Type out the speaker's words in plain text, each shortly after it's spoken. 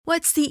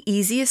What's the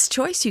easiest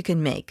choice you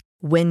can make?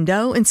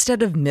 Window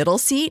instead of middle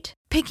seat?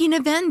 Picking a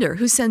vendor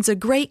who sends a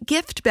great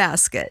gift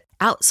basket?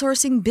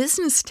 Outsourcing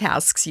business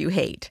tasks you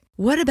hate?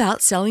 What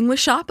about selling with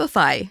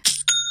Shopify?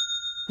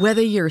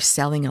 Whether you're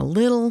selling a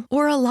little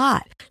or a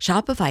lot,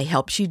 Shopify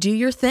helps you do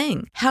your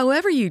thing,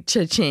 however you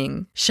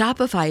cha-ching.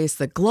 Shopify is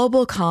the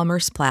global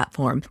commerce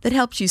platform that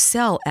helps you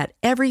sell at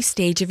every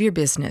stage of your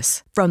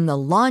business. From the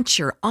launch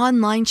your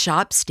online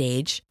shop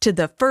stage to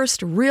the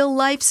first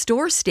real-life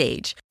store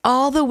stage,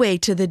 all the way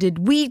to the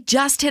did we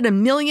just hit a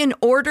million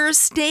orders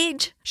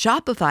stage.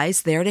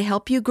 Shopify's there to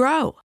help you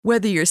grow.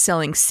 Whether you're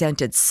selling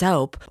scented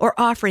soap or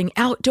offering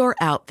outdoor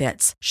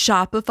outfits,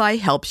 Shopify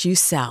helps you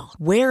sell.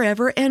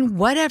 Wherever and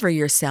whatever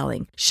you're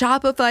selling,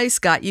 Shopify's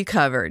got you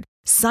covered.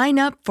 Sign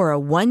up for a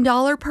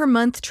 $1 per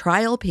month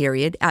trial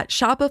period at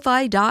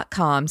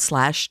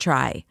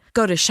shopify.com/try.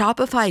 Go to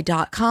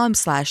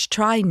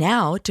shopify.com/try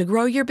now to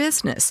grow your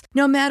business,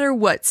 no matter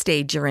what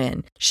stage you're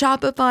in.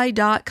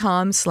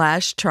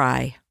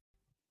 Shopify.com/try.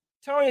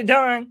 Tony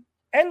Dunn,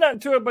 ain't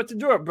nothing to it but to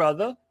do it,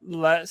 brother.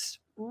 Let's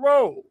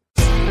roll.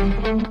 In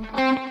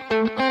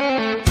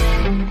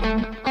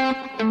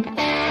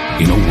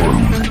a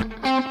world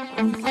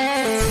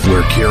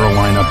where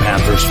Carolina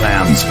Panthers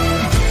fans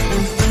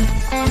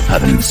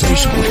have an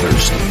insatiable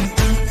thirst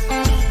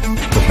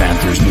for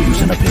Panthers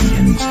news and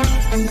opinions,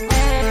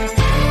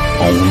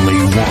 only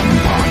one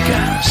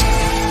podcast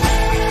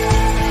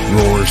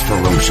roars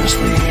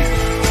ferociously.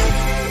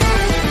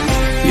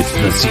 It's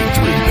the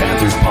C3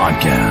 Panthers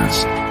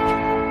Podcast.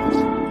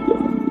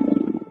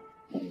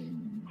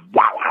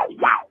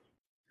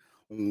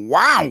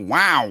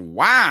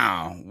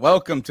 Wow.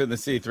 Welcome to the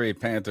C3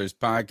 Panthers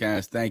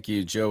Podcast. Thank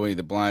you, Joey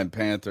the Blind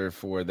Panther,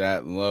 for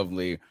that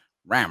lovely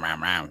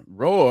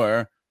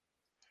roar.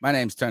 My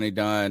name's Tony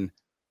Dunn.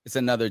 It's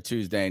another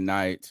Tuesday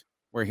night.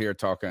 We're here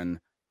talking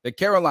the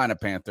Carolina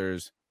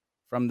Panthers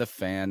from the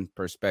fan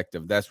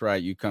perspective. That's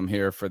right. You come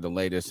here for the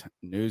latest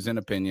news and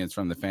opinions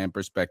from the fan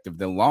perspective.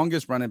 The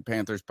longest running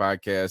Panthers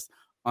podcast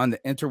on the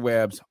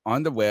interwebs,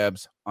 on the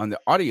webs, on the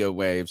audio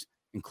waves,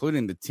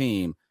 including the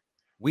team.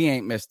 We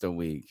ain't missed a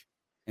week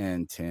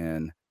in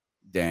 10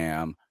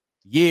 damn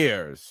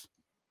years.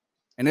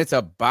 And it's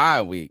a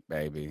bye week,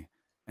 baby.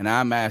 And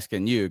I'm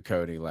asking you,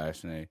 Cody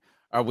Lashney,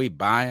 are we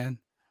buying?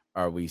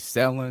 Are we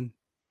selling?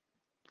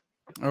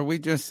 Are we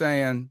just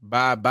saying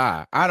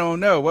bye-bye? I don't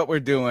know what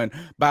we're doing.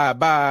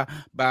 Bye-bye.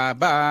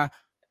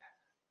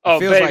 Oh,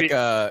 baby.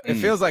 It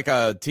feels like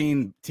a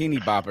teeny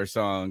bopper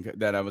song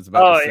that I was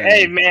about to sing.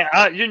 Hey, man,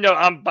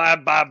 I'm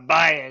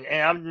buying,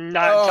 and I'm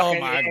not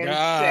talking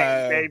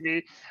insane,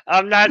 baby.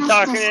 I'm not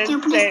talking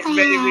insane,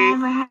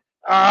 baby.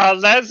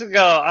 Let's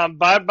go. I'm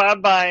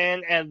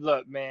buying, and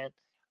look, man,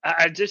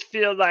 I just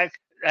feel like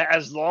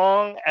as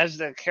long as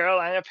the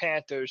Carolina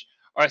Panthers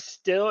are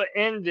still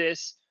in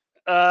this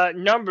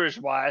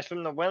numbers-wise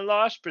from the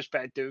win-loss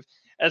perspective,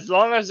 as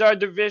long as our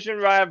division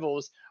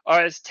rivals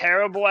are as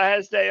terrible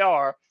as they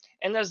are,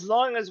 and as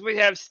long as we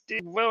have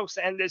Steve Wilkes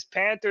and this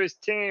Panthers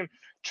team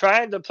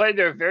trying to play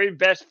their very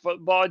best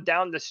football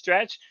down the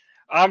stretch,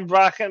 I'm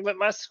rocking with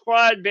my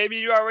squad, baby.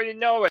 You already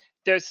know it.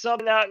 There's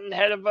something out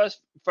ahead of us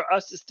for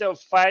us to still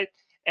fight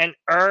and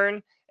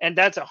earn, and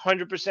that's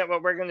 100%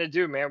 what we're going to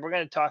do, man. We're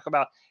going to talk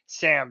about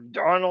Sam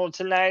Darnold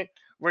tonight.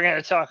 We're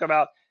going to talk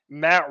about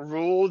Matt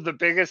Rule, the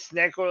biggest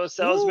snake oil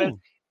salesman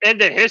in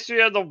the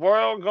history of the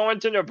world, going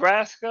to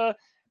Nebraska.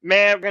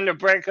 Man, we're going to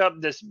break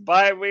up this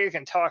bye week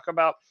and talk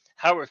about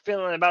how we're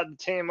feeling about the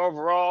team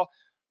overall.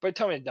 But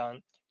Tony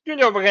Dunn, we're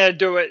going to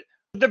do it.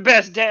 The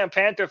best damn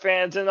Panther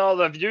fans in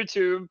all of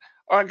YouTube.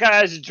 Our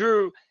guys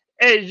Drew,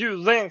 AU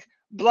Link,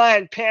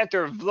 Blind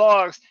Panther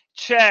Vlogs,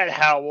 Chad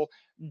Howell,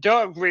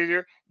 Doug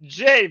Reader,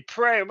 Jay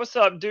Prey. What's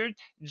up, dude?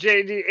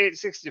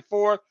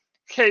 JD864,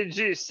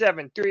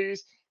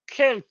 KG73s,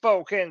 Ken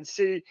Folk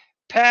NC,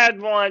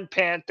 Padawan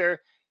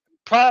Panther,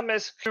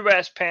 Promise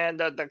QS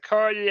Panda, the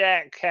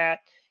Cardiac Cat,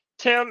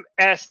 Tim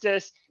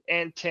Estes,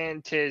 and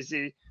Tin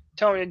Tizzy.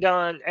 Tony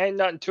Dunn, ain't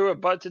nothing to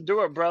it but to do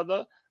it,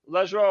 brother.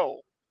 Let's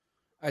roll.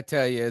 I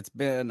tell you, it's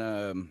been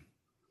and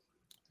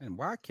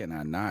why can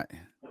I not?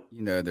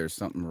 There's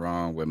something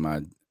wrong with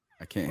I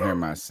can't hear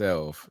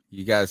myself.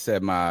 You guys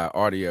said my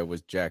audio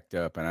was jacked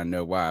up, and I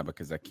know why,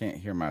 because I can't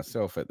hear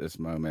myself at this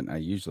moment. I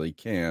usually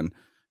can.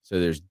 So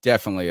there's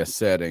definitely a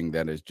setting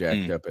that is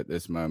jacked up at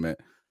this moment.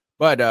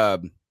 But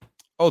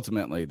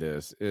ultimately,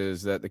 this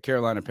is that the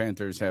Carolina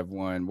Panthers have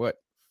won,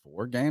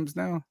 4 games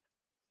now?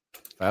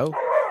 4?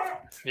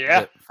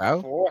 Yeah.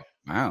 4? 4.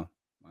 Wow.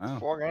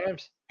 4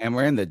 games. And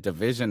we're in the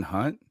division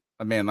hunt.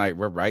 I mean,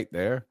 we're right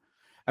there.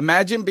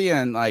 Imagine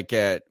being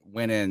at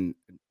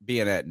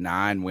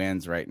 9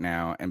 wins right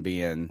now and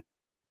being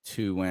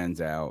 2 wins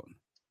out.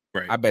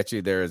 Right. I bet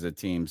you there is a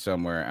team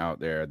somewhere out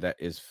there that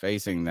is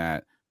facing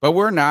that. But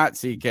we're not,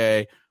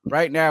 CK.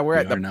 Right now, we're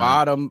at the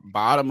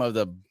bottom of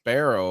the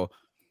barrel.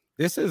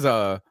 This is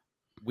a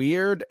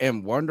weird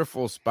and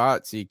wonderful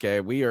spot,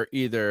 CK. We are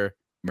either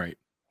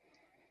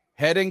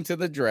heading to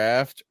the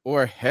draft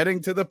or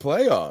heading to the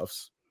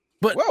playoffs.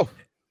 But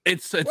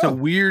it's a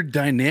weird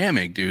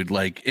dynamic, dude.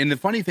 And the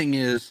funny thing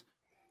is,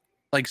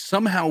 like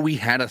somehow we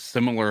had a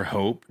similar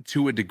hope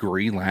to a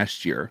degree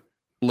last year,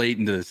 late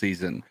into the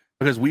season,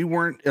 because we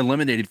weren't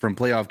eliminated from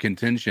playoff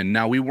contention.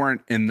 Now, we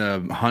weren't in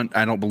the hunt,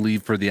 I don't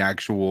believe, for the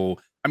actual,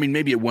 I mean,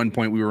 maybe at one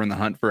point we were in the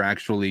hunt for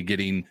actually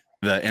getting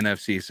the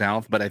NFC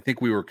South, but I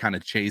think we were kind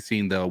of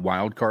chasing the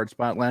wild card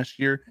spot last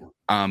year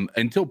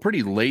until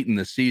pretty late in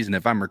the season,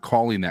 if I'm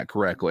recalling that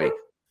correctly.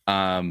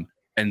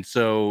 And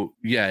so,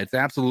 yeah, it's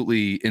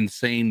absolutely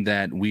insane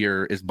that we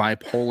are as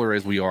bipolar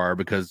as we are,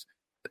 because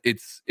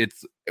it's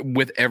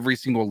with every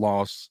single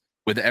loss,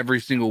 with every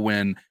single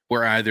win,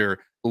 we're either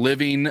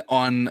living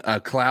on a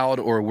cloud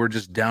or we're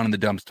just down in the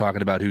dumps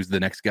talking about who's the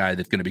next guy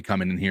that's going to be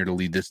coming in here to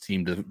lead this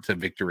team to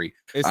victory.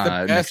 It's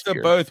the best of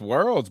both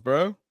worlds,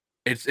 bro.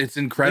 It's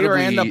incredibly. We're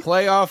in the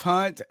playoff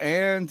hunt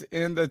and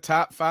in the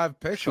top 5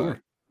 picture.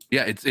 Sure.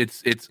 Yeah,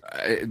 it's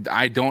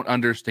I don't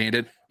understand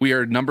it. We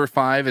are number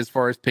 5 as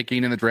far as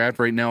picking in the draft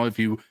right now if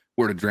you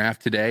were to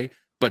draft today,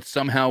 but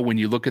somehow when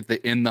you look at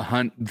the in the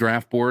hunt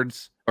draft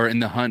boards or in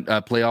the hunt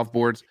playoff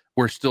boards,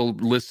 we're still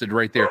listed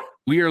right there.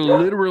 We are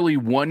literally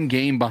 1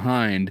 game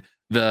behind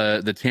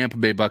the Tampa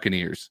Bay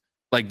Buccaneers.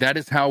 Like, that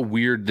is how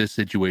weird this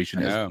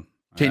situation is.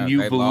 Can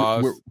you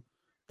believe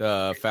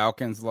the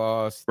Falcons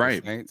lost,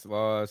 right? The Saints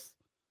lost.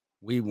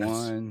 We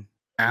won.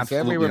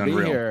 Absolutely we would unreal.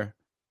 Be here.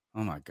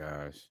 Oh my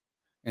gosh!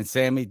 And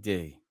Sammy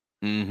D.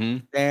 Mm-hmm.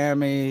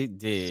 Sammy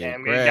D.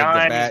 Sammy Greg,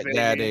 Dimes, the Bat baby.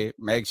 Daddy.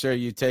 Make sure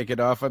you take it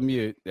off of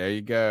mute. There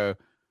you go.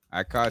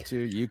 I caught you.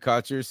 You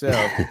caught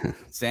yourself.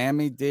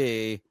 Sammy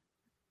D.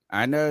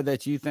 I know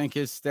that you think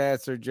his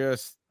stats are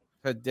just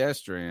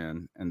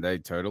pedestrian, and they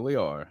totally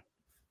are.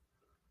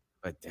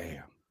 But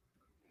damn.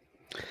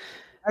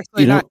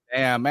 Actually, not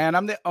damn, man.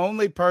 I'm the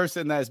only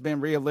person that's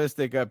been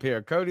realistic up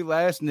here. Cody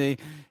Lashney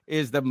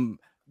is the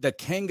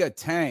king of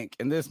tank,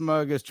 and this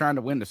mug is trying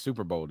to win the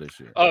Super Bowl this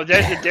year. Oh,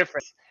 there's a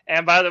difference.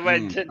 And by the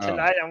way,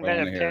 tonight I'm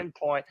going to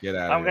pinpoint.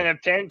 I'm going to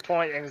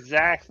pinpoint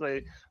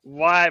exactly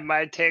why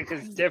my take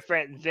is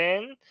different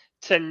then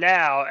to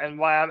now, and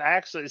why I'm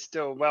actually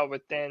still well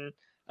within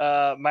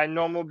my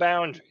normal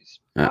boundaries.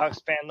 I'll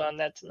expand on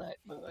that tonight.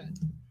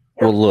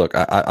 Well, look,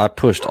 I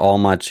pushed all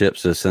my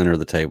chips to the center of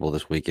the table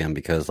this weekend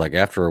because, like,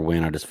 after a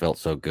win, I just felt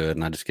so good,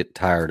 and I just get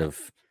tired of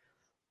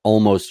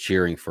almost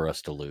cheering for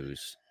us to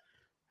lose,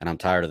 and I'm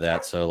tired of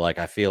that. So, like,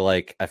 I feel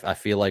like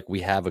we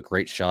have a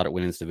great shot at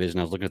winning this division.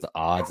 I was looking at the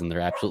odds, and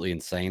they're absolutely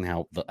insane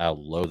how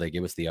low they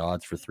give us the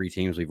odds for 3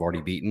 teams we've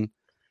already beaten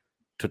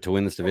to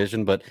win this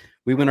division. But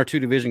we win our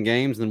 2 division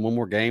games, and then 1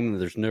 more game,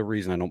 and there's no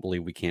reason I don't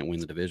believe we can't win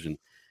the division.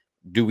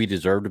 Do we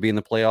deserve to be in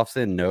the playoffs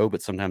then? No,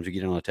 but sometimes you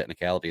get on a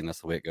technicality, and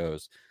that's the way it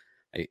goes.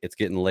 It's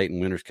getting late and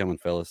winter's coming,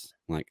 fellas.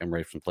 Like, I'm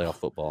ready for some playoff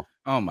football.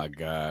 Oh my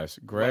gosh.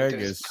 Greg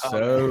is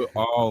so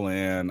all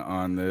in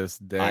on this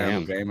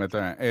damn Game of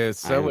Thrones. It's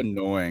so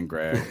annoying,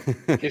 Greg.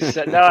 He's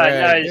fine.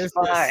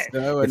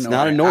 It's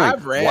not annoying.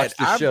 I've read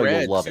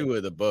 2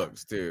 of the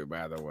books too,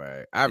 by the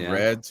way. I've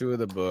read 2 of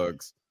the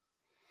books,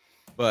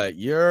 but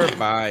your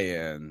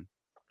buy-in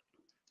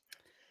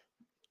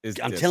is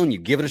I'm telling you,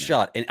 give it a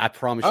shot. And I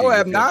promise you. Oh,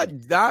 I'm not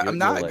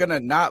gonna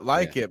not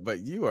like it, but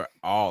you are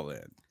all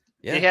in.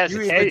 Yeah,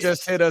 you even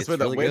just hit us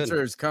with really a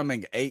winter is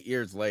coming 8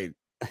 years late.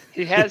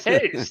 He has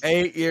haste.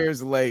 8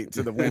 years late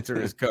to the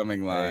winter is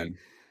coming line.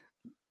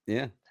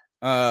 Yeah.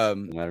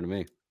 Doesn't matter to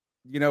me.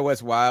 You know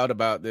what's wild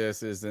about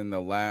this is in the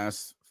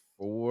last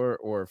 4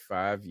 or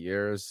 5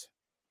 years,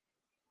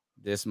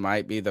 this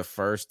might be the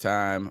first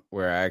time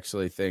where I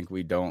actually think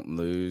we don't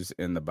lose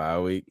in the bye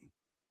week.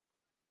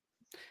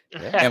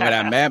 And what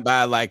I meant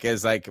by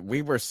is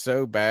we were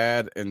so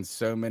bad in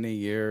so many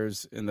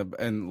years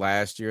in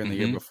last year and the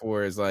year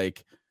before is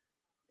like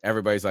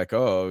everybody's like,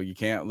 oh, you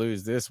can't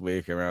lose this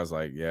week. And I was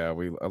like, yeah,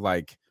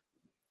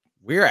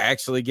 we're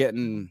actually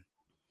getting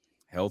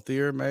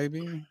healthier,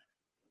 maybe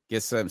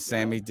get some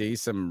Sammy D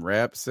some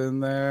reps in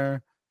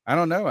there. I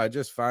don't know. I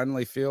just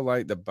finally feel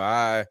like the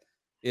bye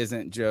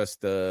isn't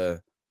just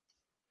a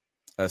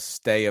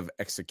stay of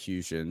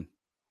execution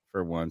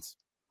for once.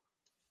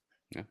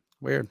 Yeah.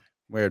 Weird.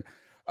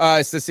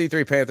 It's the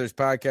C3 Panthers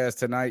podcast.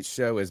 Tonight's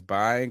show is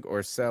buying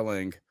or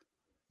selling.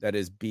 That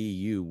is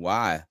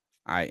BUYING.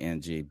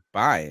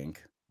 Buying.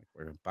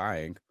 We're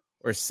buying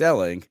or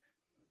selling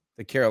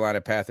the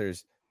Carolina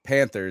Panthers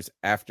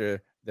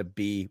after the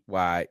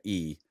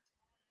BYE.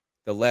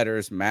 The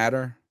letters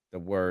matter. The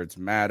words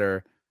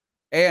matter.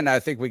 And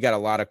I think we got a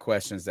lot of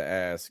questions to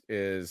ask.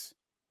 Is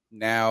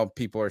now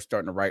people are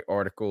starting to write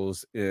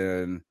articles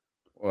in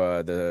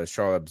the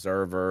Charlotte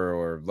Observer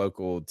or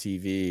local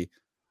TV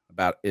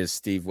about is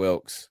Steve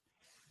Wilks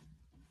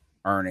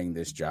earning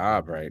this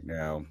job right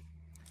now.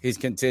 He's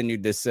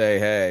continued to say,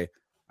 hey,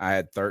 I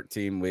had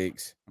 13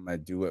 weeks. I'm going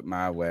to do it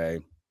my way.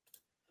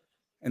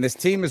 And this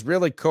team is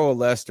really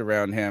coalesced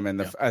around him.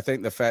 And I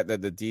think the fact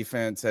that the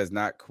defense has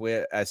not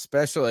quit,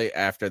 especially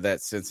after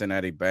that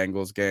Cincinnati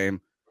Bengals game,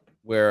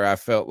 where I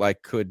felt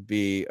like could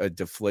be a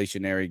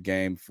deflationary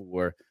game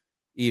for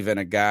even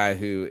a guy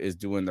who is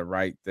doing the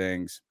right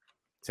things,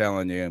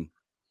 telling you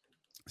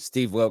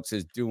Steve Wilks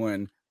is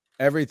doing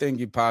everything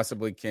you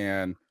possibly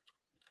can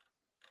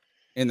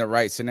in the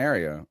right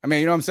scenario. I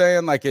mean, you know what I'm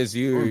saying? Like, as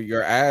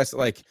you're asked,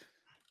 like,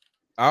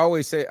 I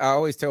always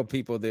tell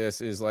people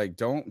this is like,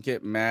 don't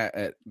get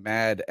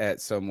mad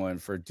at someone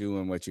for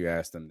doing what you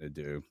asked them to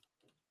do.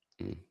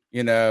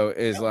 You know,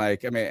 is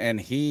like, I mean,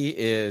 and he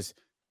is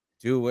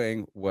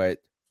doing what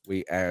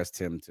we asked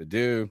him to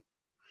do,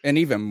 and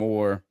even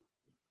more.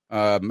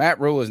 Matt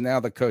Rule is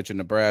now the coach of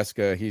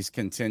Nebraska. He's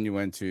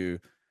continuing to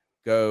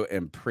go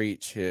and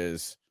preach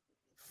his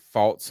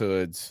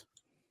falsehoods.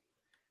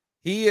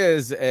 He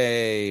is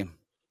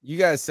you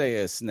guys say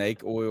a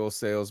snake oil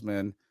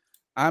salesman.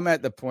 I'm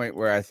at the point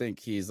where I think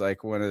he's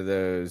like one of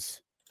those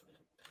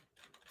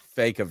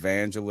fake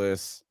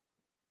evangelists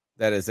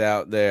that is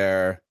out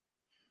there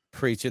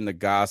preaching the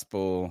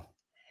gospel,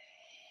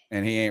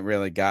 and he ain't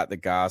really got the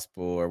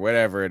gospel or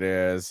whatever it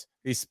is.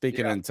 He's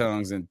speaking in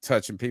tongues and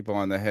touching people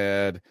on the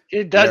head.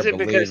 He does it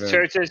because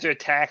churches are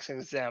tax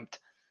exempt.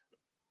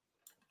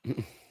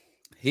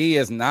 He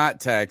is not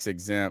tax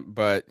exempt,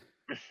 but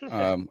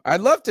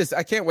I'd love to.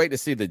 I can't wait to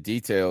see the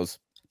details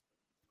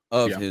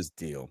of his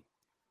deal.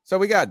 So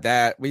we got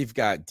that. We've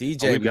got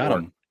DJ. We've got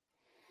him.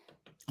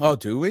 Oh,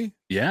 do we?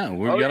 Yeah,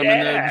 we've got him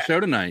in the show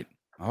tonight.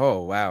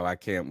 Oh, wow. I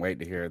can't wait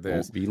to hear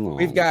this. Won't be long.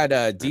 We've got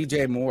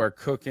DJ Moore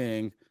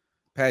cooking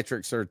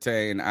Patrick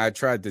Surtain. I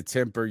tried to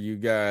temper you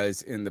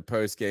guys in the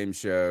post-game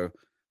show,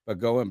 but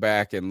going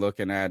back and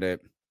looking at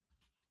it,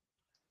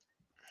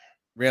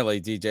 really,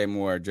 DJ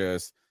Moore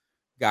just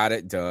got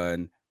it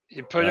done.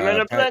 You put him in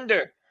a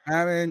blender.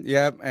 I mean,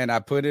 yep. And I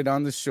put it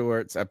on the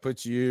shorts. I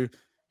put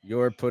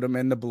put them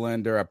in the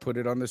blender. I put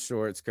it on the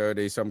shorts,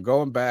 Cody. So I'm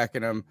going back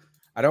and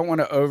I don't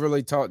want to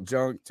overly talk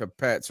junk to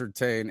Pat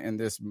Surtain in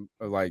this,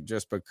 like,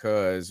 just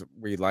because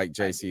we like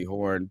JC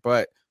Horn,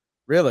 but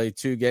really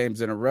 2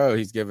 games in a row,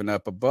 he's given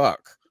up $1,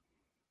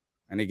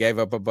 and he gave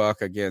up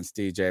 $1 against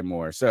DJ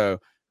Moore. So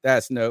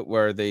that's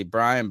noteworthy.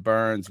 Brian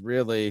Burns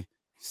really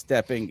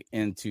stepping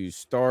into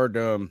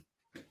stardom.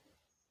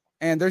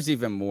 And there's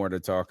even more to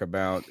talk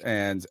about.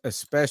 And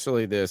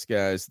especially this,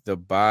 guys, the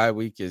bye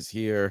week is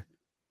here,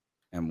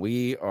 and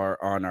we are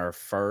on our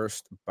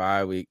first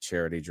bye week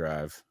charity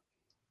drive.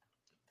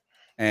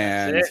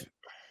 And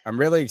I'm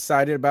really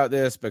excited about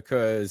this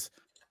because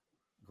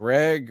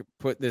Greg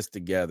put this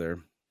together.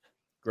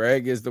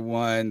 Greg is the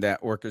one that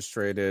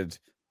orchestrated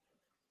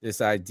this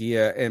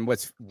idea. And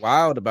what's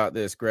wild about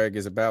this, Greg,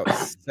 is about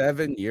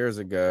 7 years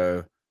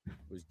ago,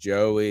 it was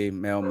Joey,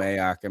 Mel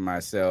Mayock, and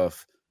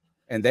myself.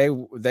 And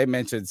they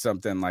mentioned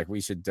something like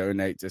we should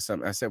donate to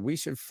something. I said, we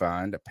should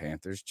find a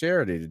Panthers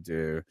charity to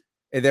do.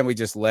 And then we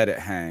just let it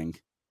hang.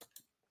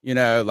 You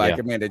know, like,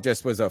 I mean, it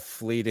just was a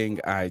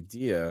fleeting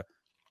idea.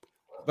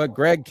 But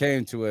Greg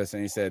came to us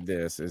and he said,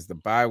 this is the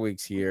bye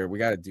week's here. We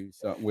got to do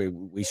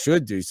something. We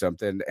should do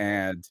something,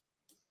 and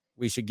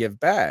we should give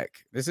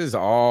back. This is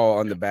all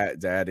on the Bat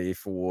Daddy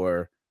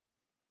for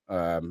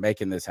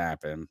making this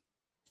happen.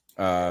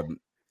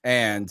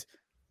 And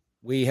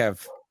we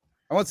have,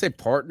 I won't say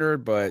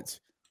partnered, but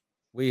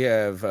we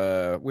have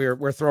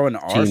we're throwing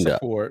our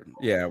support.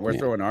 Yeah, we're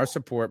throwing our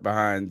support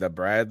behind the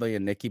Bradley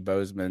and Nikki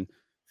Bozeman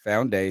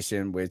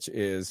Foundation, which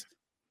is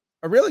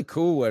a really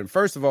cool one.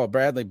 First of all,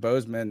 Bradley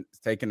Bozeman is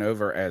taken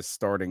over as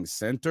starting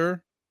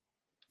center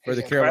for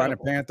the Carolina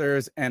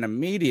Panthers, and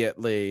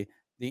immediately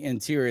the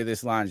interior of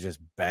this line is just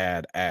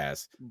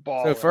badass.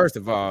 So first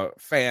of all,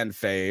 fan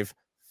fave,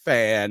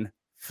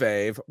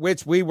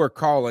 which we were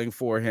calling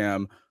for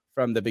him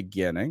from the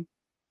beginning.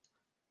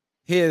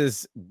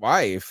 His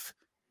wife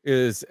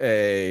is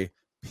a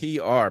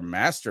PR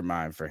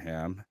mastermind for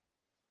him.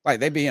 Like,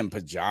 they be in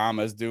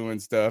pajamas doing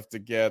stuff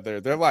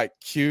together. They're like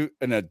cute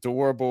and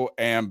adorable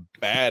and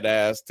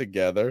badass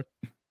together.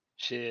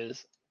 She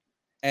is.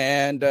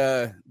 And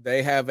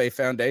they have a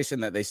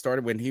foundation that they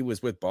started when he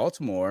was with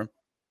Baltimore.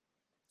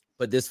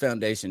 But this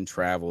foundation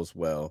travels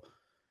well.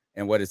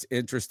 And what it's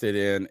interested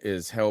in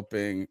is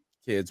helping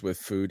kids with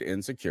food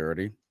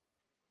insecurity.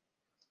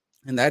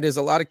 And that is,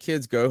 a lot of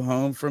kids go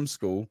home from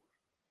school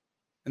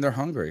and they're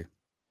hungry.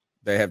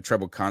 They have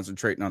trouble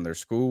concentrating on their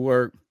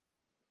schoolwork.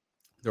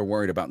 They're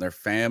worried about their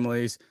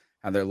families,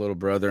 how their little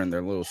brother and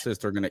their little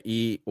sister are going to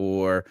eat,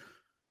 or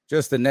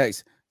just the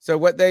next. So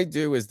what they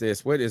do is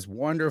this. What is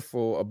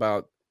wonderful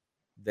about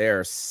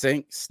their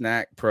Sync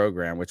Snack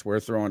program, which we're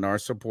throwing our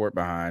support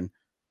behind,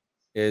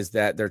 is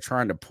that they're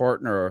trying to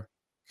partner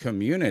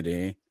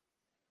community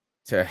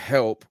to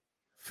help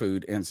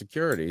food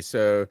insecurity.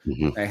 So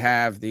they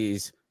have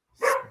these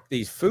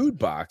food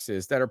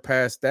boxes that are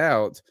passed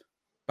out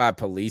by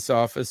police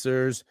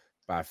officers,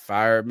 by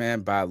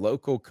firemen, by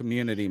local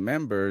community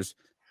members,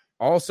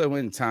 also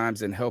in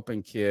times in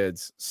helping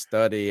kids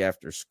study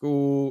after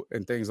school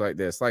and things like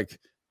this. Like,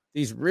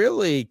 these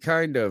really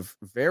kind of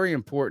very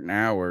important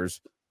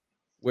hours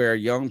where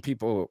young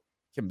people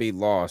can be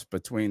lost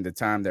between the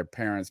time their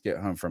parents get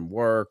home from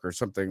work or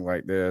something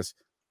like this.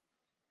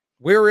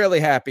 We're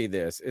really happy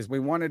we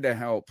wanted to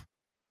help.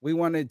 We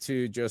wanted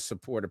to just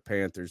support a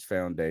Panthers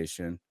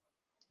Foundation.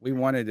 We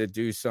wanted to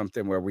do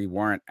something where we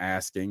weren't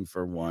asking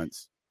for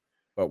once,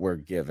 but we're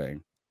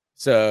giving.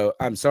 So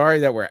I'm sorry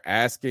that we're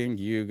asking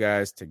you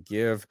guys to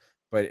give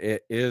but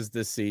it is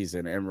the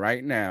season. And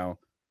right now,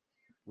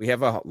 we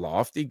have a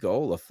lofty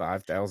goal of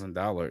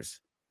 $5,000.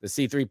 The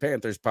C3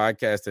 Panthers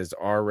podcast has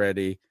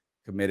already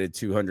committed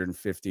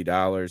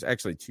 $250,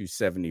 actually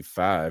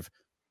 $275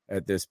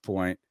 at this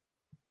point.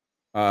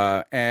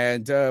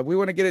 And we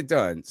want to get it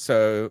done.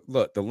 So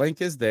look, the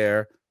link is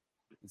there.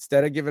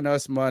 Instead of giving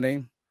us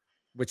money,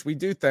 which we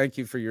do thank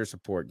you for your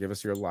support, give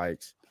us your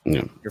likes,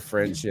 your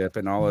friendship,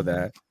 and all of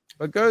that.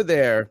 But go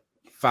there,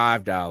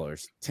 $5,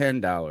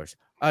 $10,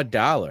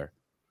 $1.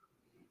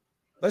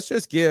 Let's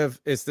just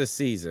give. It's the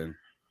season.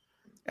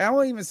 I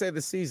won't even say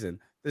the season.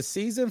 The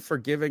season for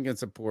giving and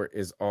support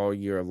is all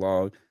year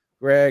long.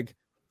 Greg,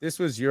 this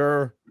was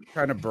your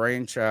kind of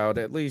brainchild.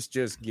 At least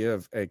just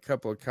give a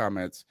couple of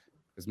comments,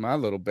 because my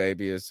little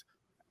baby is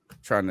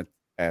trying to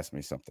ask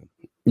me something.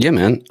 Yeah,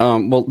 man.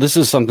 Well, this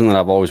is something that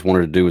I've always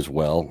wanted to do as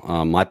well.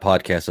 My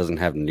podcast doesn't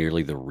have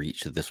nearly the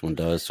reach that this one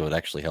does, so it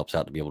actually helps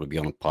out to be able to be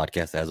on a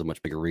podcast that has a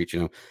much bigger reach.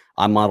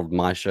 I modeled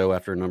my show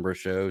after a number of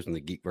shows, and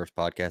the Geekverse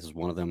podcast is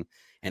one of them.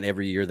 And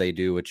every year they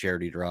do a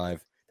charity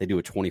drive. They do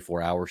a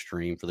 24-hour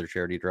stream for their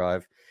charity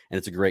drive, and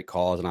it's a great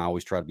cause, and I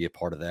always try to be a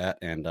part of that.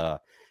 And,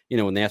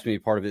 when they asked me to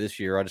be part of it this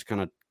year, I just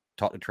kind of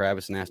talked to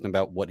Travis and asked him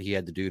about what he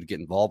had to do to get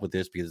involved with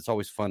this, because it's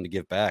always fun to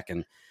give back.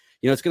 And,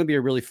 it's going to be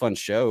a really fun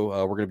show.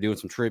 We're going to be doing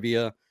some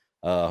trivia,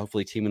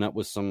 hopefully teaming up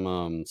with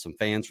some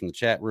fans from the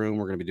chat room.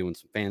 We're going to be doing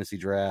some fantasy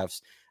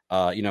drafts.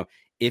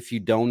 If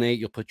you donate,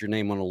 you'll put your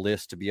name on a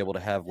list to be able to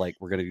have, we're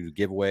going to do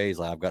giveaways.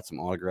 I've got some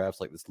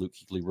autographs, like this Luke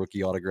Kuechly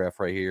rookie autograph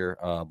right here,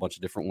 a bunch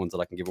of different ones that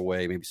I can give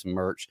away, maybe some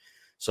merch.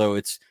 So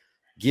it's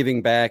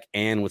giving back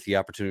and with the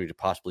opportunity to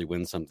possibly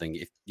win something,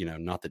 if,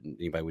 not that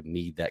anybody would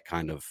need that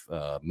kind of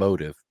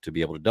motive to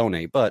be able to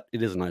donate, but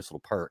it is a nice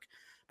little perk.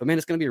 But, man,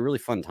 it's going to be a really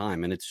fun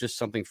time, and it's just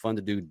something fun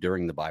to do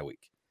during the bye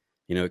week.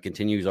 It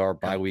continues our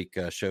bye week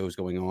shows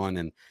going on,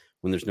 and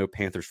when there's no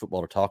Panthers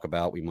football to talk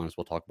about, we might as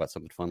well talk about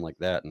something fun like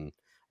that, and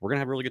we're going to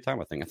have a really good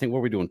time, I think. What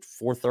are we doing,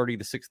 4:30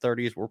 to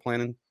 6:30 is what we're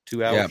planning,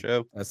 2-hour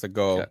show? That's the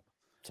goal. Yeah.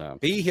 So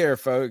be here,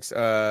 folks.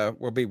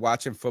 We'll be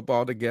watching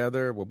football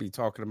together. We'll be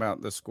talking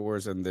about the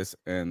scores and this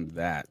and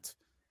that.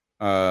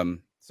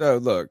 So,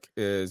 look,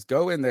 is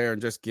go in there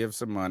and just give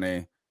some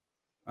money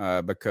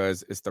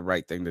because it's the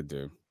right thing to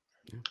do.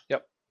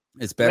 Yep.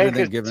 It's better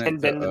than giving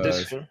it to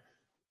us.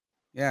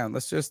 Yeah,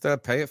 let's just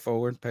pay it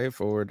forward.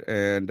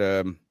 And,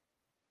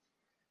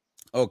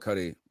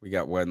 Cody, we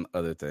got one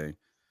other thing.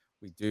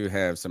 We do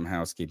have some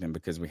housekeeping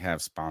because we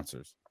have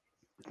sponsors.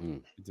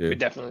 We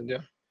definitely do.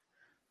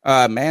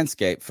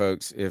 Manscaped,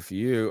 folks, if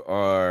you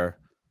are,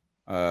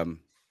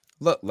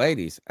 look,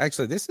 ladies,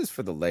 actually, this is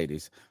for the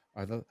ladies.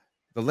 Are the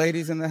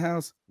ladies in the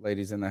house?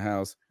 Ladies in the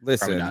house.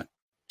 Listen,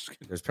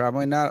 there's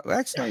probably not.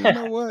 Actually, you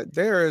know what?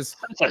 There's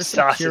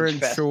some Kieran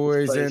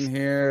Choi's in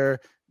here.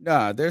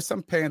 No, there's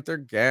some Panther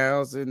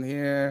gals in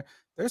here.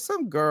 There's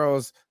some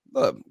girls.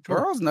 Look,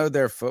 girls know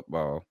their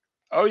football.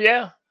 Oh,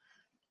 yeah.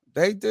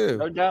 They do.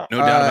 No doubt. No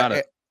doubt about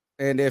it.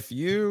 And if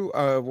you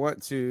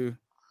want to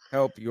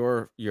help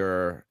your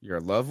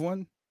loved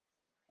one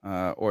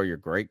or your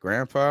great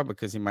grandpa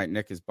because he might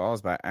nick his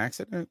balls by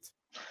accident,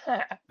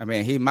 I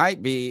mean, he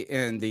might be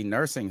in the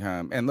nursing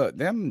home. And look,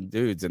 them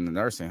dudes in the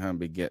nursing home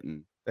be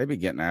getting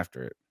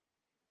after it.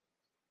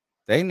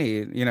 They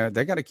need,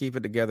 they got to keep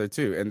it together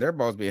too. And their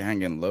balls be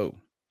hanging low.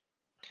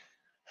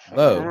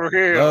 Low.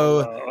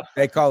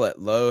 They call it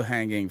low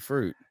hanging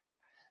fruit.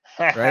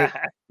 Right?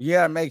 You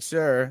got to make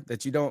sure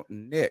that you don't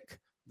nick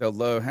the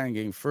low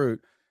hanging fruit.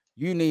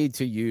 You need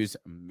to use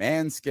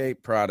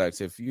Manscaped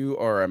products. If you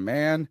are a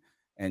man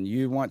and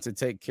you want to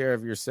take care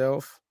of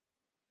yourself,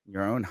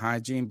 your own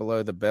hygiene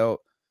below the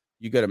belt,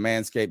 you go to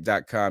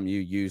manscaped.com. You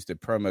use the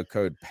promo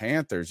code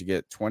Panthers. You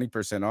get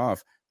 20%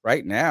 off.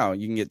 Right now,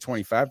 you can get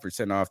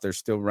 25% off. They're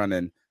still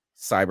running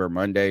Cyber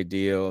Monday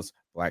deals,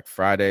 Black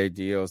Friday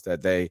deals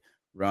that they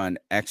run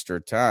extra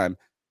time.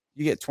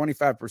 You get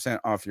 25%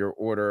 off your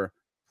order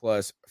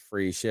plus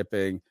free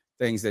shipping.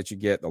 Things that you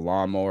get, the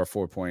Lawnmower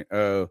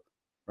 4.0,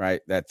 right?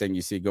 That thing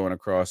you see going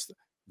across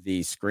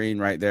the screen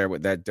right there.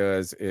 What that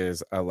does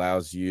is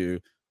allows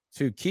you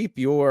to keep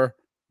your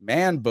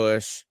man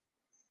bush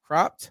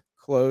cropped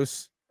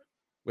close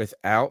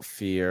without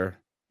fear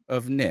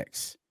of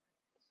nicks,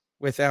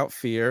 without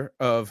fear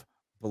of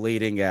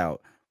bleeding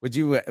out.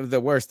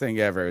 The worst thing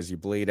ever is you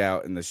bleed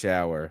out in the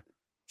shower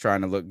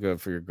trying to look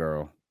good for your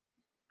girl.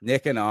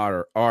 Nick an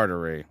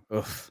artery.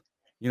 Ugh,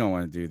 you don't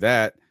want to do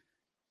that.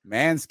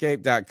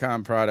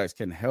 Manscaped.com products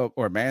can help,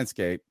 or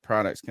Manscaped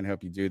products can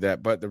help you do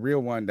that. But the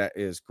real one that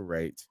is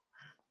great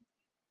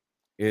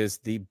is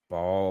the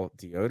ball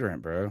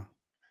deodorant, bro.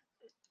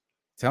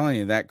 Telling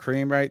you, that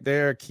cream right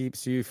there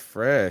keeps you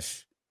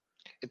fresh.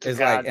 It's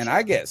like, and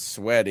I get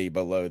sweaty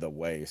below the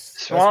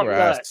waist. Swamp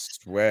That's nuts.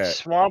 I sweat.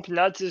 Swamp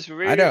nuts is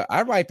real. I know.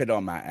 I wipe it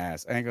on my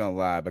ass. I ain't gonna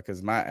lie,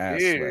 because my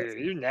ass sweats.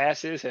 You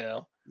nasty as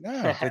hell.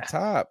 No, the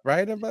top,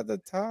 right about the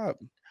top.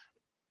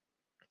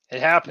 It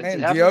happens. Man,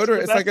 it happens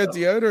deodorant. It's like a though.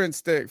 deodorant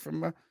stick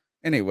from my.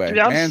 Anyway, Dude,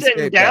 I'm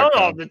sitting down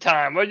Manscaped.com. all the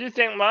time. What do you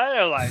think mine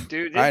are like,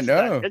 dude? I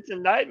know. It's a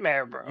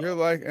nightmare, bro. You're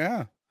like,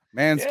 yeah.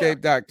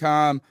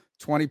 Manscaped.com,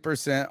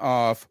 20%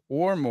 off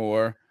or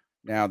more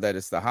now that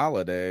it's the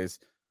holidays.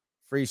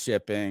 Free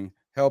shipping.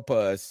 Help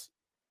us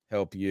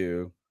help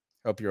you.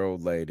 Help your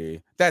old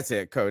lady. That's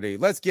it, Cody.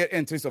 Let's get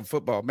into some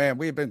football. Man,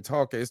 we've been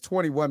talking. It's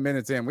 21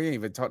 minutes in. We ain't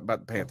even talked about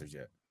the Panthers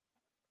yet.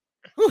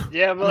 Whew,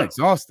 yeah, I'm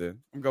exhausted.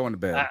 I'm going to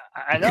bed.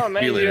 I know,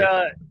 man.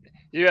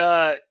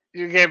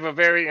 You gave a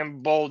very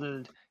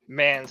emboldened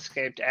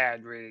Manscaped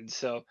ad read,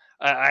 so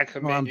I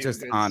commend you. I'm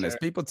just honest. Sir.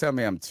 People tell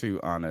me I'm too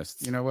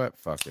honest. You know what?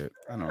 Fuck it.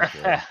 I don't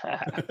care.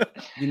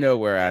 You know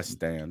where I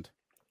stand.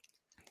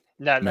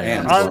 No.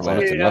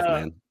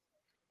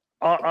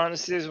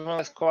 Honestly, is one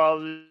of the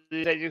qualities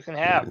that you can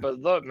have. But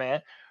look,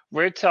 man,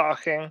 we're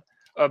talking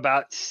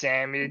about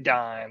Sammy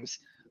Dimes.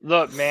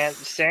 Look, man,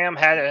 Sam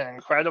had an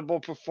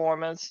incredible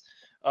performance.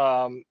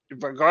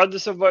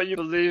 Regardless of what you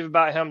believe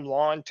about him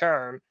long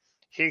term,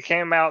 he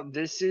came out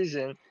this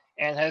season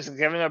and has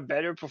given a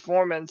better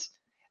performance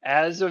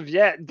as of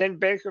yet than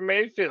Baker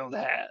Mayfield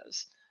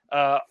has.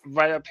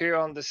 Right up here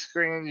on the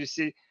screen, you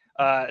see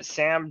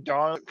Sam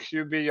Darnold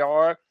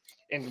QBR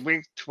in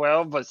week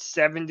 12 was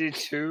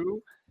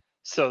 72.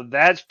 So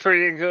that's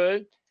pretty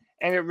good.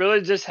 And it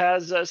really just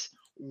has us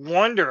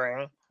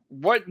wondering,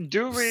 what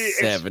do we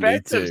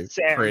expect of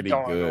Sam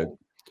Darnold?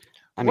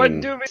 Good. What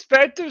do we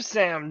expect of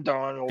Sam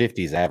Darnold?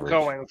 50's average.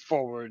 Going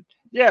forward.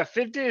 Yeah,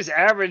 50 is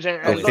average.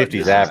 And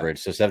 50's average,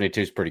 so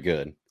 72 is pretty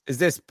good. Is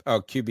this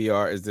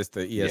QBR? Is this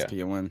the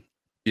ESPN one?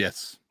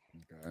 Yes.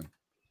 Okay.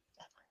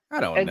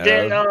 I don't know.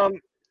 Then,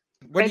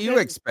 what do you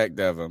expect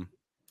of him?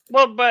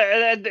 Well, but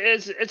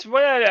it's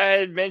what I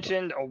had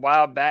mentioned a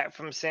while back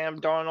from Sam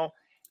Darnold,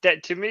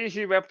 that to me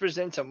he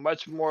represents a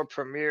much more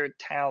premier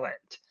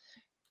talent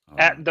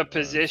at the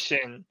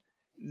position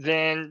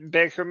than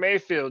Baker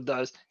Mayfield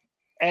does.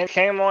 And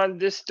came on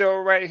this still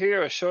right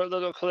here, a short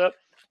little clip.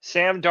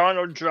 Sam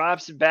Darnold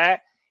drops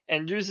back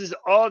and uses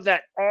all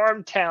that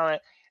arm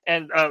talent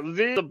and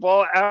leaves the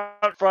ball out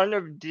in front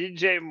of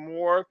DJ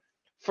Moore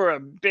for a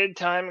big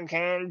time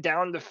gain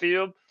down the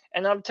field.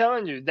 And I'm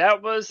telling you,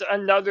 that was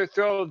another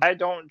throw I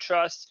don't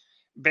trust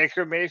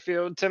Baker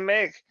Mayfield to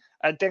make.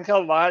 I think a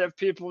lot of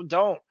people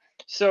don't.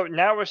 So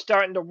now we're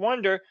starting to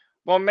wonder,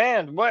 well,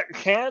 man, what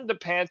can the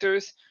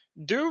Panthers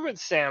do with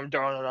Sam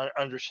Darnold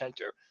under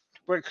center?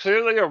 We're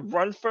clearly a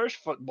run-first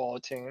football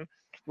team.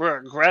 We're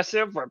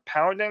aggressive. We're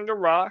pounding the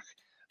rock.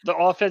 The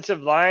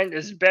offensive line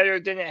is better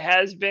than it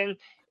has been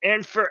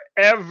in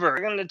forever.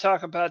 We're going to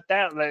talk about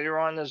that later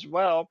on as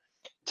well.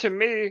 To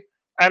me,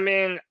 I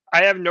mean,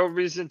 I have no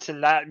reason to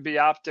not be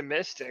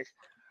optimistic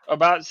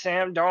about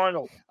Sam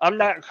Darnold. I'm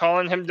not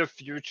calling him the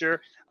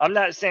future. I'm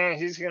not saying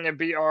he's going to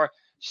be our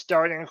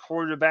starting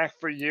quarterback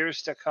for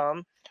years to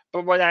come.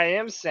 But what I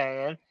am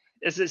saying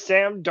is that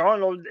Sam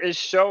Darnold is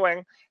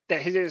showing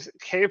that he is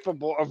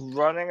capable of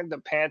running the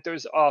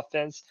Panthers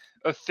offense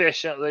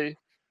efficiently.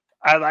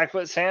 I like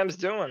what Sam's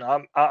doing.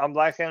 I'm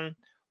liking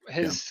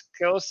his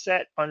skill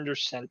set under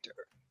center.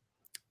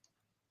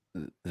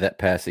 That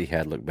pass he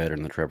had looked better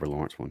than the Trevor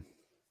Lawrence one.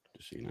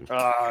 Just, you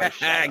know.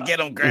 Get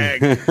him,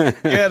 Greg.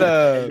 Get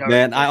him.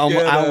 Man, I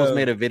almost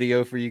made a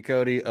video for you,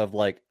 Cody, of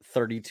like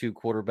 32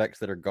 quarterbacks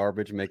that are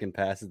garbage making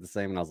passes the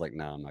same, and I was like,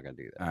 "No, I'm not gonna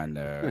do that." I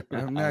know.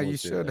 No, you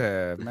should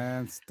have,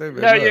 man.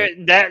 Stupid. No,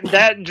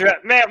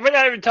 man. We're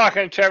not even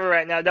talking Trevor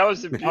right now. That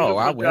was a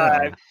beautiful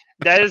drive.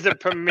 That is a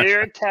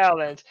premier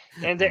talent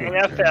in the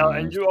NFL,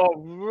 and you all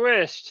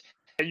wished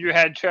that you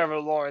had Trevor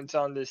Lawrence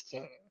on this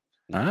team.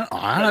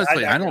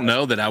 Honestly, I don't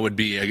know that I would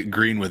be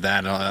agreeing with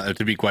that,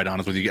 to be quite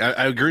honest with you.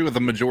 I agree with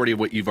the majority of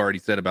what you've already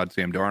said about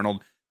Sam Darnold.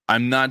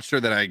 I'm not sure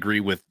that I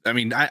agree with,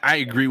 I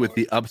agree with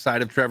the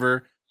upside of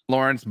Trevor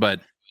Lawrence,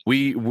 but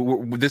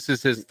this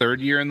is his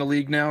third year in the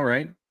league now,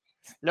 right?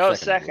 No,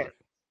 second.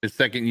 His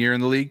second year in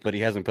the league? But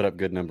he hasn't put up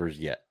good numbers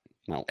yet.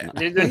 No.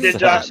 Neither did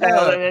Josh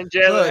Allen and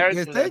Jalen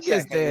Hurts. The thing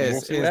is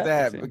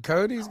that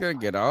Cody's going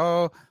to get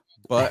all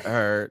butt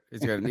hurt. He's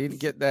going to need to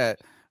get that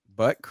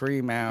butt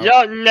cream out.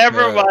 Y'all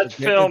never watch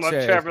film of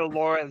Trevor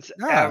Lawrence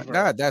ever.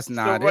 No, that's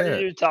not what are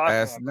you talking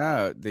about?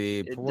 No,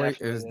 the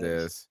point is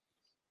this,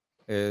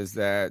 is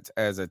that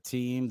as a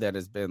team that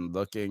has been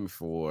looking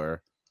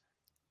for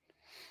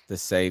the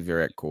savior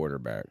at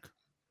quarterback,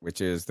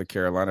 which is the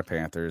Carolina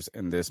Panthers,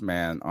 and this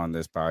man on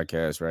this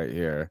podcast right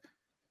here,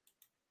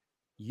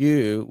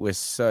 you, with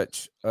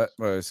such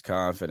utmost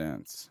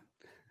confidence,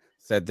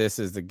 said this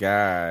is the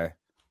guy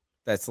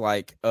that's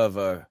like of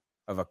a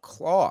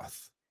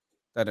cloth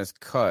that is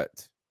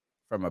cut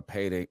from a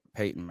Peyton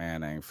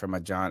Manning, from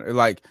a John,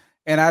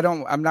 and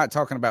I'm not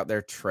talking about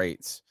their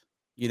traits,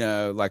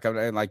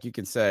 like you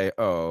can say,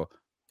 oh,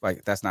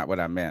 like that's not what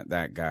I meant,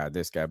 that guy,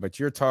 this guy, but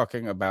you're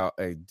talking about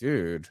a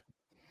dude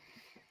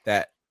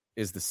that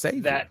is the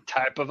savior. That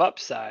type of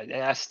upside,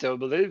 and I still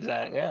believe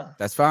that, yeah.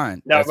 That's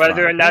fine. Now,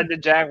 whether or not the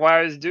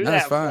Jaguars do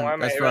that for him,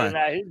 whether or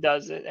not he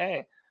does it,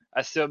 hey,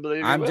 I still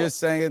believe I'm just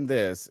saying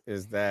this,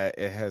 is that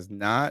it has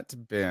not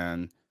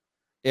been,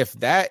 if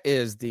that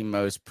is the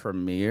most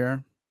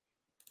premier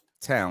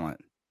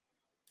talent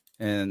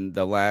in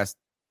the last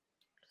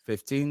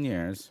 15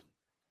 years,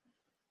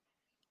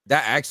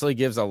 That actually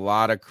gives a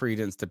lot of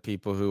credence to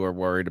people who are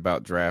worried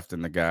about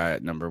drafting the guy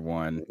at number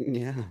 1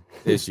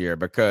 this year,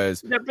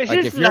 because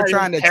if you're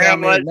trying to tell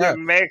me,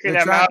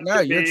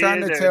 you're trying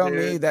to tell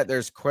me that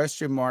there's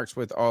question marks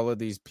with all of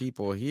these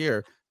people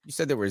here. You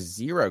said there were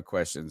 0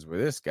 questions with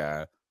this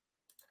guy,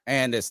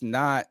 and it's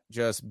not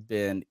just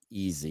been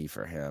easy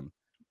for him.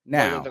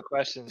 Now,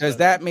 does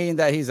that mean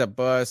that he's a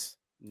bust?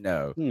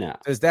 No.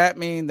 Does that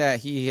mean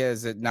that he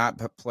has not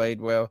played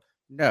well?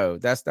 No,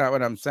 that's not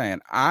what I'm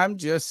saying. I'm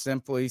just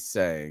simply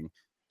saying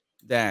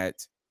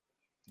that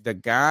the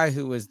guy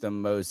who is the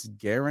most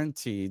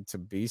guaranteed to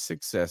be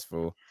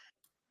successful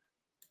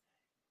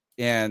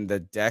in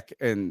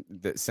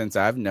since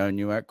I've known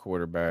you at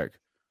quarterback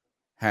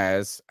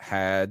has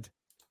had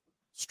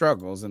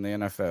struggles in the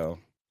NFL.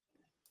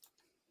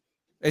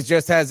 It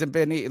just hasn't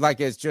been like,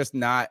 it's just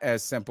not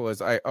as simple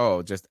as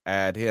just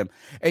add him.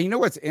 And you know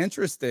what's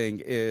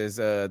interesting is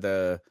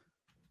the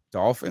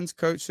Dolphins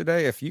coach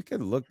today. If you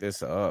could look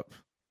this up,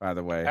 by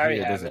the way,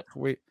 there's a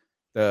tweet.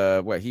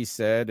 What he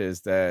said is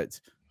that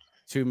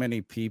too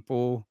many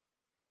people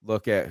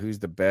look at who's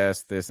the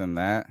best, this and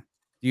that.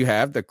 Do you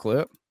have the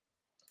clip?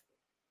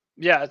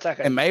 Yeah, it's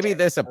okay. And maybe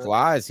this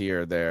applies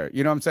here or there.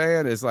 You know what I'm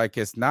saying? It's like,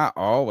 it's not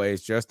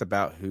always just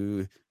about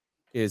who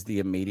is the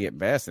immediate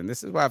best. And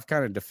this is why I've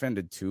kind of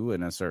defended Tua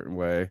in a certain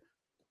way.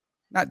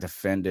 Not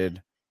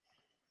defended.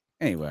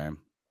 Anyway,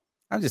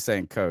 I'm just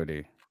saying,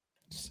 Cody.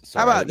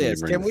 Sorry, how about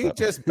this? Can we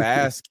just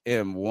bask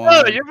in one?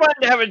 No, you're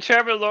wanting to have a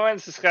Trevor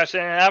Lawrence discussion,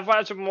 and I've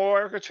watched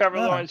more Trevor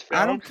Lawrence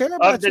film. I don't care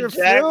about your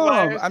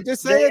film. I'm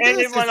just saying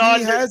this.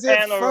 He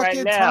hasn't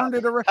fucking turned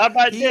it around. How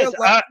about this?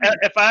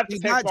 If I have to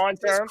pick long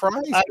term,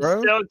 I'm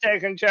still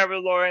taking Trevor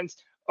Lawrence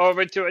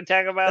over to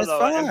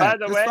Tagovailoa. And by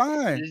the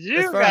way,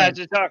 you guys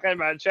are talking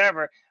about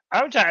Trevor.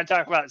 I'm trying to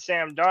talk about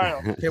Sam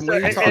Darnold.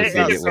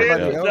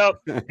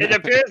 It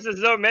appears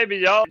as though maybe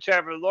y'all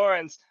Trevor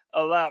Lawrence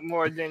a lot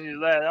more than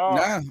you let on.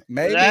 No,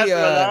 maybe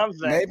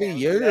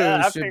you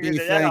should be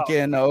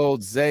thinking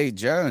old Zay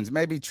Jones.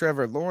 Maybe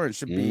Trevor Lawrence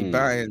should be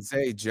buying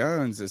Zay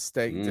Jones a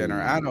steak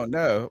dinner. I don't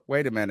know.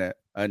 Wait a minute.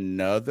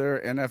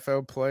 Another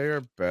NFL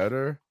player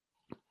better?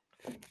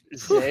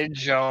 Zay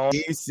Jones.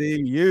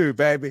 ECU,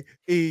 baby.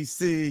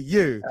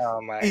 ECU.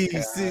 Oh, my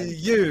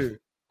ECU. God.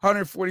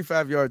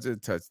 145 yards and a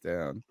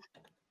touchdown.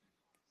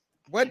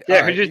 What?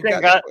 Yeah, could you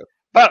think?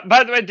 But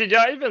by the way, did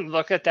y'all even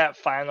look at that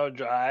final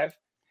drive?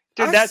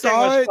 Dude, that thing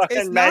was fucking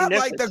it's magnificent. Not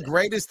like the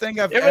greatest thing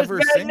I've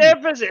ever seen.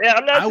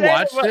 I'm not I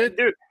watched it.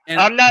 Dude,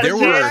 I'm not saying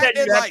that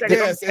you have to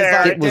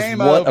compare. It was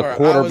what a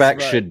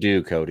quarterback should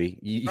do, Cody.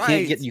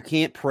 You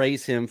can't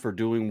praise him for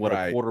doing what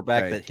a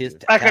quarterback that his.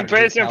 I can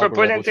praise him for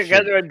putting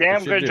together a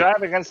damn good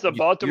drive against the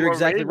Baltimore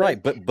Ravens. You're exactly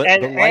right, but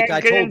like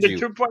I told you,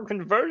 the 2-point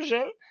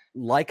conversion.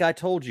 Like I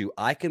told you,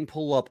 I can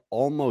pull up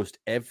almost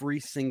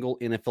every single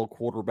NFL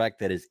quarterback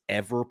that has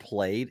ever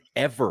played,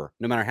 ever,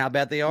 no matter how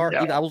bad they are.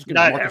 I was looking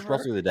at Marcus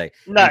Russell the other day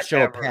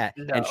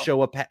and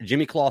show a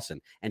Jimmy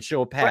Clausen and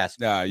show a pass.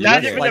 No,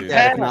 not even like a that,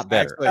 pass. if not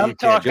better. I'm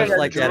talking just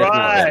like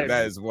drive.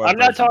 That, is one. I'm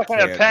not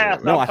talking a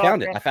pass. No, I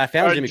found it. I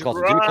found Jimmy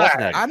Clausen. Jimmy Clausen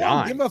had a I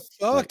don't give a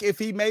fuck if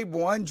he made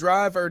one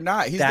drive or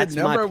not. He's the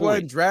number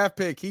 1 draft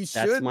pick. He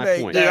should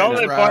make that the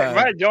only drive. Point.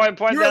 Right. The only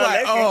point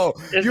that I'm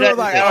making is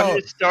that now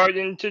he's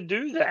starting to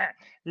do that.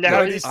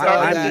 Now he's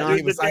starting to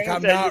do the things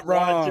I'm not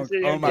wrong.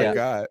 Oh my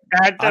God!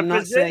 I'm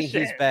not saying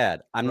he's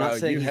bad. I'm not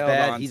saying he's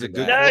bad. He's a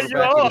good quarterback.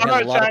 You all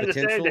are trying to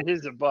say that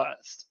he's a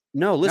bust.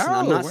 No, listen,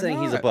 I'm not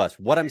saying he's a bust.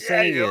 What I'm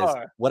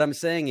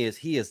saying is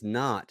he has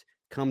not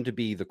come to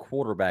be the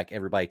quarterback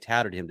everybody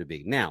touted him to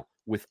be. Now,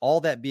 with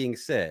all that being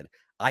said,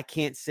 I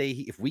can't say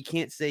if we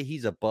can't say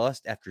he's a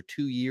bust after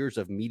 2 years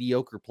of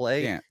mediocre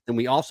play, then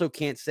we also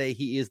can't say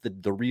he is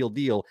the real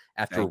deal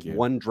after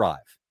one drive.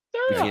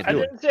 I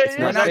didn't say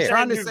we're not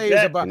trying to say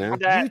he's about.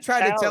 You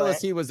tried to tell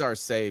us he was our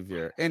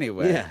savior.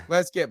 Anyway,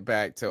 let's get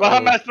back to. Well, how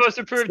am I supposed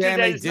to prove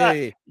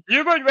today?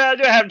 You would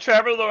rather have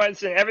Trevor Lawrence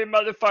than every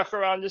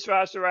motherfucker on this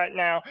roster right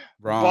now.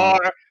 Wrong.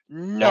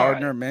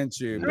 Gardner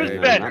Minshew, baby.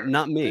 Better?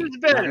 Not me.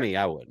 Not me.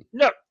 I wouldn't.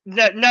 No,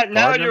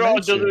 now you're all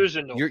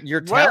delusional.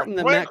 You're touting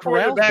the Matt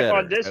Corral's better.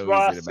 On this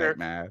roster.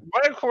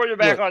 What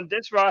quarterback on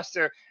this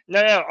roster?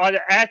 No, on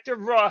the active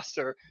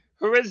roster.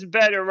 Who is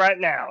better right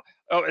now?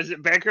 Oh, is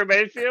it Baker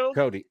Mayfield?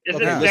 Cody. Is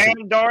it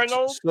Sam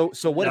Darnold?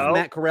 So what if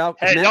Matt Corral?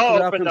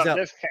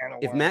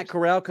 If Matt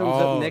Corral comes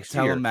up next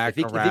year, if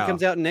he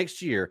comes out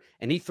next year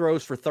and he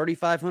throws for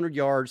 3,500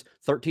 yards,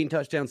 13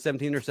 touchdowns,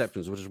 17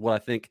 interceptions, which is what I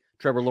think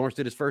Trevor Lawrence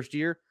did his first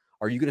year,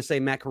 are you going to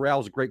say Matt Corral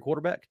is a great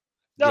quarterback?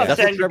 No, I'm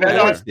saying Trevor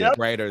Lawrence did.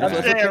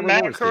 I'm saying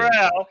Matt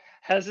Corral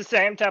has the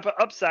same type of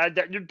upside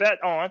that you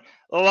bet on,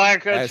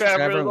 like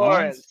Trevor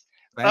Lawrence.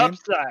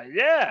 Upside,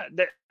 yeah.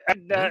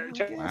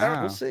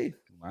 We'll see.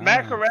 Wow.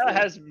 Matt Corral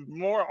has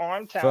more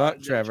arm talent.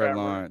 Fuck Trevor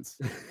Lawrence.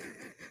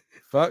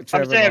 Fuck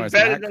Trevor Lawrence.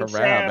 Better than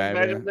Sam,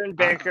 better than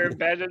Baker,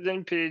 better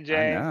than PJ.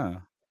 I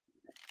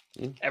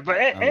know. But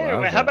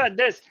anyway, how about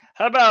this?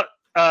 How about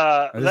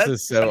this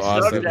is so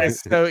awesome.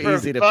 It's so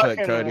easy to put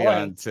Cody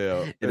on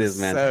tilt. It is,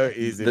 man. So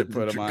easy to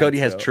put him on. Cody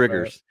has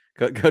triggers.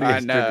 Go to I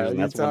his know triggers, and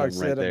you that's one talk of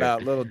them right shit there.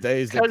 about little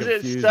Dazed and Because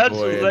it's Confused such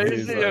boy. and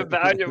he's lazy like-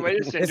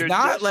 evaluation. It's You're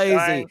not just lazy.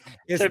 trying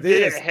It's to be a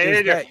this. Is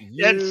hater. that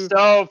It's you?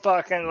 so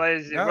fucking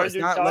lazy. No, What it's are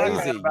you not talking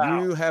lazy.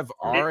 about? You have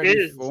already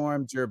is.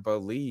 formed your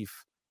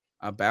belief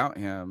about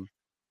him.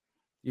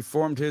 You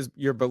formed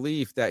your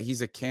belief that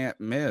he's a can't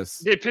miss.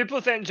 Did people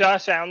think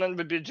Josh Allen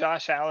would be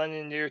Josh Allen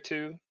in year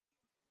 2?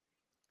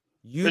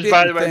 You Which,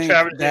 by the didn't way, think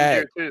Travis in that.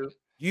 year 2.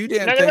 You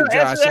didn't No, think answer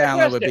Josh that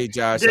Allen would question. be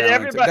Josh Did Allen.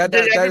 everybody, That did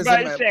doesn't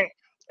everybody matter. think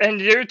in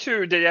year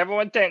 2? Did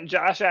everyone think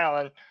Josh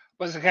Allen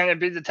was going to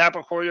be the type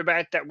of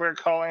quarterback that we're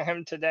calling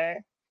him today?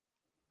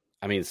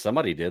 I mean,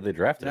 somebody did. They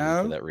drafted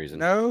him for that reason.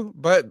 No,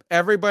 but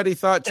everybody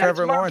thought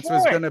Trevor Lawrence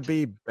was going to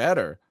be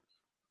better.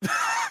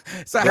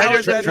 So how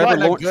is that Trevor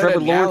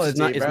Lawrence is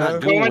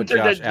not doing what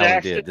Josh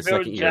Allen did the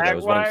second year, though,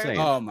 is what I'm saying.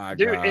 Oh, my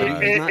Dude, God.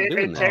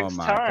 it takes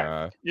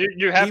time.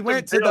 You have he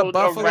went to to the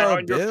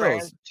Buffalo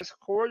Bills.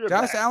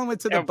 Josh Allen went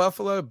to the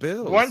Buffalo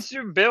Bills. Once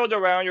you build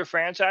around your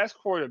franchise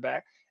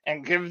quarterback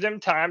and give them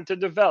time to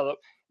develop,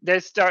 they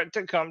start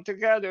to come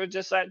together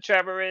just like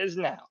Trevor is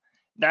now.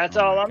 That's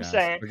all I'm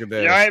saying. You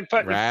ain't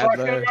putting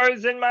fucking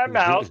words in my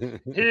mouth.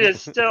 He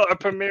is still a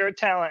premier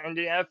talent in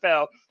the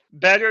NFL.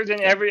 Better than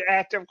every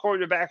active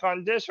quarterback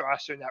on this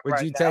roster.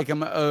 Would you take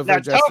him over now,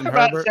 Justin talk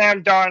Herbert? about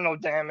Sam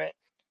Darnold, damn it.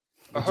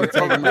 Would you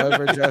take him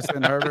over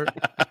Justin Herbert?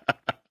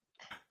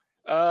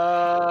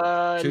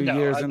 2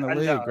 years in the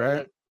league,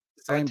 right?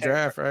 Same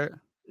draft, right?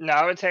 No,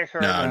 I would take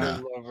Herbert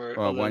No.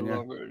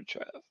 over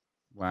Trev.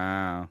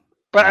 Wow.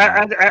 But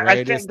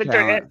I think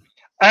that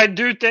I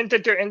do think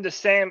that they're in the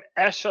same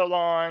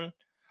echelon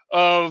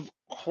of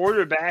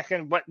quarterback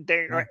and what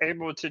they are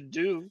able to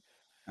do.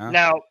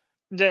 Now,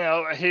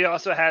 he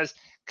also has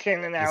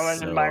Keenan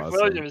Allen and Mike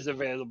Williams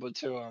available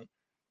to him.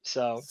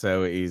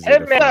 So easy. Hey,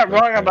 man, I'm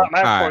wrong about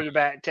my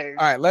quarterback take.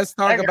 All right, let's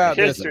talk about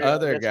this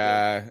other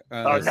guy,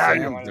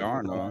 Sam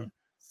Darnold.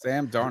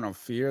 Sam Darnold,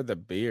 fear the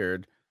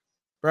beard.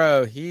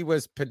 Bro, he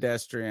was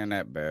pedestrian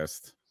at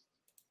best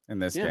in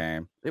this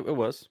game. It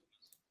was.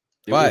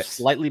 It was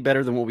slightly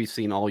better than what we've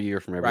seen all year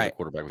from every other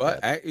quarterback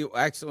we've had.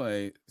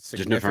 Actually,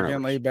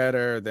 significantly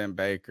better than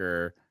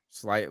Baker,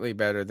 slightly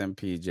better than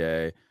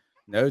PJ.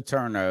 No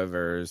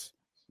turnovers,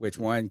 which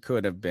one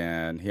could have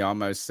been. He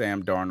almost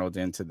Sam Darnold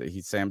into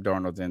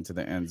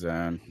the end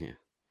zone.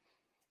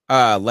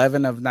 Yeah.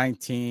 11 of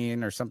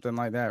 19 or something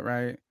like that,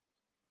 right?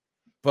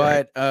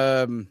 But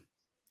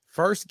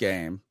first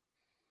game,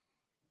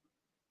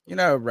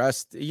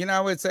 Rust,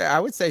 I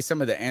would say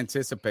some of the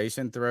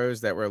anticipation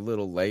throws that were a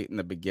little late in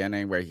the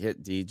beginning where he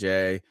hit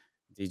DJ.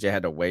 DJ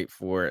had to wait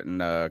for it, and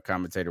the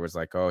commentator was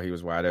like, "Oh, he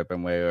was wide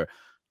open way." Or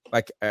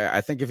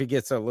I think if he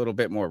gets a little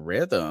bit more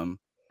rhythm,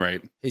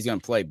 right, he's going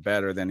to play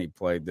better than he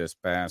played this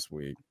past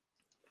week.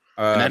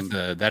 And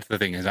that's the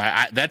thing is,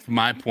 that's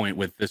my point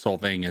with this whole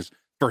thing is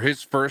for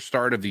his first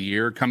start of the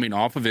year, coming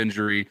off of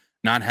injury,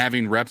 not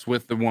having reps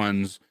with the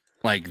ones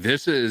like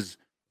this is.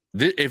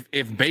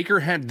 If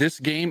Baker had this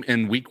game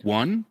in week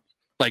 1,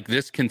 like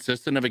this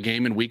consistent of a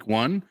game in week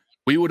 1,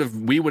 we would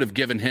have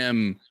given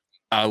him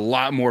a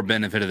lot more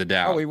benefit of the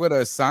doubt. Oh, we would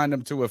have signed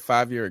him to a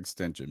 5-year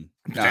extension.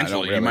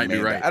 Potentially, you might be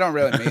right. I don't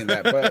really mean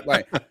that, but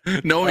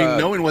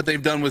knowing what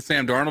they've done with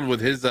Sam Darnold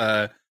with his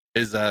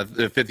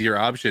 5th-year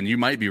option, you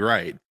might be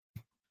right.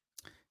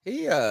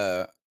 He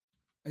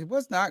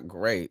was not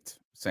great,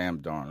 Sam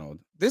Darnold.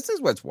 This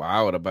is what's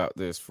wild about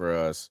this for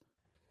us.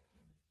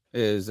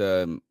 Is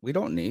we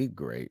don't need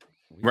great.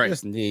 We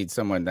just need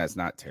someone that's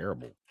not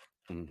terrible.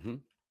 Mm-hmm.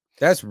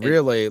 That's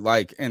really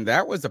and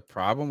that was the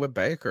problem with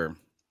Baker.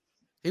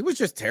 He was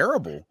just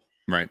terrible.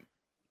 Right.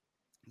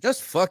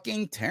 Just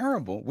fucking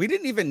terrible. We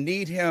didn't even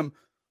need him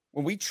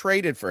when we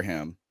traded for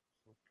him.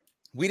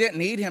 We didn't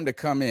need him to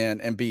come in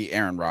and be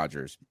Aaron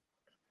Rodgers.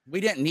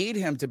 We didn't need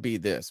him to be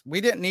this. We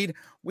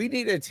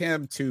needed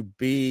him to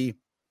be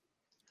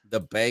the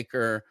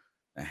Baker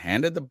that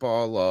handed the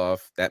ball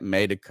off, that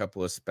made a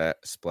couple of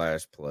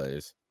splash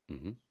plays.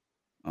 Mm-hmm.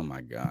 Oh,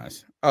 my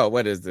gosh. Oh,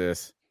 what is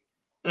this?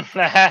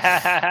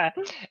 Hey,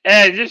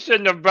 you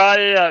shouldn't have brought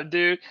it up,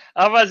 dude.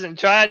 I wasn't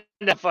trying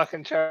to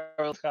fucking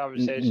Charles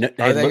conversation.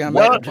 Cody,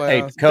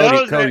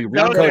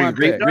 read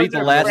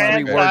the last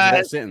 3 words of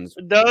that sentence.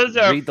 Those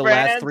are read the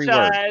last 3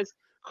 words.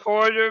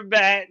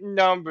 Quarterback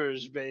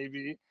numbers,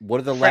 baby.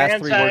 What are the last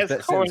 3 words of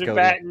that sentence, Cody?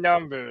 Quarterback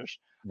numbers.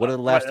 What are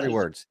the last 3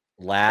 words?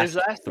 Last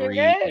 3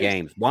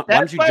 games. Why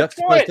don't you juxtapose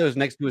point. those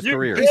next to his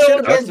career? He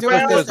should have been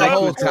doing those the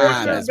whole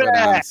time. That's what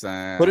I'm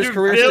saying. Put his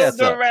career build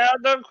stats up. around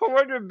the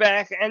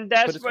quarterback, and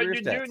that's what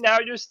you do. Now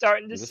you're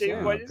starting to see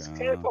what he's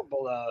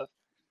capable of.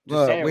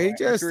 Look,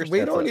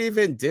 we don't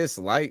even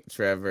dislike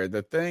Trevor.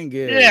 The thing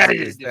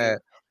is that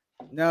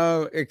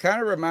it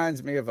kind of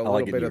reminds me of a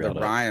little bit of the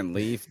Ryan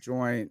Leaf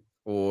joint,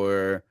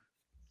 or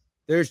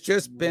there's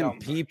just been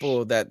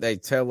people that they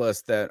tell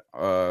us that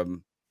are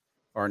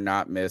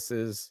not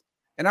misses.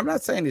 And I'm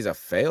not saying he's a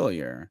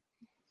failure.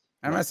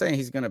 I'm not saying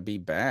he's going to be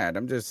bad.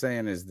 I'm just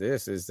saying is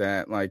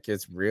that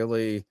it's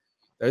really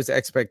those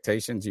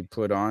expectations you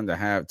put on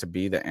to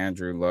be the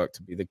Andrew Luck,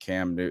 to be the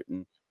Cam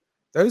Newton.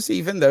 Those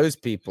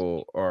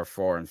people are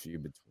far and few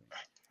between.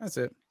 That's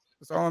it.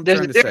 That's all I'm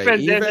trying to say.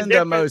 Even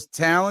the most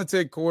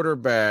talented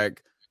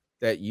quarterback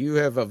that you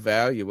have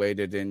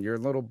evaluated in your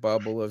little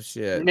bubble of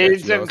shit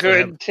needs a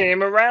good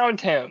team around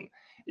him.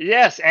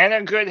 Yes, and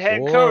a good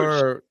head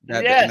coach. Or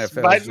that the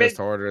NFL is just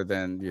harder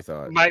than you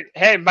thought. Mike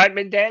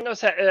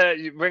McDaniels,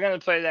 we're going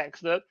to play that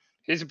clip.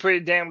 He's a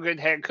pretty damn good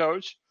head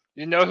coach.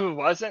 You know who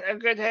wasn't a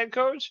good head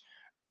coach?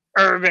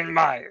 Urban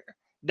Meyer.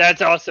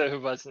 That's also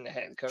who wasn't a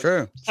head coach.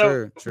 True.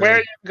 Where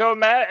you go,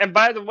 Matt? And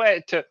by the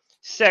way, to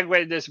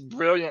segue this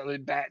brilliantly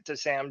back to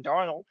Sam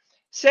Darnold,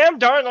 Sam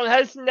Darnold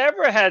has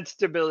never had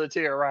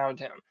stability around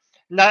him.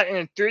 Not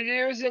in 3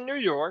 years in New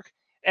York,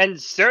 and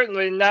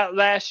certainly not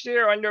last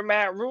year under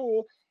Matt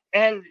Rule.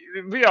 And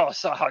we all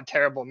saw how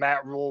terrible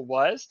Matt Rule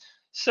was.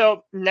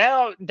 So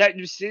now that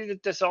you see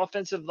that this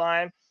offensive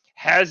line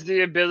has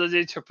the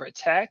ability to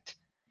protect,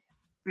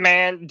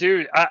 man,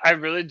 dude, I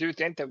really do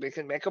think that we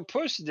can make a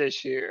push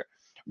this year.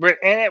 We're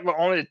in it. We're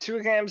only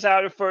 2 games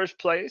out of first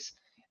place.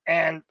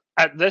 And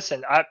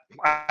listen, I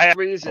have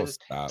reasons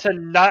to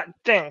not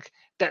think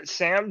that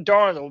Sam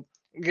Darnold,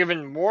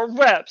 given more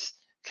reps,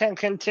 can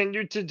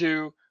continue to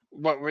do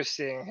what we're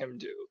seeing him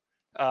do.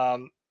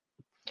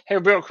 Hey,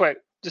 real quick,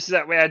 just so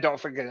that way I don't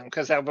forget them,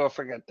 because I will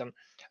forget them.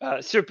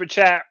 Super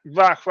chat,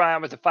 Rock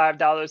Ryan with the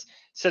 $5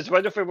 says,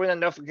 what if we win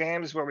enough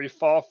games where we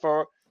fall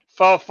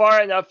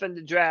far enough in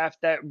the draft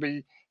that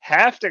we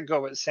have to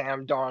go with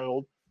Sam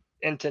Darnold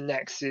into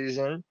next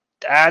season?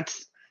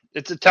 It's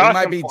a tough. We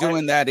might be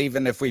doing that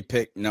even if we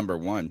pick number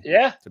 1.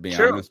 Yeah, to be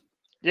honest.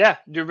 Yeah,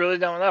 you really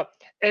don't know.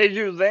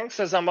 AU Link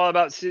says, I'm all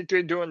about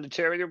C3 doing the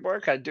charity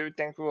work. I do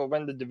think we will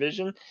win the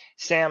division.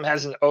 Sam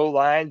has an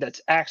O-line that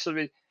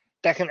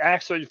can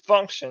actually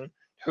function.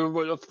 Who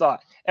would have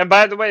thought? And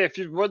by the way, if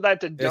you would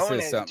like to donate,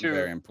 this is something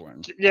very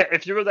important. Yeah,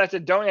 if you would like to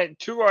donate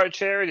to our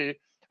charity,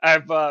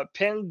 I've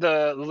pinned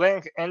the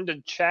link in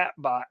the chat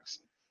box,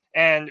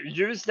 and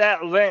use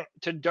that link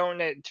to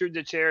donate to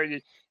the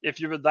charity if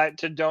you would like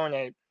to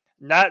donate.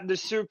 Not the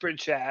super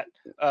chat,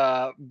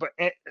 but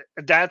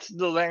that's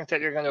the link that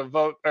you're going to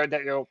vote or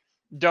that you'll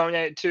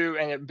donate to,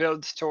 and it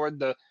builds toward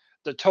the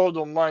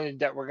total money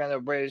that we're going to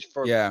raise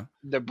for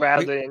the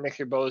Bradley and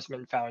Nicky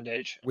Bozeman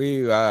Foundation.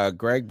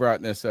 Greg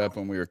brought this up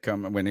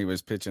when he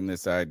was pitching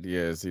this idea,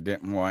 is he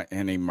didn't want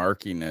any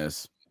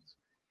murkiness.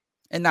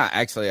 And not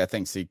actually, I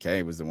think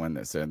CK was the one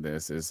that said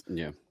this,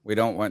 we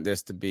don't want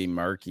this to be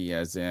murky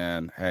as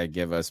in, hey,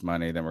 give us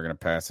money, then we're going to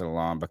pass it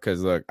along.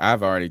 Because look,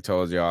 I've already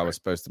told you I was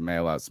supposed to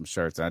mail out some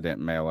shirts. I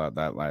didn't mail out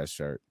that last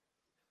shirt.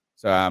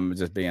 So I'm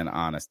just being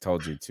honest,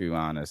 told you too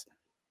honest.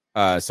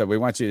 So we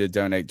want you to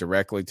donate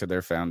directly to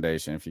their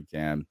foundation if you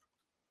can.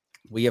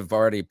 We have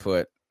already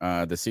put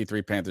the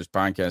C3 Panthers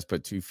podcast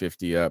put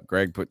 $250 up.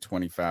 Greg put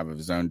 25 of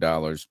his own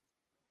dollars.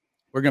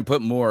 We're going to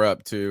put more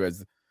up too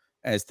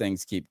as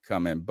things keep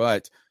coming.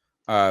 But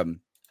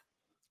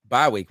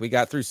bye week, we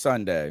got through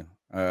Sunday.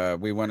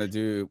 We want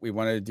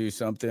to do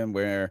something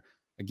where,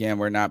 again,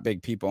 we're not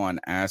big people on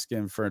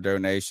asking for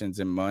donations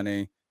and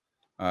money.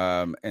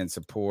 And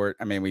support.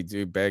 I mean, we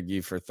do beg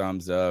you for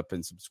thumbs up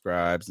and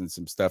subscribes and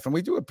some stuff. And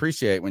we do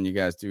appreciate when you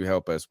guys do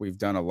help us. We've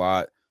done a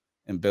lot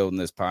in building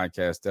this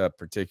podcast up,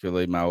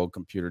 particularly my old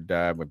computer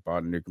died. We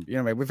bought a new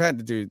computer. We've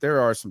had to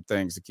there are some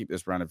things to keep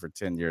this running for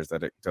 10 years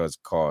that it does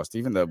cost.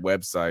 Even the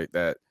website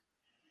that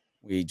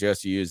we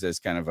just use as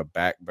kind of a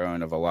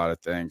backbone of a lot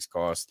of things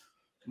costs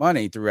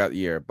money throughout the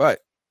year. But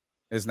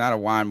it's not a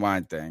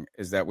wine thing.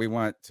 Is that we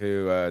want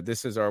to,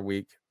 this is our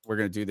week. We're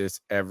going to do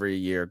this every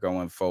year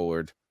going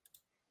forward.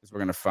 We're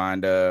going to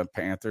find a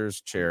Panthers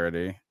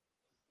charity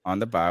on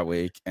the bye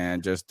week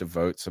and just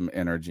devote some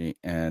energy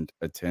and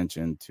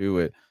attention to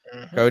it.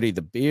 Mm-hmm. Cody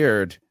the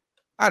Beard,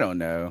 I don't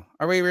know.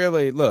 Are we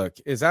really? Look,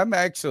 I'm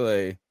don't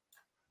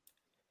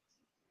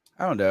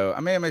know.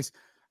 I mean,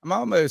 I'm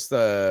almost,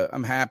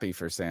 I'm happy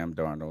for Sam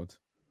Darnold.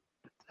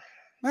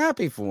 I'm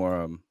happy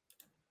for him.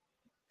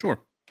 Sure.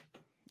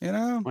 You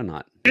know? Why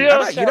not? Who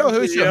else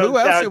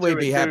should we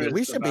be happy?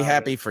 We should be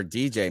happy for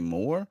DJ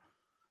Moore.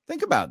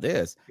 Think about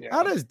this. Yeah.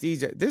 How does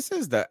DJ? This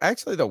is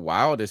actually the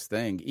wildest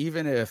thing.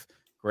 Even if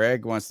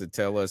Greg wants to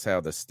tell us how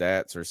the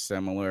stats are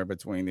similar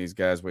between these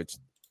guys, which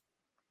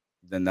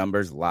the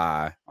numbers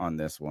lie on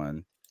this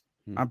one.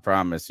 I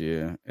promise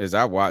you, as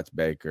I watched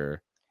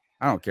Baker,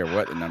 I don't care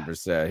what the numbers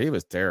said. He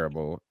was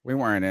terrible. We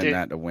weren't in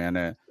that to win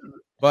it.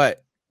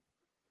 But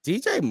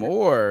DJ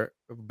Moore,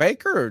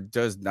 Baker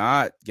does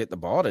not get the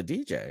ball to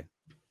DJ.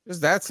 It's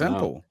that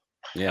simple. No.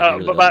 Yeah,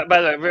 but by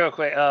the way, real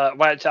quick,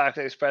 White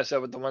Chocolate Espresso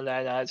with the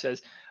 199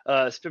 says,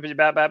 "Spippity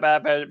bap bap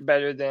bap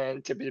better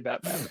than tippity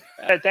bap bap."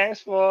 Hey, thanks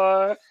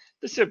for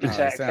the super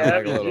chat,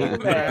 Kev.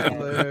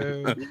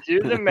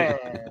 Do the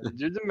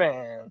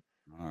man.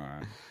 All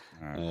right.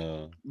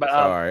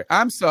 But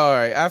I'm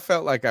sorry. I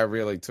felt like I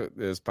really took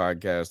this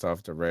podcast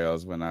off the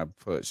rails when I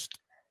pushed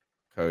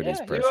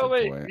Cody's pressure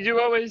point. You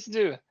always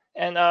do,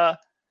 and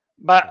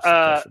but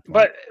I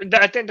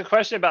think the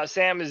question about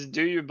Sam is,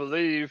 do you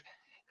believe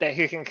that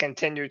he can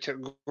continue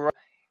to grow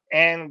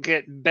and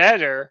get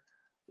better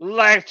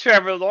like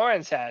Trevor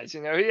Lawrence has? He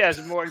has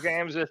more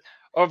games with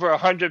over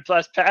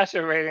 100+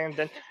 passer rating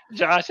than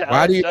Josh Allen.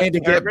 Why do you need to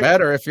get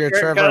better if you're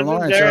Trevor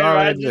Lawrence? You're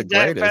already the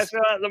greatest.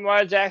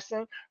 Lamar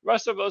Jackson,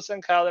 Russell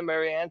Wilson, Kyler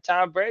Murray, and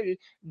Tom Brady.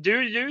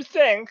 Do you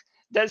think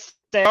that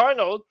Sam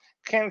Darnold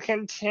can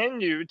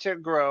continue to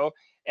grow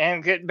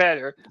and get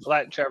better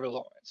like Trevor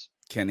Lawrence?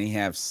 Can he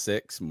have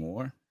 6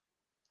 more?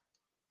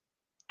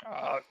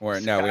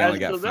 Or no, we only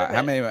got 5.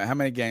 How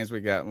many games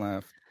we got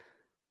left?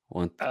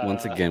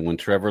 Once again, when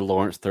Trevor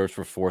Lawrence throws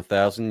for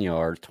 4,000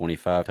 yards,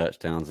 25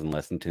 touchdowns, and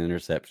less than 2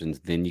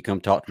 interceptions, then you come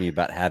talk to me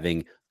about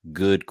having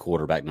good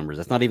quarterback numbers.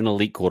 That's not even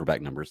elite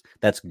quarterback numbers.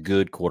 That's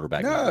good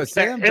quarterback numbers.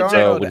 Sam Darnold.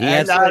 So when he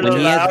has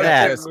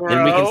that,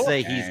 then we can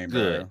say he's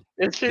good.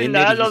 Is he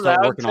not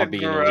allowed to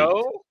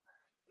grow?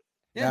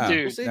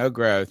 Yeah, no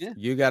growth. Yeah.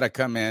 You got to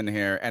come in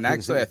here. And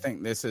actually, I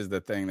think this is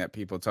the thing that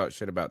people talk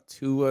shit about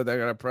Tua that I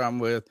got a problem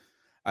with.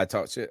 I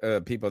talk shit,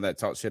 people that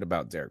talk shit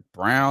about Derek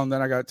Brown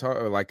that I got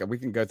talk. Like, we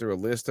can go through a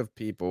list of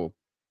people.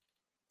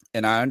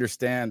 And I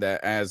understand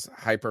that as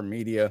hyper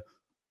media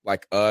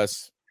like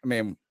us, I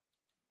mean,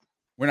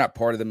 we're not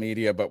part of the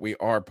media, but we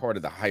are part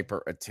of the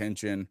hyper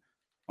attention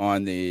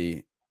on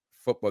the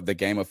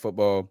game of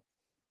football.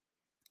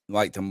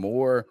 Like, the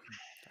more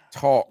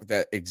talk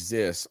that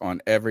exists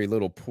on every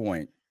little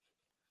point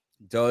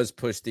does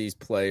push these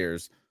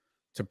players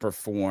to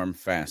perform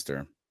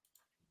faster.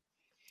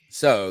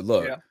 So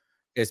look,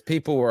 as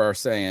people are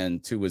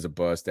saying Tua is a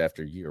bust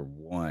after year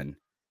 1,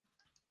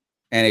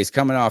 and he's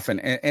coming off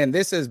and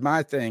this is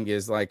my thing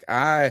is like,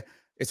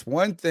 it's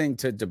one thing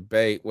to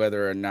debate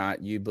whether or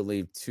not you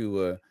believe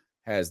Tua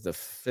has the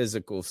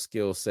physical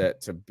skill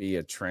set to be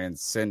a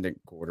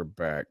transcendent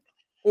quarterback,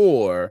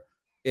 or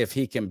if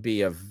he can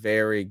be a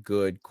very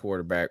good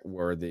quarterback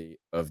worthy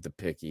of the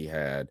pick he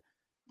had.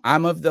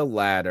 I'm of the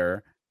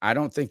latter. I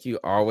don't think you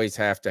always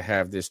have to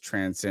have this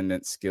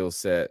transcendent skill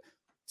set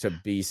to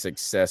be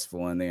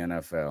successful in the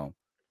NFL.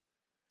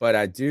 But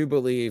I do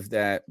believe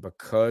that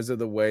because of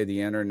the way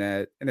the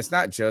internet, and it's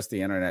not just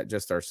the internet,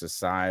 just our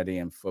society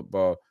and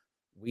football,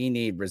 we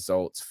need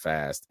results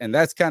fast. And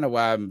that's kind of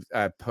why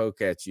I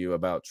poke at you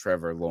about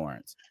Trevor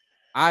Lawrence.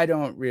 I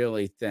don't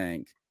really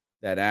think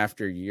that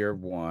after year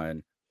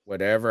 1,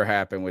 whatever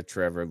happened with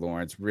Trevor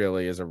Lawrence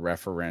really is a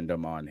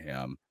referendum on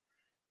him.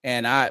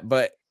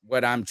 But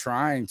what I'm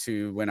trying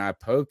to, when I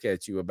poke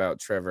at you about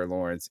Trevor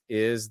Lawrence,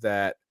 is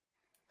that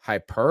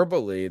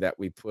hyperbole that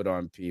we put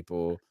on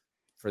people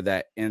for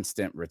that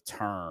instant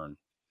return,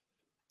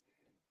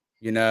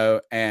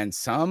 and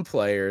some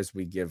players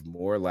we give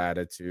more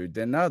latitude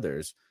than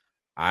others.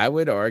 I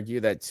would argue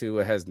that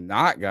Tua has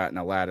not gotten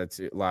a lot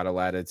of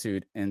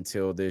latitude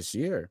until this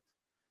year.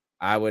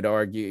 I would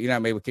argue,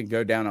 maybe we can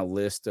go down a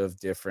list of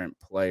different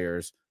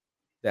players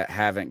that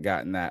haven't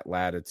gotten that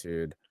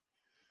latitude.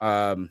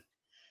 When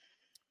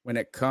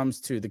it comes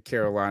to the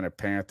Carolina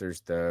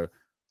Panthers, though,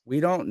 we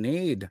don't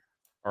need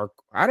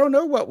I don't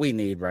know what we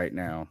need right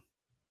now.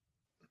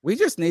 We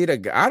just need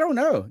I don't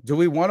know. Do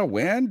we want to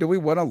win? Do we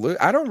want to lose?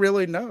 I don't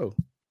really know.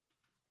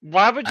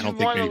 Why would you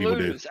want to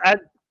lose? I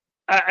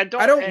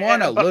don't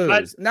want to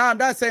lose. No, I'm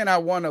not saying I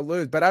want to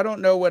lose, but I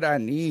don't know what I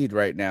need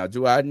right now.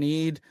 Do I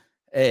need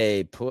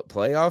a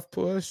playoff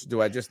push?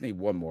 Do I just need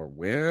one more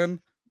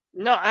win?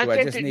 No, I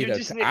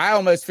I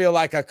almost feel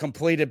like a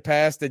completed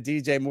pass to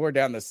DJ Moore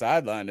down the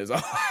sideline is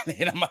all I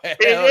need. I'm like,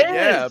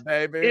 yeah,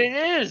 baby. It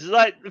is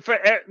like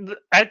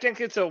I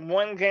think it's a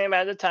one game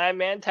at a time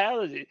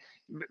mentality.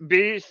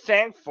 Be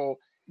thankful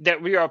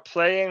that we are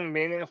playing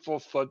meaningful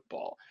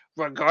football,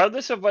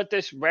 regardless of what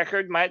this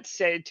record might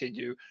say to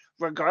you,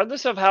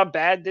 regardless of how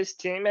bad this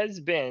team has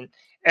been.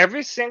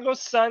 Every single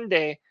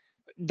Sunday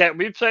that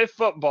we play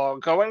football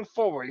going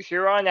forward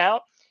here on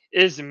out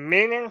is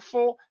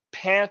meaningful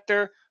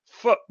Panther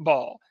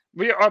football.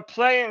 We are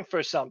playing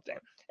for something.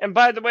 And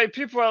by the way,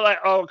 people are like,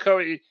 oh,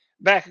 Cody,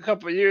 back a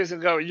couple of years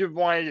ago, you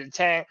wanted to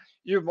tank.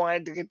 You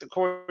wanted to get the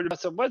quarterback.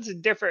 So what's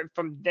different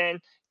from then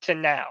to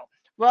now?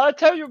 Well, I'll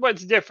tell you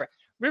what's different.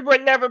 We were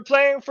never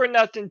playing for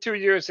nothing 2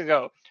 years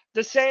ago.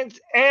 The Saints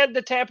and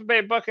the Tampa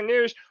Bay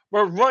Buccaneers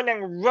were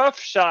running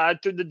roughshod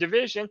through the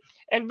division,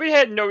 and we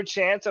had no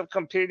chance of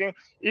competing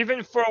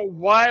even for a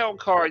wild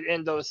card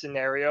in those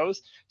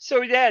scenarios.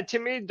 So, yeah, to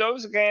me,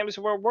 those games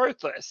were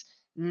worthless.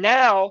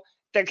 Now,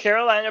 the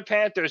Carolina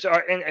Panthers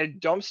are in a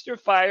dumpster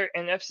fire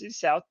NFC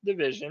South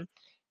division.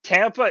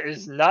 Tampa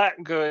is not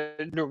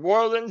good. New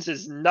Orleans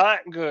is not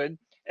good.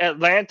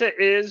 Atlanta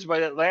is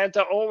what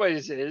Atlanta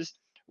always is.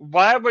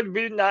 Why would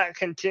we not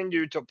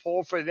continue to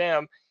pull for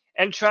them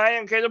and try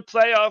and get a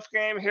playoff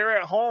game here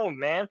at home,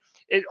 man?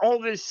 It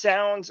only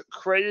sounds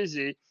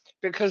crazy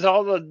because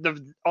all of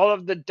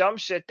the dumb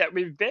shit that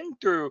we've been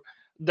through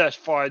thus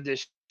far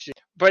this year.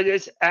 But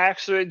it's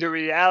actually the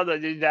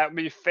reality that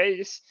we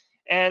face.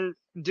 And,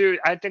 dude,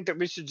 I think that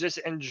we should just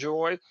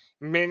enjoy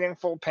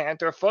meaningful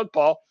Panther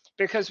football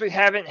because we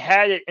haven't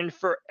had it in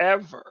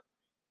forever.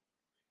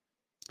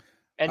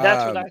 And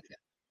that's what I think.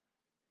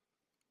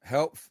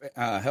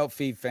 Help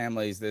feed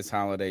families this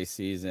holiday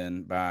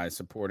season by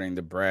supporting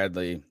the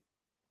Bradley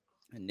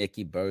and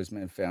Nikki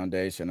Bozeman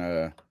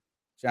Foundation.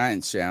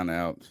 Giant shout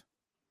out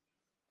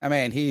I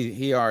mean,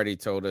 he already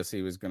told us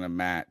he was going to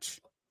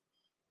match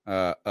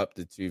up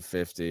to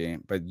 250,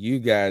 but you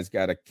guys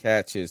got to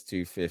catch his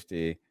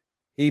 250.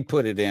 He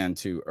put it in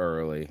too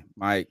early.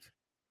 Mike,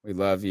 we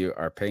love you,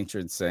 our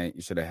patron saint.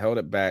 You should have held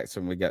it back so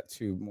we got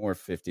 2 more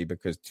 50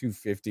 because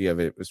 250 of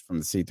it was from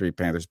the C3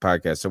 Panthers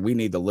podcast. So we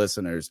need the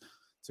listeners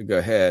to go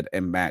ahead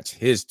and match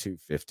his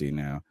 250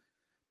 now.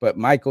 But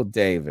Michael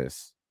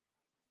Davis,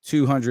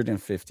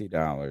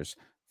 $250.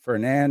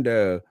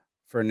 Fernando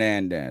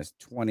Fernandez,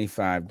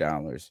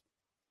 $25.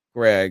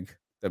 Greg,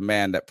 the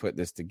man that put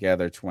this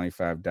together,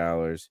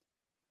 $25.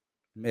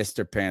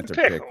 Mr. Panther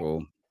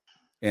Pickle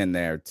in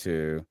there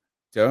too,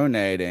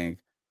 donating.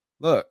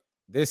 Look,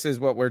 this is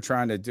what we're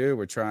trying to do.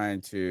 We're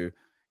trying to,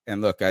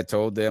 and look, I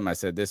told them, I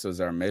said, this was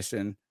our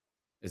mission,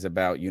 is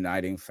about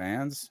uniting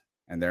fans,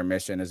 and their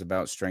mission is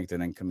about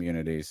strengthening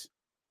communities.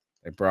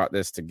 They brought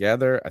this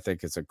together. I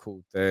think it's a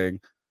cool thing.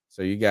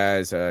 So you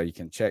guys, you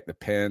can check the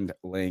pinned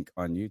link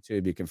on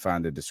YouTube. You can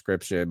find the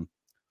description.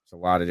 There's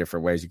a lot of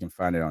different ways. You can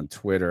find it on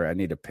Twitter. I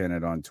need to pin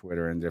it on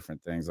Twitter and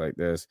different things like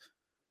this.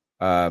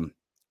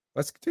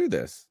 Let's do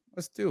this.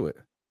 Let's do it.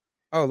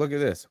 Oh, look at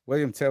this.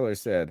 William Taylor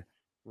said,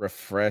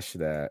 refresh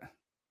that.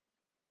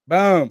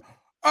 Boom.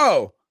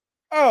 Oh.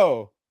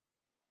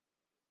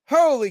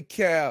 Holy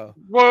cow.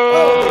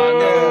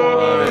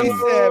 Whoa. He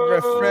said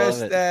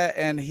refresh that,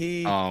 and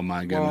he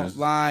my goodness. won't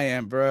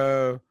lying,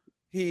 bro.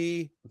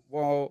 He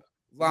won't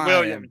lie.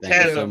 William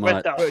Taylor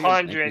with the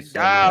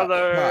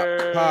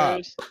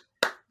 $100.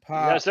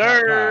 Pop, yes,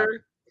 sir.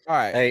 All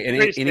right.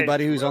 Hey,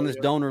 anybody who's on this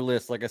donor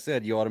list, like I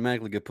said, you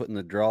automatically get put in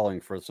the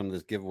drawing for some of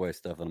this giveaway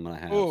stuff that I'm going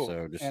to have.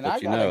 So just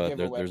let you know,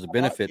 there's a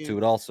benefit to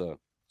it also.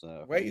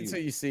 So wait until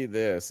you see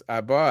this.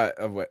 I bought,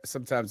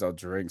 sometimes I'll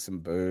drink some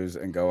booze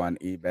and go on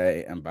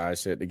eBay and buy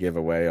shit to give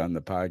away on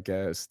the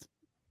podcast.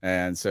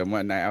 And so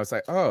one night I was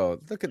like, oh,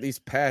 look at these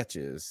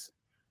patches.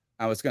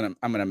 I'm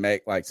gonna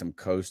make like some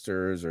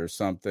coasters or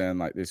something,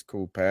 like these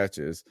cool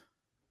patches.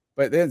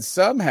 But then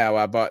somehow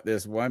I bought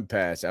this one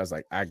patch. I was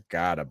like, I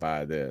gotta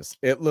buy this.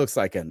 It looks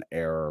like an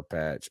error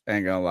patch.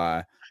 Ain't gonna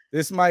lie.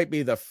 This might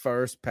be the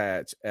first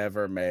patch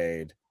ever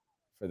made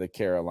for the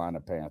Carolina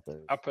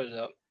Panthers. I'll put it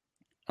up.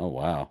 Oh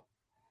wow.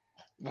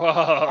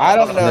 Whoa. I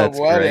don't know That's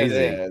what crazy.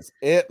 it is.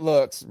 It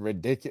looks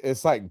ridiculous.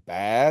 It's like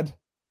bad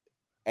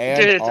and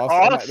Dude, it's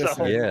awesome.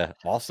 awesome. Yeah,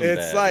 awesome.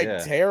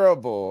 It's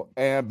terrible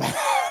and bad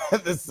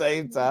at the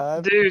same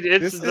time. Dude,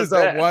 it's this the is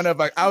best. a one of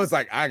I was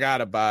like, I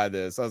gotta buy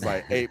this. I was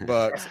like,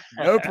 $8,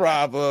 no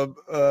problem.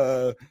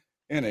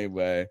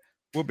 Anyway,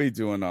 we'll be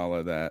doing all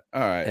of that.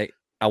 All right. Hey,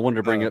 I wanted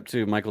to bring up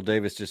too. Michael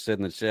Davis just said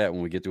in the chat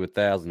when we get to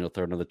 1,000, he'll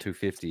throw another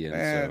 250 in.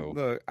 Man, so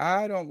look,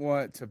 I don't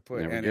want to put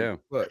there we any. go.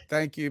 Look,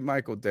 thank you,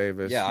 Michael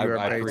Davis. Yeah, You're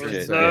I a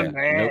appreciate it. patron.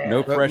 Yeah.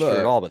 No pressure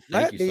at all, but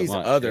let thank you these so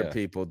much. other Yeah.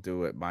 people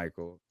do it,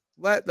 Michael.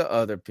 Let the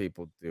other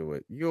people do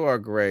it. You are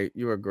great.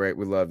 You are great.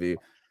 We love you.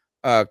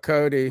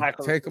 Cody,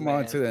 Michael's take the them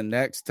on man. to the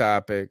next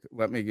topic.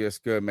 Let me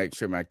just go make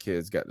sure my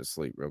kids got to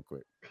sleep real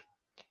quick.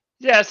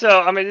 Yeah,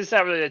 so I mean, it's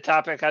not really a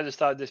topic. I just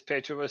thought this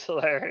picture was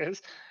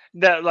hilarious.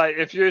 That like,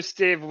 if you're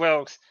Steve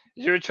Wilkes,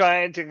 you're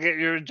trying to get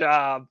your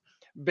job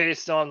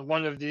based on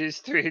one of these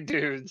 3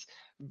 dudes: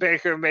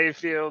 Baker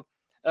Mayfield,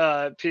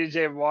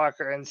 PJ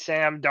Walker, and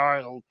Sam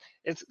Darnold.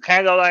 It's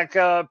kind of like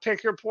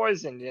pick your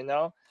poison, you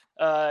know.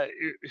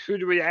 Who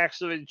do we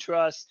actually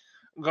trust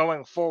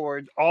going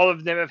forward? All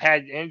of them have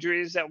had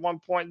injuries at one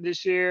point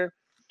this year.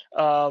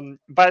 By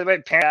the way,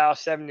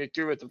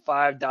 Pal73 with the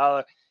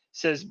 $5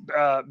 says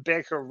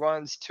Baker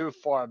runs too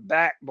far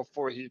back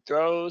before he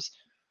throws.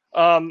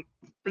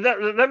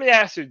 Let me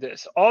ask you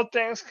this. All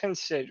things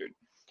considered,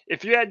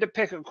 if you had to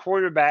pick a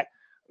quarterback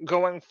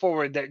going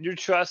forward that you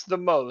trust the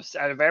most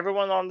out of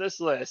everyone on this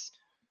list,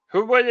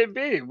 who would it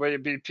be? Would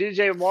it be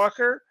PJ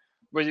Walker?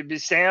 Would it be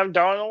Sam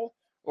Darnold?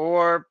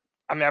 Or,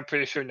 I mean, I'm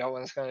pretty sure no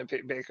one's going to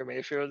pick Baker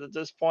Mayfield at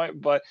this point,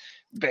 but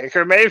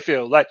Baker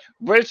Mayfield. Like,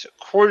 which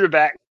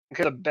quarterback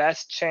has the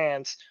best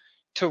chance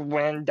to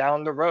win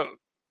down the road?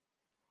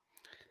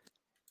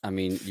 I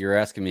mean, you're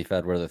asking me if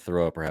I'd rather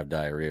throw up or have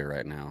diarrhea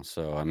right now.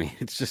 So, I mean,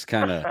 it's just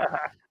kind of,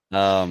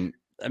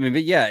 I mean,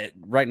 but yeah,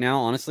 right now,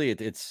 honestly,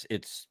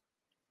 it's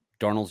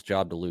Darnold's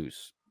job to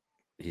lose.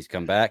 He's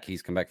come back.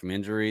 He's come back from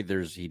injury.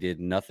 He did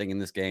nothing in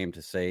this game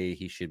to say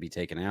he should be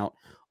taken out.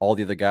 All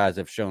the other guys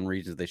have shown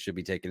reasons they should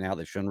be taken out.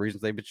 They've shown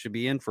reasons they should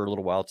be in for a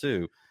little while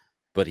too,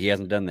 but he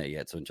hasn't done that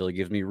yet. So until he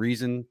gives me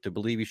reason to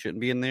believe he shouldn't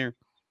be in there,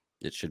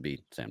 it should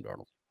be Sam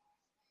Darnold.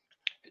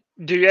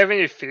 Do you have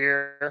any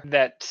fear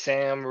that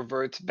Sam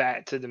reverts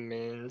back to the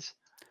means?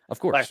 Of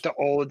course. Like the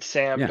old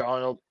Sam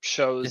Darnold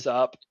shows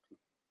up?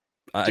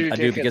 I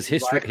do, because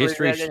history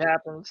that it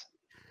happens?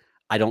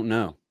 I don't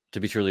know, to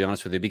be truly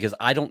honest with you, because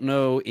I don't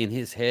know in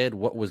his head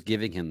what was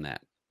giving him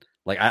that.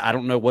 Like, I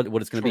don't know what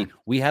it's going to be.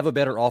 We have a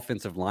better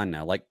offensive line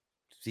now. Like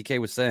CK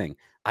was saying,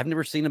 I've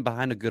never seen him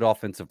behind a good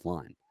offensive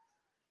line.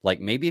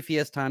 Like, maybe if he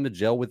has time to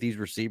gel with these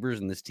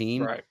receivers and this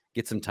team,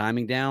 get some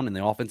timing down, and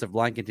the offensive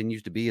line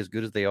continues to be as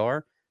good as they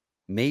are,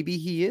 maybe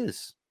he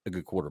is a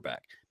good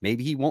quarterback.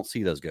 Maybe he won't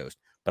see those ghosts,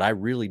 but I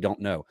really don't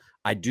know.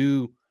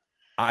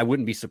 I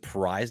wouldn't be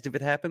surprised if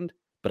it happened,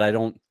 but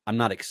I'm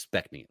not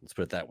expecting it. Let's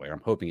put it that way.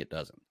 I'm hoping it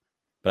doesn't,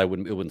 but it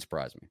wouldn't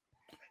surprise me.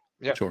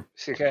 Yeah, sure.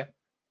 CK.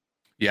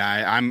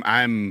 Yeah,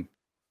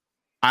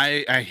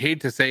 I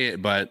hate to say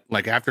it, but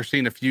like after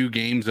seeing a few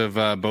games of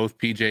both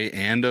PJ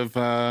and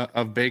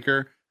of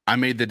Baker, I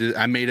made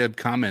a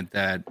comment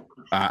that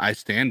I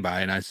stand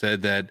by, and I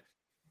said that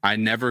I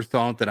never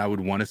thought that I would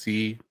want to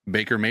see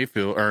Sam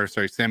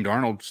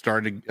Darnold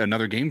start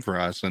another game for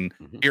us, and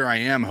here I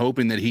am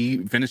hoping that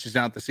he finishes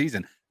out the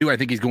season. Do I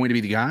think he's going to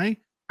be the guy?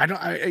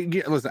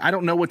 Listen, I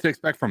don't know what to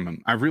expect from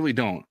him. I really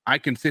don't. I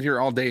can sit here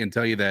all day and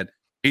tell you that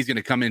he's going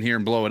to come in here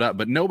and blow it up,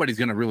 but nobody's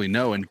going to really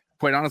know. And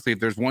quite honestly, if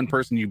there's one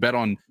person you bet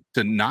on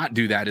to not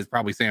do that, is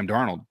probably Sam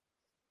Darnold.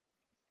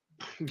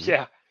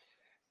 Yeah.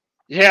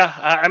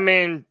 I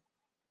mean,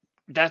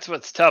 that's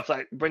what's tough.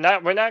 Like we're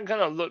not going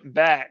to look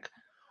back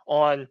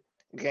on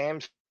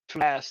games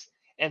past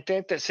and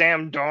think that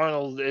Sam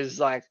Darnold is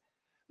like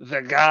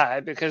the guy,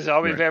 because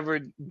all we've ever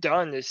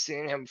done is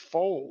seen him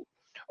fold.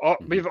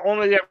 We've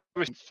only ever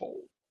seen him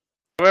fold.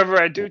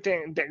 However, I do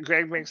think that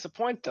Greg makes the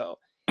point, though.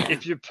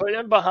 If you put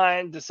him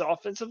behind this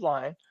offensive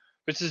line,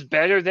 which is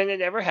better than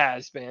it ever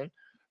has been,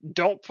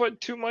 don't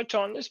put too much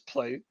on this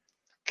plate.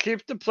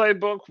 Keep the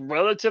playbook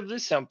relatively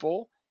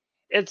simple.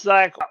 It's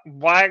like,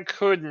 why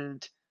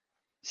couldn't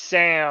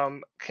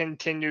Sam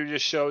continue to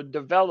show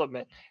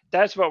development?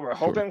 That's what we're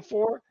hoping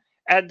for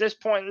at this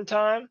point in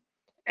time.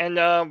 And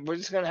we're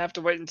just going to have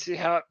to wait and see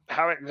how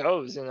it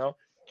goes, you know.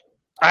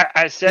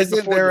 I said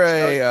isn't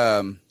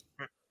there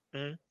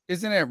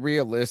isn't it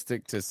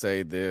realistic to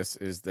say this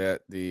is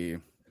that I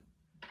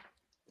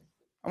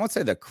won't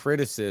say the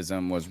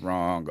criticism was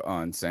wrong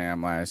on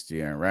Sam last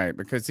year, right?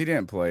 Because he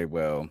didn't play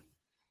well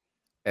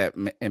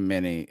in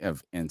many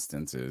of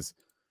instances,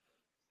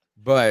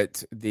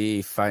 but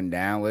the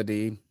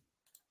finality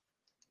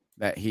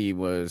that he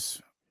was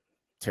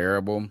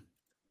terrible,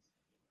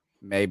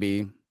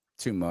 maybe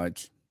too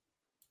much.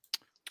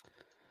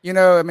 You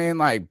know, I mean,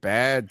 like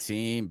bad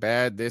team,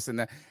 bad this and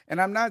that.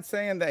 And I'm not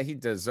saying that he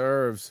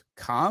deserves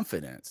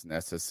confidence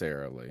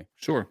necessarily.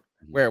 Sure.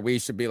 Where we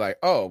should be like,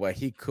 oh, well,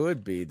 he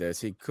could be this,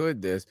 he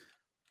could this.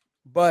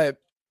 But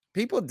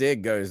people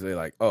did go to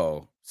like,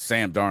 oh,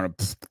 Sam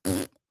Darnold,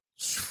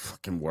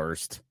 fucking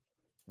worst.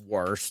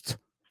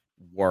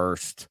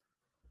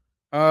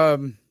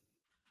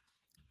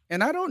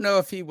 And I don't know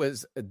if he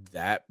was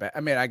that bad.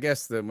 I mean, I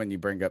guess that when you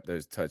bring up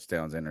those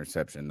touchdowns,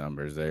 interception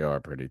numbers, they are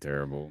pretty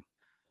terrible.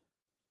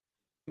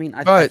 I mean,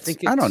 I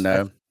think I don't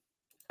know.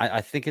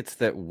 I think it's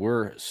that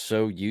we're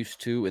so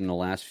used to in the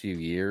last few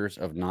years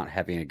of not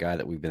having a guy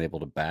that we've been able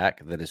to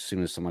back that as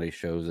soon as somebody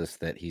shows us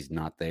that he's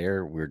not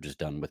there, we're just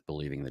done with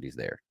believing that he's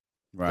there,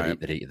 right?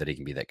 That he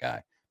can be that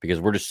guy, because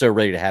we're just so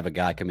ready to have a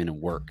guy come in and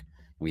work.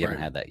 And we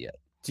haven't had that yet.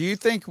 Do you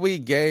think we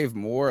gave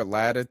more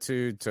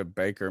latitude to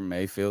Baker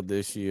Mayfield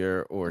this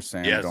year or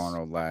Sam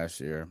Darnold last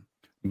year?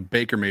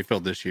 Baker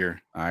Mayfield this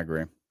year. I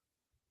agree.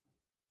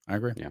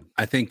 Yeah,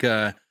 I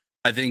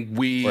think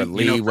we or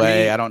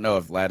leeway. I don't know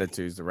if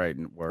latitude is the right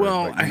word.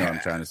 Well, but you know what I'm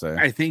trying to say.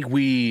 I think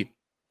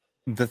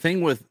the thing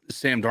with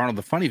Sam Darnold,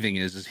 the funny thing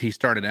is he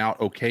started out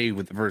okay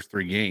with the first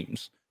 3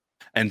 games,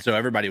 and so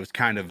everybody was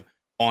kind of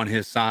on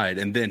his side,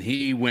 and then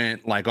he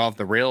went like off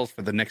the rails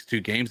for the next 2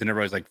 games, and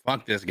everybody's like,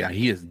 "Fuck this guy,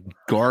 he is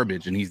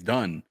garbage," and he's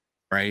done,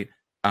 right?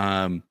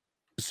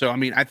 So I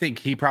mean, I think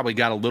he probably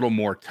got a little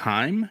more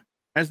time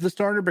as the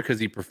starter because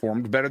he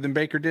performed better than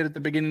Baker did at the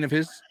beginning of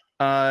his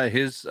I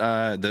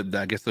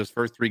guess those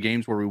first 3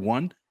 games where we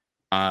won.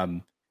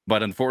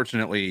 But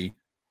unfortunately,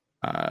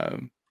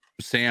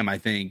 Sam, I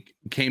think,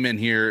 came in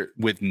here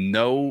with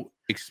no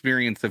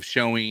experience of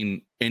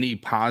showing any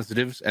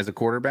positives as a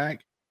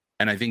quarterback.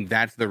 And I think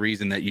that's the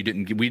reason that we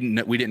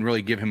didn't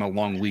really give him a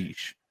long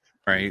leash,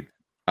 right?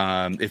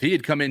 If he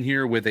had come in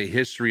here with a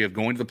history of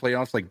going to the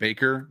playoffs like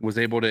Baker was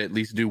able to at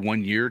least do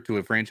 1 year to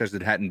a franchise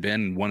that hadn't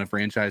been and won a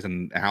franchise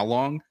in how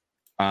long,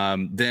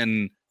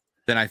 then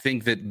I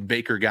think that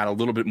Baker got a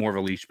little bit more of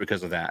a leash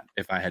because of that,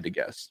 if I had to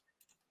guess.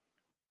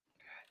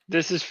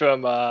 This is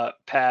from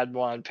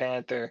Padawan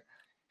Panther,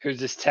 who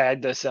just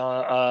tagged us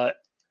on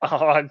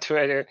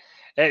Twitter.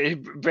 And he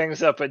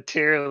brings up a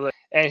tier list,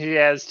 and he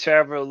has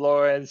Trevor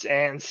Lawrence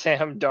and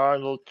Sam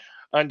Darnold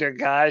under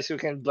guys who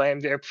can blame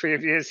their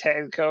previous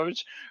head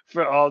coach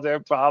for all their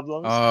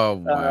problems.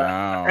 Oh,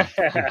 wow.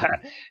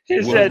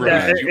 He said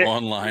that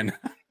online.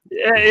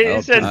 Yeah,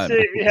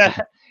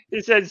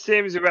 he said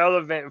seems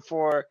relevant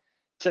for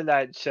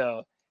tonight's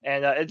show,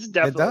 and it's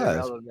definitely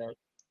relevant.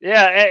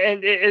 Yeah,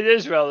 and it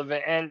is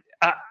relevant, and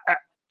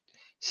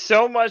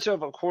so much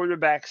of a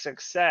quarterback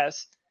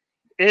success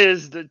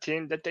is the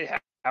team that they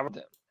have with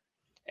them.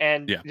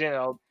 And you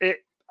know,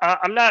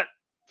 I'm not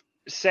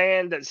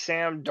saying that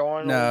Sam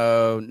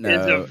Darnold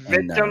is a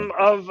victim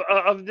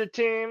of the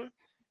team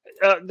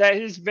that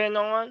he's been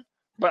on,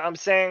 but I'm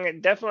saying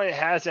it definitely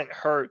hasn't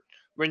hurt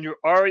when you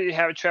already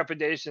have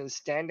trepidation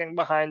standing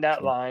behind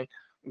that line,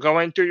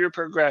 going through your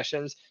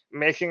progressions,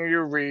 making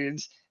your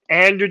reads,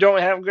 and you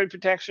don't have good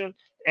protection,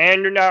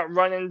 and you're not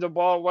running the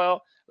ball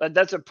well. Like,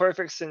 that's a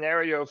perfect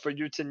scenario for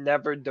you to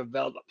never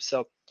develop.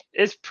 So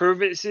it's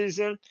prove it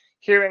season.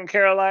 here in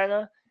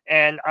Carolina,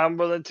 and I'm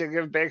willing to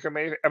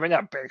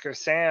give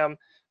Sam,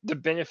 the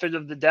benefit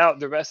of the doubt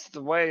the rest of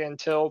the way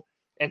until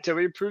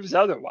he proves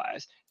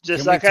otherwise.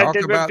 Just like I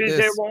did with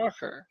PJ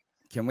Walker.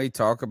 Can we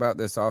talk about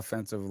this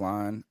offensive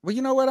line? Well,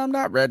 you know what? I'm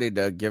not ready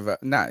to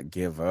not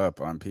give up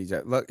on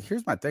PJ. Look,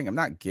 here's my thing. I'm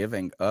not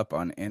giving up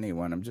on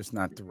anyone. I'm just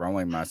not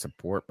throwing my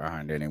support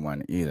behind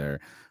anyone either.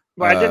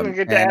 Well, I didn't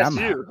get to ask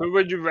you. Who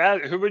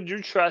would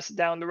you trust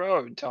down the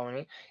road,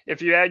 Tony?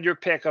 If you had your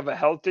pick of a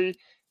healthy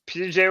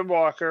PJ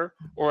Walker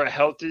or a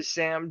healthy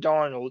Sam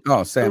Darnold,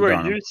 who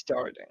are you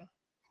starting?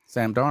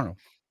 Sam Darnold.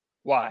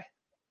 Why?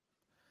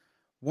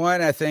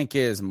 One, I think,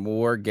 is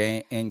more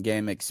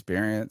in-game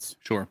experience.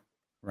 Sure.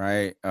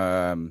 Right.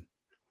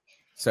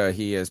 So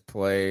he has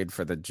played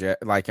for the Jet.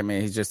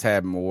 He's just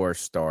had more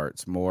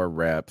starts, more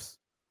reps.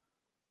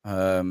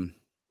 I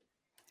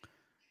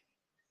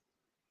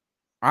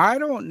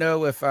don't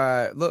know if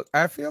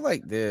I feel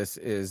like this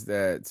is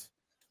that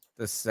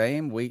the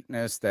same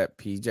weakness that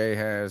PJ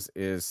has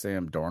is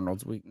Sam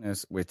Darnold's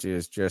weakness, which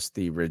is just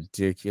the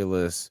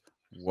ridiculous,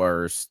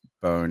 worst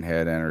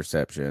bonehead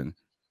interception.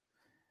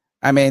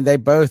 I mean, they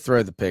both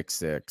throw the pick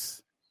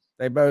six.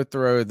 They both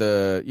throw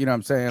the, you know what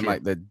I'm saying? Sure.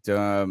 Like the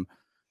dumb.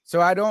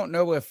 So I don't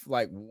know if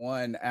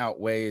one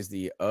outweighs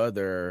the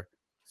other.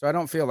 So I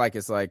don't feel like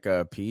it's like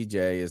PJ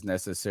is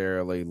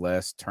necessarily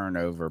less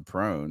turnover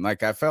prone.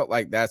 Like I felt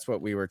like that's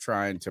what we were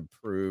trying to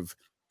prove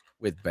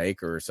with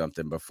Baker or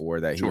something before,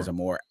 that he was a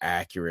more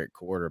accurate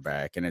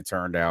quarterback, and it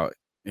turned out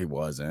he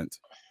wasn't.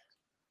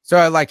 So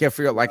I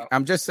feel like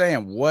I'm just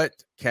saying, what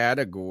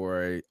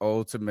category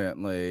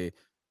ultimately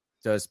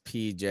does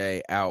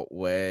PJ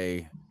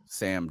outweigh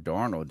Sam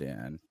Darnold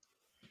in?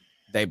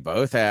 They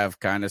both have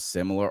kind of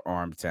similar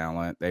arm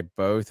talent. They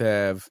both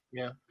have.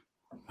 Yeah.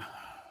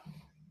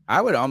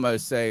 I would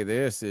almost say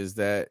this is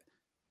that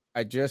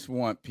I just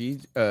want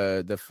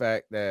the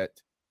fact that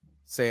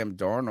Sam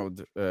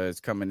Darnold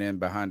is coming in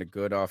behind a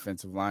good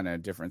offensive line in a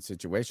different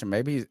situation.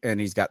 Maybe, and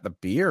he's got the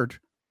beard.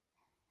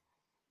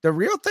 The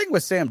real thing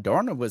with Sam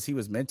Darnold was he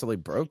was mentally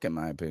broke, in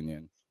my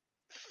opinion.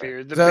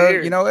 Feared the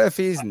beard. You know, if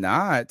he's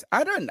not,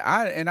 I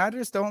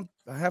just don't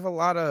have a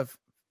lot of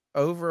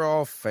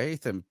overall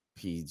faith in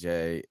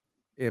PJ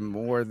in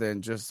more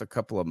than just a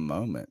couple of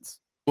moments.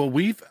 Well,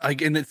 I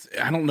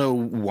don't know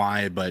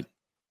why, but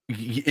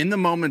in the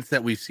moments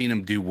that we've seen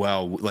him do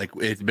well,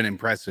 it's been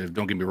impressive.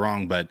 Don't get me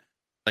wrong, but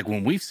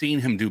when we've seen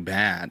him do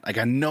bad,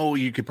 I know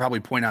you could probably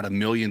point out a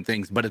million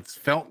things, but it's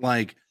felt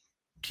like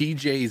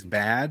PJ's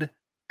bad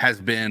has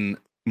been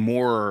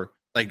more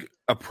like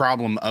a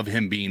problem of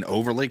him being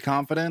overly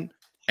confident,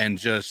 and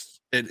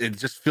just it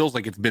just feels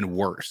like it's been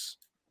worse.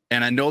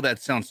 And I know that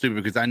sounds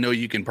stupid, because I know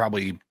you can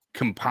probably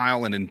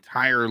compile an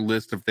entire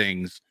list of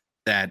things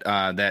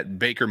that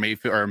Baker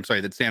Mayfield, or I'm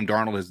sorry, that Sam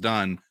Darnold has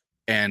done,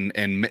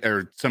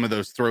 or some of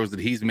those throws that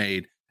he's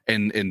made,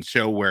 and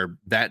show where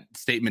that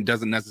statement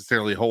doesn't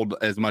necessarily hold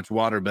as much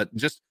water. But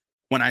just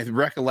when I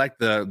recollect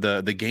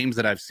the games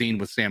that I've seen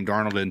with Sam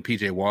Darnold and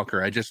PJ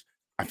Walker,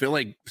 I feel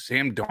like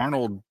Sam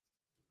Darnold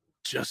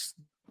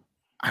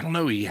I don't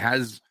know. He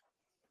has,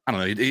 I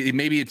don't know.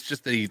 Maybe it's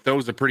just that he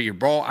throws a prettier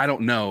ball. I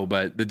don't know,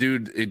 but the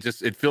dude,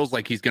 it feels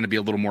like he's going to be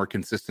a little more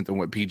consistent than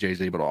what PJ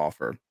is able to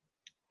offer.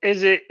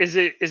 Is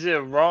it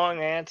a wrong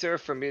answer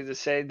for me to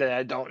say that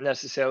I don't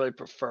necessarily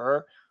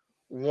prefer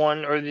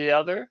one or the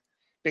other?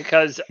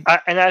 Because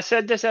I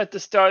said this at the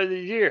start of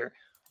the year,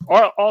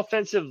 our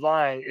offensive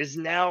line is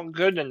now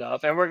good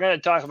enough, and we're going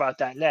to talk about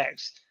that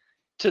next,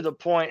 to the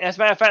point. As a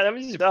matter of fact, let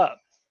me just up.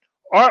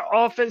 Our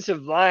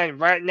offensive line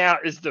right now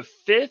is the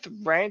 5th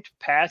ranked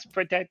pass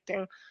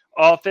protecting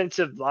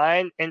offensive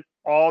line in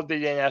all the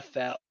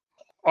NFL.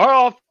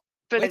 Our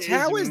offense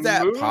how is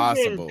that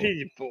possible?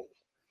 People.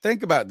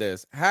 Think about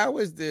this. How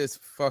is this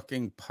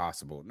fucking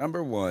possible?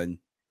 Number one,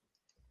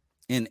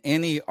 in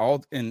any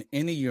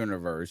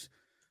universe,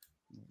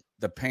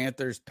 the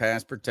Panthers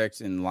pass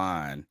protection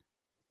line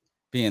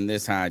being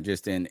this high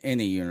just in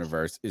any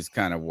universe is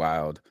kind of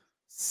wild.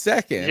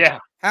 Second,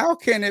 how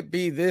can it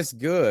be this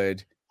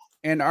good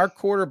and our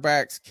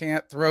quarterbacks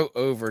can't throw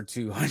over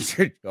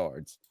 200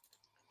 yards?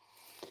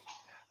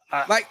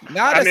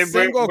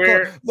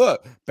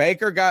 Look,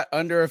 Baker got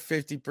under a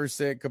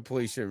 50%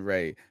 completion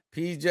rate.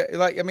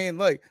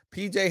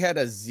 PJ had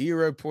a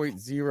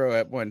 0.0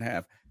 at one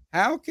half.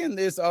 How can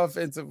this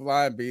offensive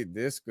line be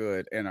this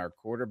good and our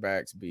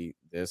quarterbacks be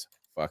this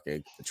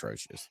fucking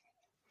atrocious?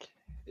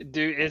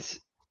 Dude, it's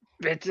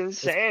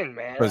insane,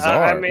 man.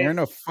 Bizarre. We're in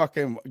a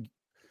fucking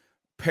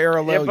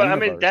parallel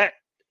universe.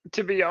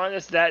 To be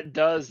honest, that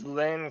does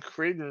lend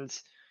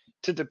credence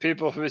to the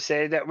people who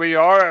say that we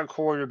are a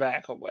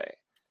quarterback away.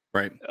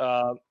 Right.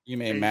 You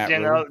mean Matt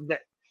Rule?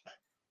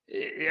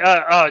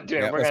 We're going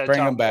to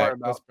talk more about.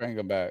 Let's bring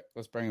him back.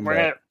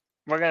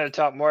 We're going to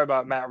talk more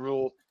about Matt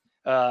Rule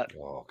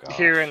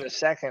here in a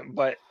second.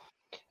 But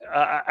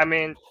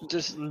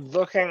just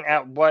looking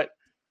at what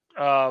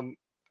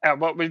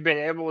we've been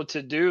able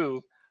to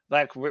do,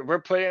 we're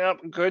putting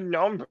up good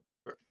numbers,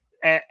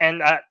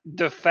 and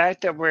the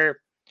fact that we're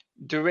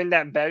doing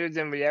that better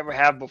than we ever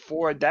have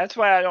before. That's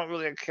why I don't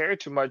really care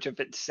too much if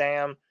it's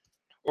Sam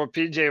or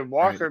PJ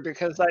Walker, right,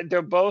 because like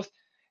they're both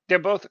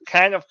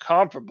kind of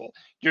comparable.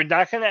 You're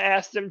not going to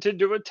ask them to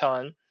do a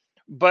ton,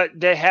 but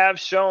they have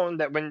shown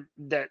that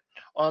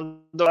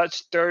on the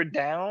clutch third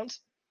downs,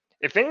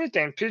 if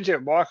anything,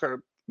 PJ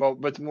Walker, well,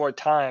 with more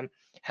time,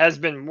 has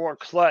been more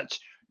clutch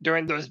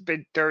during those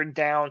big third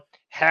down,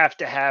 have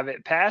to have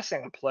it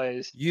passing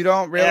plays. You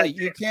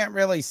can't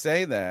really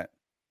say that.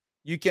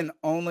 You can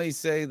only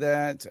say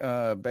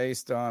that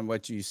based on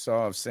what you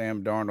saw of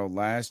Sam Darnold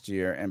last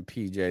year and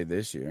PJ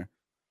this year.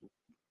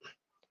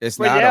 It's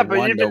not a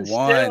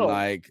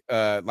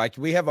 1-to-1 like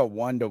we have a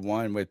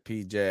 1-to-1 with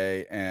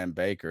PJ and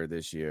Baker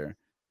this year.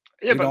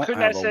 Yeah, but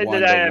couldn't I say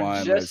that I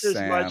have just as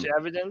much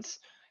evidence?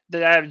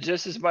 That I have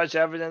just as much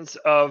evidence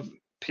of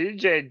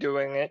PJ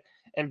doing it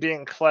and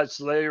being clutch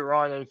later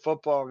on in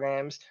football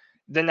games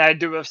than I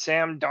do of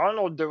Sam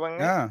Darnold doing it.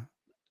 Yeah.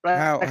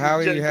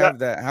 How do you have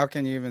that? How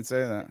can you even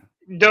say that?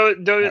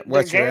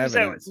 What's your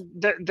evidence?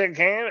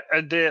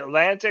 The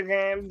Atlanta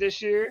game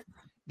this year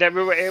that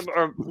we were able,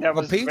 or that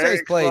was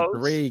PJ's played close.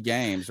 3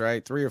 games,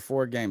 right? 3 or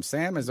 4 games.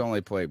 Sam has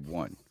only played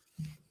 1.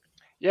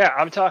 Yeah,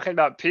 I'm talking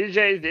about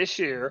PJ this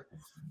year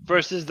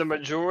versus the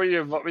majority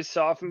of what we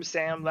saw from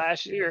Sam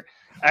last year.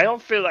 I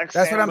don't feel like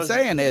that's Sam what I'm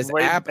saying is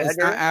it's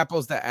not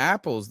apples to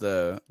apples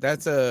though.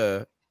 That's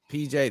a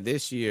PJ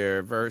this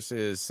year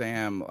versus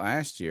Sam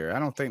last year. I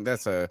don't think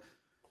that's a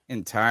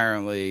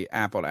entirely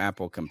apple to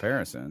apple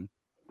comparison.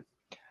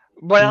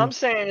 What I'm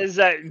saying is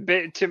that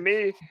to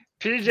me,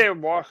 PJ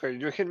Walker,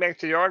 you can make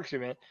the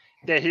argument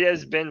that he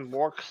has been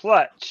more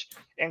clutch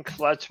in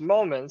clutch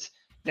moments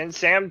than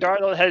Sam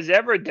Darnold has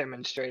ever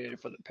demonstrated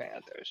for the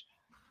Panthers.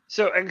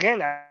 So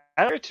again, I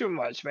don't hear too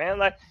much, man.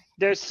 Like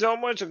there's so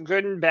much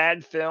good and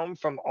bad film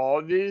from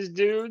all these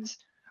dudes.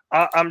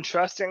 I'm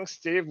trusting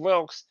Steve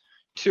Wilkes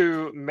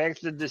to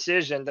make the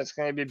decision that's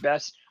going to be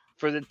best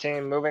for the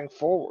team moving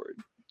forward.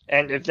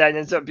 And if that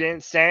ends up being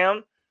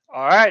Sam,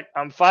 all right,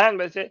 I'm fine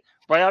with it.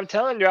 But I'm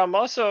telling you, I'm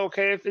also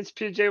okay if it's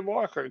PJ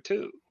Walker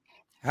too.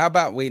 How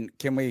about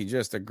can we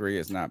just agree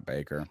it's not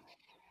Baker?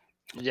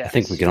 Yes. I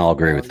think we can all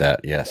agree with that.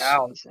 Yes.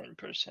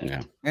 1,000%.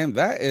 Yeah. And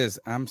that is,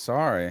 I'm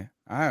sorry.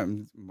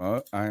 I'm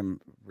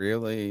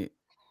really, it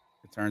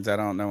turns out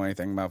I don't know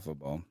anything about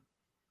football.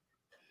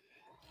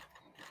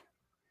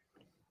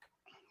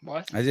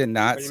 What? I did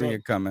not see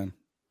it coming.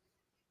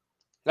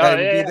 No, that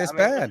it would be this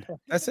bad.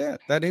 That's it.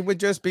 That it would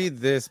just be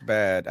this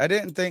bad. I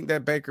didn't think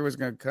that Baker was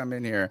going to come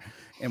in here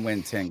and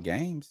win 10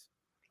 games.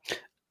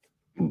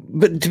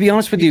 But to be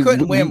honest with you, he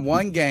couldn't win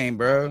one game,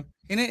 bro.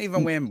 He didn't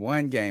even win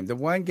one game. The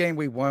one game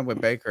we won with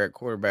Baker at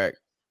quarterback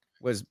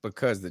was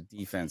because the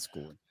defense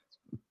scored.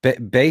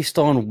 Based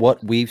on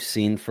what we've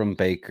seen from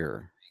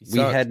Baker, we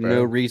had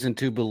no reason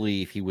to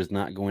believe he was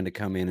not going to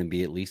come in and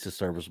be at least a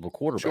serviceable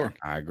quarterback. Sure,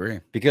 I agree.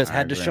 Because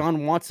had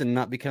Deshaun Watson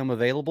not become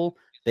available,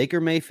 Baker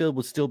Mayfield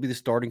would still be the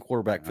starting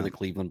quarterback for the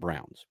Cleveland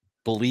Browns.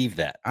 Believe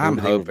that. They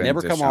would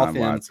never come off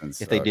him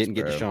if they didn't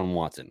get Deshaun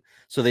Watson.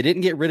 So they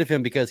didn't get rid of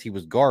him because he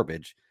was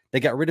garbage. They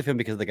got rid of him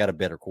because they got a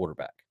better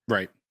quarterback.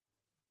 Right.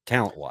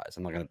 Talent-wise.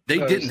 I'm not going to. They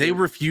didn't. They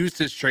refused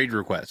his trade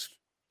request,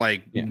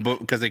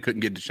 because they couldn't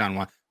get Deshaun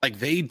Watson. Like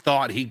they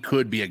thought he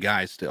could be a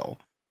guy still.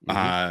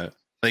 Mm-hmm.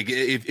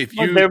 If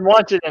you they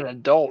wanted an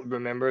adult,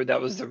 remember that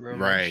was the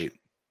rumor, right?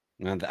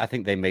 And I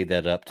think they made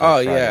that up to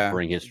try to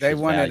bring his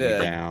value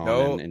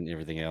down and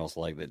everything else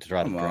like that to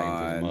try to drag him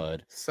through the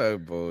mud. So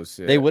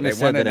bullshit. They wouldn't have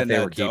said that if they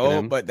were keeping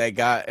him, but they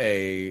got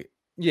a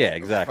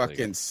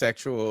fucking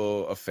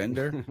sexual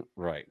offender,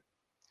 right?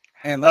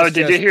 And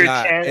did you hear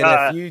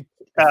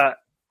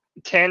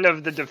 10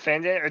 of the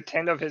defendant or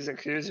 10 of his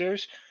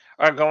accusers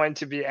are going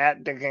to be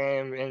at the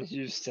game in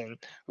Houston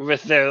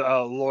with their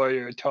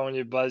lawyer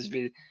Tony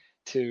Busby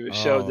to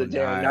show that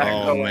they're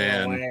not going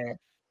away.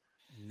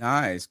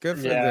 Nice, good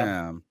for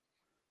them.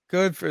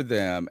 Good for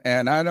them.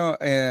 And I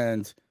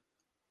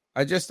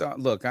just don't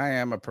look. I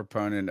am a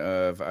proponent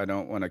of. I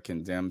don't want to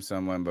condemn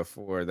someone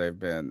before they've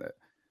been,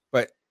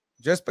 but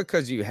just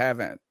because you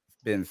haven't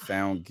been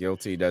found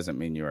guilty doesn't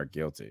mean you are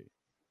guilty.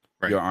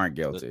 Right. You aren't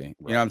guilty. Right.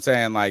 You know what I'm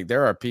saying? Like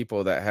there are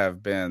people that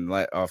have been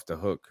let off the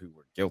hook who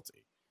were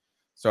guilty.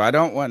 So I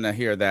don't want to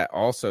hear that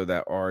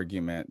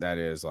argument that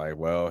is like,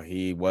 well,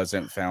 he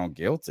wasn't found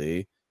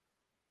guilty.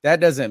 That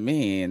doesn't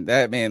mean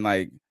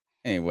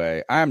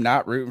anyway, I'm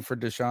not rooting for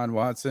Deshaun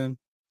Watson.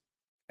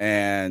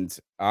 And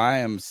I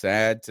am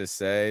sad to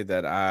say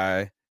that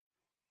I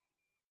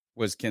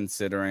was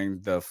considering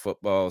the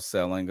football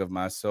selling of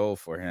my soul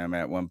for him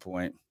at one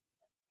point.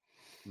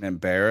 I'm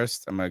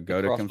embarrassed. I'm going to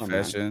go to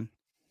confession.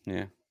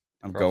 Yeah.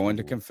 I'm going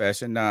to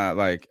confession.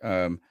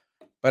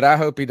 But I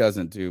hope he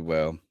doesn't do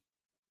well.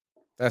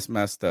 That's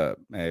messed up,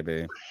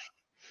 maybe.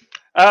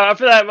 I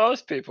feel like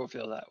most people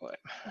feel that way.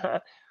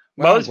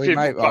 Most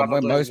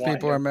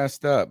people are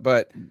messed up,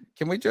 but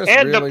can we just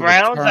really the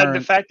Browns and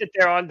the fact that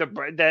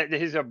that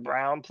he's a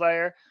Brown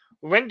player?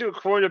 When do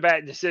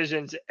quarterback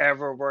decisions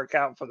ever work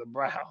out for the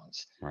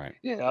Browns? Right.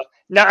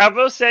 Now I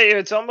will say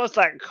it's almost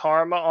like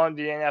karma on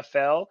the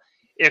NFL.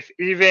 if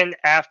even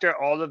after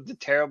all of the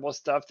terrible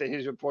stuff that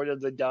he's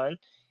reportedly done,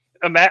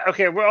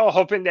 okay, we're all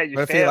hoping that you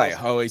What if fail. he like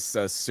hoists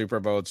a Super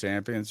Bowl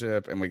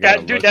championship and we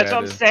got dude, that's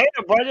what I'm saying.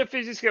 What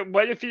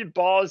if he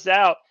balls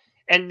out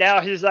and now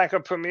he's like a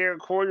premier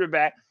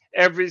quarterback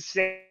every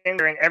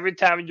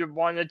time you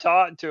want to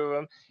talk to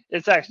him,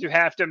 it's like you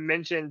have to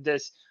mention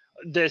this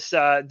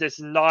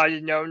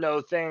naughty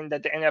no thing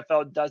that the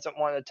NFL doesn't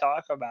want to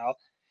talk about.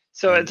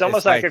 So it's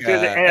almost like if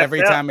you're the NFL,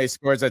 every time he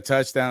scores a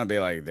touchdown, it'll be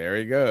like, there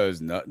he goes,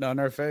 nutting on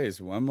our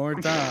face one more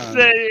time.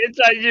 It's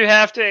like you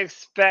have to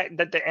expect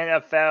that the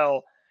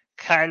NFL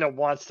kind of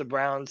wants the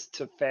Browns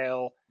to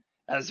fail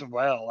as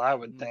well, I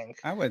would think.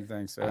 I wouldn't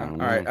think so. All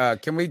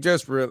right. Can we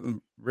just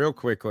real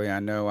quickly,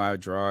 I know I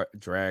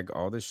drag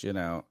all this shit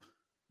out,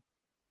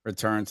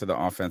 return to the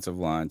offensive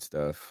line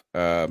stuff.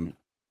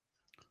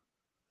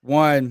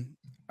 One,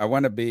 I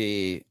want to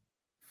be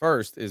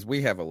first is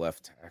we have a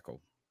left tackle.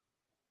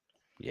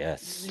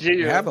 Yes.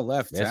 We have a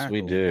left tackle. Yes,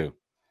 we do.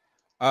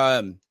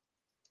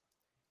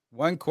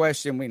 One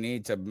question we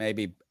need to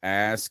maybe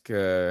ask,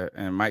 and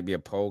it might be a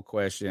poll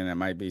question. It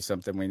might be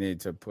something we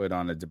need to put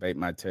on a Debate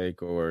My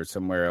Take or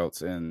somewhere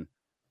else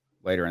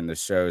later in the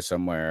show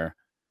somewhere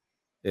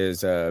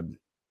is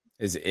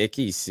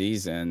Icky's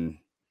season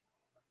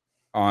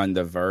on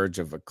the verge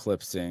of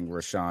eclipsing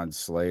Rashawn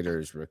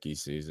Slater's rookie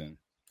season?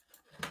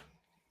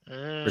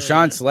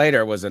 Rashawn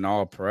Slater was an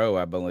all-pro,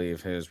 I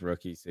believe, his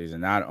rookie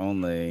season. Not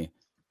only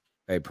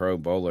a Pro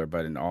Bowler,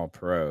 but an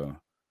all-pro.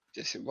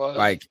 Yes, it was.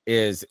 Like,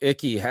 is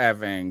Icky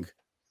having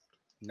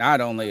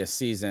not only a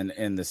season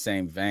in the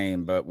same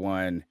vein, but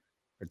one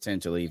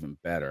potentially even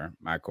better?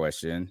 My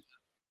question.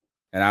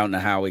 And I don't know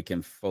how we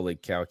can fully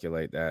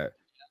calculate that.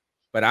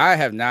 But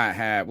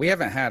we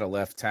haven't had a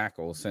left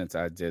tackle since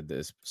I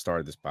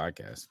started this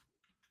podcast.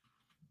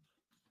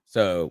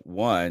 So,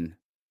 one,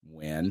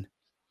 win.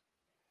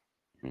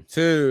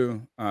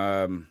 Two,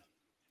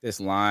 this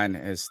line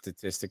has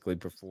statistically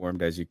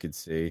performed, as you can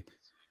see.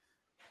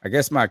 I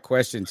guess my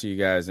question to you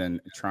guys, and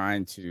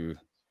trying to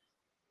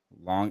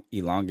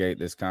elongate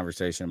this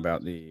conversation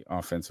about the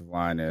offensive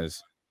line,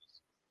 is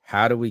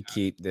how do we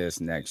keep this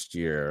next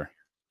year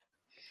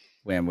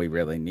when we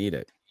really need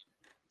it?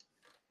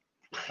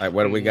 Like,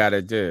 what do we got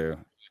to do?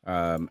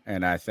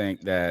 And I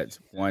think that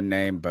one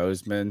name,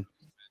 Bozeman,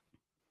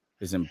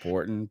 is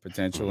important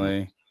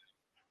potentially.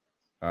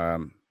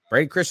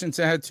 Brady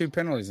Christensen had 2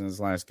 penalties in his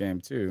last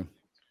game too.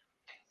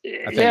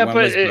 I think one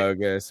was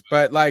bogus.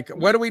 But like,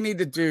 what do we need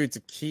to do to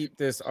keep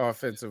this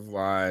offensive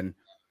line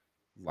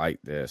like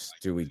this?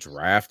 Do we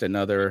draft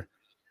another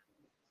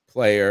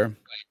player?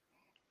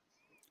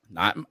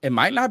 It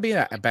might not be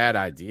a bad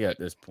idea at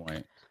this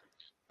point.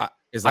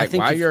 It's like,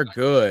 while you're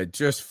good,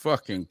 just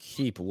fucking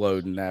keep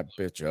loading that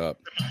bitch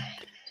up.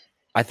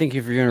 I think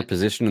if you're in a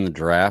position in the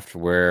draft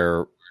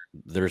where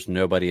there's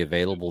nobody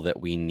available that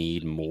we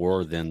need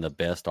more than the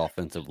best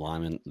offensive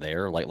lineman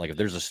there, like if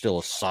there's still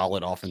a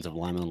solid offensive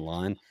lineman on the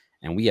line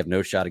and we have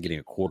no shot of getting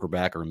a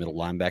quarterback or a middle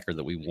linebacker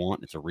that we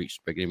want, it's a reach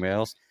to pick anybody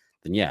else,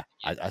 then yeah,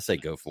 I say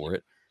go for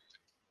it.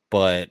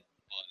 But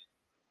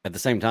at the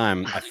same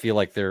time, I feel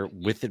like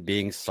with it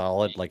being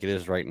solid like it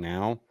is right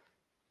now,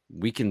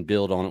 we can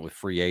build on it with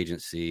free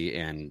agency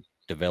and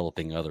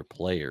developing other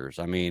players.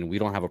 I mean, we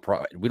don't have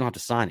to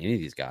sign any of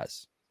these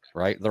guys,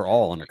 right? They're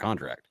all under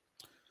contract.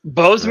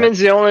 Bozeman's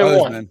the only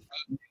one.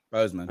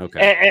 Bozeman.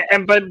 Okay.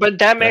 But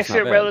that makes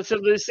it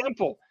relatively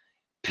simple.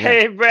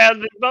 Pay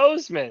Bradley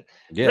Bozeman.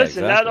 Yeah,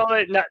 listen,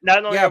 exactly.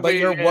 not only. Yeah, but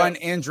you're one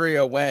injury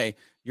away.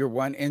 You're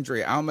one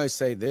injury. I almost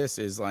say this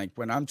is like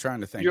when I'm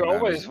trying to think. You're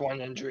always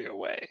one injury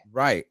away.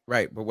 Right.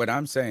 But what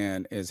I'm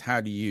saying is,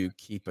 how do you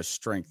keep a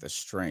strength a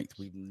strength?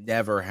 We've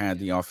never had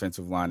the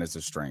offensive line as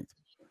a strength.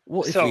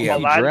 Well, if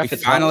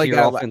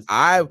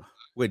I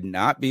would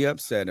not be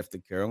upset if the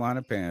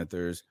Carolina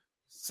Panthers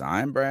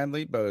sign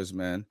Bradley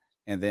Bozeman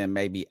and then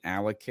maybe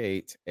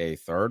allocate a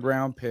 3rd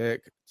round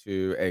pick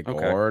to a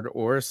guard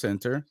or a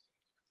center,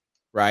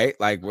 right?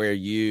 Like where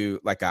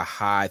like a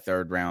high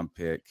 3rd round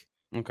pick.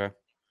 Okay.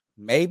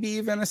 Maybe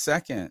even a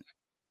 2nd.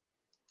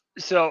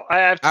 So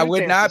I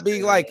would not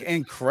be like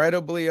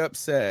incredibly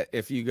upset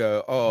if you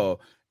go, oh,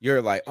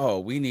 you're like, oh,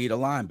 we need a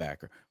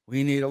linebacker.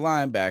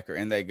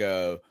 And they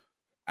go,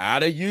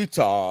 out of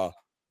Utah,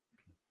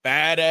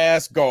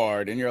 badass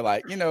guard. And you're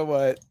like, you know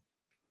what?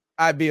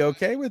 I'd be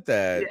okay with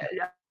that.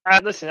 Yeah.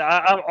 Listen,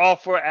 I'm all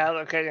for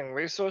allocating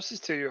resources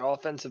to your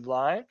offensive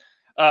line.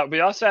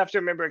 We also have to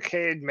remember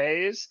Cade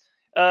Mays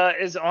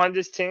is on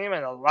this team,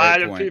 and a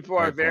lot of people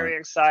are very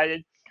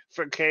excited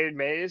for Cade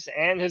Mays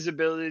and his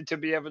ability to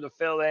be able to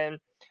fill in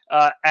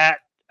at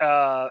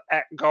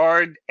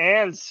guard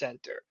and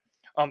center.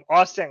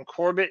 Austin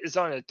Corbett is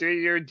on a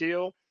 3-year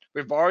deal.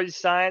 We've already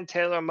signed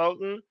Taylor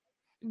Moton.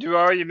 You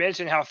already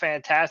mentioned how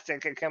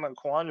fantastic Kevin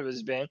Kwanu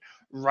has been,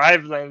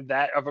 rivaling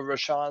that of a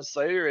Rashawn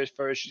Slater his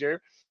first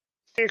year.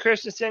 Hey,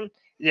 Christensen,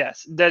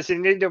 yes. Does he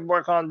need to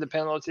work on the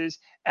penalties?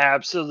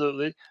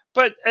 Absolutely.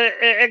 But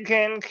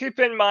again, keep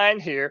in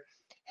mind here,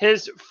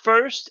 his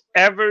first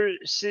ever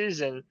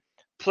season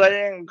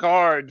playing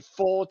guard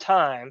full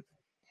time,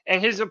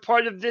 and he's a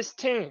part of this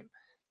team.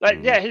 Like,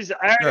 yeah, he's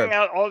ironing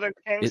out all the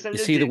kinks and the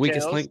details. Is he the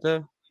weakest details. link,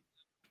 though?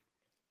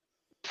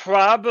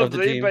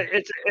 Probably, but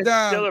it's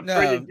still a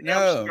pretty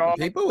damn strong.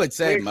 People would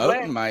say weak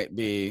Moten link. might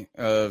be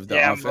of the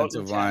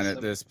offensive Moten's line at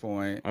handsome. this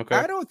point. Okay.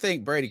 I don't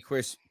think Brady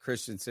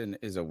Christensen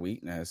is a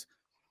weakness.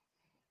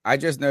 I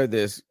just know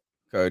this,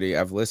 Cody.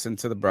 I've listened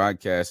to the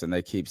broadcast, and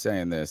they keep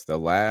saying this. The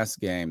last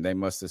game, they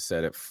must have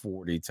said it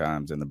 40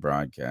 times in the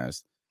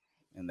broadcast,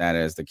 and that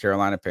is the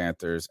Carolina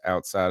Panthers,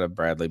 outside of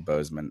Bradley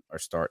Bozeman, are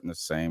starting the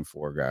same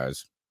 4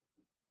 guys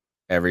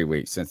every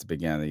week since the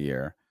beginning of the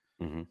year.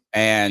 Mm-hmm.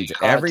 And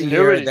every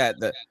year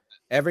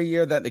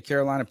that the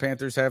Carolina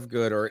Panthers have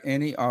good, or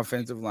any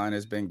offensive line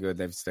has been good,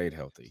 they've stayed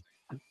healthy.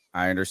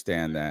 I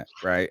understand that,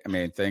 right? I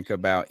mean, think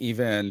about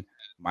even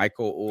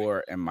Michael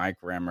Orr and Mike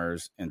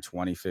Remmers in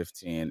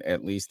 2015.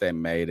 At least they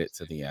made it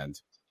to the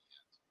end.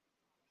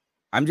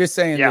 I'm just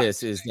saying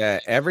this is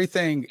that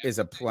everything is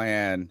a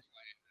plan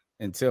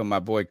until my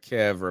boy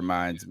Kev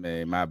reminds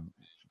me, my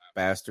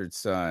bastard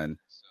son,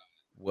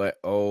 what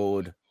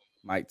old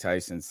Mike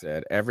Tyson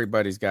said.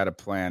 Everybody's got a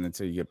plan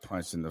until you get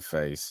punched in the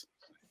face.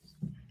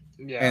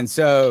 Yeah. And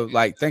so,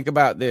 like, think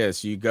about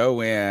this. You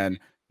go in,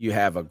 you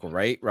have a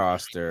great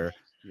roster,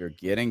 you're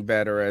getting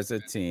better as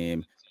a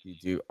team, you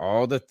do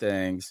all the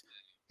things,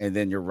 and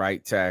then your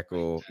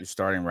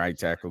starting right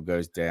tackle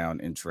goes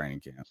down in training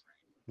camp.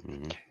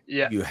 Mm-hmm.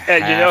 Yeah. You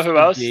have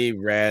to be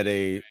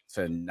ready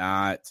to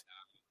not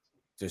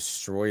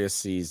destroy a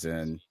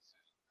season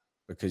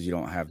because you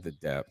don't have the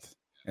depth.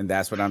 And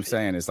that's what I'm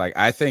saying. It's like,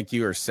 I think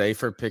you are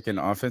safer picking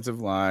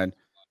offensive line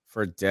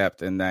for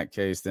depth in that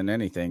case than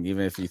anything,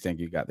 even if you think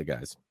you got the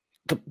guys.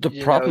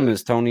 The problem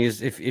is, Tony,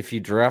 is if you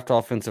draft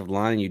offensive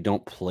line and you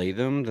don't play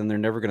them, then they're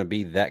never going to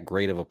be that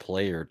great of a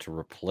player to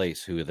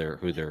replace who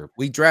they're.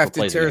 We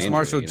drafted Terrace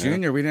Marshall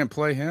Jr. We didn't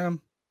play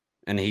him,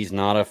 and he's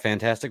not a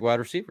fantastic wide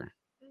receiver.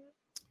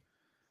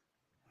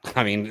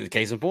 I mean,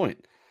 case in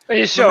point.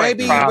 You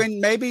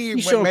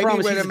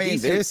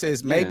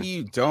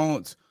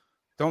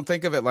don't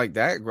think of it like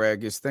that,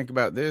 Greg. Is think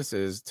about this: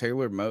 is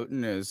Taylor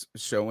Moten is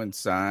showing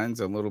signs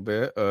a little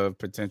bit of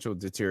potential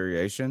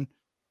deterioration.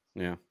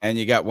 Yeah, and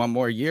you got one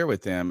more year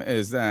with them.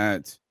 Is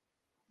that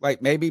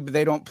like maybe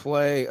they don't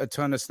play a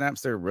ton of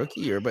snaps their rookie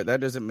year, but that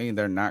doesn't mean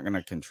they're not going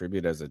to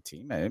contribute as a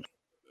teammate.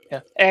 Yeah,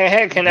 and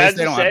hey, can I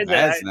just say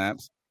that?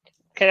 Snaps.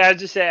 Can I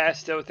just say I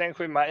still think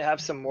we might have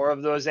some more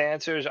of those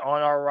answers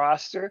on our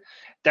roster.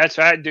 That's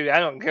right, dude. I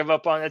don't give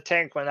up on the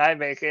tank when I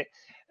make it.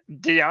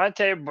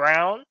 Deontay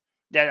Brown,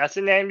 that's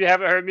a name you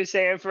haven't heard me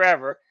say in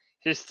forever.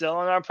 He's still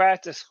on our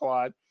practice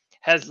squad.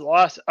 Has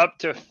lost up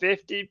to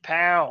 50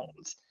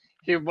 pounds.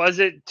 He was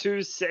it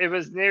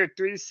was near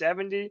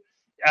 370.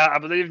 I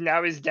believe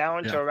now he's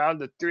down to around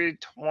the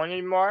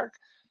 320 mark.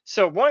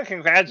 So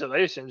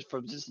congratulations for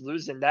just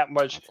losing that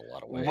much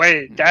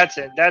weight. That's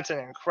an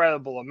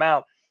incredible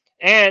amount.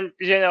 And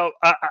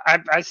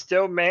I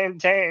still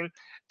maintain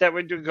that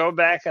when you go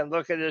back and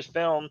look at his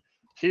film,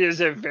 he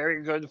is a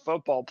very good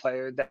football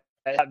player that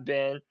have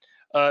been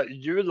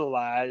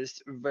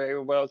utilized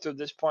very well to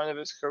this point of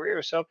his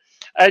career. So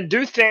I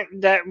do think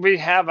that we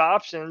have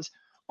options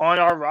on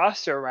our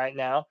roster right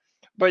now,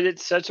 but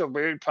it's such a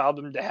weird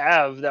problem to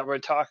have that we're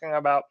talking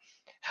about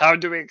how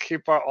do we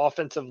keep our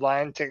offensive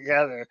line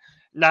together,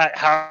 not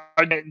how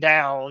it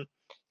down,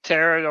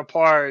 tear it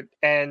apart,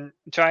 and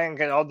try and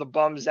get all the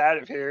bums out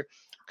of here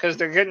because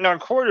they're getting our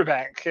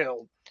quarterback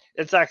killed.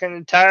 It's like an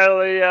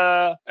entirely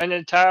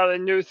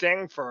new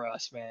thing for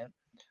us, man.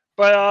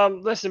 But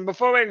listen,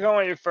 before we go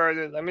any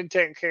further, let me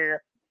take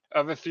care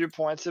of a few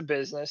points of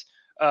business.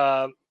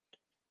 I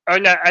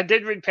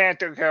did read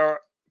Panther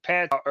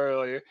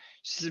earlier.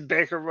 She said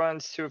Baker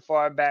runs too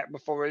far back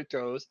before he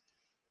throws.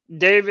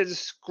 David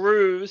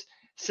Screws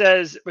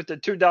says with the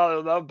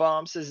 $2 love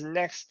bomb says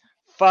next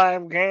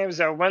 5 games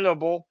are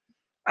winnable.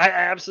 I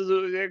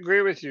absolutely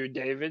agree with you,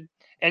 David.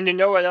 And you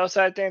know what else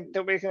I think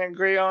that we can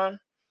agree on?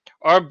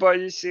 Our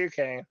buddy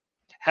CK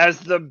has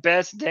the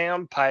best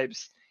damn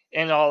pipes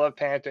in all of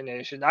Panther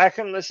Nation. I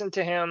can listen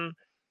to him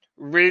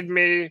read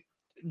me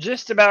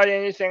just about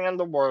anything in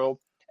the world,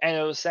 and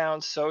it'll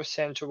sound so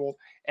sensual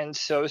and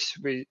so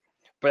sweet.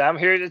 But I'm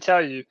here to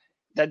tell you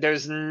that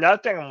there's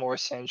nothing more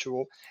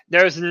sensual,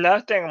 there's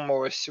nothing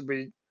more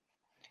sweet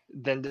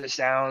than the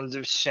sounds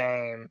of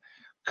shame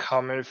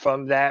coming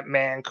from that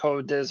man,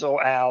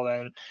 Codizzle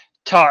Allen.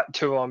 Talk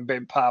to him,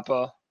 Big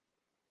Papa.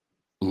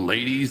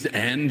 Ladies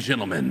and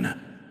gentlemen,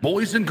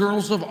 boys and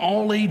girls of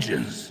all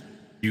ages,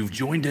 you've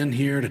joined in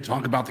here to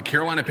talk about the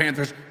Carolina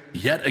Panthers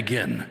yet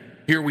again.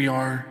 Here we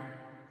are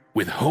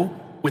with hope,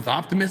 with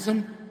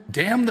optimism.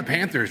 Damn the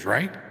Panthers,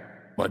 right?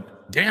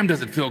 But damn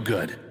does it feel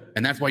good.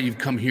 And that's why you've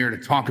come here to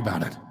talk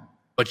about it.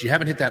 But you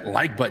haven't hit that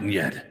like button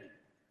yet.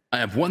 I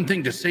have one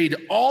thing to say to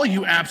all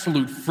you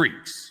absolute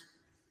freaks.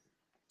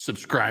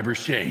 Subscriber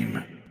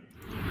shame.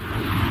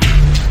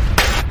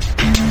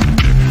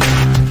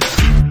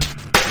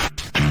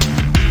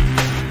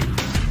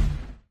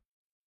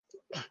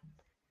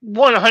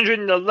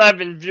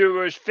 $111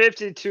 viewers,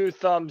 52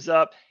 thumbs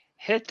up.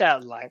 Hit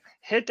that like,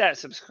 hit that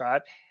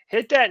subscribe,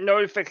 hit that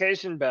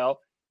notification bell.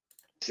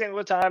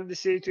 single time the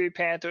C3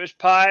 Panthers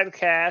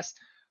podcast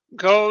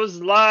goes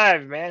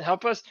live, man.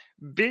 Help us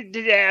beat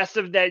the ass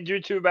of that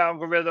YouTube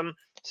algorithm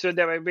so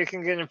that way we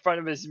can get in front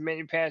of as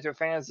many Panther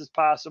fans as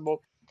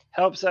possible.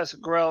 Helps us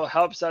grow,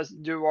 helps us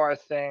do our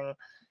thing.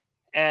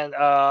 And,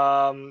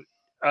 man,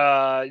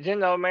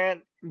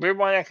 we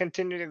want to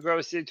continue to grow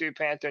C3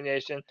 Panther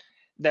Nation.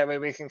 That way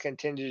we can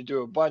continue to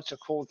do a bunch of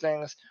cool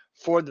things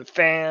for the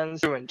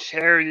fans, doing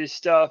charity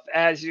stuff,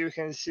 as you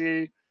can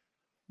see.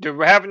 Dude,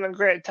 we're having a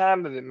great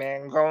time of it,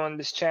 man. Growing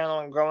this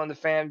channel and growing the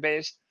fan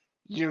base.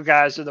 You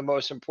guys are the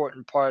most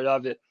important part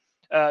of it.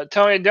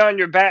 Tony Dunn,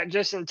 you're back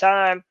just in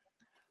time.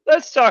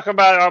 Let's talk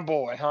about our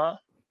boy, huh?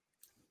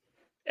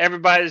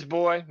 Everybody's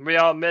boy. We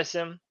all miss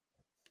him.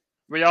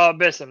 We all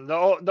miss him. The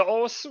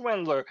old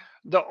swindler.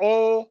 The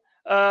old,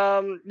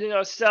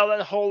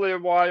 selling holy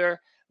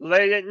water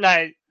late at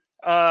night,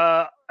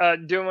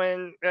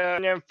 doing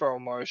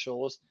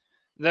infomercials.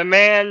 The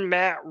man,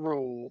 Matt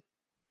Rhule,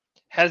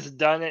 has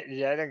done it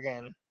yet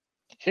again.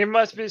 He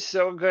must be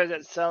so good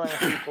at selling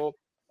people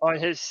on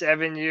his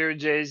 7-year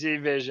Jay-Z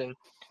vision.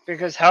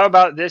 Because how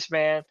about this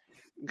man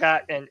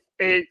got an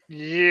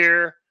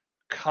 8-year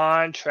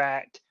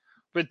contract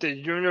with the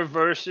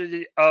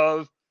University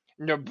of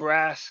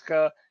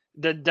Nebraska.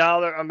 The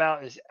dollar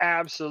amount is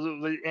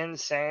absolutely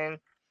insane.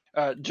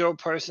 Joe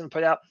Person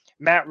put out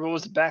Matt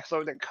Rhule's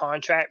backloaded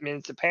contract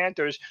means the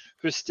Panthers,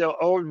 who still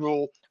owed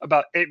Rhule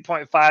about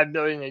 $8.5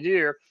 million a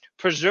year,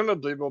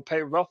 presumably will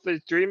pay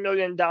roughly $3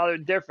 million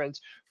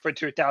difference for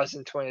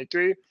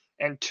 2023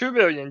 and $2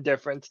 million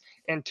difference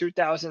in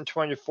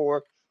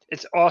 2024.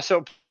 It's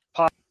also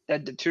possible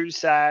that the two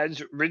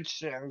sides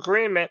reached an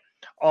agreement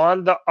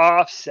on the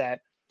offset.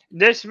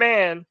 This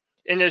man,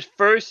 in his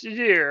first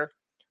year,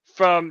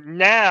 from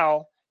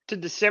now to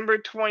December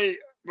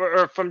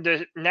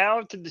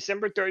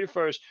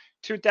 31st,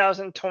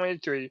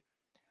 2023,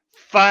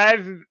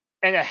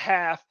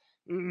 $5.5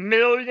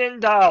 million,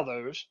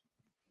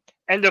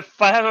 and the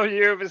final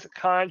year of his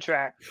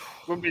contract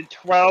will be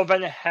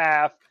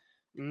 $12.5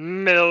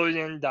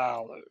 million.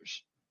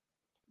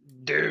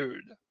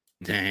 Dude.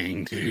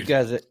 Dang, dude. You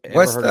guys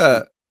what's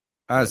the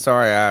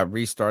sorry, I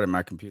restarted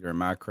my computer.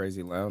 Am I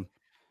crazy loud?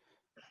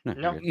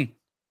 No.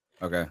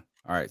 Okay.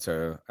 All right,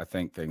 so I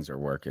think things are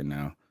working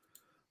now.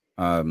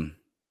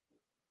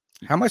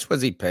 How much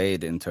was he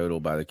paid in total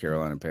by the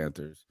Carolina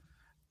Panthers?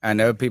 I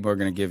know people are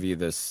going to give you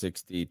the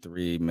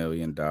 $63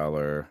 million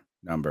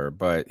number,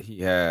 but he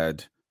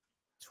had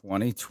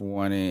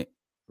 2020,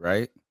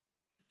 right?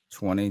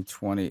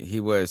 2020.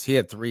 He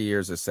had 3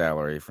 years of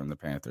salary from the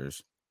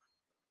Panthers,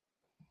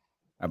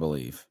 I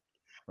believe.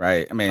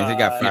 Right? I mean, he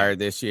got fired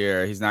this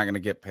year. He's not going to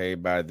get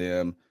paid by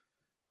them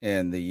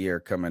in the year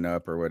coming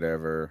up or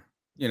whatever.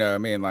 You know what I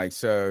mean? Like,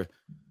 so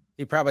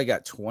he probably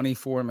got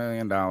 $24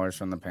 million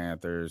from the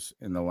Panthers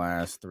in the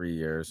last 3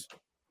 years.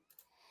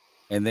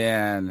 And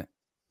then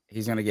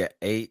he's going to get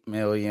 $8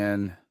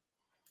 million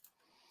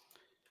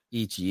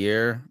each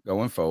year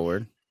going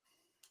forward.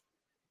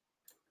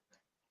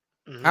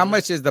 Mm-hmm. How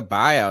much is the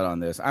buyout on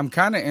this? I'm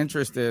kind of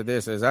interested in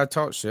this, as I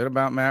talk shit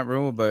about Matt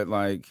Rhule, but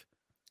like,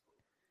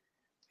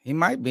 he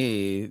might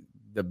be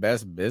the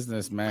best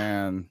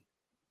businesman.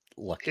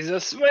 Look, he's a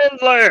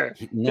swindler.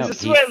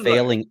 He's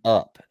failing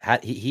up. Are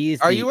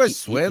you a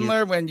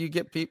swindler when you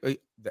get people?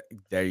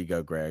 There you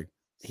go, Greg.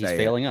 He's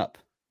failing up.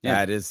 Yeah.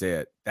 That is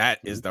it. That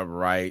is the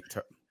right.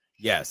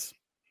 Yes.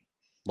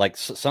 Like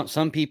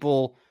some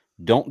people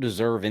don't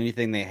deserve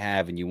anything they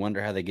have, and you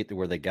wonder how they get to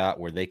where they got,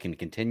 where they can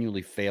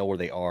continually fail where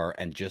they are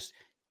and just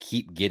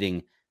keep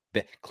getting.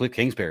 Cliff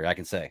Kingsbury, I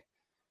can say.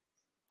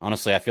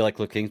 Honestly, I feel like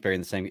Cliff Kingsbury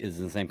is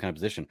in the same kind of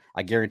position.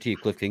 I guarantee you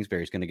Cliff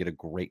Kingsbury is going to get a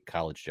great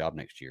college job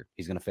next year.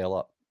 He's going to fail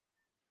up.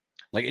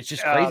 Like, it's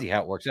just crazy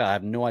how it works out. I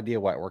have no idea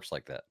why it works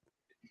like that.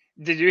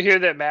 Did you hear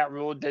that Matt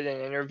Rhule did an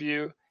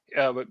interview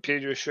with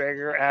Peter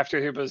Schrager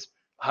after he was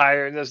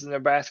hired as the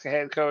Nebraska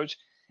head coach,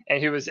 and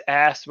he was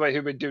asked what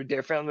he would do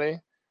differently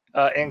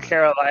in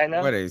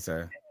Carolina? What did he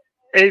say?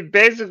 He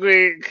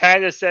basically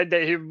kind of said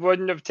that he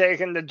wouldn't have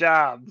taken the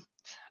job.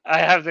 I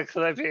have the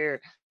clip here.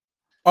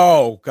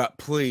 Oh God!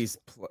 Please,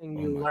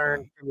 you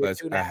learn from your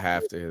I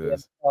have to hear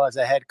this. As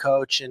a head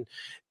coach, and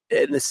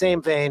in the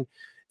same vein,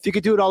 if you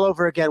could do it all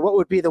over again, what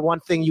would be the one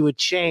thing you would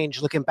change,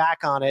 looking back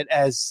on it?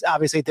 As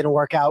obviously it didn't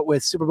work out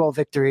with Super Bowl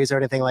victories or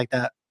anything like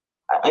that.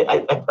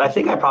 I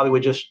think I probably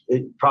would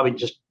probably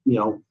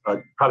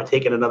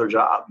taking another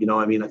job. You know,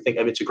 I mean,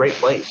 it's a great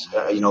place.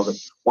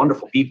 The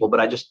wonderful people,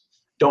 but I just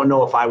don't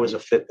know if I was a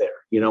fit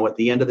there. You know, at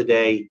the end of the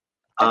day.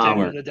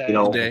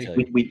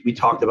 We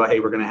talked about,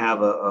 hey, we're going to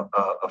have a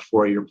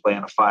 4-year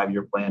plan, a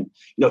 5-year plan.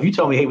 You know, if you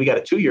tell me, hey, we got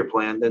a 2-year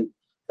plan, then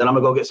I'm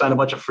gonna go sign a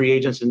bunch of free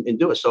agents and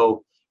do it.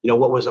 So, you know,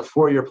 what was a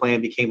 4-year plan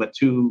became a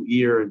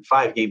 2-year and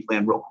 5-game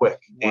plan real quick.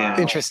 Wow.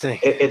 And interesting.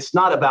 It's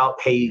not about,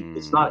 hey,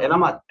 it's not, and I'm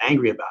not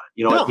angry about it.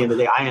 You know, At the end of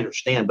the day, I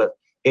understand. But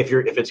if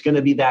it's going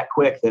to be that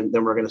quick, then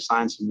we're going to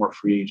sign some more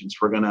free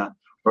agents. We're gonna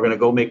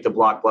go make the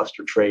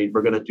blockbuster trade.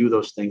 We're gonna do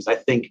those things. I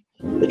think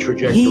the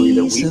trajectory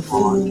that we've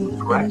on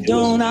correct. It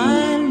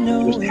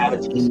was to have a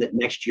team that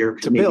next year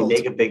could maybe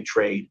make a big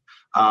trade.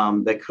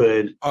 that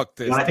could. I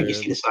think you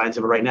see the signs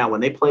of it right now.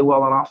 When they play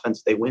well on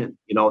offense, they win.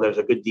 There's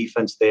a good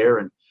defense there,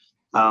 and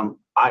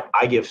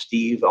I give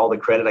Steve all the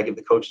credit. I give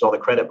the coaches all the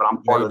credit, but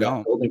I'm part of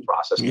that building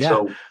process. And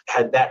so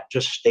had that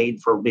just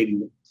stayed for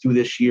maybe through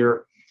this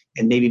year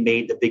and maybe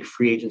made the big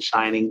free agent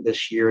signing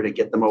this year to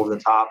get them over the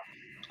top,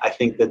 I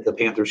think that the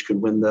Panthers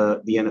could win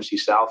the NFC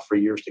South for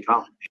years to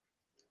come.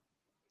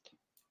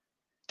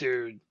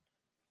 Dude,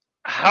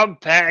 how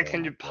bad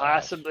can you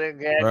possibly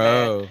get,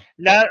 bro? Man?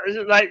 Not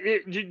like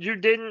you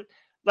didn't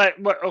like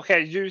what?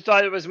 Okay, you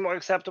thought it was more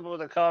acceptable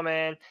to come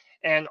in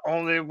and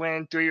only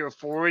win 3 or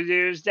 4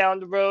 years down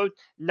the road,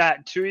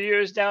 not 2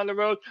 years down the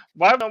road.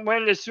 Why don't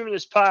win as soon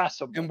as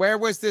possible? And where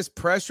was this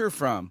pressure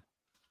from?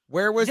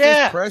 Where was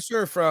this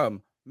pressure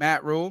from,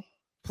 Matt Rule?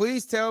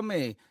 Please tell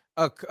me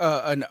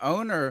an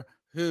owner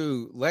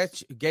who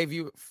gave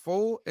you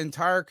full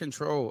entire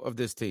control of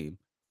this team,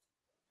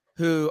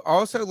 who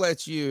also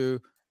lets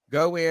you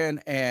go in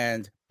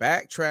and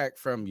backtrack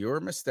from your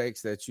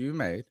mistakes that you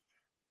made,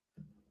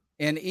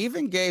 and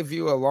even gave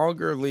you a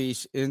longer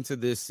leash into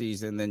this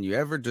season than you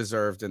ever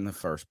deserved in the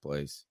first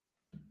place.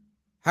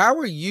 How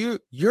are you?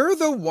 You're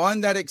the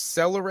one that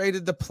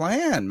accelerated the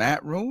plan,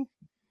 Matt Rule.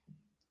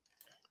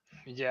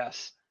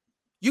 Yes.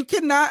 You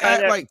cannot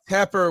act like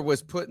Tepper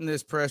was putting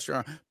this pressure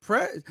on.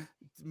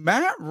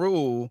 Matt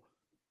Rule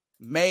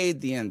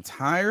made the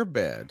entire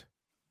bed.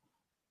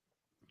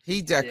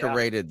 He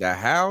decorated the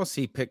house.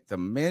 He picked the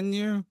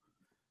menu.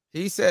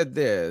 He said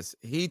this.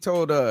 He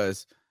told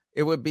us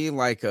it would be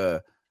like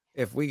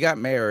if we got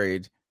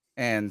married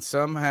and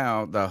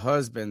somehow the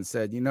husband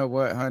said, you know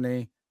what,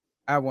 honey,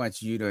 I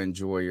want you to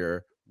enjoy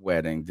your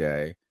wedding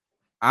day.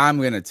 I'm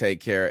going to take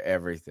care of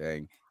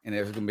everything. And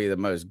it's going to be the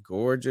most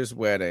gorgeous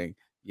wedding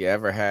you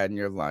ever had in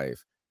your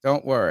life.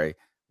 Don't worry.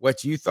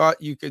 What you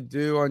thought you could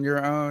do on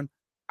your own,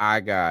 I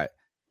got.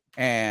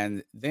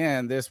 And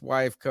then this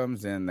wife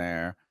comes in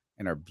there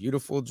in her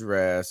beautiful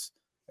dress,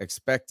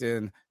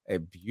 expecting a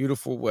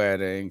beautiful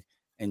wedding,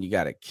 and you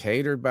got it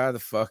catered by the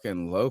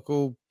fucking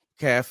local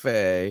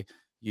cafe.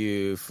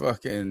 You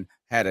fucking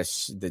had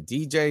the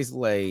DJ's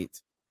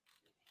late.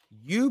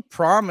 You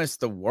promised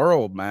the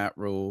world, Matt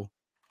Rule.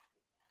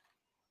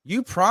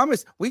 You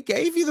promised. We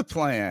gave you the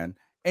plan,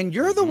 and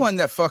you're the one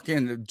that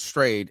fucking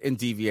strayed and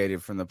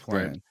deviated from the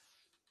plan. Right.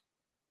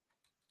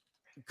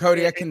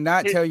 Cody, I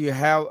cannot tell you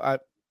how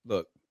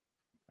look.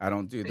 I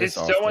don't do this. It's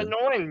often. So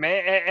annoying,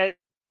 man.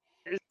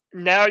 And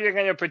now you're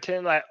going to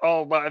pretend like,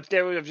 oh, well, if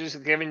they would have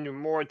just given you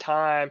more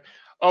time,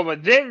 oh,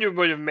 but then you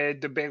would have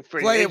made the big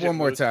free. Play it one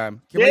more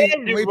time. Can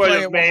we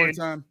play it one more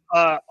time?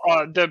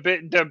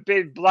 The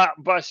big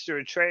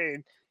blockbuster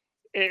trade.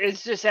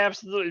 It's just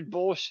absolutely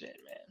bullshit,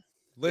 man.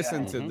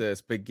 Listen to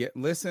this, but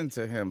listen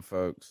to him,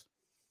 folks.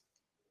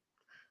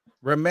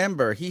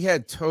 Remember, he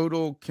had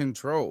total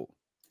control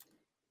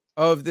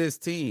of this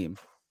team.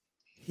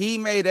 He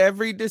made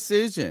every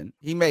decision.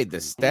 He made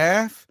the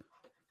staff.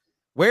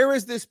 Where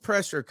is this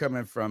pressure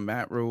coming from,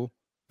 Matt Rule?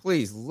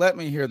 Please let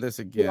me hear this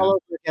again.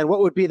 And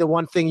what would be the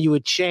one thing you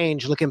would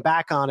change looking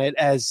back on it,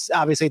 as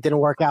obviously it didn't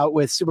work out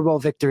with Super Bowl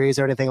victories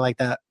or anything like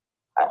that?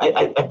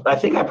 I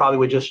think I probably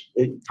would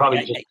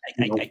probably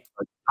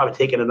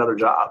taking another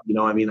job.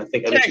 I mean, I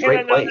think it's a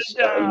great place.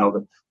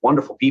 The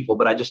wonderful people,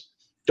 but I just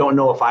don't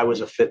know if I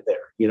was a fit there.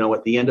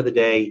 At the end of the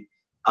day,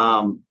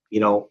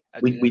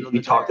 we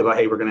talked about,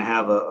 hey, we're going to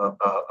have a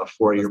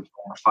 4-year plan,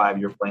 a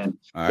 5-year plan.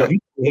 Right.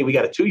 Hey, we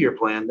got a 2-year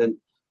plan, then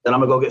I'm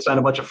going to go sign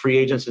a bunch of free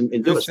agents and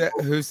do it.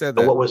 Who said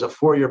that? What was a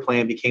 4-year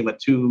plan became a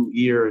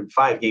 2-year and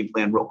 5-game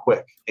plan real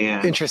quick.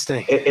 And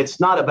interesting. It's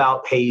not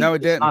about, hey, no,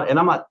 it didn't. And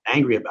I'm not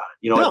angry about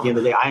it. No. At the end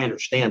of the day, I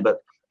understand. But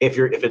if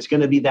it's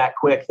going to be that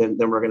quick, then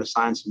we're going to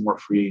sign some more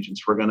free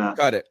agents. We're going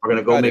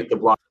to go make the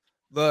block.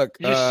 Look,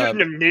 you shouldn't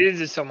have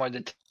needed someone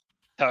to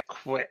talk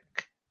quick.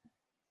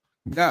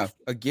 No,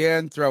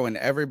 again, throwing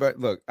everybody.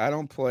 Look, I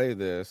don't play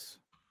this.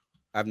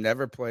 I've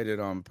never played it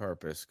on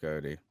purpose,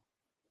 Cody.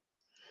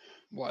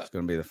 What? It's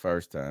going to be the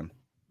first time.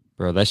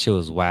 Bro, that shit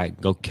was whack.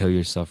 Go kill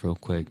yourself real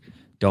quick.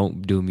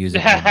 Don't do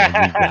music.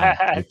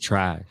 You're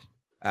trash.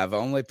 I've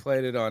only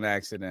played it on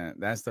accident.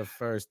 That's the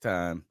first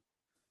time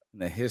in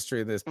the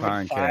history of this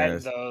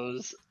podcast.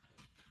 Those.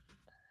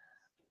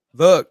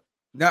 Look,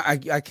 no,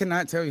 I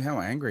cannot tell you how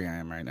angry I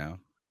am right now.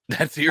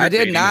 That's I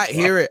did not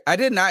hear it. I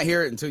did not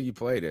hear it until you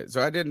played it.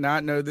 So I did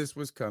not know this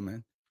was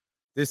coming.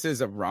 This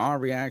is a raw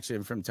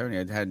reaction from Tony.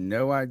 I had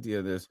no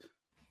idea this.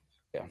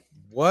 Yeah.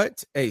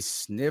 What a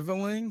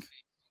sniveling,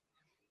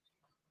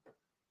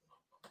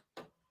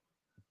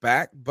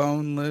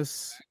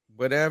 backboneless,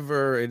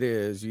 whatever it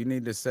is you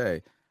need to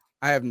say.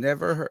 I have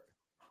never heard.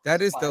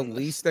 That is the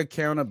least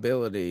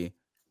accountability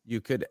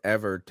you could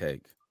ever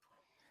take.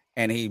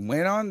 And he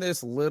went on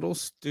this little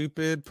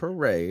stupid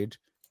parade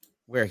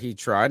where he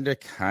tried to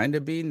kind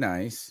of be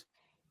nice,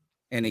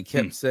 and he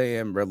kept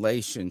saying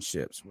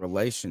relationships.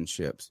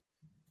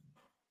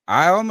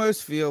 I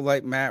almost feel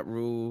like Matt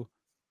Rule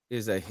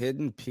is a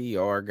hidden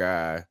PR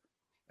guy,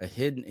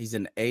 he's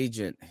an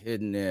agent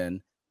hidden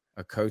in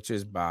a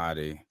coach's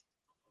body,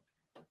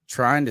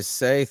 trying to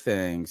say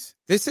things.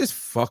 This is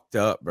fucked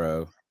up,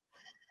 bro.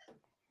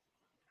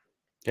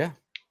 Yeah,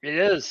 it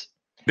is.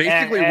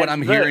 Basically, what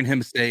I'm hearing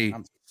him say,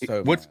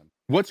 so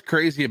what's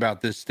crazy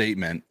about this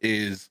statement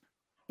is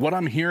what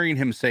I'm hearing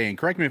him say, and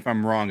correct me if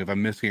I'm wrong, if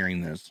I'm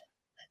mishearing this,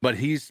 but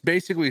he's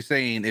basically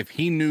saying if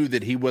he knew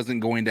that he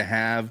wasn't going to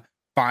have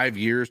 5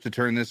 years to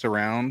turn this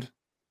around,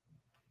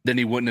 then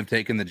he wouldn't have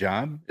taken the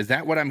job. Is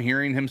that what I'm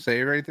hearing him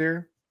say right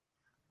there?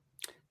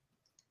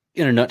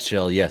 In a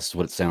nutshell, yes,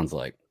 what it sounds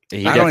like.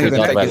 He I don't even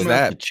talked think about it's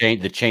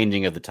that. the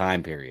changing of the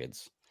time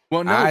periods.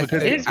 Well, no,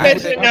 because he's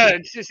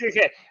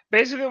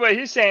basically what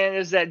he's saying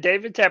is that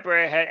David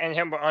Tepper and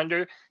him were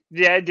under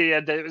the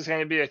idea that it was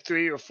going to be a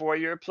 3 or 4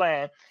 year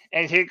plan,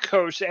 and he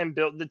coached and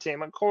built the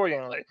team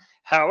accordingly.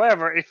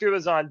 However, if he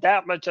was on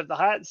that much of the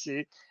hot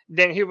seat,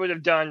 then he would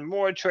have done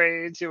more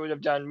trades. He would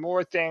have done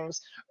more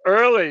things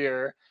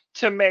earlier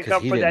to make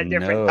up for that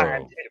different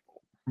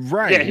timetable.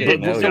 Right.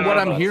 Yeah, so what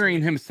I'm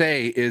hearing him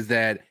say is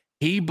that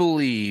he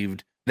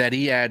believed that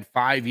he had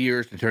 5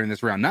 years to turn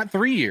this around, not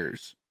 3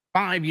 years,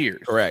 5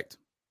 years. Correct.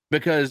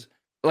 Because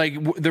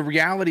the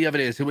reality of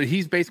it is what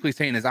he's basically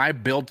saying is I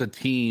built a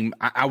team.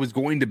 I was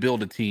going to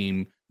build a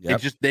team. Yep.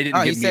 It just, they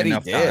didn't give me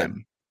enough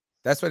time.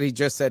 That's what he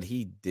just said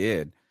he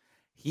did.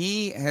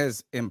 He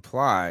has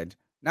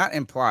not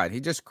implied,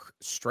 he just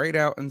straight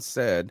out and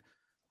said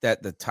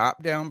that the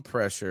top-down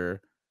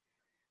pressure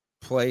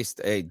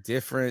placed a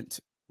different,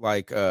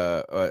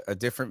 a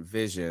different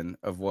vision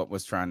of what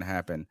was trying to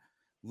happen.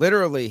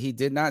 Literally, he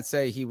did not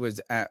say he was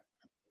at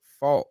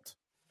fault.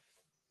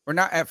 Or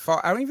not at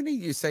fault. I don't even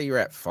need you to say you're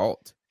at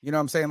fault. You know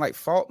what I'm saying? Like,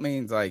 fault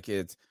means like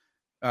it's,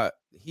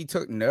 he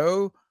took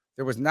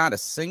there was not a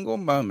single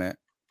moment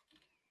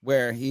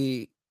where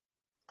he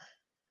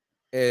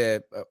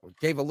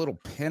gave a little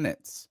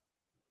penance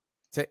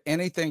to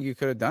anything you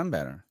could have done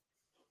better.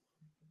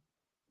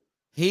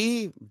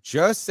 He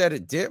just said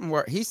it didn't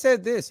work. He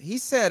said this. He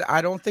said,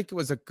 I don't think it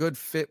was a good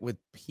fit with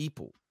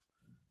people.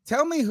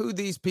 Tell me who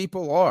these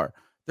people are.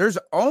 There's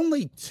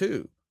only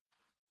two.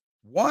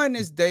 One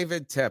is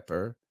David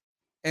Tepper,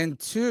 and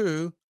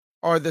two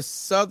are the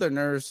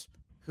Southerners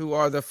who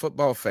are the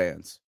football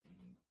fans.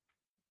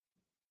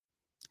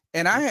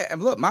 And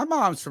look, my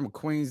mom's from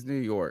Queens, New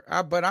York,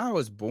 but I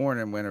was born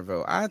in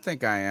Winterville. I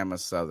think I am a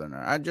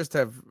Southerner. I just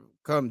have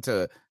come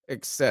to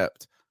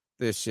accept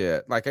this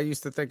shit. Like, I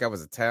used to think I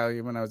was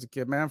Italian when I was a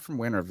kid. Man, I'm from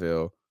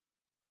Winterville.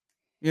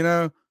 You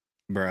know?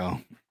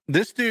 Bro,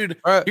 this dude,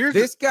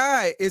 this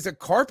guy is a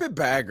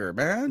carpetbagger,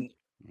 man.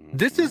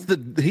 This is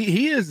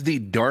he is the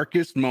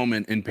darkest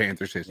moment in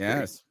Panthers history.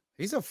 Yes.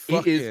 He's a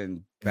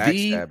fucking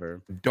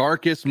backstabber. The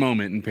darkest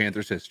moment in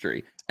Panthers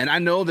history. And I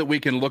know that we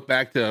can look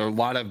back to a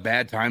lot of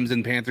bad times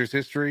in Panthers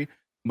history,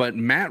 but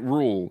Matt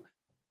Rule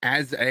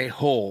as a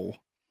whole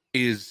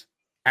is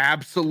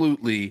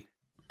absolutely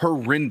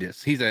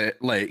horrendous. He's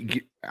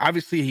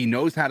obviously he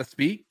knows how to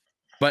speak,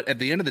 but at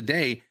the end of the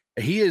day,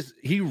 he hasn't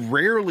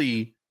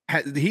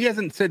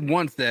said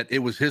once that it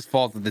was his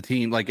fault that the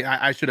team,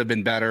 I should have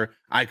been better.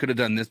 I could have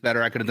done this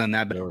better. I could have done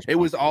that. But it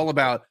was all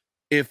about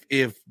if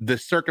the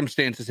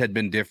circumstances had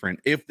been different,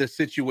 if the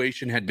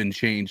situation had been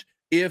changed,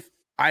 if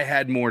I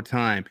had more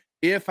time,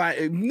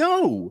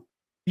 no,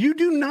 you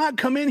do not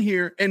come in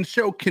here and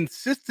show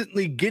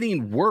consistently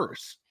getting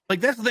worse.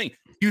 Like, that's the thing.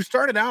 You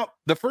started out,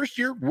 the first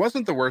year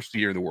wasn't the worst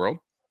year in the world.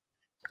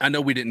 I know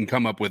we didn't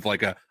come up with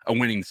like a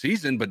winning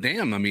season, but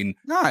damn, I mean,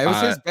 no, it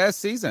was his best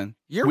season.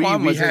 Year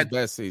one was his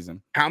best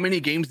season. How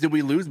many games did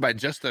we lose by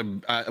just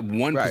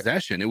one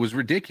possession? It was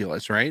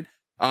ridiculous, right?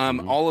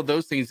 All of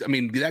those things. I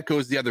mean, that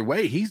goes the other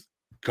way. He's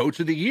coach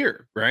of the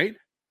year, right?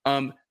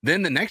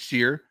 Then the next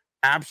year,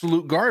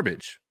 absolutely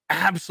garbage.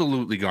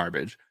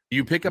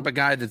 You pick up a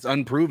guy that's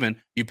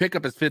unproven. You pick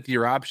up his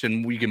 5th-year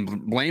option. We can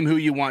blame who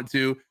you want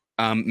to.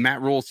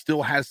 Matt Rule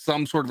still has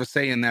some sort of a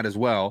say in that as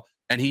well.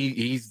 And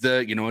he's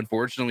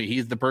unfortunately,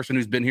 he's the person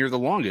who's been here the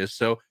longest.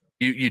 So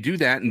you do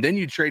that, and then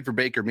you trade for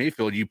Baker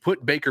Mayfield. You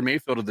put Baker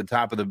Mayfield at the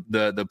top of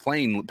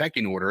the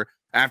pecking order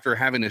after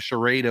having a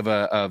charade of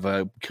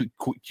a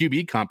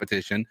QB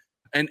competition,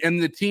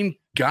 and the team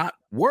got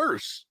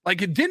worse.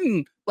 Like, it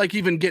didn't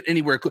even get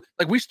anywhere.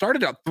 Like, we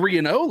started out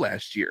 3-0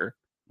 last year.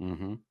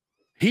 Mm-hmm.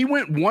 He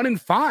went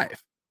 1-5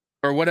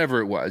 or whatever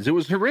it was. It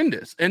was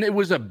horrendous, and it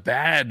was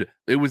bad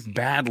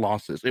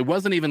losses. It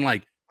wasn't even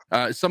like.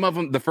 Some of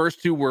them, the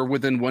first two were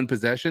within one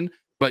possession,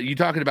 but you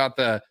talking about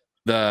the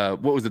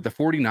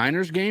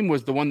 49ers game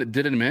was the one that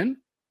did him in?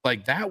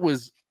 Like, that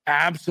was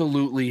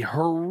absolutely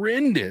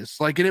horrendous.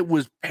 Like, it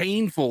was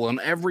painful on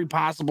every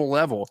possible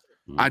level.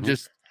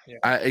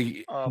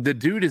 Mm-hmm. The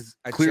dude is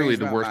clearly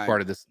the worst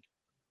part of this.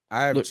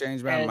 I have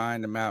changed my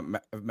mind about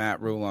Matt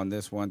Rule on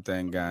this one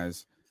thing,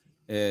 guys.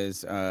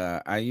 Is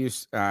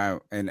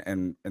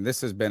and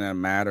this has been a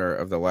matter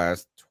of the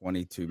last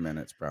 22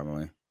 minutes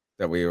probably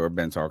that we have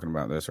been talking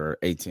about this, or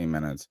 18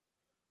 minutes.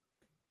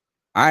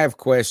 I have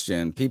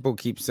questioned. People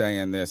keep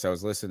saying this. I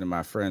was listening to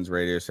my friend's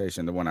radio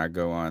station, the one I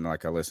go on,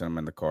 like I listen to them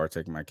in the car,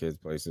 taking my kids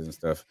places and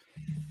stuff.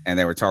 And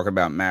they were talking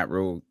about Matt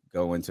Rule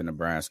going to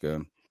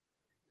Nebraska.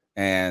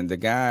 And the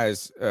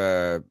guys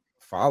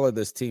follow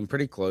this team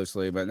pretty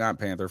closely, but not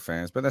Panther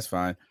fans, but that's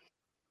fine.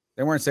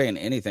 They weren't saying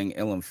anything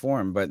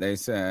ill-informed, but they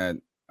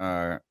said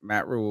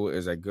Matt Rule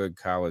is a good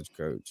college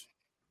coach.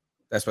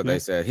 That's what they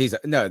said.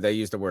 They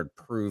used the word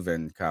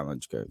proven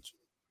college coach.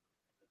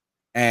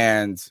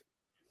 And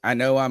I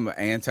know I'm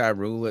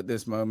anti-Rule at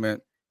this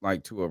moment,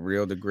 like to a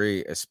real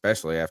degree,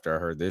 especially after I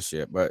heard this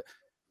shit. But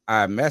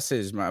I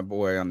messaged my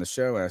boy on the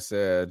show. And I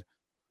said,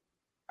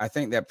 I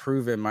think that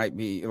proven might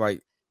be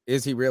like,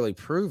 is he really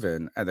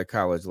proven at the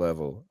college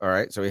level? All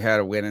right. So he had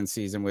a winning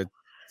season with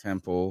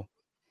Temple.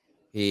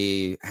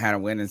 He had a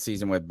winning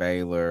season with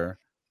Baylor.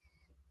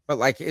 But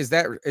like, is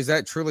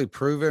that truly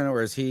proven,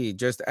 or is he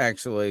just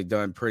actually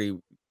done pretty,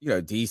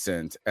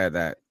 decent at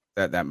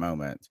that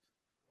moment?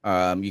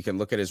 You can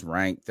look at his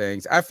rank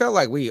things. I felt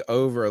like we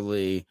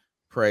overly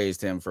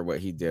praised him for what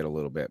he did a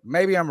little bit.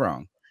 Maybe I'm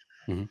wrong,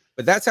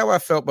 but that's how I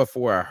felt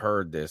before I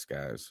heard this,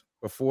 guys.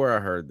 Before I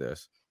heard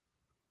this.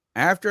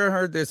 After I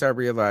heard this, I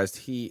realized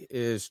he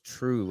is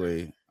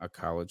truly a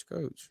college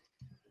coach.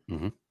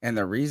 And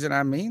the reason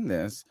I mean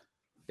this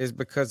is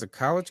because a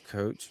college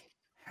coach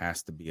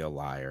has to be a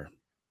liar.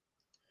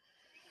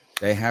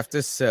 They have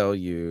to sell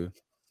you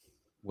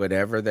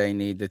whatever they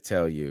need to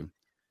tell you.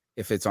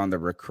 If it's on the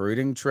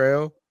recruiting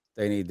trail,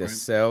 they need to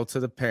sell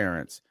to the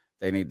parents.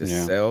 They need to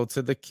sell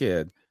to the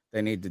kid.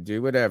 They need to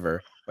do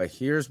whatever. But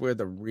here's where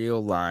the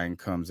real line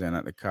comes in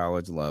at the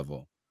college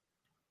level.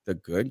 The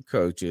good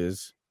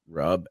coaches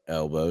rub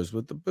elbows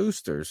with the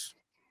boosters.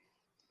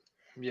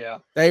 Yeah.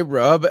 They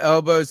rub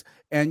elbows.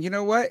 And you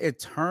know what? It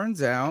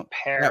turns out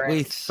that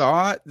we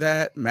thought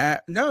that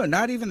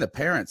not even the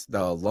parents,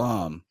 the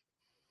alum,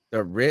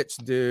 the rich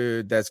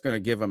dude that's going to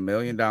give $1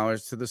 million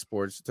to the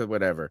sports, to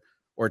whatever,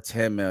 or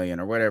 10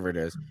 million or whatever it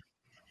is.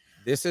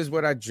 This is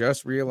what I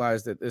just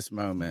realized at this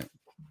moment.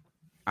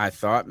 I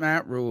thought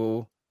Matt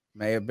Rule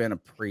may have been a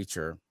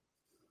preacher,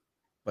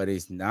 but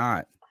he's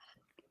not.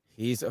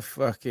 He's a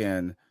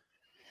fucking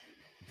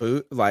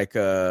not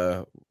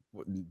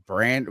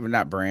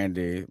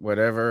brandy,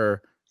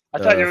 whatever. I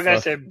thought you were going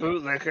to say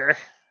bootlicker.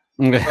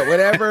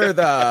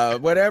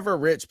 But whatever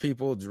rich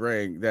people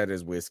drink, that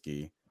is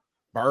whiskey.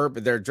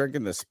 Bourbon, they're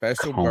drinking the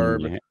special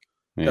bourbon.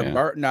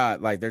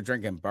 They're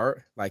drinking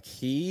bourbon. Like,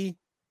 he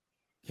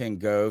can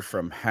go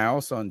from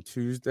house on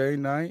Tuesday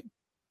night,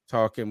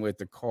 talking with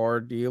the car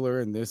dealer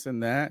and this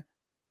and that,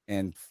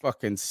 and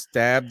fucking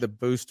stab the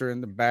booster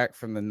in the back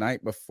from the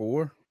night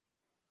before.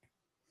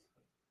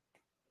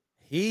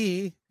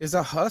 He is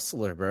a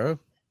hustler, bro.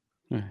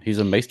 He's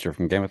a maester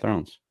from Game of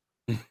Thrones.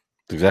 That's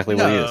exactly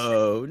what he is.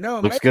 No,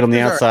 looks good on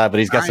the outside, but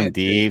he's got some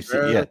deep.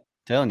 Yeah,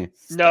 telling you.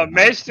 No,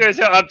 maesters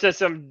are up to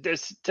some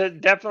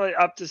definitely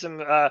up to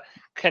some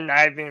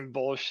conniving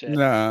bullshit.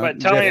 No,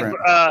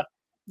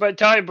 but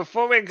Tony,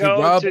 before we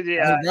go to the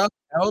rub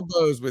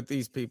elbows with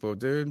these people,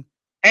 dude.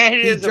 And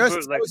he is a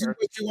bootlicker.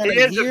 He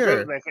is a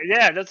bootlicker.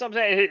 Yeah, that's what I'm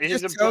saying. He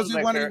just tells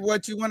you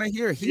what you want to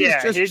hear. He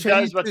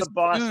does what the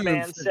boss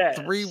man says.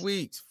 3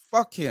 weeks.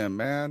 Fuck him,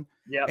 man.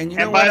 Yeah. And you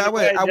know what? I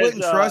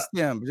wouldn't trust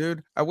him,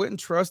 dude. I wouldn't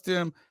trust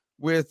him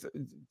with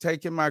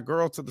taking my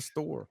girl to the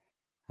store.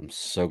 I'm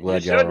so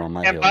glad y'all are on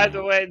my. And by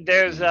the way,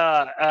 there's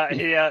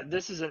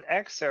this is an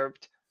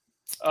excerpt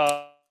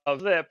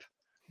of Lip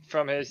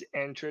from his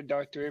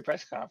introductory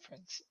press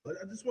conference. But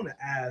I just want to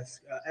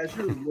ask, as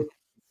you're looking to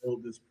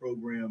build this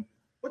program,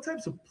 what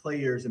types of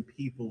players and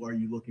people are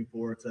you looking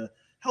for to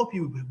help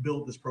you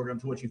build this program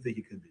to what you think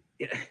it could be?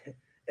 Yeah,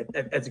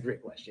 that's a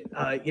great question.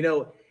 I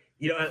look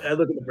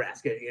at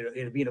Nebraska,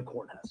 being a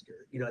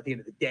Cornhusker, at the end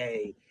of the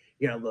day,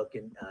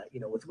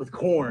 with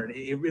corn,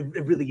 it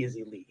really is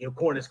elite.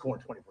 Corn is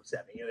corn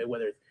 24/7,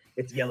 whether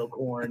it's yellow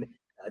corn,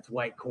 it's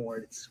white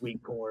corn, it's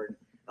sweet corn,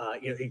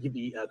 it could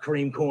be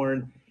cream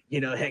corn,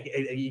 heck,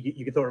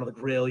 you can throw it on the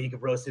grill, you can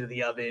roast it in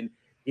the oven.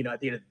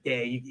 At the end of the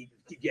day, you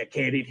can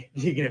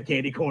have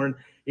candy corn,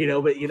 but I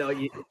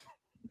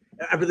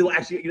really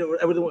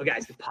want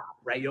guys to pop,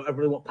 right? I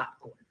really want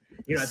popcorn.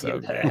 So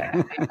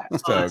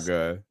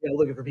good.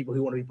 Looking for people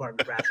who want to be part of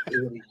Nebraska,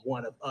 who want to be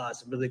one of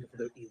us. I'm really looking for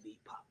the elite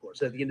popcorn.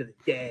 So at the end of the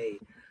day,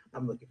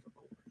 I'm looking for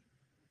corn.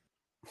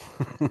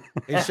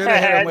 He should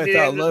have hit him with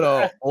a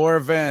little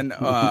Orvin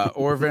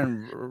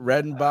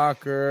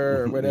Redenbacher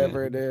or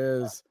whatever it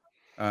is.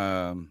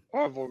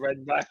 Horrible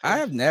Redenbacher. I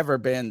have never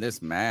been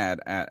this mad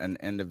at an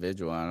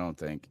individual, I don't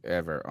think,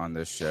 ever on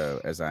this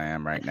show as I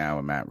am right now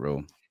with Matt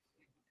Rule.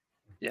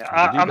 Yeah,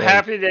 I'm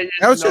happy that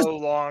it's no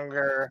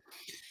longer.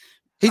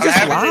 He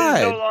just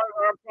lied. It's no longer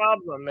a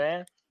problem,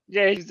 man.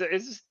 Yeah,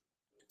 it's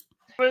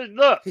but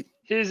look,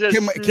 he's a.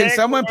 Can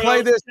someone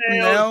play this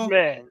now?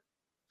 Man.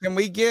 Can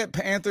we get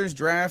Panthers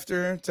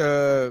drafter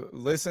to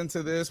listen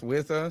to this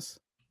with us?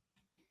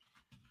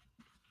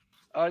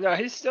 Oh no,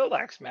 he still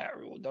lacks Matt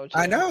Rule, don't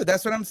you? I know.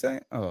 That's what I'm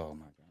saying. Oh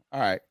my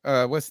god! All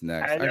right, what's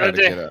next? I gotta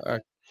get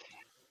a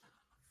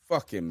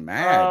fucking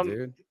mad,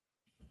 dude.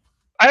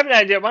 I have an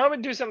idea. Why don't we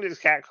do some of these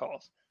cat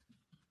calls?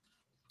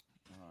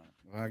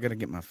 Well, I gotta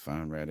get my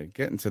phone ready.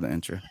 Get into the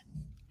intro.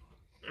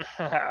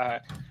 All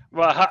right.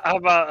 Well, how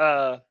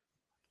about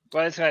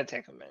well, it's gonna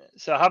take a minute.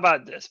 So how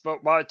about this?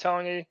 But while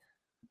Tony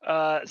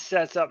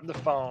sets up the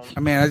phone,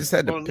 I just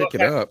had to pick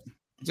it up.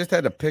 Just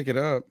had to pick it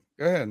up.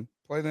 Go ahead.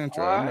 Play the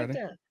intro. I'm ready.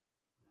 Then.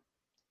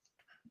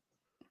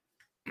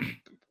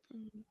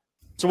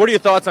 So what are your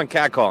thoughts on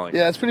catcalling?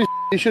 Yeah, it's pretty.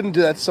 You shouldn't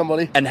do that to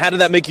somebody. And how did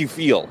that make you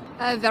feel?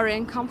 Very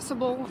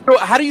uncomfortable. So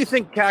how do you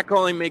think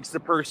catcalling makes the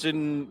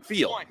person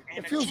feel?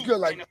 It feels good,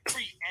 like.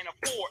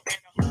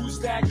 Who's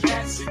that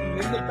cat sitting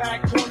in the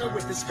back corner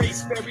with his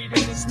face buried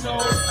in his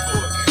nose?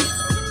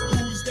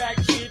 Who's that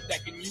kid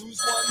that can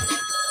use one?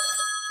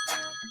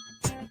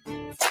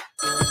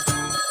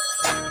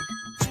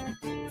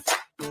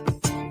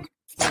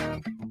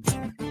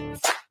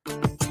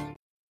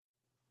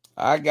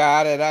 I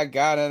got it.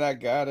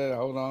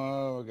 Hold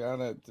on. I got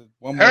it.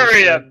 One more.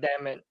 Hurry up,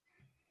 damn it.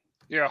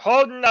 You're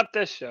holding up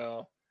the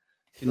show.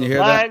 Can you hear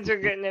that? Lines are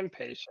getting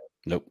impatient.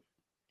 Nope.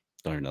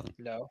 Don't hear nothing.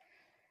 No.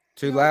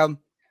 Too loud?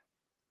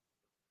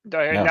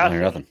 Don't hear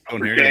nothing.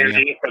 Don't hear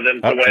nothing. For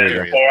them to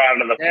win 4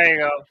 out of the. There you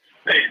go.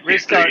 Hey,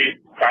 restart.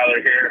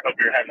 Tyler here. Hope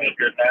you're having a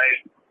good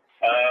night.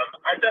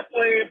 I'm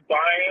definitely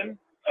buying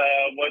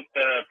what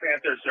the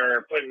Panthers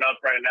are putting up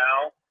right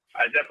now.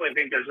 I definitely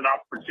think there's an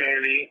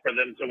opportunity for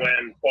them to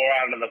win 4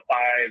 out of the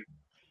 5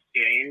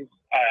 games.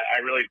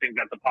 I really think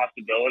that's a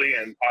possibility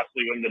and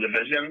possibly win the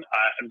division.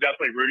 I'm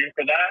definitely rooting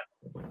for that.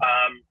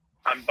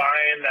 I'm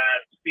buying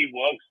that Steve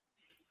Wilks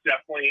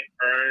definitely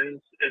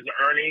is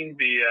earning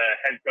the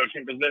head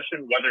coaching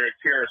position, whether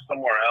it's here or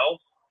somewhere else.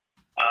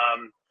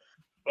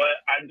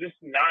 But I'm just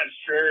not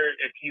sure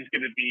if he's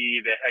going to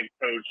be the head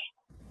coach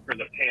for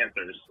the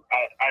Panthers.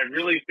 I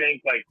really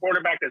think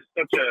quarterback is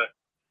such a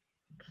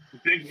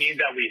big need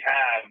that we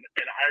have,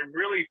 and I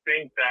really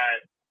think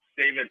that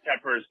David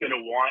Tepper is going to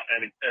want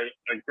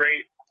a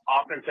great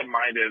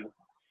offensive-minded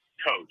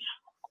coach.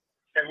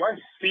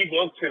 Unless Steve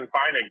Wilks can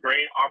find a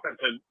great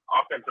offensive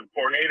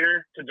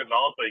coordinator to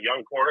develop a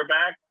young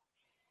quarterback,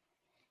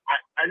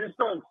 I just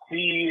don't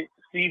see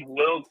Steve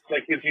Wilks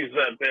he's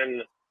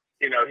been,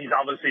 he's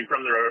obviously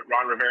from the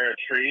Ron Rivera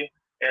tree,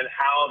 and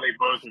how they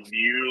both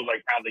view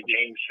how the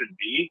game should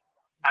be.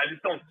 I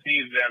just don't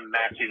see them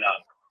matching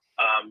up.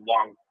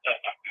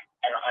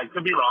 I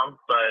could be wrong,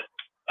 but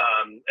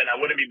and I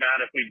wouldn't be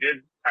mad if we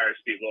did hire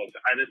Steve Wilks.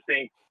 I just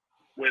think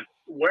with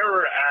where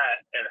we're at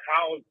and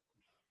how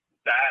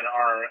bad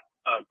our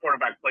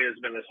quarterback play has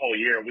been this whole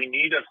year, we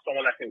need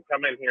someone that can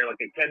come in here like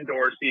a Ken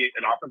Dorsey,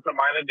 an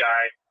offensive-minded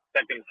guy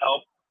that can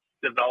help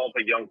develop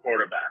a young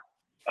quarterback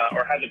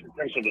or have the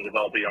potential to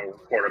develop a young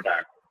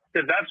quarterback.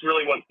 Because that's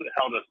really what's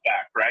held us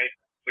back, right?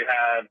 We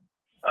have,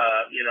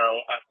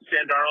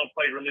 Sam Darnold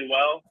played really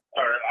well,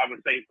 or I would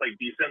say he played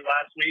decent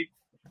last week.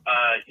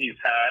 He's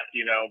had,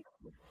 he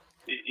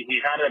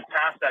had a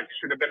pass that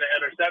should have been an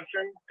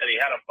interception, and he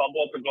had a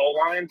fumble at the goal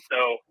line.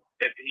 So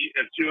if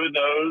two of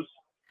those,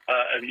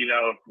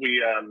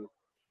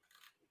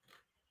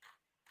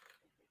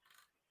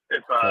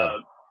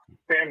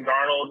 Sam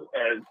Darnold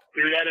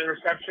threw that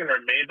interception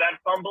or made that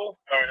fumble,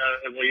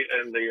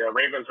 and the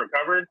Ravens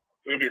recovered,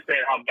 we would be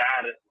saying how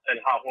bad and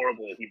how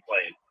horrible he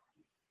played.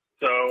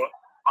 So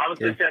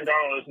obviously, Sam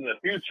Darnold is in the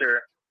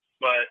future,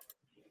 but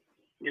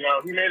he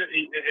made it.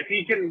 If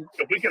we can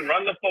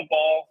run the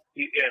football,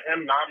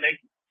 him not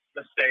make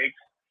mistakes,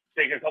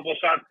 take a couple of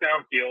shots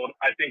downfield,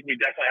 I think we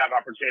definitely have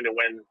opportunity to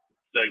win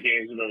the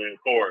games moving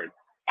forward.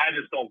 I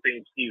just don't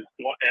think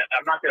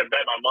I'm not going to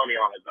bet my money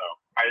on it though.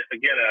 I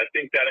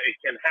think that it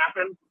can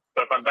happen,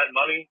 but if I'm betting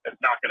money,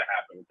 it's not going to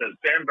happen because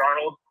Sam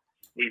Darnold.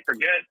 We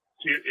forget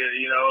to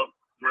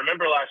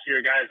remember last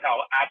year, guys, how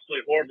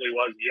absolutely horrible he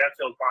was. Yes,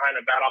 it was behind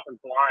a bad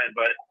offensive line,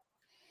 but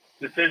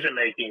decision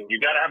making. You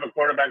got to have a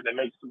quarterback that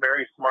makes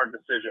very smart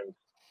decisions,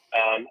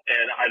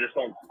 and I just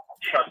don't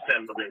trust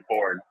him moving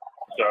forward.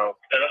 So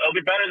it'll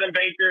be better than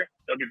Baker.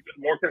 It'll be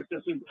more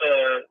consistent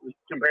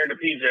compared to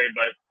PJ,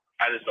 but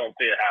I just don't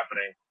see it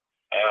happening.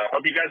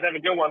 Hope you guys have a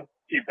good one.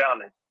 Keep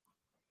pounding.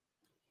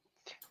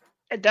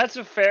 That's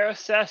a fair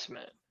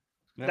assessment.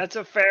 Yeah. That's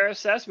a fair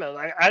assessment.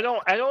 I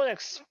don't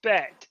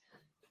expect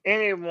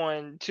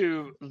anyone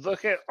to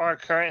look at our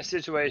current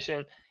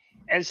situation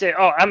and say,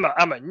 "Oh, I'm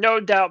a no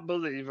doubt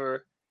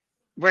believer.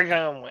 We're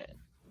gonna win."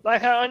 I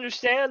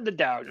understand the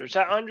doubters.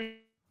 I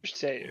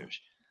understand.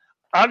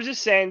 I'm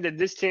just saying that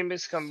this team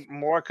has become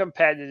more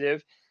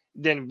competitive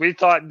than we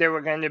thought they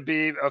were going to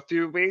be a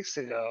few weeks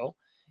ago,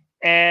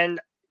 and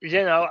we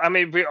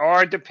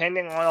are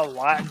depending on a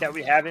lot that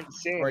we haven't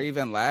seen. Or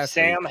even last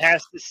Sam week.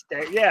 has to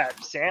stay. Yeah,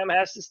 Sam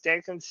has to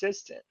stay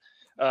consistent.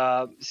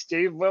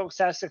 Steve Wilks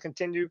has to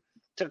continue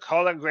to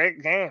call a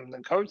great game.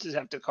 The coaches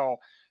have to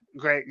call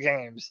great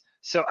games.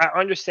 So I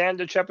understand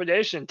the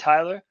trepidation,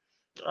 Tyler.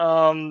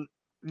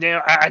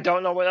 I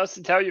don't know what else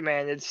to tell you,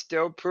 man. It's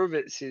still prove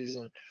it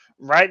season.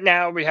 Right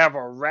now, we have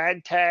a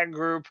ragtag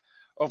group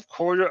of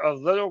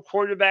little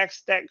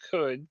quarterbacks that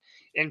could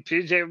in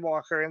PJ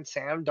Walker and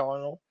Sam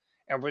Darnold.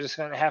 And we're just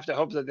going to have to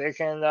hope that they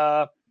can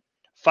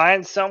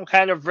find some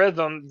kind of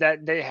rhythm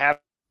that they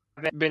haven't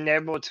been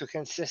able to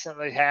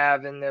consistently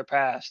have in their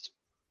past.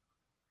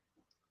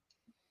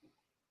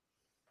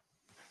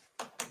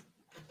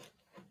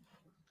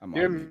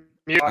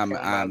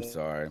 I'm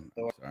sorry.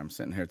 I'm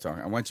sitting here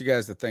talking. I want you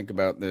guys to think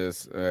about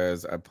this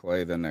as I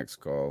play the next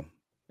call.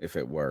 if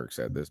it works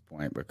at this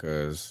point,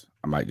 because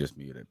I might just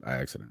mute it by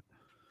accident.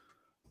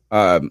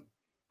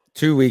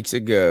 2 weeks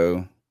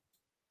ago,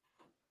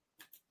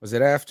 was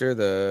it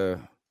after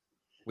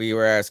we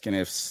were asking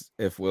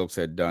if Wilkes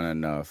had done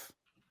enough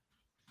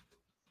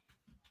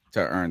to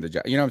earn the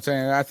job? You know what I'm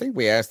saying? I think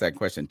we asked that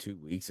question 2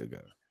 weeks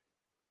ago.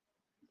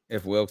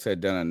 If Wilkes had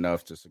done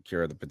enough to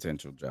secure the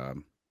potential job.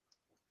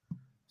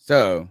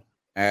 So,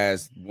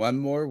 as one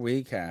more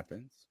week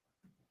happens,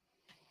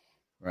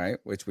 right,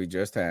 which we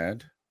just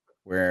had,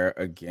 where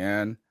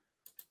again,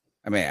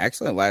 I mean,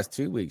 actually, the last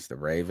 2 weeks, the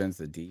Ravens,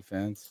 the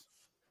defense,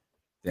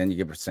 then you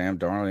get Sam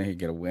Darnold, and he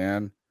get a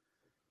win.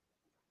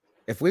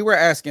 If we were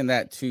asking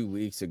that 2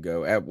 weeks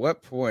ago, at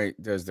what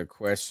point does the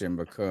question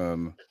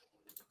become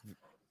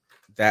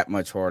that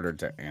much harder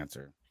to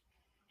answer?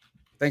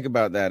 Think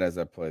about that as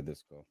I play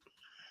this goal.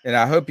 And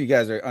I hope you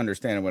guys are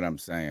understanding what I'm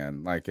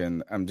saying. Like,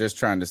 and I'm just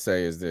trying to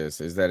say is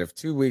that if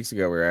 2 weeks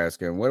ago we were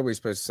asking, what are we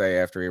supposed to say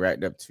after he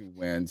racked up 2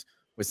 wins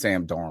with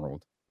Sam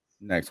Darnold?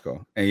 Next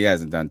goal. And he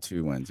hasn't done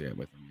 2 wins yet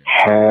with him yet.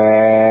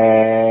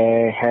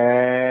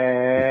 Hey.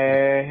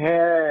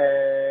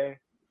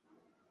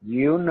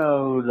 You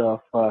know the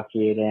fuck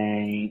it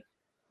ain't.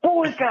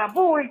 Boyka!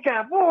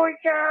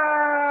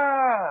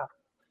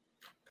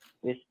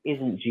 This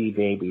isn't G,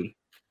 baby.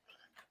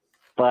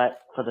 But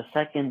for the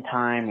second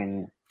time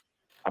in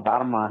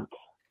about a month,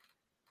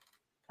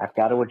 I've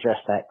got to address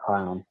that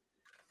clown.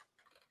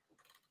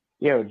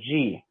 Yo,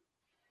 G.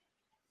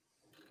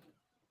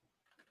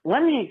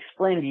 Let me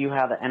explain to you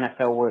how the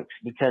NFL works,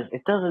 because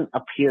it doesn't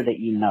appear that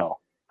you know.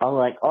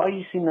 All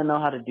you seem to know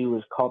how to do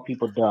is call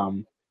people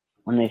dumb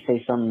when they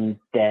say something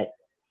that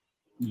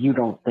you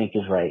don't think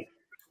is right.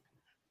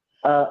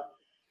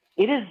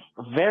 It is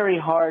very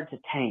hard to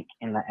tank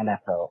in the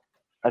NFL,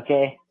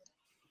 okay?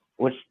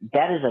 Which,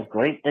 that is a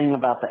great thing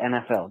about the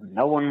NFL.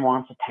 No one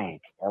wants a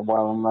tank,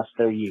 well, unless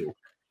they're you.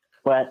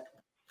 But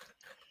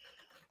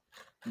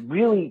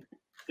really,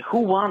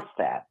 who wants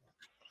that?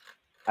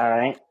 All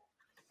right?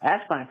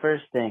 That's my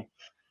first thing.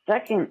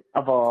 Second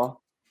of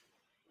all,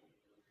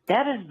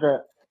 that is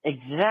the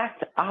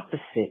exact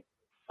opposite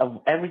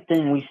of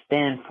everything we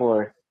stand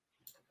for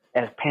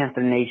as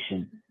Panther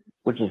Nation,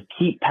 which is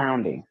keep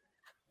pounding.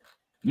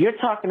 You're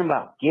talking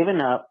about giving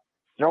up,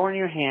 throwing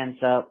your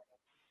hands up,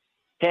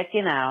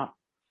 checking out.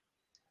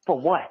 For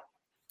what?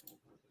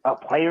 A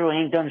player who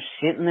ain't done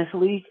shit in this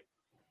league?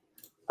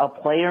 A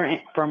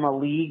player from a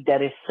league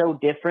that is so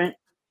different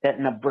that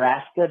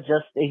Nebraska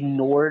just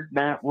ignored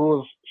Matt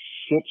Rule's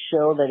shit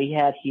show that he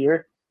had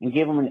here and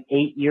gave him an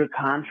 8-year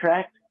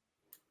contract?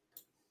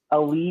 A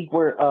league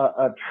where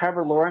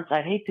Trevor Lawrence,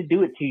 I'd hate to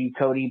do it to you,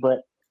 Cody,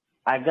 but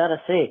I gotta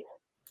say,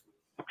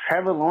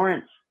 Trevor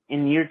Lawrence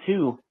in year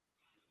 2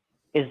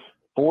 is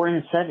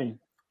 4-7,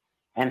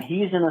 and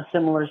he's in a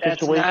similar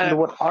situation to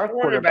what our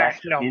quarterback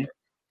is in.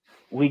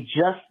 He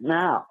just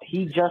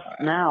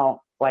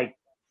now, like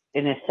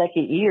in his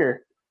second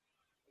year,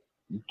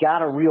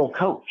 got a real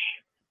coach.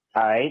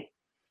 All right.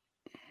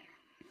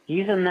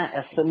 He's in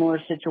a similar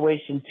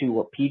situation to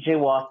what PJ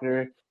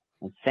Walker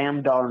and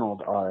Sam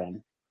Darnold are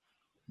in.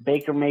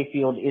 Baker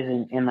Mayfield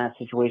isn't in that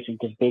situation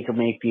because Baker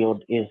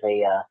Mayfield is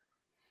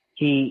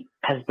he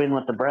has been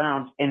with the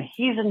Browns, and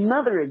he's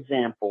another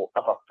example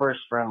of a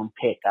first-round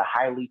pick, a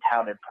highly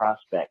touted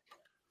prospect.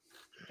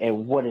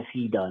 And what has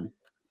he done?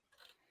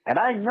 And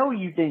I know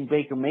you think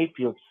Baker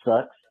Mayfield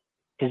sucks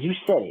because you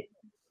said it.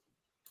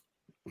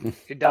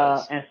 He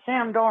does. And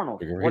Sam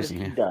Darnold, what has he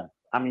done?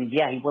 I mean,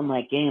 yeah, he won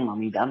that game. I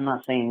mean, I'm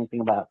not saying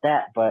anything about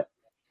that, but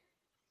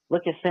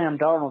look at Sam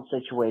Darnold's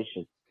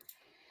situation.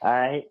 All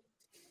right?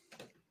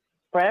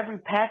 For every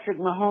Patrick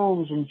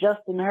Mahomes and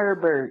Justin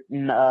Herbert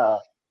and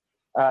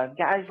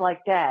guys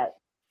like that,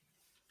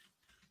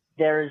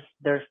 there's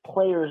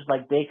players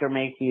like Baker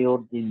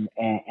Mayfield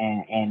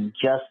and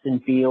Justin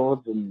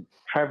Fields and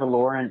Trevor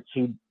Lawrence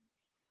who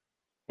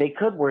they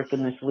could work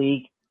in this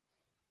league,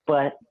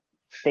 but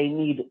they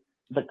need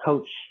the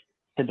coach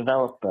to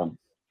develop them.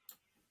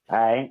 All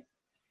right?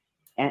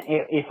 And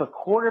if a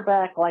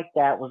quarterback like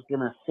that was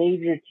going to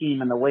save your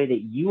team in the way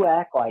that you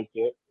act like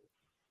it,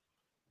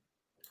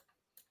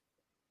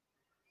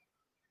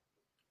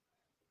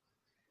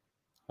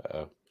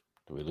 do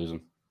we lose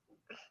him?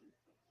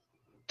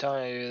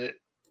 Telling you that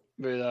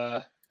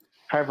with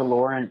Trevor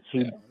Lawrence,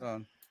 who hold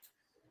on.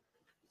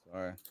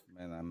 Sorry,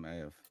 man, I may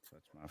have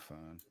touched my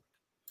phone.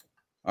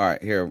 All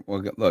right, here.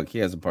 Look, he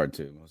has a part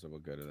 2, so we'll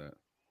go to that.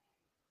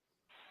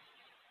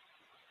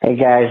 Hey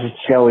guys, it's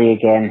Joey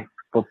again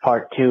for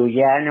part 2.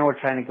 Yeah, I know we're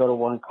trying to go to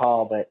one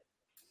call, but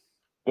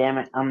damn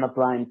it, I'm the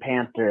Blind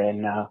Panther,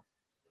 and and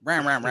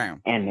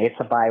it's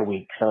a bye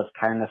week, so it's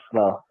kind of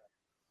slow.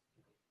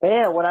 But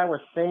yeah, what I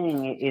was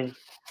saying is,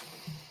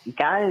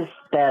 guys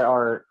that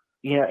are,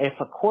 if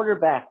a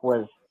quarterback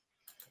was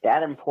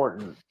that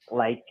important,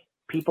 like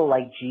people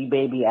like G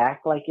Baby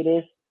act like it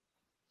is,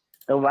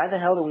 then why the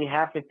hell do we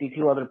have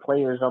 52 other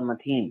players on the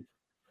team?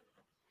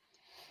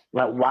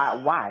 Like,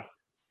 why?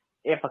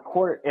 If a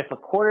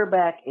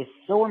quarterback is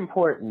so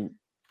important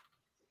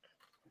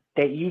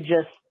that you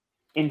just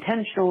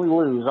intentionally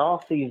lose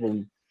all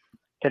season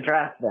to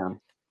draft them,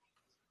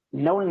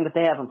 knowing that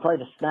they haven't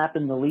played a snap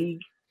in the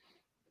league?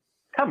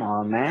 Come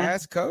on, man.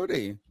 Ask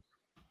Cody.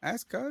 I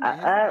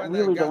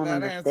really don't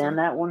understand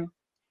that one.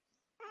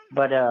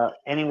 But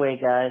anyway,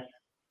 guys,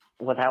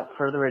 without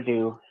further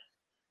ado,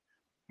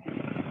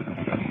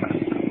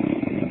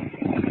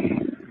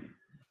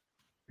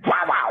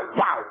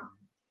 wow.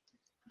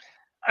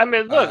 I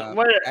mean,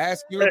 look.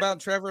 Ask you about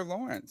Trevor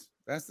Lawrence.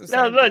 That's the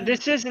no. same Look, thing.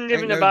 this isn't Ain't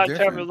even no about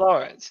different. Trevor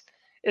Lawrence.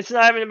 It's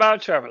not even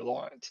about Trevor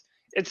Lawrence.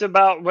 It's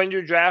about when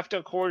you draft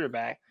a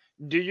quarterback.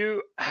 Do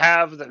you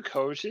have the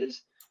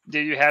coaches? Do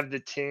you have the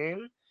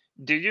team?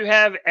 Do you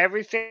have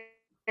everything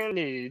you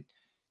need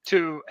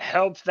to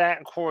help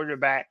that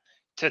quarterback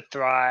to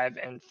thrive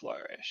and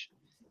flourish?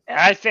 And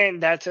I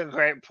think that's a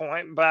great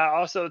point. But I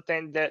also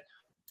think that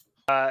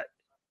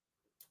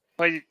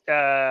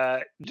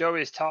what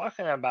Joey's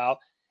talking about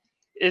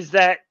is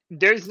that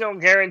there's no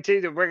guarantee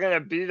that we're going to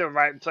be the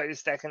right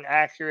place that can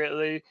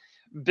accurately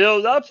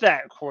build up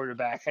that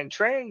quarterback and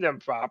train them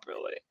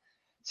properly.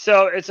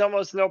 So it's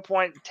almost no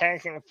point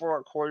tanking for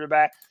a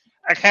quarterback.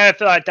 I kind of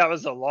feel like that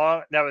was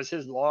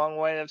his long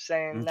way of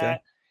saying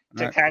that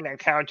to kind of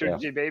counter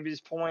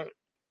G-Baby's point.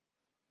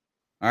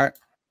 All right.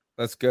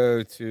 Let's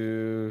go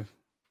to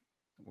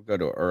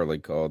an early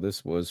call.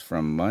 This was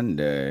from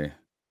Monday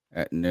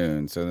at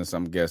noon. So this,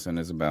 I'm guessing,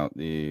 is about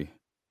the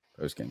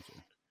post-game show.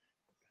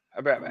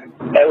 I'll be right back.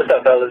 Hey, what's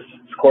up, fellas?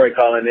 It's Corey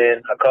calling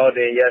in. I called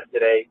in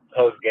yesterday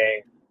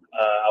post-game.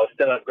 I was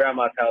still at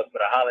grandma's house for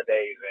the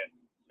holidays, and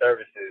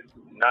services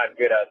not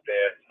good out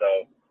there.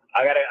 So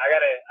I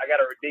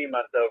gotta redeem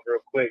myself real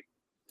quick.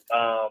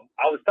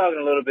 I was talking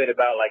a little bit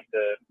about like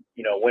the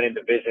winning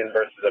division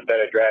versus a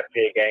better draft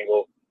pick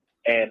angle,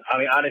 and I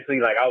mean honestly,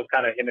 like I was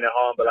kind of hemming and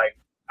hawing, but like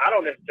I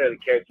don't necessarily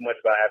care too much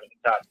about having the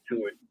top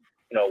two or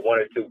one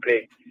or two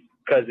picks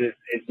because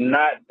it's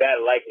not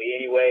that likely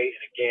anyway.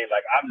 And again,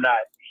 like I'm not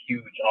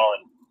huge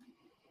on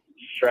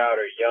Stroud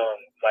or Young.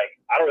 Like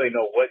I don't really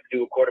know what to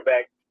do with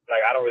quarterback.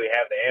 Like I don't really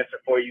have the answer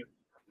for you.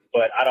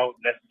 But I don't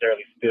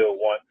necessarily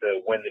still want to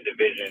win the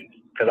division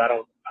because I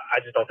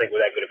just don't think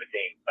we're that good of a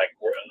team. Like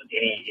we're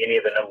any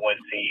of the number one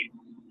seed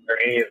or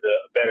any of the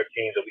better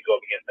teams that we go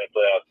up against in the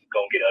playoffs is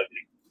gonna get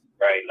ugly,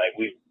 right? Like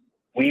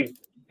we've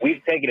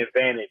taken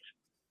advantage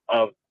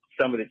of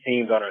some of the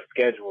teams on our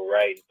schedule,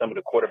 right? Some of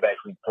the quarterbacks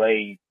we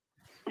played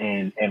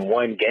in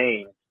one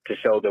game to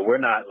show that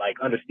we're not like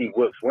under Steve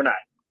Wilkes, we're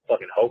not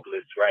fucking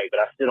hopeless, right?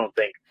 But I still don't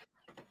think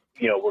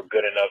we're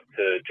good enough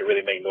to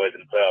really make noise in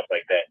the playoffs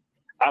like that.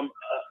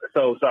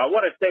 So I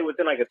want to stay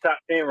within like a top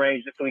 10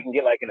 range just so we can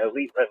get like an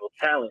elite level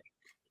talent.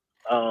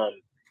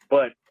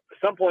 But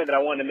some point that I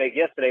wanted to make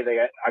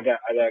yesterday, I got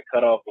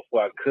cut off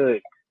before I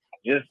could.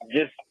 Just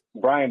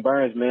Brian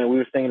Burns, man. We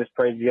were singing his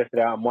praises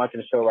yesterday. I'm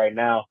watching the show right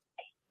now.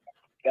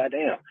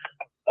 Goddamn.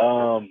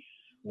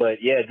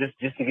 But yeah, just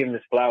to give him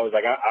his flowers.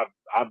 Like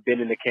I've been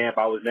in the camp.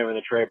 I was never in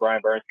the Trey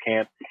Brian Burns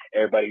camp.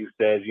 Everybody who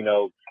says he's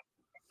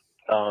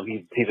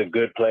a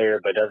good player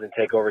but doesn't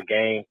take over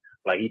game.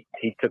 Like he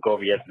took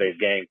over yesterday's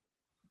game,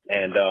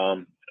 and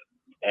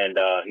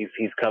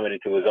he's coming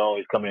into his own.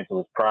 He's coming into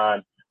his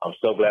prime. I'm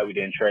so glad we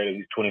didn't trade him.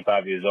 He's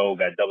 25 years old,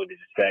 got double-digit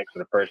sacks for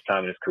the first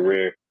time in his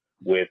career,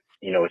 with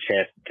a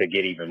chance to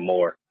get even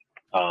more.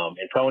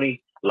 And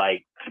Tony,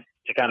 like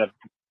to kind of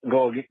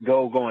go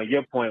on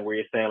your point where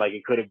you're saying like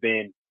it could have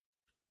been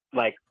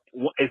like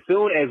as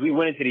soon as we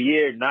went into the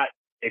year not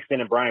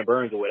extending Brian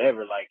Burns or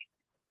whatever, like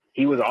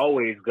he was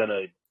always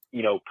gonna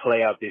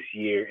play out this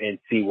year and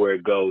see where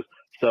it goes.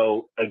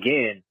 So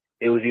again,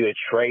 it was either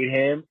trade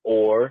him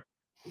or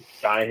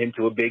sign him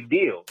to a big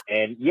deal.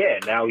 And yeah,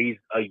 now he's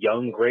a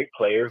young, great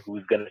player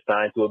who's going to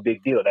sign to a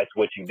big deal. That's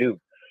what you do.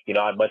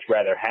 I'd much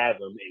rather have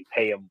him and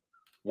pay him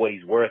what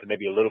he's worth,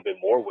 maybe a little bit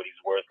more what he's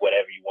worth,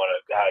 whatever you want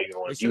to, how you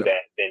want to do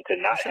that, than to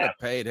not have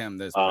paid him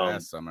this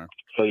past summer.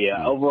 So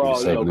yeah, overall,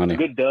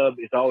 good dub.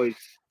 It's always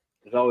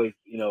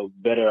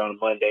better on a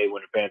Monday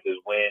when the Panthers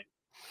win.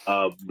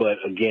 But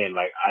again,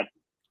 like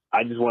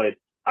I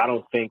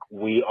don't think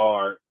we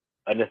are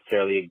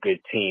necessarily a good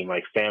team.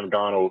 Like Sam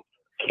Darnold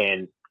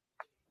can,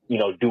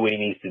 do what he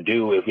needs to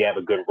do if we have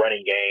a good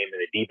running game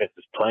and the defense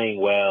is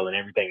playing well and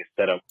everything is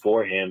set up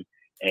for him.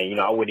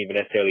 And, I wouldn't even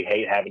necessarily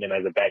hate having him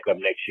as a backup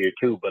next year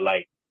too. But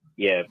like,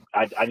 yeah,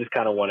 I just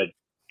kind of want to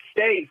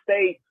stay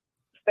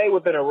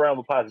within a realm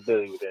of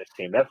possibility with this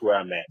team. That's where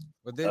I'm at.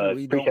 But then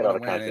we don't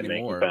want to win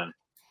anymore.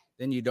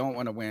 Then you don't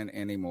want to win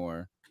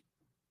anymore.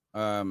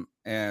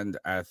 And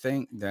I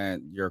think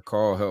that your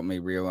call helped me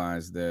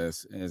realize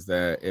this is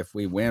that if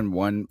we win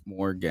one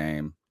more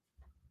game,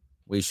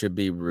 we should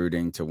be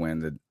rooting to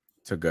win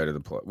to go to the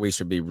play. We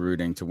should be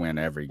rooting to win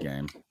every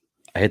game.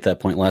 I hit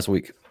that point last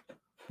week.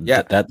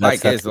 Yeah, that's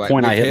the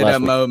point I hit last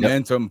week.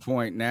 Momentum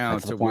point now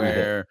that's to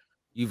where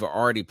you've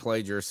already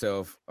played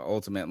yourself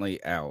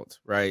ultimately out,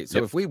 right?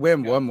 So if we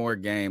win one more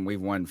game,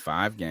 we've won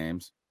 5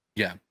 games.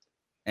 Yeah.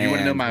 And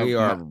we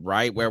are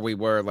right where we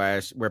were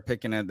last. We're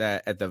picking at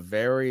the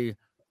very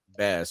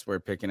best. We're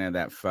picking at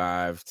that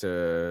 5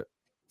 to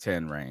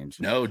 10 range.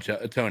 No,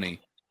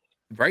 Tony.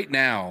 Right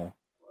now,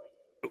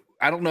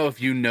 I don't know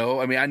if you know.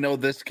 I mean, I know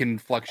this can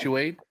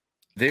fluctuate.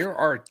 There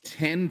are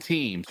 10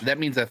 teams. That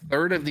means a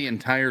third of the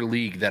entire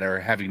league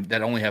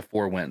that only have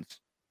 4 wins.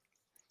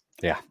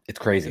 Yeah, it's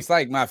crazy. It's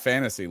like my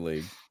fantasy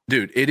league.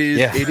 Dude, it is.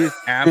 Yeah. It is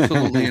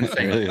absolutely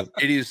insane.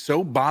 It is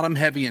so bottom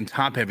heavy and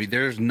top heavy.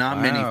 There's not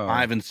many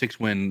 5 and 6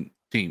 win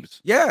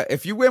teams. Yeah,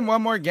 if you win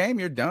one more game,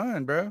 you're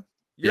done, bro.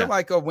 You're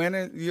like a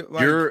winner.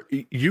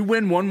 You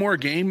win one more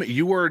game,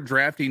 you are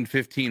drafting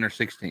 15 or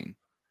 16.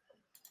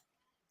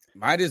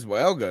 Might as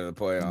well go to the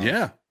playoffs.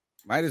 Yeah.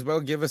 Might as well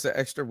give us an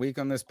extra week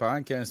on this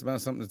podcast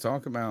about something to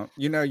talk about.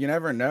 You know, you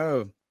never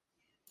know.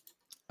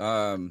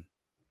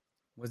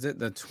 Was it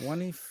the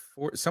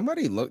 24th?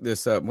 Somebody look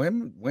this up.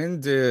 When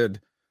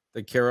did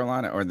the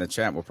Carolina, or in the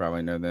chat will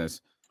probably know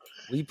this,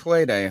 we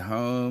played a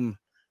home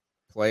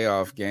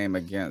playoff game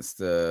against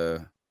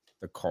the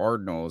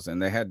Cardinals,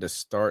 and they had to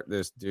start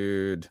this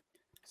dude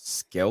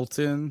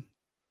Skelton,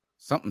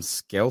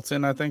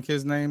 I think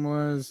his name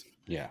was.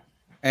 Yeah.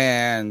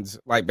 And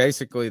like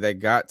basically they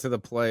got to the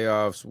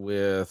playoffs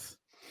with,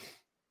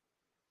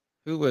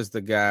 who was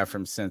the guy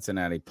from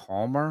Cincinnati?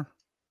 Palmer?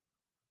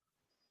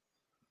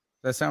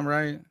 Does that sound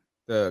right?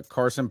 The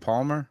Carson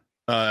Palmer?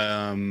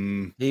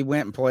 He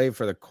went and played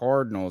for the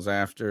Cardinals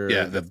after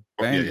the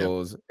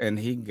Bengals, and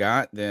he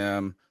got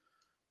them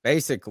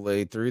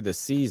basically through the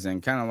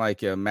season, kind of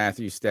like a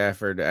Matthew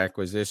Stafford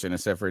acquisition,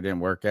 except for it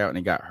didn't work out and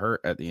he got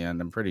hurt at the end,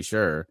 I'm pretty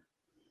sure.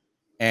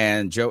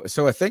 And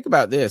so I think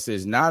about this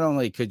is not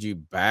only could you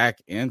back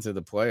into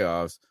the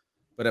playoffs,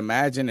 but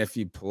imagine if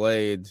you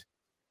played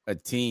a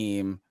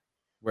team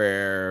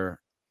where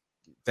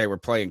they were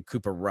playing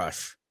Cooper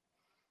Rush.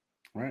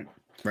 Right.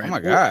 Oh my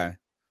God.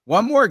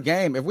 One more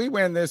game. If we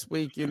win this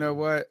week, you know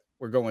what?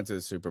 We're going to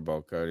the Super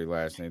Bowl, Cody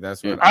Lashley.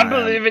 That's what I'm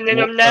believing in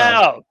them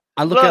now.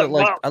 I look at it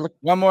like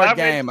one more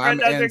game. I'm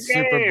in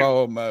Super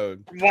Bowl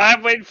mode. Why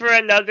wait for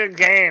another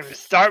game?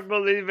 Start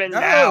believing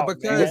now.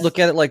 Because look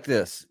at it like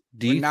this.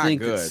 Do you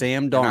think good. that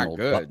Sam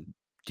Darnold?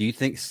 Do you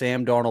think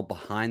Sam Darnold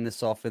behind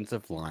this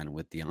offensive line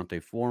with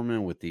Deontay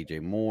Foreman, with DJ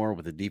Moore,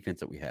 with the defense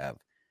that we have,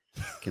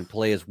 can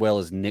play as well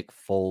as Nick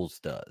Foles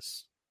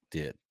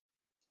did?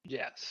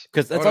 Yes.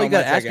 Because that's all you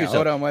got to ask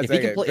yourself. If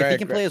he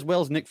can play as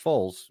well as Nick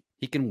Foles,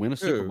 he can win a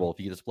Super Bowl if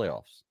he gets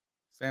playoffs.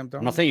 Sam Darnold.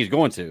 I'm not saying he's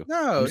going to.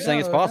 No, I'm just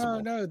saying it's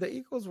possible. No, the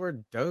Eagles were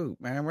dope,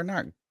 man. We're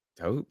not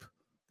dope.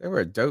 They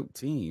were a dope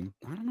team.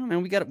 I don't know,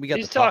 man. We got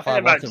the top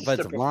 5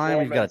 offensive line.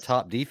 We've got a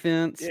top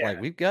defense. Yeah.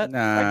 Like we've got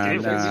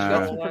we've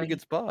got some pretty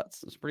good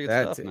spots. It's pretty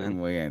good stuff,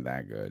 man. We ain't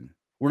that good.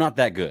 We're not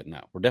that good.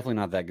 No, we're definitely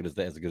not that good as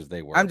good as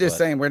they were. I'm just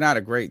saying we're not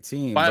a great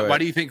team. Why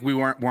do you think we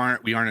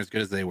aren't as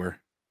good as they were?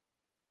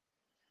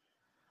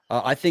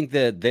 I think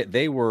that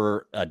they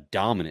were a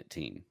dominant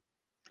team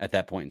at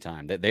that point in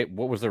time.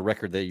 What was their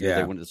record that year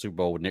they went to the Super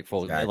Bowl with Nick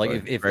Foles? Exactly.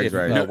 Like if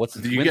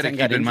you got to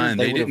keep in mind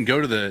they didn't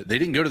go to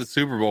the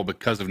Super Bowl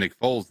because of Nick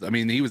Foles. I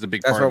mean, he was a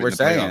big part of it. That's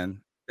what we're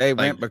saying. They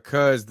went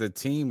because the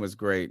team was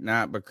great,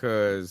 not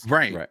because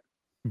right.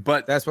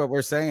 But that's what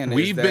we're saying.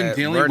 We've been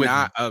dealing with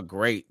not a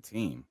great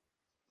team.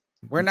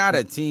 We're not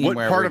a team. What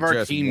where part of our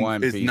just team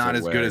one is not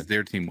as away. good as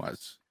their team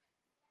was?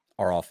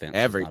 Our offense,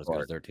 every not as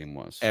good as their team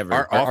was.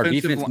 Our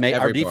defense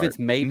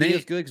may be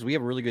as good because we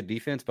have a really good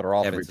defense, but our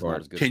offense is not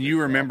as good. Can you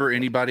remember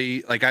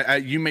anybody? Like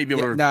you may be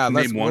able to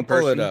name one pull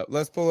person. It up.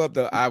 Let's pull up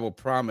the. I will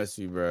promise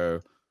you, bro.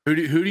 Who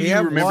do you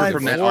remember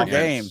from that offense?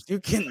 Games. You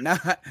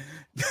cannot.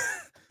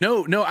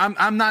 No,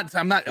 I'm not.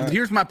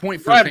 Here's my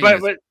point for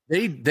saying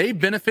they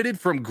benefited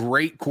from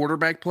great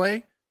quarterback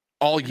play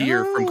all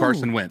year from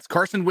Carson Wentz.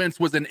 Carson Wentz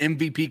was an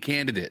MVP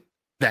candidate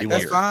that year.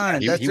 That's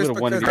fine. That's just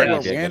because they were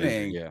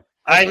winning. Yeah.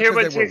 I hear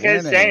what TK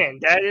is saying.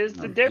 That is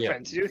the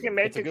difference. You can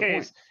make the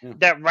case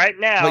that right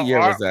now,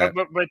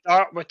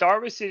 with our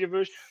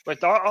receivers,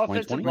 with our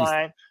offensive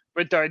line,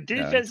 with our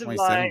defensive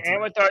line,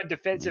 and with our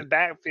defensive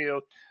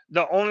backfield,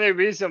 the only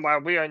reason why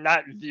we are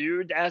not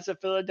viewed as the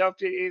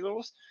Philadelphia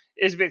Eagles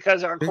is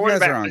because our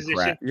quarterback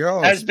position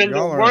has been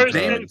the worst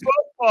in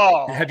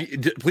football.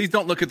 Please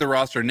don't look at the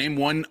roster. Name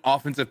one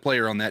offensive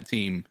player on that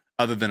team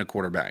other than a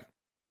quarterback.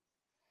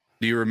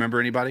 Do you remember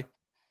anybody?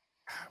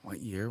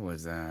 What year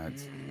was that?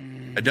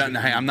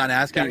 I'm not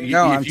asking.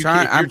 No, I'm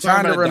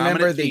trying to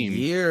remember the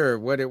year,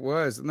 what it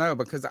was. No,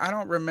 because I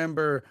don't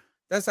remember.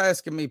 That's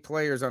asking me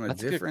players on a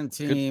different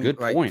team, good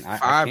like point.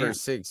 5 or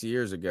 6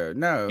 years ago.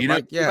 No,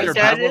 their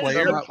best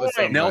player.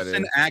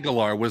 Nelson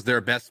Aguilar was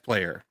their best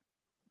player.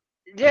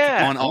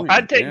 Yeah,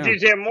 I'd take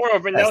DJ Moore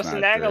over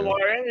Nelson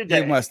Aguilar any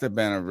day. He must have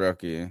been a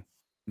rookie.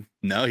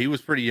 No, he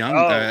was pretty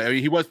young.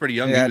 He was pretty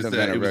young. He had to have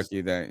been a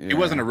rookie. He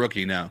wasn't a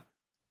rookie. No.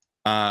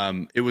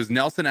 It was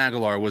Nelson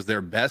Aguilar was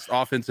their best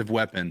offensive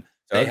weapon.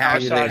 They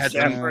had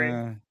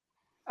Alshon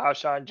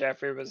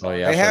Jeffrey was.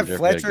 They have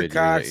Fletcher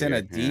Cox and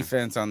a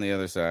defense on the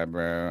other side,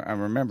 bro. I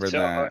remember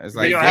that. It's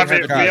like we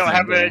don't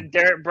have a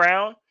Derek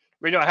Brown.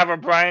 We don't have a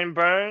Brian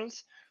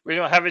Burns. We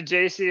don't have a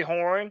J.C.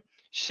 Horn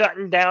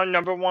shutting down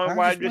number one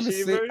wide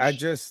receivers.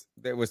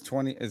 It was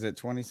 20. Is it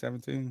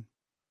 2017?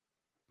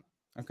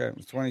 Okay, it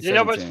was 2017. You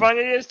know what's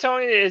funny is,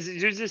 Tony, is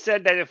you just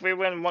said that if we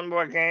win one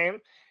more game,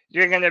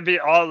 you're going to be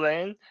all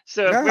in.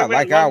 So if we Yeah, win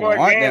like one I more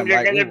want game, them. you're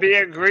Like going to we, be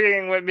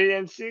agreeing with me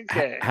and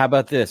CK. How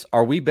about this?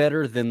 Are we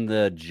better than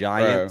the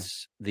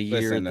Giants the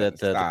year listen, that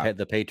stop.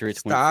 the Patriots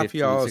Stop, went 15,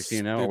 y'all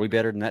 16 0? Are we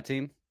better than that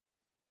team?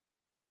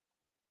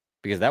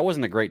 Because that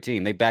wasn't a great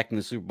team. They backed in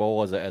the Super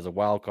Bowl as a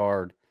wild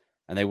card,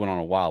 and they went on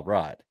a wild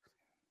ride.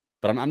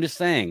 But I'm just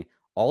saying,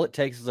 all it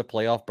takes is a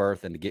playoff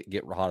berth and to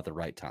get hot at the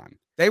right time.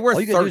 They were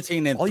All you gotta do is-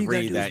 13-3 all you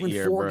gotta do that is win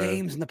year, 4 bro.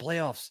 games in the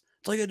playoffs.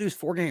 That's all you gotta do is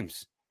 4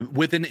 games.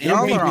 With an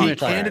Y'all are on MVP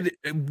track.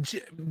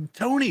 candidate,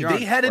 Tony, You're on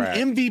they had track.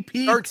 an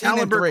MVP 13-3.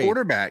 caliber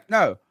quarterback.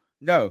 No.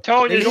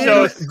 Tony's They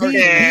so were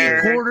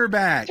scared.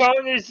 quarterback.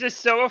 Tony's just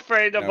so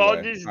afraid of No all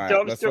way. these All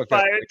right, let's dumpster look at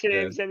fire it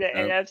teams again. in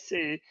the Nope.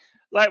 NFC.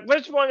 Like,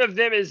 which one of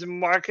them is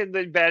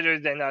markedly better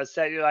than us?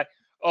 That you're like,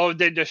 oh,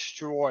 they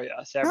destroy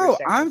us. Every No,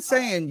 single I'm time.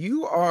 saying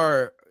you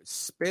are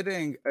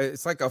spitting.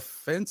 It's like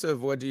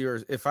offensive.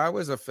 If I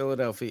was a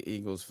Philadelphia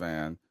Eagles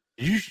fan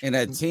in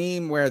a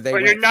team where they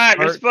But went you're not.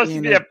 You're supposed to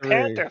be a 13-3.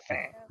 Panther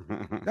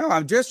fan. No,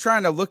 I'm just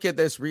trying to look at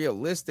this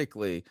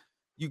realistically.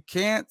 You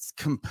can't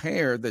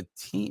compare the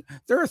team.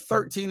 They're a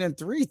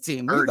 13-3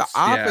 team. We're the Hurts,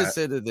 yeah.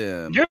 opposite of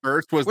them.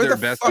 First was We're their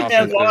the best fucking Their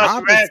offensive. lost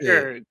opposite.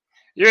 record.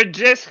 You're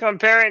just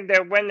comparing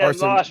their win and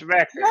Carson- loss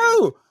record.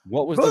 No,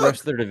 What was Look. the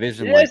rest of their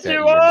division Yes, like that you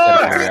year? Just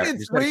out of are. curiosity-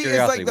 just out of 13-3 is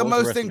curiosity, like the what was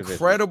most rest of division?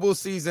 incredible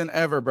season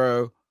ever,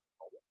 bro.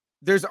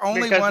 There's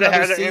only Because one they other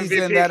had an season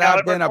MVP that I've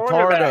caliber been a part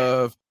quarterback.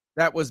 of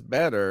that was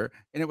better,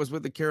 and it was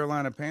with the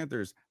Carolina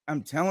Panthers.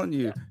 I'm telling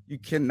you, you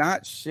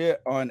cannot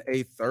shit on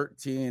a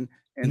 13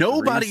 and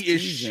Nobody 3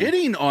 is season.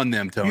 shitting on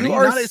them, Tony. You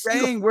are Not a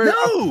single- saying we're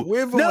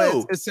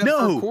equivalent except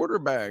for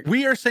quarterback.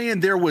 We are saying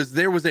there was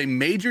a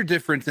major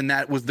difference, and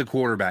that was the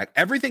quarterback.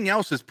 Everything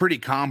else is pretty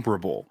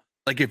comparable.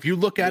 Like if you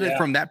look at it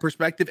from that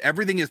perspective,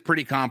 everything is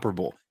pretty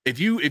comparable. If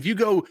you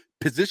go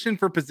position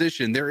for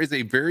position, there is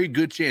a very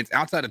good chance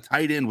outside of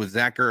tight end with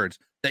Zach Ertz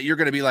that you're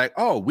going to be like,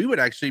 oh,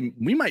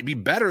 we might be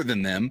better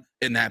than them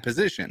in that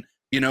position.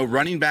 You know,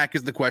 running back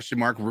is the question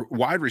mark.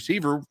 Wide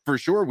receiver, for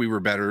sure, we were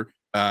better.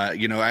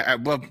 You know,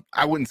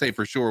 I wouldn't say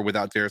for sure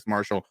without Terrace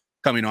Marshall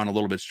coming on a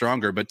little bit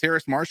stronger, but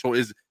Terrace Marshall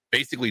is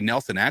basically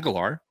Nelson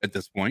Aguilar at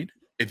this point.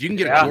 If you can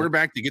get a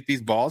quarterback to get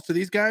these balls to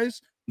these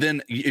guys,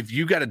 then if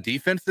you got a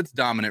defense that's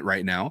dominant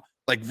right now,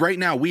 like right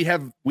now, we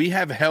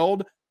have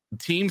held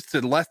teams to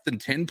less than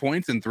 10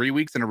 points in 3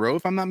 weeks in a row,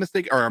 if I'm not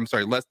mistaken, or I'm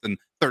sorry, less than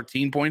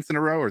 13 points in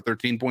a row, or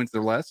 13 points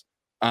or less,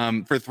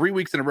 for 3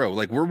 weeks in a row.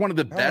 Like we're one of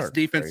the best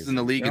defenses in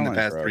the league in the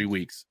past 3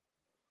 weeks.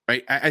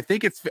 Right. I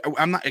think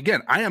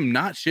I am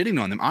not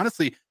shitting on them.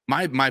 Honestly,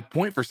 my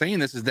point for saying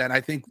this is that I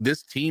think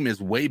this team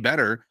is way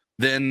better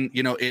than,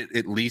 you know,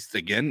 at least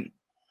again,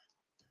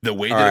 the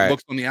way that it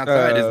looks on the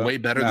outside is way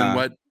better than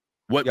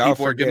what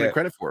people are giving it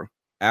credit for.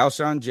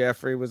 Alshon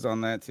Jeffrey was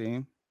on that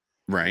team.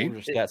 Right. What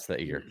were the stats that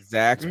year?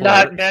 Zach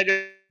Not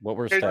better. What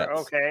were his stats?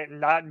 Okay,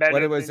 not better.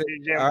 What was than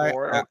it? DJ All right,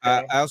 Moore.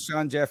 Okay.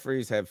 Alshon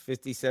Jeffries had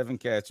 57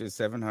 catches,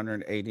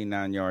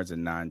 789 yards,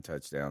 and 9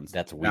 touchdowns.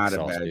 That's weak not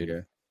sauce, a bad dude.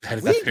 year.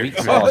 That's Weak weak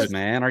sauce? sauce,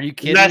 man. Are you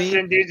kidding Less me?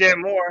 than DJ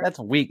Moore. That's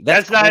weak.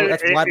 That's not.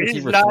 That's wide he's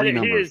receiver not. 3 He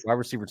numbers. is. Wide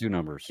receiver 2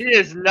 numbers. He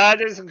is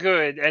not as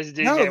good as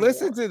DJ. No, Moore.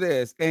 listen to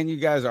this. And you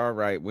guys are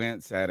right.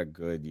 Wentz had a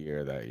good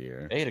year that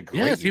year. They had a great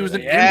Yes, he year was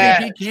that an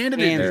year. MVP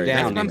candidate. Hands That's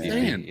down what I'm MVP,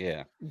 saying.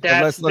 Yeah. But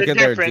That's let's look the at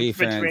their difference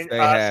defense. between They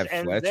us had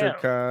and Fletcher them.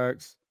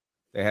 Cox.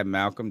 They had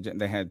Malcolm.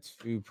 They had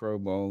 2 Pro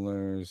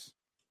Bowlers.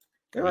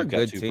 They were a We've got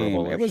good 2 Pro team. It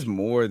Bowlers. was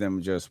more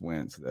than just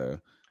Wentz, though.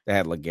 They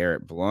had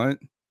LeGarrette Blunt.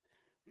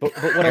 But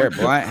what LeGarrette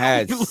Blunt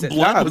had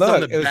Blunt was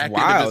on the it was back end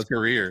of his wild.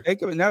 career.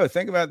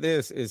 Think about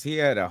this: is he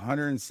had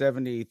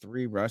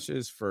 173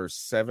 rushes for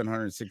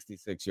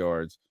 766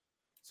 yards.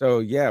 So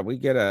yeah, we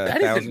get a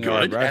That isn't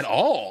 1,000-yard good rush. at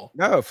all.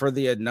 No, for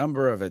the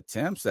number of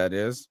attempts, that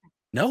is.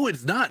 No,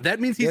 it's not. That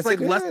means he's Yes,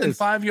 like it less than is.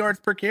 5 yards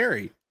per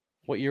carry.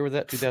 What year was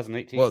that?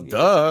 2018. Well,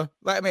 duh.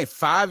 Like, I mean,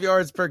 5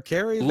 yards per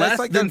carry. Less That's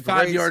like than the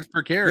 5 great- yards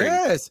per carry.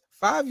 Yes,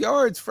 5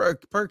 yards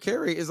per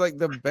carry is like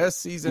the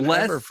best season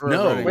Less- ever for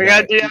no. a running We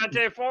got back.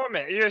 Deontay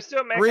Foreman. You're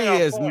still making 3 our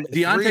is point.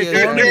 Deontay 3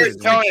 is Foreman You're- is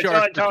 6 Tony,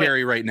 yards per Tony.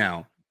 carry right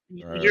now.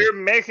 You're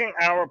making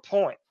our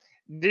point.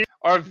 These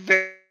are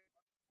very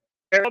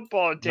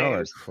football Y'all are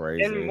teams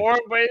crazy. in more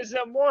ways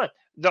than one.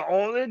 The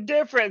only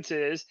difference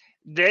is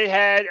they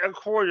had a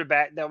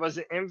quarterback that was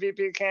an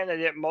MVP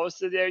candidate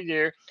most of their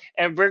year,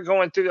 and we're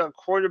going through a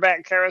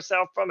quarterback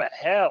carousel from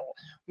hell.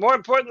 More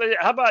importantly,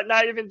 how about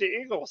not even the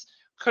Eagles?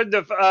 Could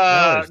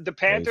the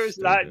Panthers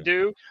not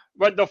do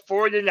what the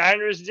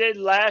 49ers did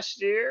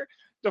last year?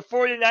 The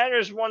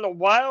 49ers won the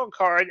wild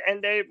card,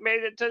 and they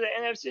made it to the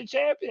NFC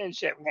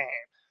Championship game.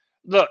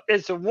 Look,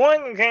 it's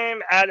one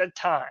game at a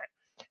time.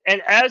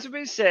 And as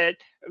we said,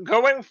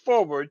 going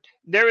forward,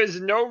 there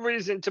is no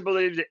reason to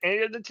believe that any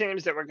of the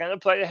teams that we're going to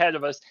play ahead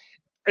of us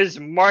is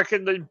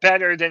markedly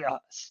better than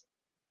us.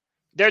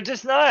 They're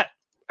just not.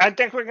 I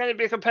think we're going to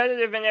be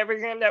competitive in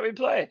every game that we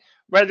play.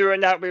 Whether or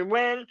not we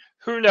win,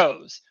 who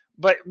knows?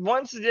 But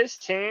once this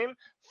team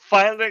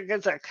finally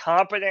gets a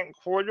competent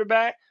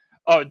quarterback,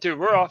 oh, dude,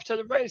 we're off to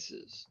the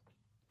races.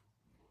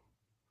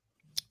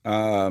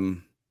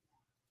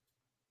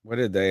 What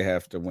did they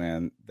have to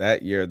win?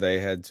 That year they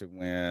had to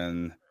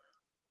win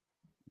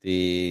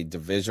the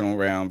divisional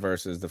round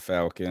versus the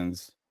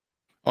Falcons.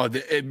 Oh,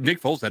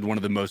 Nick Foles had one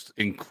of the most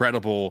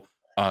incredible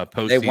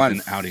postseason They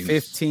won outings.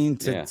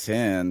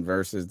 15-10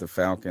 versus the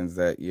Falcons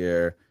that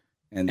year.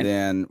 And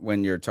then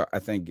when you're I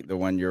think the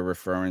one you're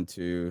referring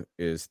to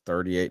is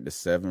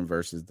 38-7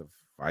 versus the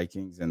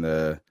Vikings in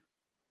the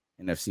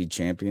NFC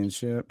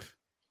Championship.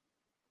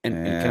 And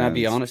can I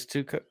be honest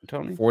too,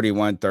 Tony?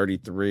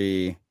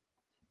 41-33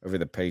 over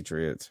the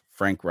Patriots.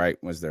 Frank Wright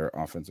was their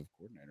offensive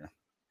coordinator.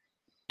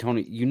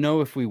 Tony,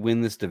 if we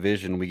win this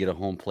division, we get a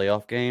home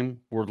playoff game,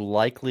 we're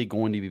likely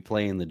going to be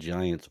playing the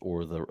Giants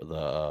or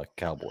the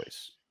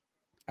Cowboys.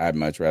 I'd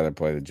much rather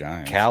play the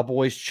Giants.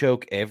 Cowboys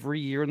choke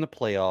every year in the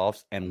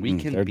playoffs, and we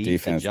can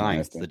beat the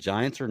Giants. The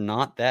Giants are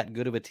not that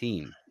good of a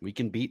team. We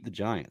can beat the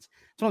Giants.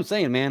 That's what I'm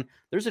saying, man.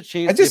 There's a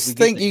chance. I just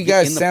think you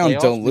guys sound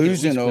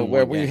delusional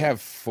where we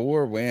have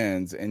 4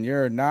 wins, and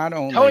you're not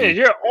only Tony,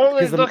 you're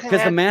only looking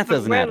because at the math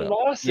doesn't add up.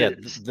 Losses. Yeah,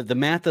 the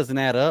math doesn't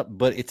add up,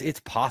 but it's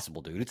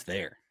possible, dude. It's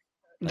there.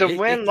 The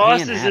win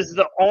losses is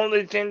the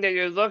only thing that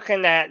you're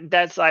looking at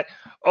that's like,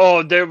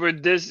 oh, they were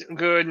this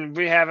good and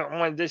we haven't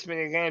won this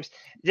many games.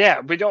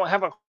 Yeah, you don't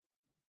have a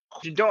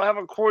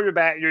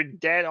quarterback, you're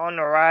dead on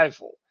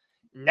arrival.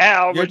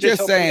 Now you're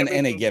just saying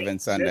any given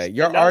Sunday.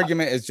 Your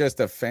argument is just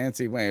a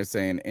fancy way of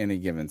saying any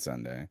given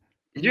Sunday.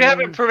 You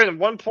haven't proven at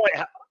one point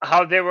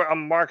how they were a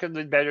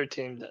markedly better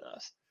team than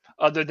us,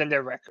 other than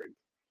their record.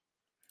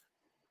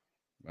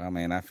 I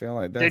mean, I feel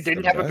like they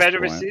didn't have a better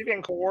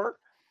receiving core.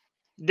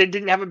 They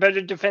didn't have a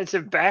better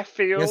defensive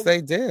backfield. Yes,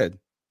 they did.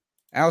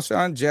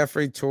 Alshon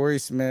Jeffrey, Torrey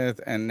Smith,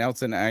 and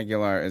Nelson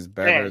Aguilar is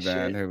better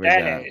than who we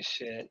got.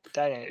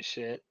 That ain't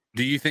shit.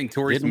 Do you think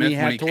Torrey Smith,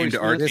 when he came to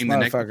our team, the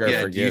next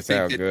forgets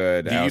how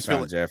good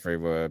Alshon Jeffrey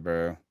was,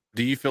 bro?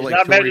 Do you feel He's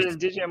like not better than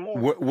DJ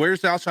Moore?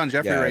 Where's Alshon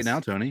Jeffrey right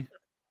now, Tony?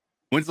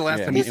 When's the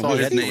last time you saw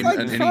his name?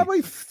 Like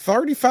probably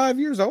 35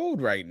 years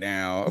old right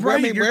now. Right,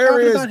 I mean,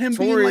 where is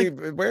Torrey?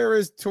 Where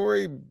is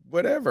Torrey?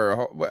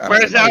 Whatever.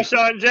 Where's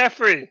Alshon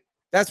Jeffrey?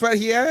 That's what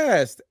he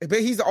asked.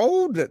 But he's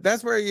old.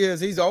 That's where he is.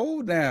 He's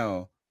old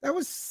now. That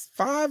was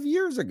 5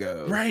 years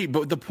ago. Right.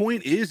 But the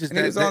point is that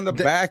he was on the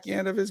back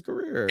end of his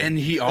career. And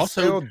he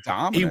also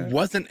dominant.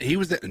 He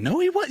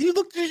looked,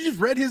 you just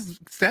read his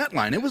stat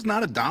line. It was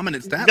not a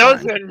dominant stat line.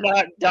 Those are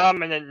not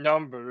dominant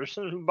numbers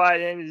by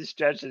any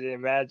stretch of the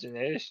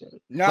imagination.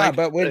 No,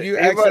 but when you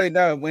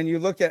when you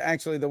look at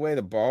actually the way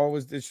the ball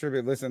was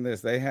distributed, listen to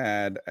this. They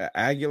had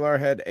Aguilar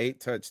had 8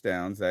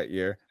 touchdowns that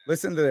year.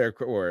 Listen to their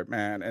core,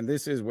 man. And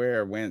this is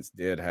where Wentz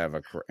did have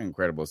an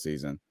incredible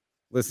season.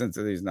 Listen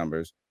to these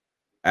numbers.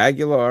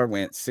 Aguilar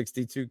went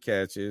 62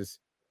 catches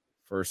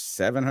for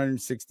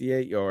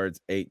 768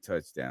 yards, 8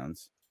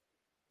 touchdowns.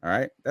 All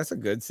right. That's a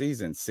good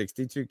season.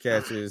 62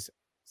 catches,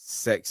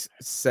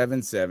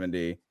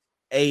 770,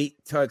 8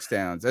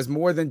 touchdowns. That's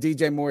more than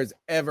DJ Moore has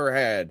ever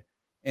had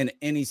in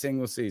any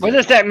single season. What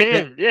does that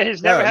mean? Yeah,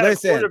 he's never had a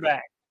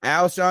quarterback.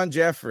 Alshon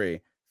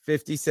Jeffrey,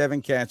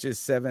 57 catches,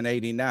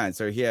 789.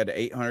 So he had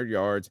 800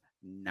 yards,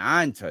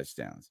 9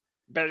 touchdowns.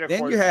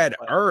 Then you had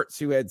Ertz,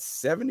 who had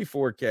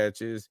 74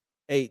 catches,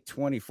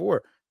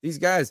 824. These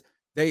guys,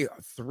 they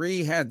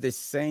 3 had the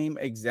same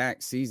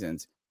exact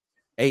seasons,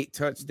 8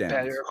 touchdowns.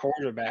 Better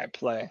quarterback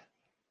play.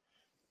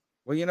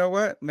 Well, you know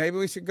what? Maybe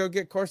we should go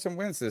get Carson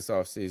Wentz this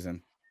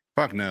offseason.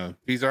 Fuck no.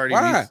 He's already.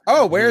 Why?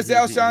 Where's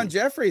Alshon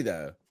Jeffrey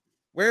though?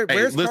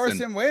 Where's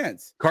Carson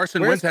Wentz?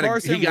 Carson Wentz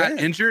got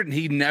injured and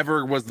he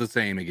never was the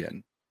same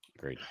again.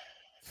 Great.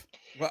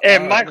 Well,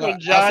 and Michael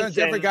Johnson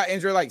Jeffrey got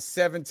injured like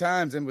 7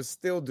 times and was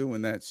still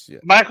doing that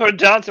shit. Michael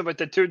Johnson with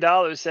the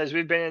 $2 says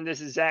we've been in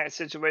this exact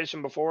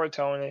situation before,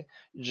 Tony.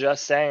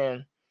 Just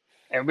saying.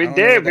 And we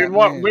did. We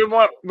won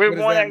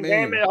that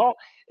game at home.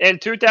 In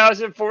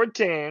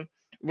 2014,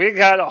 we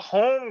got a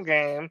home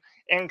game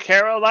in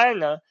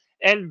Carolina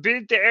and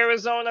beat the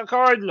Arizona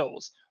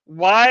Cardinals.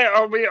 Why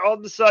are we all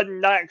of a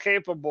sudden not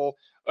capable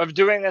of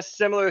doing a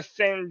similar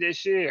thing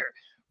this year?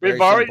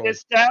 We've already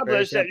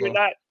established that you're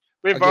not.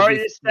 We've already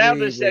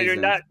established that you're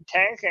not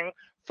tanking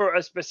for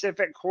a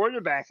specific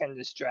quarterback in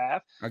this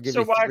draft. I'll give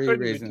you 3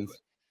 reasons.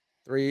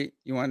 3.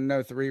 You want to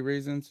know 3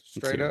 reasons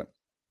straight up?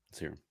 Let's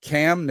hear 'em.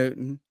 Cam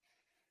Newton,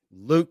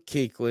 Luke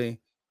Kuechly,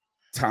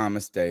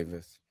 Thomas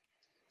Davis.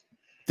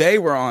 They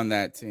were on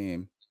that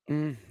team.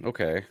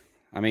 Okay.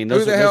 I mean,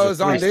 who the hell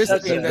is on this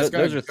team that's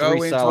going to go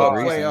into a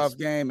playoff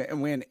game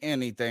and win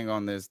anything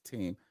on this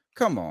team?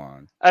 Come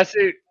on. I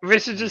see. We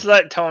should just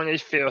let Tony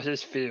feel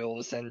his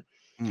feels and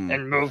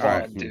move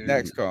on, dude.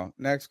 Next call.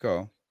 What's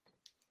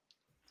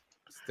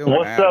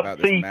up,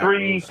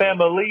 C3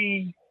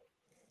 family?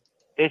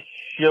 It's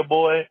your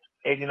boy,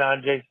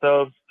 89J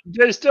Stubbs.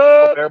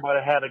 Hope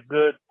everybody had a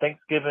good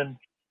Thanksgiving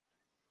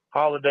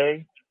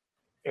holiday.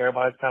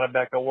 Everybody's kind of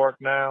back at work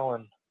now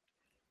and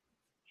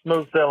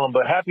smooth sailing.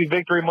 But happy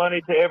Victory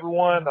Monday to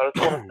everyone. I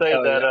just want to say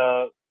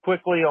that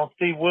quickly on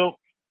Steve Wilks.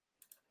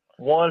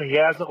 1, he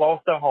hasn't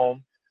lost at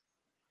home.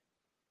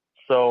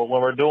 So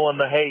when we're doing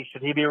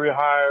should he be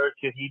rehired?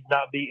 Should he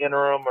not be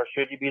interim or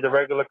should he be the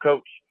regular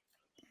coach?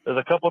 there's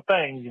a couple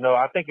things.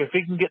 I think if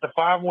he can get to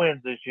 5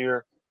 wins this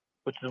year,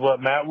 which is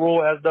what Matt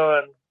Rule has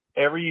done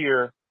every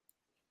year,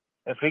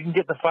 if he can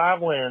get to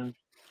 5 wins,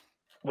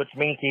 which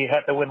means he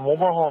had to win one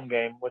more home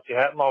game, which he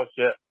hadn't lost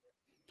yet.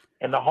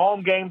 And the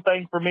home game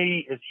thing for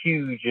me is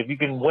huge. If you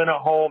can win at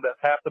home, that's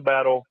half the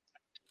battle.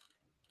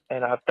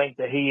 And I think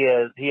that he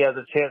has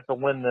a chance to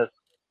win this,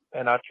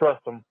 and I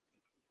trust him.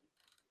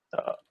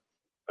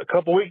 A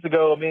couple weeks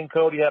ago, me and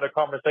Cody had a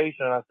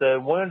conversation, and I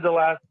said, when's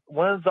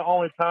the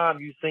only time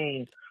you've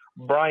seen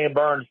Brian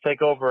Burns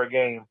take over a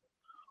game?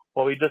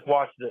 Well, we just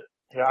watched it.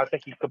 I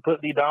think he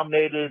completely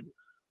dominated.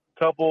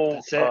 Couple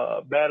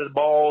batted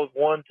balls,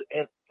 one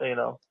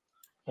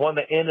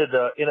that ended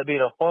up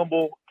being a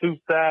fumble, 2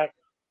 sacks.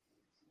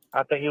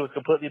 I think he was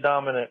completely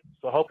dominant.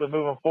 So hopefully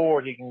moving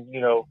forward, he can,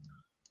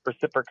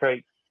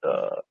 reciprocate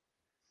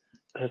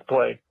his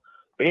play.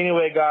 But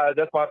anyway, guys,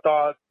 that's my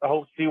thoughts. I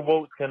hope Steve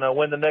Wilks can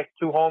win the next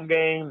 2 home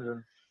games,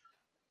 and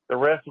the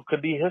rest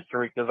could be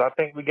history. Because I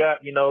think we got,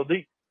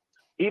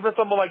 even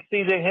someone like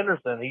C.J.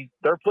 Henderson,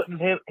 they're putting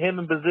him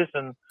in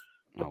position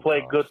to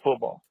play good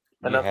football,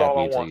 and that's all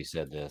I want. You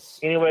said this.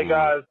 Anyway,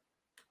 guys,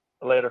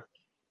 later.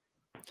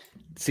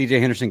 C.J.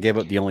 Henderson gave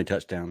up the only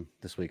touchdown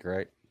this week,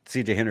 right?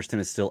 C.J. Henderson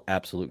is still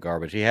absolute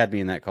garbage. He had me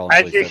in that call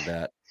until he said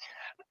that.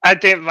 I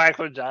think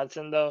Michael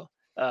Johnson, though,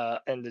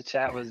 in the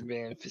chat was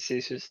being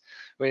facetious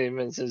when he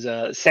mentions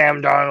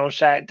Sam Darnold,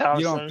 Shaq Thompson.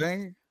 You don't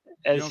think?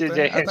 And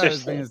C.J. I thought he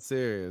was Henderson. being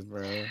serious,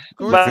 bro. Of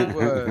course But, he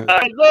was.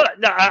 look,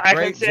 no, I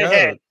can say joke.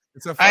 that.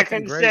 It's a I fucking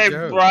can great say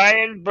joke.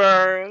 Brian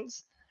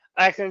Burns.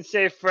 I can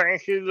say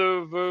Frankie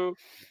Louvu,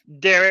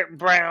 Derek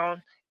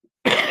Brown,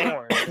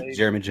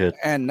 Jeremy Judd.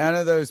 And none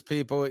of those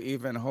people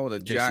even hold a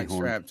Jason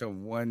Horn. jockstrap to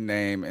one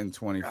name in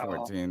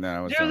 2014 that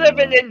I was You're talking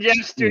living about. in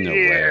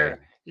yesteryear.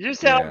 You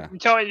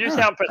sound, Tony, you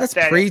sound That's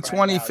pathetic.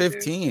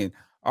 pre-2015.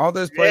 All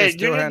those players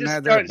still hadn't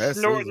had their best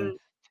season.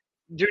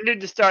 You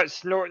need to start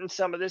snorting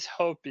some of this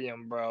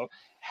hopium, bro.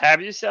 Have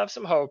yourself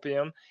some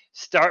hopium.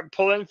 Start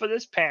pulling for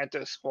this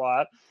Panther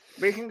squad.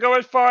 We can go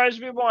as far as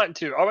we want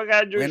to. All we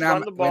gotta do is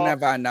run the ball. When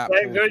have I not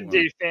play pulled good for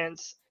him?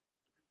 defense.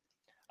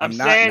 I'm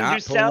not saying not you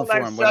sound pulling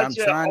like for him. What I'm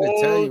such trying an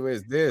to tell old you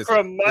is this.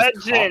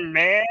 curmudgeon,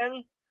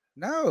 man.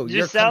 No, You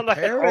you're sound like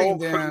an comparing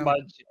old them.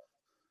 curmudgeon.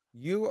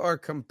 You are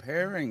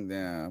comparing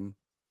them.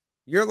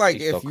 You're like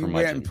He's if so you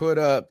went and put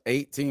up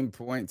 18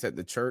 points at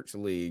the church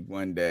league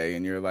one day,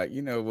 and you're like,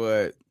 you know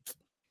what?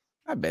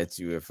 I bet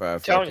you if I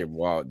Tony, fucking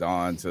walked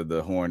on to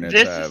the Hornets,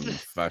 this I is would the-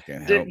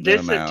 fucking Thi- help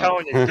this them is out.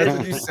 Tony. That's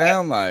what you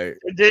sound like.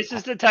 This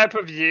is the type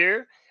of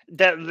year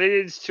that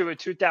leads to a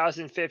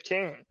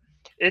 2015.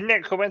 Isn't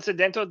it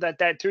coincidental that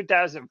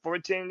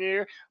 2014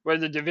 year, where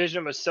the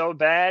division was so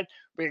bad,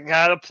 we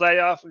got a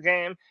playoff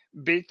game,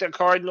 beat the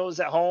Cardinals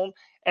at home,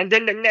 and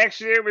then the next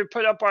year we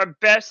put up our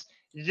best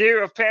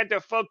year of Panther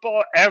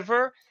football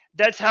ever?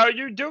 That's how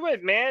you do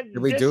it, man. Did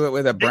we do it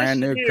with a brand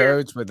new year,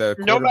 coach with a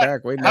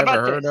quarterback we how never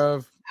about heard this?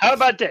 of? How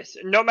about this?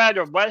 No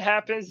matter what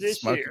happens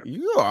this year,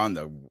 You are on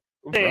the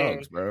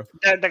drugs, bro.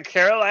 that the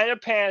Carolina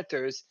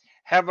Panthers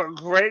have a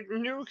great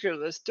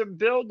nucleus to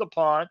build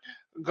upon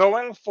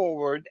going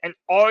forward, and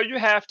all you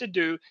have to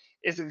do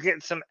is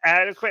get some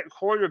adequate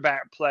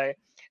quarterback play,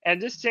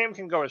 and this team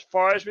can go as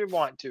far as we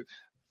want to.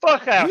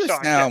 Fuck out, You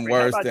Sean sound Jeffrey. How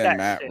worse about than that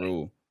Matt shit?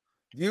 Rule.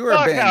 You have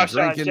Fuck been out,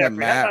 Sean drinking the Jeffrey.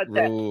 How Matt about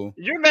that? Rule.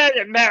 You're mad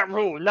at Matt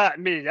Rule, not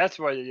me. That's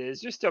what it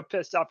is. You're still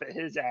pissed off at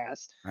his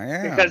ass. I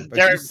am, because but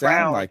you Derek sound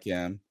Brown. like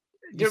him.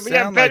 You Dude, we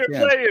have sound like better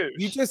him. players.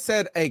 You just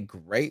said a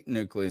great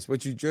nucleus.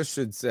 What you just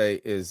should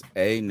say is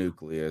a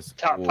nucleus.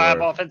 Top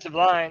 5 offensive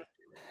line.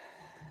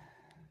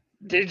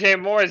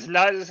 DJ Moore is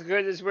not as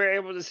good as we're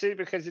able to see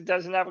because he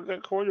doesn't have a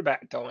good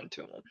quarterback throwing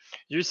to him.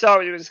 You saw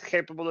what he was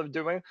capable of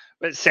doing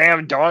with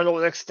Sam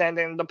Darnold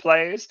extending the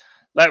plays.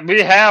 Like,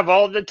 we have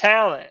all the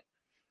talent.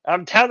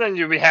 I'm telling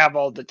you, we have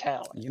all the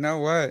talent. You know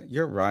what?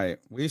 You're right.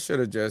 We should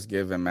have just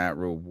given Matt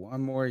Rule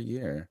one more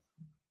year.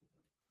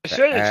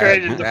 Should have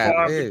traded the That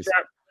farm. is.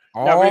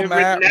 No, All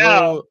Matt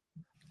Rule.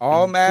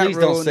 All Matt Please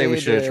Rule don't say we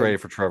should have needed-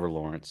 traded for Trevor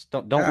Lawrence.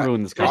 Don't Yeah.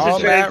 ruin this All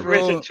conversation. Matt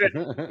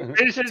Rule.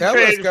 We should Tell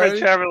us, trade for Cody.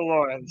 Trevor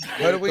Lawrence.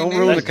 What do we Don't need?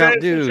 ruin the Let's trade for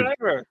dude.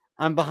 Trevor.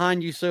 I'm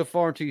behind you so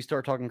far until you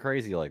start talking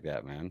crazy like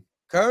that, man.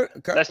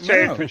 Let's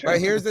trade for But Trevor.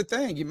 here's the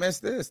thing: you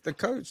missed this. The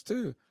coach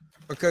too,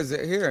 because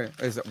here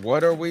is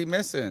what are we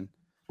missing?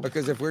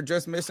 Because if we're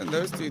just missing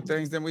those two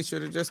things, then we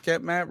should have just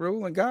kept Matt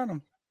Rule and got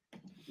him.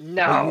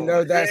 No, But you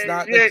know that's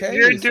not the case.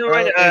 You're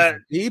doing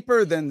It's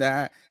deeper than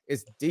that.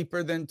 It's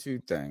deeper than two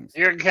things.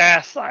 You're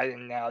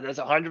gaslighting now. That's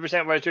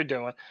 100% what you're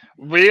doing.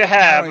 We I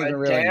have don't a even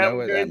really damn know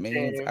what that good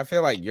means. team. I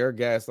feel like you're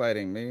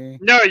gaslighting me.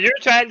 No, you're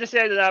trying to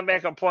say that I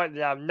make a point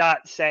that I'm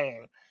not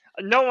saying.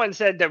 No one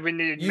said that we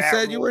needed. You Matt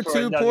said you Rule were for 2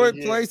 another point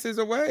year. places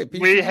away. We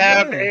pieces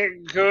have away. a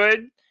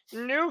good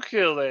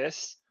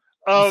nucleus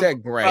You of.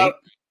 said great.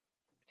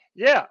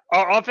 Yeah,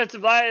 our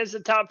offensive line is the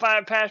top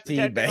 5 pass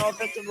protecting T-Bag.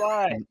 offensive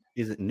line.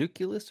 Is it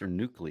nucleus or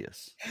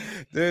nucleus?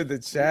 Dude, the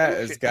chat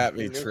has got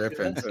me tripping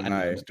I know, I'm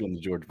tonight. just doing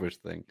the George Bush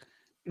thing.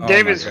 Oh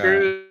David my God.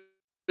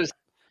 Screws.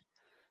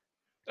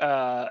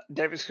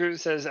 David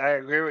Screws says, "I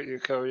agree with you,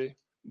 Cody.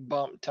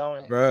 bump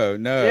Tony. Bro,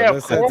 no, Yeah,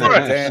 this of is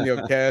course.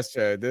 Daniel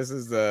Castro. This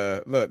is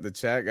look, the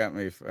chat got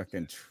me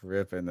fucking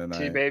tripping tonight.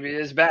 T Baby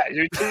is back.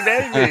 You're T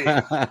Baby.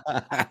 And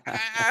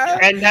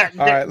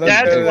All right, let's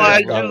that's go to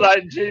why this. you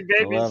like T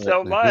Baby love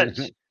so it. much.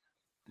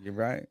 You're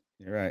right.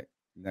 You're right.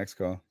 Next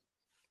call.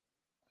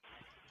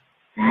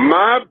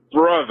 My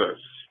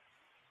brothers,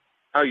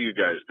 how you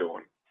guys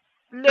doing?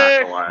 Not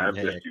Nick. gonna lie, I've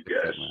Yeah, missed you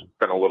good, guys. man.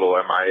 Been a little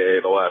MIA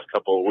the last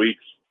couple of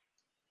weeks.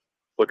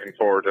 Looking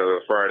forward to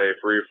the Friday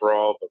free for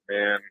all, but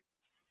man,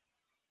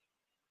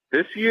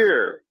 this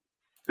year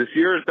has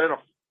been a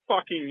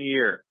fucking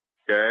year.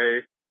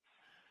 Okay,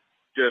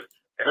 just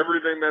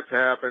everything that's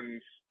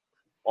happened,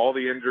 all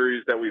the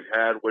injuries that we've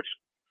had, which,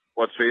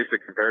 let's face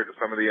it, compared to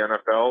some of the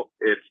NFL,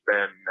 it's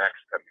been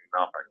next to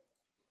nothing.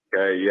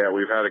 Okay, yeah,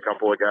 we've had a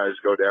couple of guys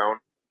go down.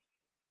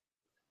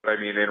 But I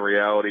mean, in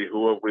reality,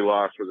 who have we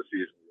lost for the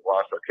season? We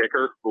lost our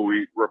kicker, who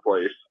we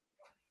replaced.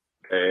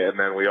 Okay, and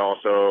then we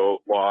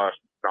also lost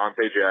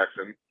Dante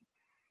Jackson,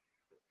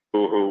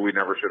 who we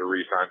never should have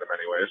re-signed him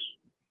anyways.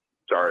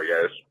 Sorry,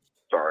 guys.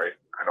 Sorry.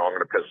 I know I'm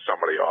going to piss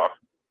somebody off.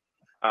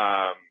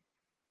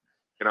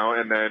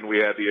 And then we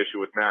had the issue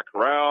with Matt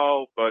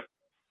Corral, but,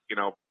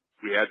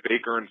 we had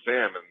Baker and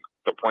Sam, and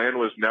the plan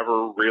was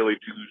never really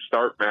to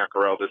start Matt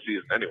Corral this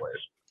season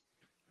anyways.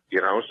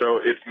 So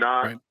it's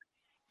not right.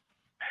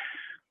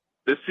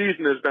 This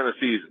season has been a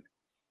season.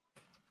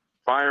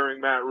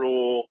 Firing Matt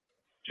Rule,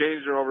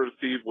 changing over to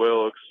Steve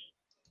Wilkes.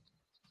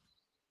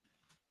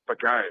 But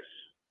guys,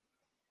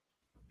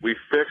 we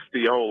fixed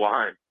the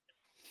O-line.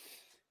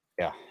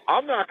 Yeah.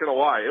 I'm not going to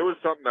lie. It was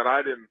something that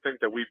I didn't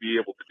think that we'd be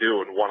able to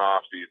do in one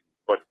off season.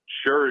 But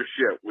sure as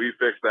shit, we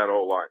fixed that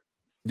O-line.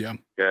 Yeah.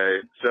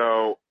 Okay.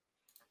 So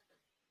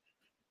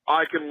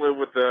I can live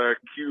with the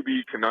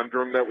QB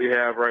conundrum that we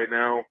have right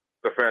now.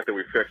 The fact that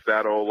we fixed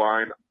that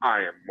O-line, I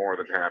am more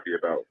than happy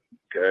about.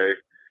 Okay.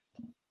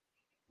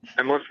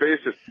 And let's face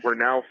it, we're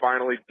now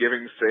finally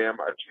giving Sam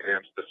a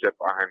chance to sit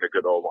behind a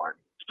good O-line.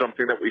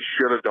 Something that we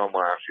should have done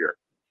last year.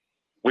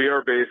 We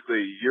are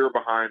basically a year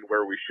behind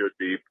where we should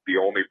be. The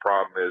only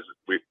problem is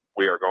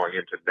we are going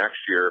into next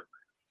year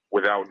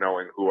without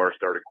knowing who our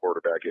starting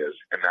quarterback is.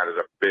 And that is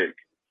a big,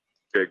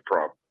 big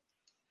problem.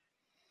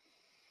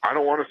 I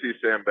don't want to see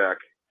Sam back.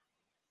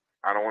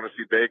 I don't want to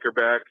see Baker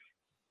back.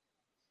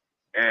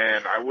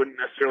 And I wouldn't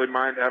necessarily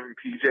mind having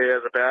PJ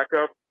as a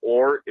backup,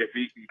 or if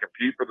he can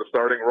compete for the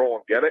starting role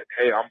and get it,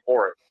 hey, I'm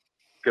for it.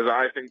 Because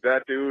I think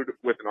that dude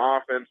with an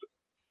offense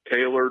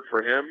tailored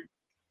for him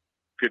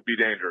could be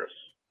dangerous.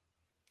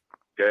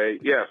 Okay,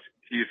 yes,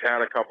 he's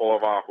had a couple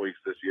of off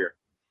weeks this year.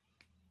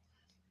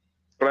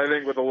 But I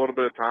think with a little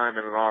bit of time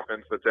and an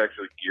offense that's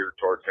actually geared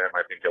towards him,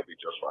 I think he'll be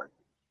just fine.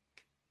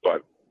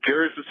 But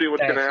curious to see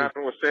what's going to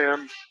happen with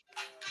Sam.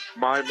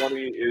 My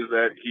money is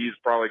that he's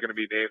probably going to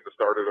be named the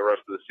starter the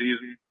rest of the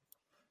season.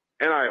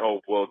 And I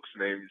hope Wilkes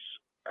names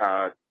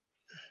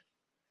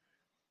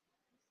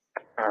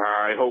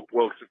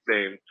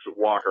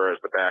Walker as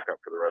the backup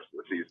for the rest of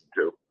the season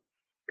too.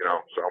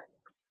 So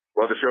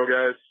love the show,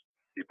 guys.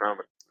 Keep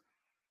pounding.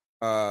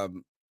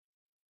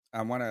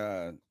 I want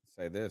to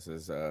say this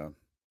is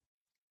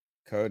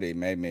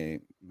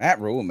Matt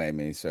Rule made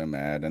me so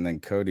mad, and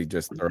then Cody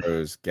just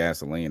throws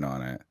gasoline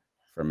on it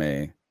for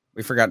me.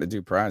 We forgot to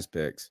do prize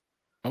picks.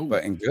 Oh.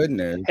 But in good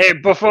news. Hey,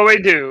 before we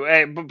do,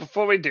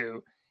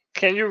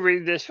 can you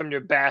read this from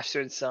your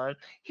bastard son?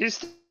 He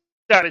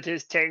started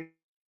his take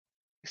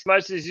as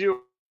much as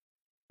you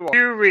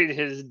read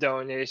his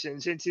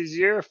donation since he's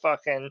your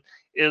fucking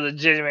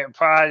illegitimate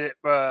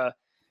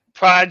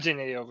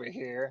progeny over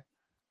here.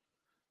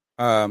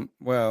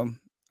 Well,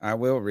 I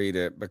will read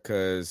it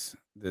because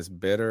this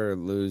bitter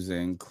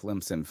losing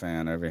Clemson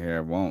fan over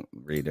here won't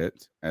read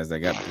it as they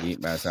got beat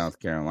by South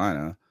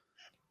Carolina.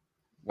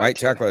 White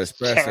Chocolate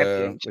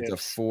Espresso with a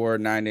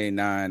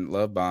 $4.99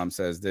 love bomb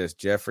says this: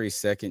 Jeffrey's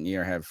second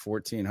year had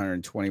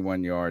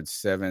 1,421 yards,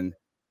 7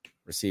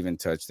 receiving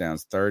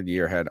touchdowns. Third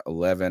year had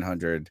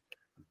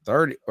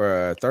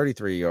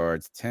 1,133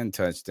 yards, 10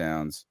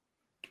 touchdowns.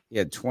 He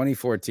had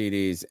 24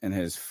 TDs in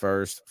his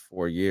first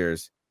 4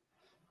 years.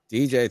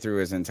 DJ through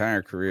his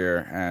entire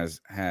career has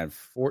had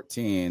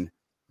 14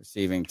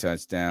 receiving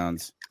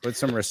touchdowns. Put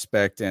some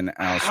respect in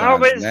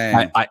Alshon's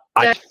name.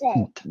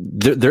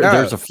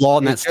 There's a flaw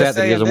in that stat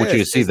that he doesn't want you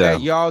to see, though.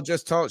 Y'all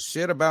just talk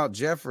shit about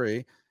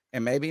Jeffrey,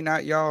 and maybe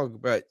not y'all,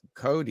 but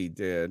Cody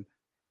did,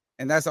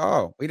 and that's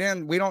all. We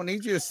don't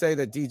need you to say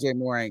that DJ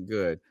Moore ain't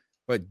good,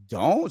 but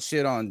don't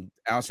shit on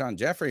Alshon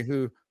Jeffrey,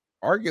 who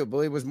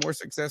arguably was more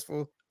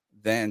successful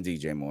than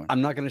DJ Moore.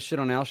 I'm not going to shit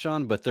on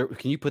Alshon, but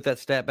can you put that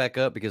stat back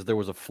up, because there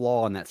was a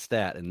flaw in that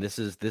stat, and this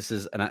is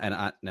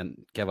and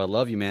Kev, I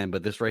love you, man,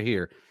 but this right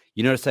here.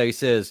 You notice how he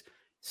says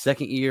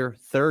second year,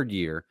 third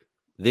year,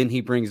 then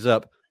he brings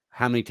up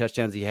how many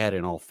touchdowns he had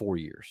in all 4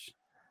 years.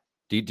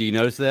 Do you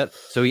notice that?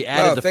 So he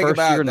added the first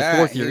year and the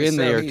fourth year in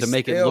there to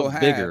make it look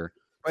bigger.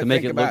 To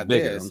make it look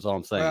bigger, that's all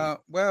I'm saying.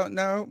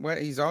 No. What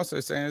he's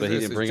also saying is but he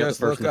didn't bring up the just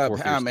first look and up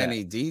fourth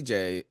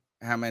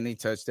how many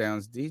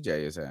touchdowns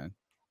DJ has had.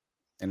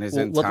 in his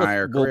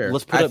entire career.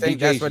 Let's put I up think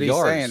DJ's that's what he's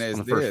yards saying is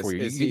on the first this. 4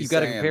 years. Is You he's got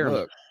to saying, compare him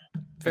look,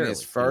 fairly, in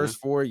his first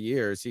 4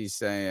 years, he's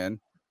saying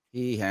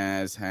he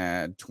has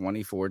had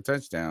 24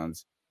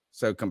 touchdowns.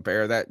 So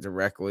compare that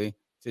directly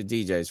to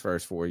DJ's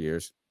first 4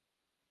 years.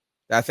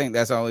 I think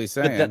that's all he's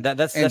saying.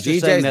 That's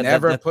DJ's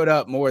never put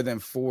up more than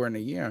 4 in a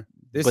year.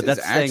 This but is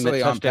that's saying that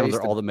actually on touchdowns pace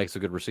are all that makes a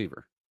good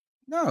receiver.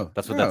 No,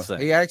 that's what that's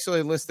saying. He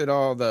actually listed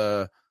all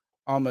the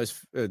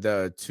almost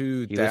the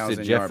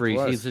 2,000 yard plus. He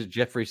listed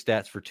Jeffrey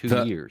stats for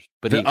 2 years,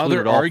 but the he included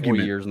other all argument,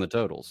 4 years in the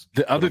totals.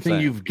 The other thing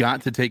you've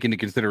got to take into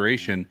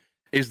consideration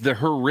is the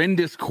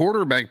horrendous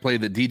quarterback play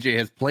that DJ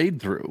has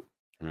played through.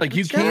 Like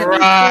you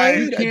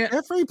can't.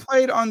 Jeffrey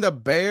played on the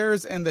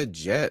Bears and the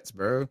Jets,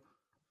 bro.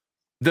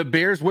 The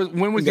Bears.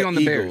 When was he on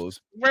the Bears?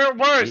 We're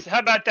worse. How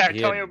about that,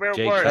 Tony?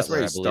 We're worse. That's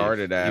where he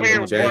started at.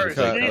 We're Jay worse.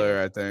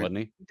 Cutler, I think. Wasn't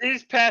he?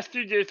 These past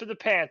 2 years for the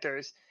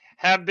Panthers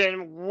have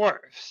been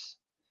worse.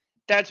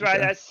 That's right.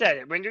 I said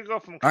it. When you go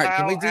from all Kyle right,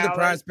 can we do the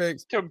prize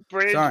picks to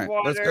Bridgewater?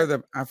 Sorry, let's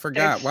go. I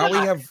forgot.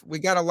 While we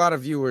got a lot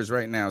of viewers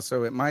right now,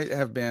 so it might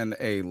have been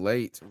a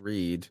late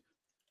read.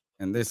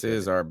 And this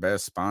is our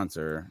best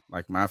sponsor,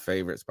 like my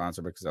favorite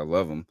sponsor because I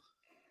love them.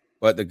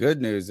 But the good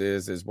news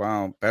is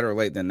while better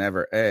late than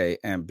never, A,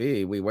 and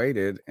B, we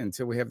waited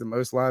until we have the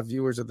most live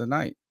viewers of the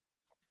night.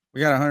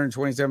 We got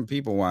 127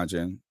 people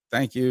watching.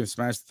 Thank you.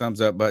 Smash the thumbs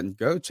up button.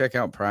 Go check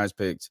out Prize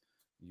Picks,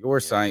 your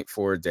site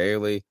for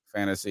daily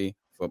fantasy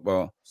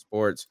football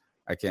sports.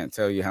 I can't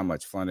tell you how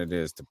much fun it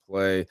is to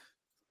play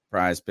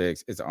Prize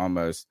Picks. It's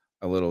almost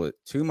a little bit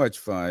too much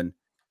fun.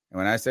 And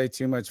when I say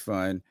too much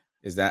fun,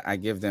 is that I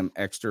give them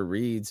extra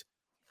reads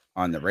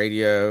on the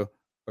radio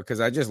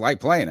because I just like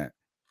playing it.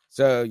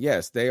 So,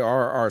 yes, they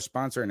are our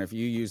sponsor. And if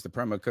you use the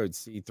promo code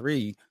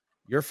C3,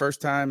 your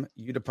first time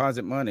you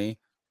deposit money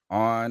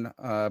on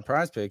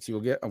Prize Picks, you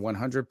will get a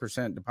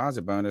 100%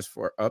 deposit bonus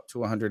for up to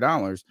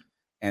 $100.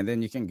 And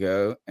then you can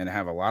go and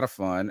have a lot of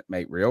fun,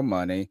 make real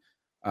money.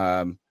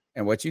 And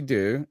what you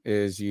do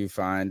is you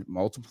find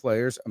multiple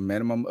players, a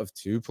minimum of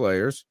 2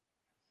 players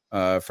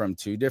from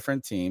 2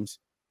 different teams.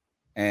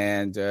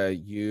 And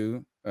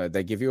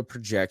they give you a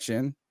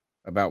projection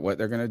about what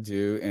they're going to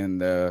do in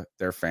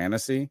their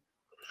fantasy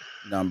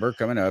number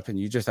coming up, and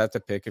you just have to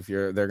pick if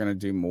they're going to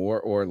do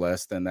more or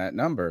less than that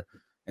number.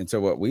 And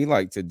so what we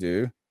like to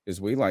do is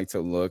we like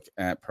to look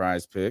at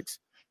Prize Picks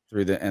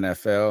through the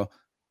NFL,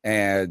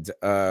 and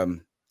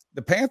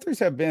the Panthers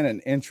have been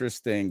an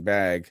interesting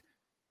bag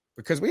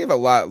because we have a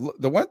lot.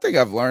 The one thing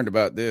I've learned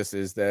about this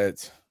is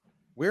that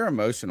we're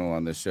emotional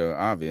on this show,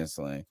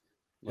 obviously.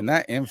 And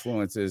that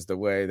influences the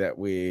way that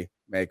we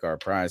make our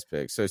prize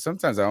picks. So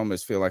sometimes I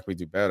almost feel like we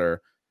do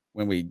better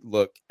when we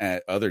look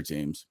at other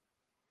teams.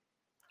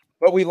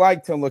 But we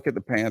like to look at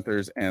the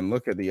Panthers and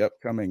look at the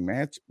upcoming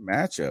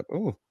matchup.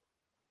 Oh,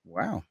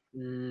 wow.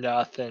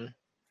 Nothing.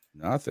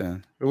 Who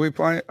are we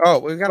playing? Oh,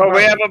 we got.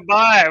 We have a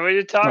bye. What are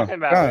you talking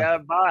about? We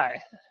got a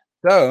bye.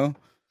 So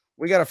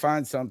we got to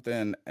find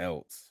something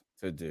else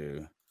to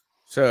do.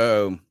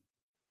 So,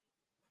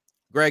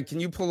 Greg, can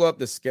you pull up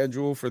the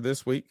schedule for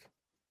this week?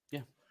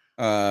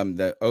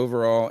 The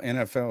overall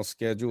NFL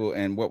schedule,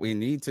 and what we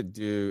need to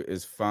do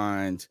is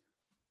find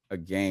a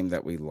game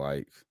that we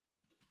like.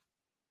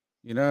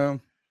 You know,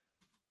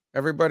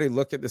 everybody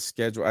look at the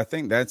schedule. I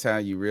think that's how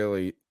you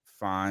really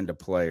find a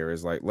player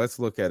is like, let's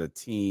look at a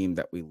team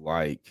that we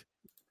like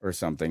or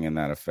something in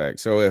that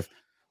effect. So if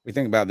we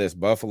think about this,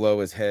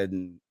 Buffalo is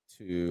heading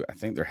to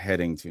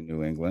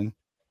New England.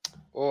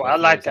 Oh, I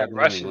like that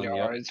rushing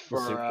yards for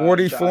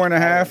 44 and a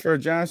half for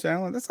Josh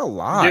Allen. That's a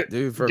lot,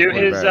 dude. For do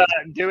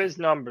his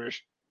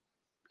numbers.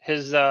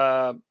 His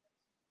I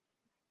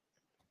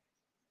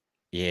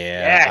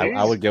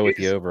would go with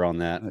you over on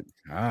that.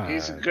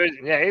 He's good.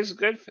 Yeah, he's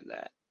good for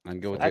that. I can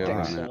go with you over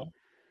on that.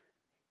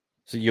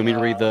 So you want me to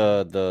read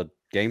the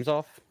games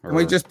off? Or? Can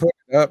we just put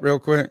it up real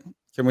quick?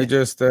 Can we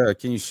just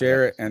can you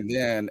share it? And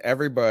then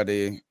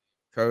everybody,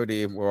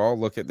 Cody, we'll all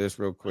look at this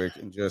real quick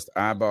and just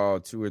eyeball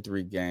 2 or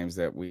 3 games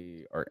that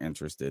we are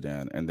interested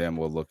in, and then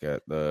we'll look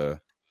at the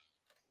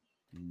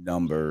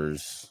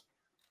numbers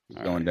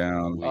going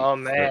down.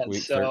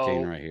 Week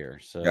 13 right here.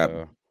 So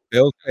got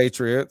Bills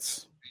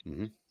Patriots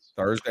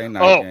Thursday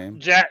night game.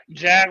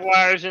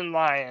 Jaguars and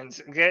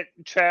Lions. Get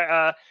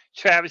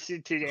Travis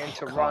Etienne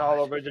to run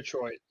all over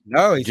Detroit.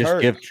 No, he's just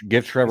hurt.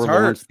 give Trevor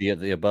Lawrence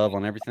the above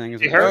on everything.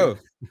 He hurt.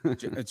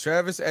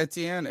 Travis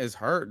Etienne is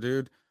hurt,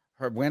 dude.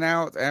 Went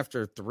out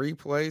after 3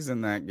 plays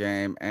in that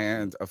game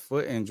and a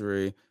foot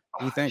injury.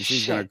 He thinks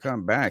he's going to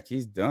come back.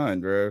 He's done,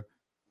 bro.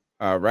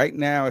 Right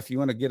now, if you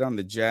want to get on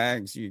the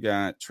Jags, you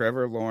got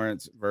Trevor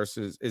Lawrence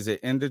versus, is it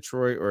in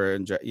Detroit or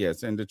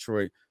it's in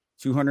Detroit,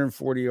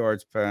 240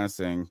 yards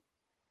passing.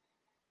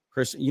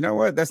 Christian, you know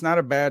what? That's not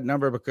a bad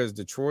number because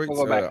Detroit's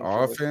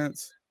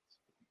offense.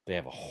 They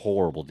have a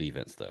horrible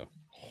defense, though.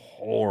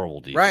 Horrible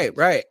defense.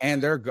 Right.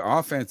 And their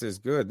offense is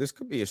good. This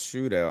could be a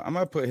shootout. I'm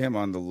going to put him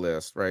on the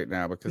list right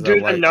now because do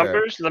the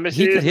numbers. Let me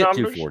see his numbers. He could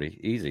hit 240.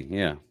 Easy,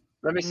 yeah.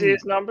 Let me see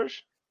his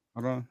numbers.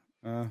 Hold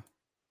on.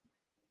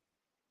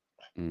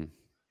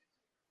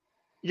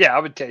 Yeah, I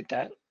would take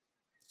that.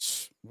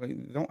 Well,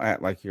 don't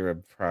act like you're a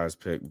prize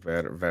pick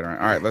veteran.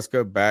 All right, let's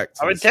go back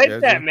to I would the take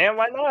schedule. that, man.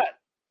 Why not?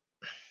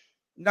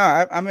 No,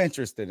 I'm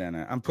interested in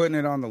it. I'm putting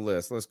it on the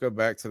list. Let's go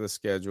back to the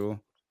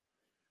schedule.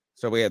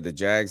 So we had the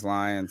Jags,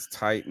 Lions,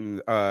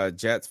 Titans,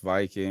 Jets,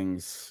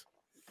 Vikings.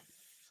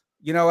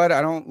 You know what?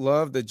 I don't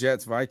love the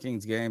Jets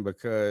Vikings game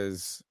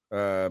because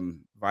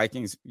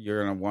Vikings,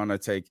 you're going to want to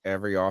take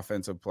every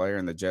offensive player,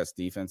 and the Jets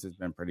defense has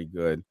been pretty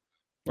good.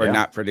 Or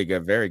not pretty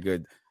good, very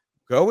good.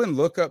 Go and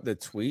look up the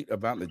tweet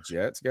about the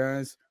Jets,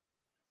 guys,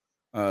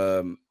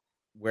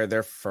 where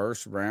their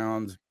first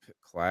round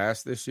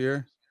class this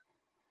year.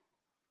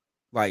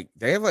 Like,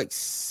 they have like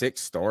 6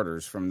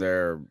 starters from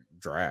their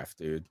draft,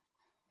 dude.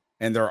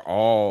 And they're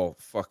all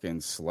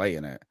fucking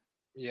slaying it.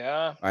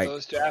 Yeah, Like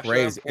those drafts are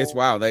crazy. It's important.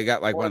 wild. They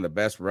got like one of the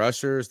best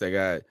rushers. They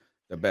got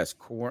the best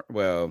core.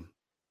 Well,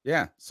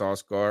 yeah,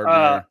 Sauce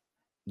Gardner.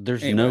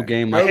 There's no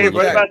game. Hey,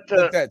 what about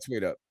look that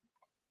tweet up?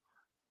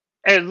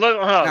 Hey, look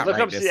Not look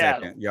right up this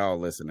Seattle. second. Y'all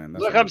listening?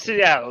 That's Look what I'm up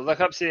Seattle.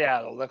 Look up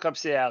Seattle. Look up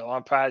Seattle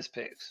on Prize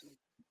Picks.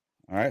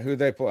 All right, who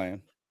they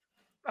playing?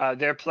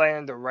 They're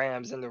playing the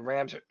Rams, and the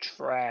Rams are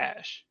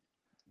trash.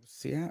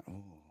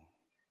 Seattle.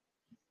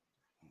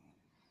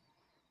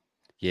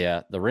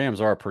 Yeah, the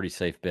Rams are a pretty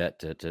safe bet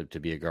to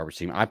be a garbage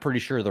team. I'm pretty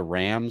sure the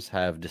Rams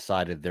have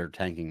decided they're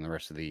tanking the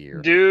rest of the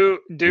year. Do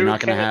you're not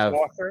going to Kenneth have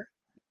Walker?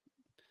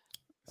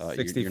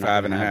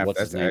 65 and a half.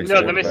 That's No,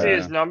 let me see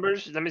his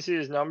numbers. Let me see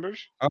his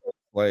numbers. Oh,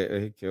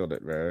 he killed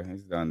it, bro.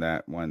 He's done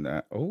that, won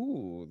that.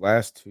 Oh,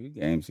 last 2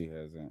 games he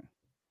hasn't.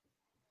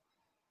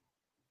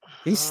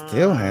 He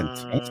still had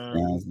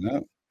touchdowns.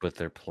 No. But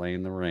they're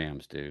playing the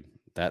Rams, dude.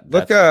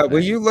 Look up. Will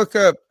you look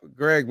up,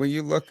 Greg? Will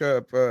you look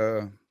up?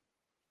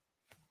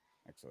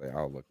 Actually,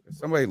 I'll look.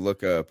 Somebody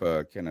look up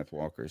Kenneth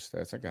Walker's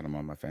stats. I got him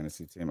on my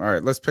fantasy team. All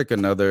right, let's pick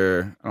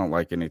another. I don't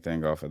like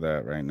anything off of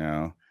that right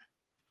now.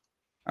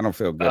 I don't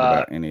feel good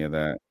about any of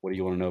that. What do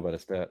you want to know about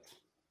his stats?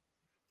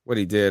 What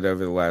he did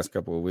over the last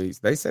couple of weeks.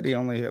 They said he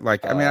only hit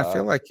like. I mean, I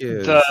feel like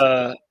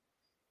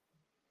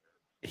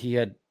he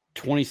had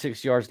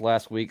 26 yards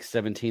last week,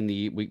 17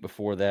 the week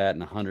before that, and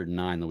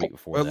 109 the week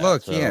before that. But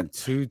look, he had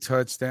 2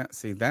 touchdowns.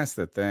 See, that's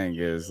the thing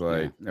is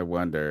like, no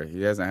wonder.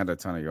 He hasn't had a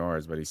ton of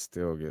yards, but he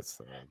still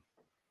gets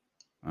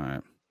all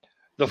right.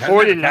 The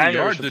 49ers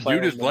yards. The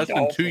dude is less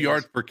than 2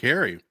 yards per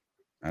carry.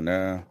 I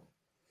know.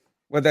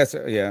 Well, that's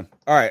yeah.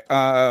 All right.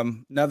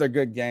 Another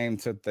good game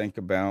to think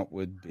about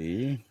would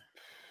be.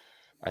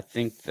 I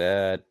think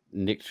that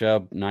Nick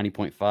Chubb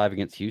 90.5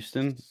 against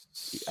Houston.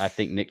 I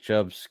think Nick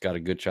Chubb's got a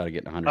good shot of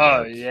getting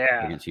 100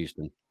 yards against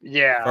Houston.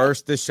 Yeah.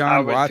 First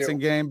Deshaun Watson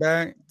game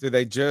back. Do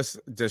they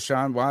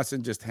Deshaun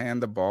Watson just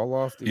hand the ball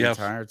off the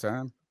entire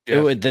time?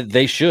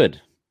 They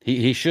should.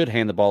 He should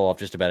hand the ball off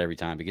just about every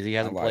time because he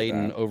hasn't played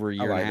in over a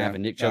year and a half, that.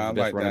 and Nick Chubb's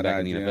the best running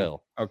back in the NFL.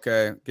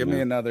 Okay, give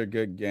me another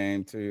good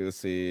game too. Let's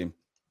see.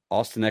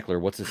 Austin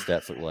Eckler, what's his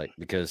stats look like?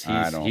 Because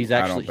he's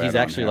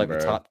actually like the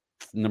top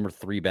number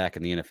 3 back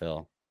in the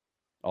NFL.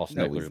 Austin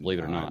Eckler, believe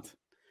it or not.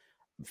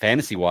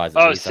 Fantasy wise,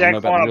 at least. I don't know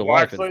about real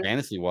life, but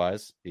fantasy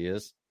wise, he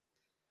is.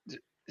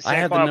 I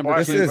have the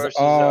number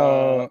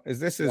 2. Is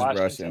this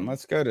Russian?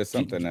 Let's go to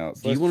something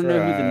else. Do you want to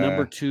know who the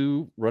number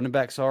 2 running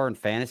backs are in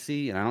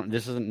fantasy? And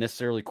this doesn't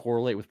necessarily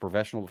correlate with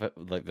professional,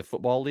 like the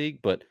football league,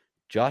 but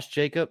Josh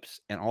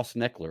Jacobs and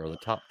Austin Eckler are the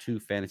top 2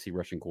 fantasy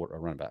rushing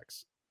running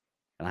backs,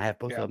 and I have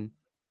both of them.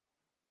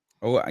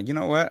 Oh, you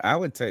know what? I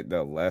would take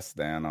the less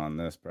than on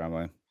this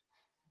probably.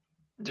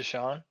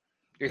 Deshaun.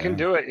 You can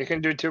do it. You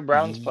can do 2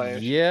 Browns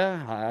players.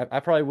 Yeah, I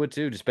probably would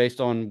too, just based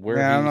on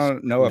where. I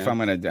don't know if I'm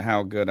gonna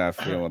how good I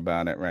feel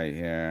about it right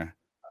here.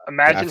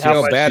 Imagine I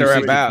feel how better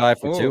about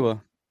for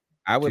Tua.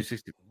 I would.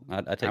 260.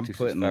 I take. I'm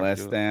putting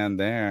less than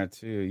there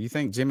too. You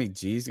think Jimmy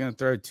G's gonna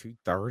throw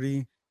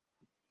 230?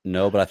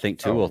 No, but I think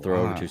Tua will throw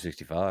over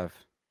 265.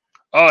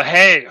 Oh,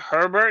 hey,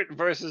 Herbert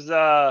versus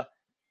the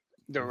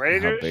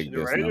Raiders. The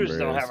Raiders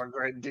don't have a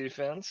great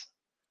defense.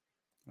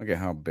 Look at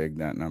how big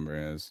that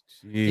number is.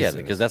 Jesus. Yeah,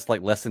 because that's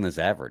like less than his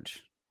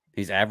average.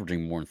 He's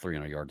averaging more than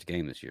 300 yards a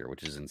game this year,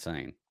 which is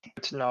insane.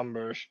 It's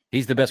numbers.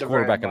 He's the best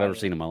quarterback I've ever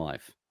seen in my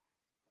life.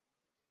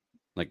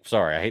 Like,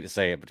 sorry, I hate to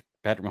say it, but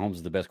Patrick Mahomes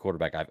is the best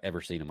quarterback I've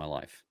ever seen in my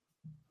life.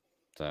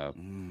 So,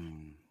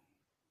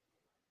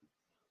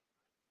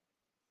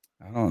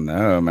 I don't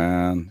know,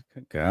 man.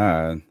 Good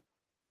God.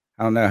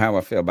 I don't know how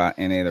I feel about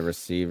any of the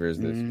receivers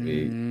this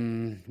week.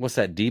 What's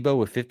that? Debo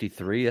with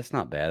 53? That's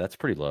not bad. That's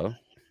pretty low.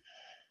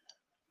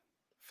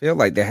 Feel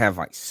like they have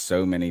like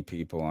so many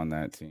people on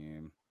that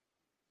team.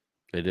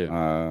 They do.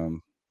 I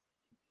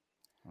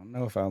don't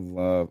know if I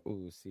love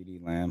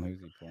CeeDee Lamb. Who's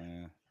he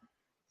playing?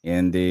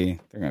 Indy.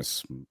 They're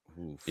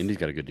gonna. Indy's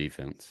got a good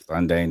defense.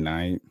 Sunday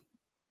night.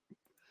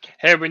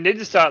 Hey, we need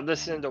to start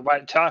listening to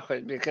White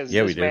Chocolate because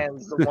this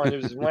man's the one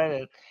who's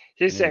winning.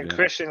 He said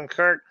Christian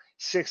Kirk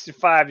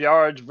 65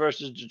 yards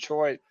versus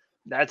Detroit.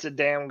 That's a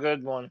damn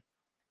good one.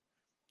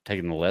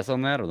 Taking the less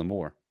on that or the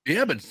more?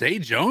 Yeah, but Zay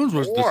Jones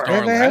was the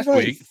star last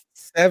week.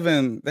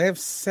 They have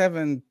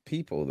 7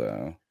 people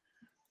though.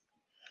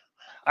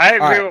 I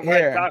agree with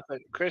White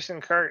Chocolate.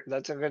 Christian Kirk,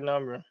 that's a good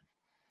number.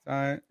 All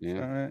right.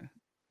 Yeah. All right.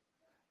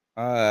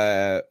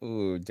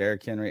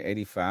 Derrick Henry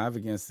 85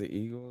 against the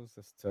Eagles.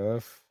 That's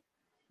tough.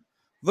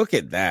 Look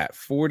at that.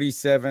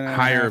 47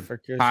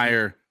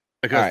 higher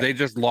because they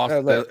just lost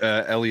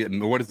Elliott.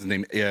 What is his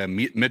name?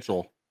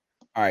 Mitchell.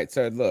 All right.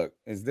 So look,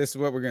 this is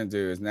what we're gonna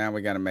do is now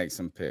we got to make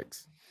some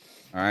picks.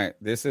 All right.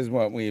 This is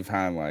what we've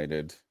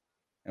highlighted.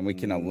 And we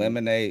can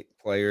eliminate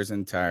players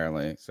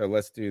entirely. So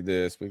let's do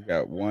this. We've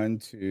got 1,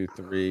 2,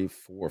 3,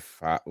 4,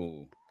 5.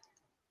 Ooh.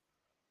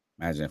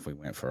 Imagine if we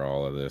went for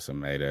all of this and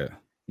made it.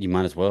 You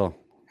might as well.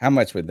 How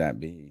much would that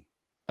be?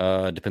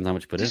 Depends how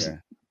much you put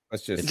in.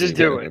 Let's just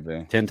do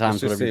it. 10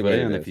 times whatever you put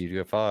in if you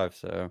do a 5.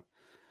 So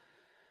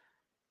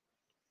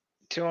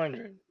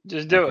 200.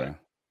 Just do it.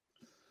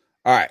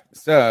 All right.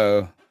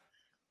 So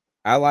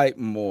I like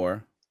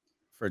more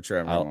for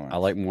Trevor Lawrence. I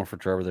like more for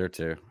Trevor there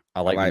too. I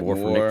like more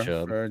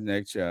for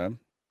Nick Chubb.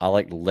 I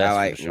like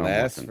less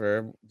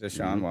for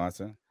Deshaun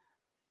Watson.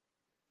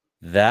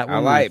 That one I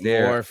like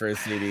more for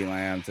CeeDee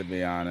Lamb, to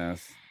be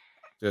honest.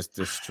 Just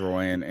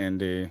destroying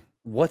Indy.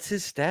 What's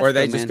his stats? Or are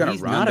they just going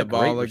to run the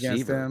ball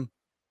against him?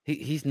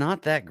 He's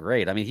not that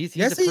great. I mean, he's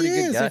yes, a pretty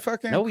good guy. He's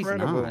fucking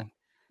incredible. He's not.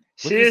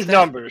 See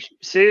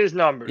his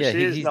numbers. Yeah,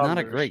 he's not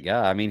a great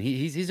guy. I mean,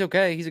 he's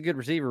okay. He's a good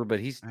receiver, but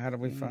he's. How do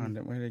we find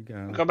it? Where'd it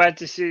go? Go back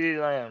to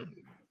CeeDee Lamb.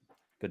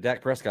 But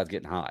Dak Prescott's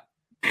getting hot.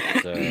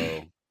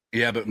 So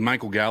yeah, but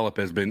Michael Gallup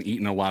has been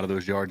eating a lot of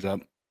those yards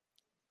up.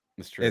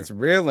 That's true. It's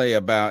really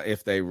about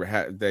if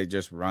they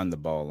just run the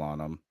ball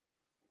on him.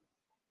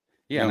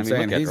 Yeah, you know what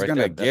I'm saying he's going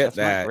to get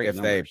that if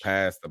they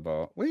pass the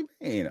ball. What do you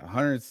mean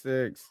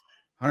 106?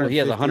 Well, he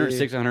has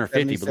 106,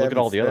 150, but look at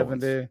all the other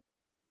ones.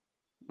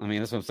 I mean,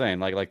 that's what I'm saying.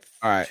 Like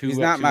all right, he's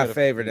not my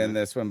favorite in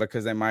this one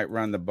because they might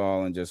run the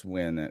ball and just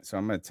win it. So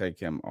I'm going to take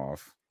him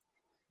off.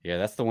 Yeah,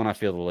 that's the one I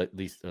feel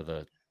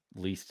the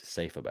least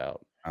safe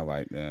about. I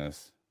like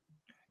this.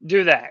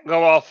 Do that.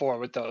 Go all 4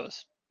 with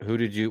those. Who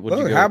did you?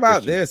 How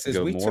about this? Is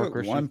we took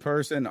one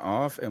person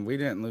off and we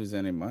didn't lose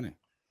any money.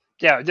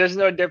 Yeah, there's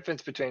no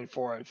difference between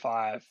 4 and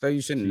 5. So you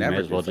should never.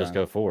 May as well just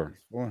go 4.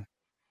 We're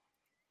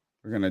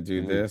gonna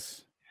do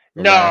this.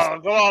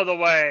 Go all the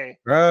way,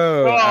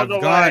 bro.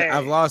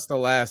 I've lost the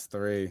last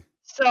 3.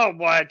 So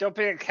what? Don't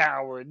be a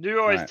coward.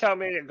 You always tell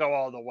me to go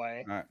all the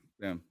way. All right,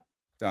 done.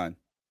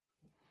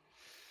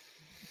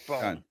 Boom.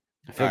 Done.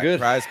 I feel good.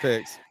 Prize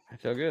picks. I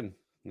feel good.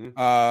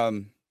 Yeah.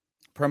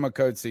 Promo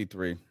code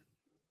C3.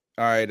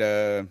 All right.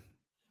 Can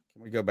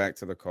we go back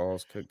to the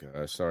calls? Good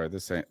gosh, sorry.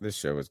 This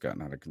show has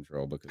gotten out of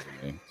control because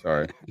of me.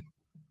 Sorry.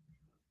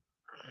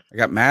 I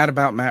got mad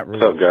about Matt Rule.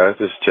 What's up, guys?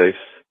 This is Chase.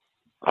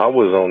 I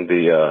was on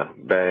the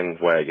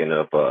bandwagon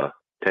of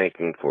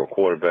tanking for a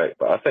quarterback,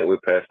 but I think we're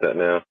past that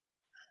now.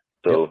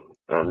 So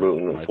I'm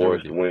rooting for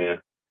us to win.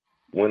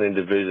 Winning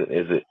division,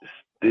 is it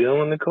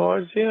still in the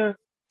cards? Yeah,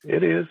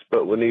 it is.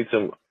 But we need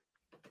some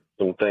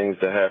things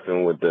to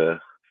happen with the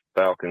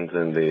Falcons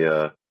and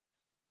the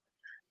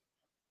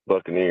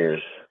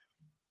Buccaneers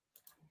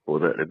for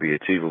that to be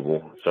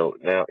achievable. So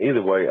now,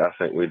 either way, I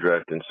think we're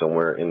drafting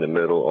somewhere in the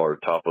middle or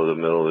top of the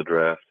middle of the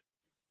draft,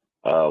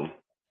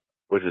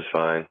 which is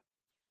fine.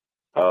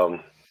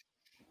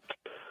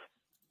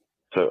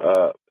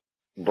 So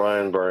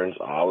Brian Burns,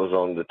 I was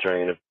on the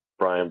train of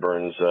Brian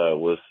Burns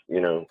was,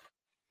 on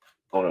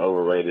the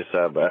overrated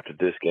side, but after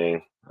this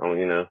game, I'm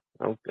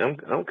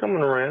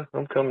coming around.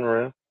 I'm coming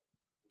around.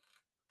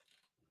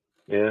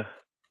 Yeah.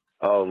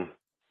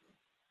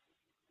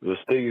 With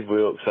Steve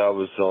Wilkes, I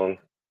was on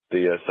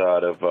the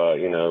side of,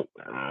 I'm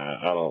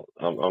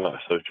not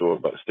so sure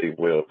about Steve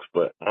Wilkes,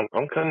 but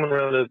I'm coming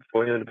around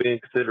for him to be in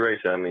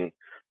consideration. I mean,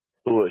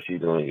 who else you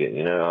going to get?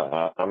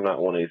 I'm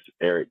not one of these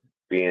Eric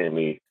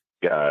Bieniemy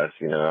guys.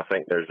 I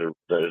think there's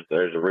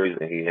a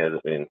reason he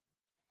hasn't been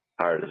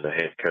hired as a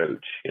head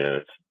coach.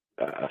 I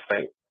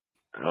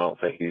don't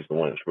think he's the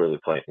one that's really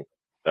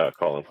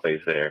calling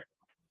plays there.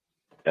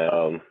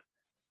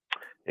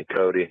 And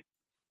Cody,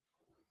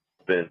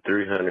 it's been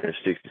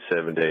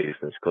 367 days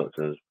since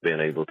Clemson's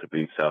been able to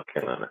beat South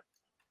Carolina.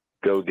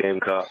 Go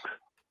Gamecocks!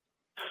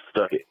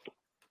 Suck it.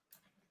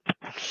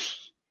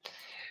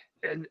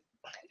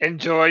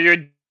 Enjoy your.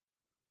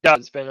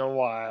 It's been a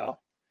while.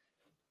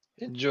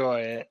 Enjoy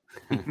it.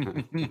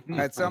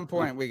 At some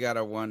point, we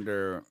gotta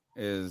wonder: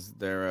 is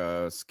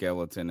there a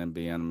skeleton in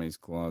Bieniemy's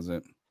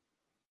closet?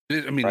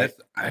 I mean,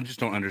 I just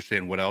don't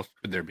understand what else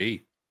could there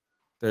be.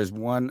 There's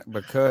one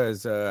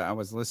because I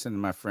was listening to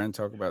my friend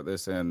talk about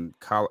this, and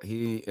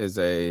he is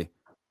a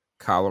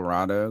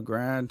Colorado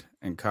grad,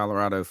 and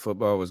Colorado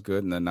football was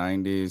good in the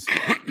 90s,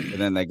 and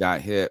then they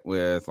got hit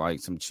with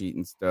like some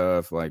cheating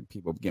stuff, like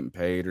people getting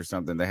paid or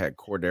something. They had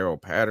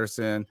Cordero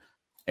Patterson,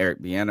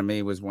 Eric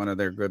Bieniemy was one of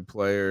their good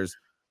players.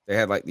 They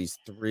had like these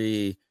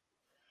 3,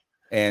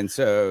 and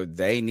so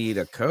they need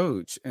a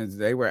coach, and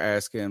they were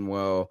asking,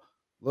 well,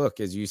 look,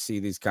 as you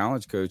see these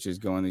college coaches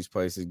going these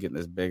places, getting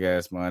this big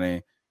ass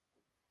money,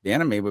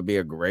 Bieniemy would be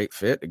a great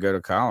fit to go to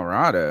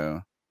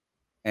Colorado,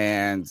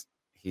 and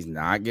he's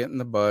not getting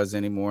the buzz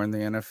anymore in the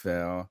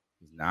NFL.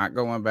 He's not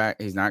going back.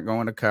 He's not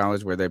going to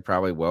college where they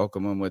probably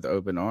welcome him with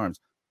open arms.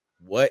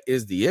 What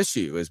is the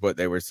issue is what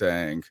they were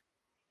saying.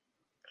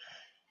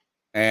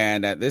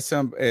 And at this,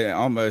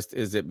 almost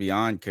is it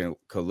beyond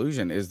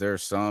collusion? Is there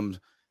some?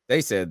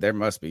 They said there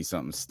must be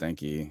something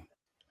stinky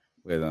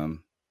with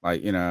them.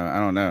 Like, I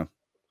don't know.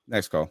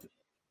 Next call.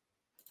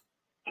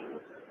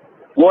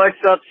 What's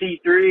up,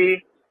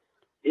 C3?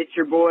 It's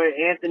your boy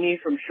Anthony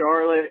from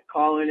Charlotte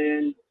calling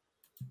in.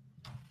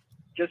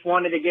 Just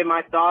wanted to give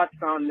my thoughts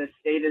on the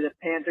state of the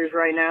Panthers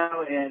right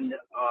now and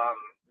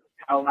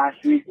how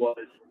last week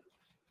was.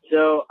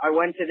 So I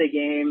went to the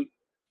game.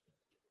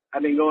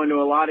 I've been going to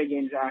a lot of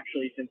games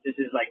actually since this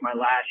is like my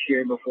last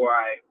year before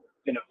I'm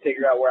going to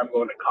figure out where I'm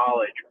going to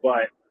college.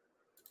 But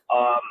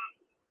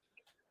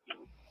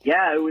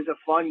yeah, it was a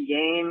fun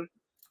game.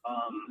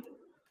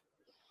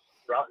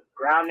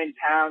 Ground and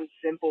pound,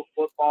 simple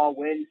football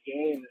wins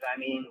games. I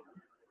mean,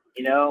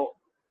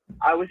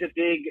 I was a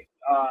big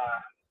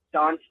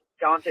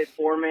Dante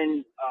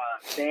Foreman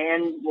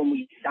fan when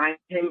we signed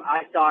him.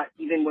 I thought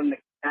even when the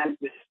guy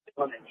was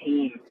still on the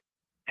team,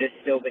 he'd have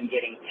still been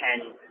getting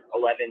 10,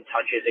 11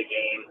 touches a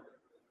game,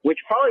 which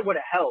probably would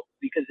have helped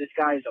because this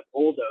guy is a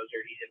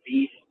bulldozer. He's a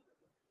beast.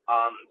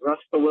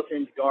 Russell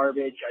Wilson's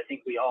garbage. I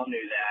think we all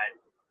knew that.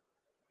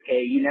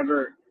 Okay,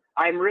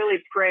 I'm really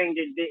praying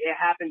that it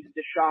happens to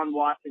Deshaun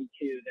Watson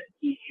too, that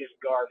he's just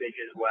garbage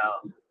as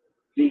well.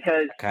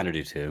 Because I kind of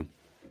do too.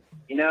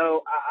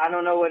 I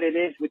don't know what it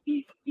is with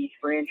these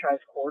franchise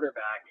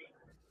quarterbacks.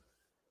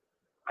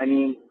 I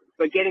mean,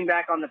 but getting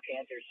back on the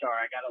Panthers, sorry,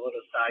 I got a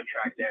little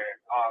sidetracked there.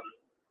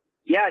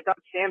 Yeah, I thought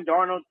Sam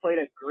Darnold played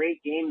a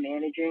great game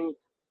managing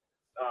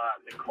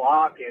the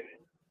clock and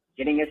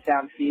getting us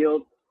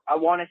downfield. I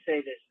want to say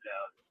this,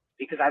 though,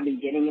 because I've been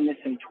getting into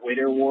some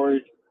Twitter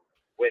wars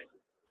with,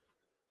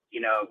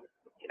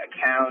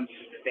 accounts,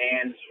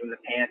 fans from the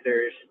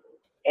Panthers.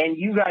 And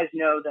you guys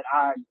know that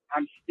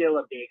I'm still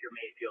a Baker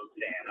Mayfield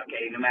fan,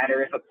 okay? No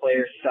matter if a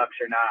player sucks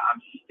or not,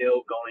 I'm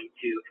still going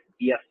to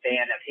be a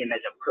fan of him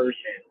as a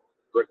person,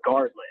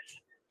 regardless.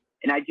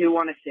 And I do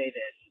want to say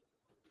this.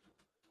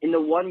 In the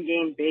one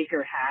game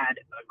Baker had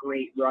a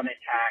great run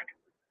attack,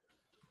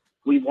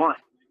 we won.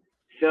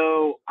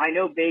 So I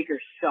know Baker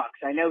sucks.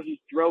 I know he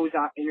throws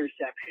out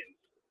interceptions.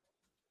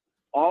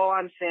 All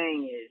I'm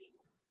saying is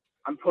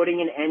I'm putting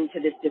an end to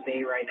this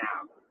debate right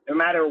now. No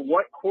matter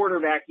what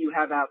quarterback you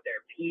have out there,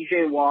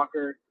 P.J.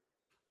 Walker,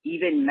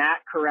 even Matt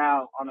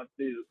Corral on a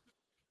boot,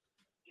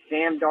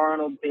 Sam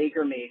Darnold,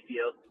 Baker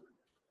Mayfield,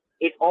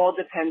 it all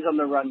depends on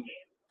the run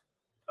game,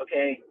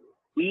 okay?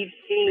 We've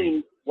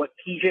seen what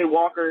P.J.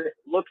 Walker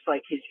looks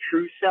like, his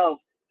true self,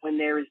 when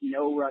there is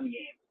no run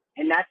game.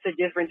 And that's the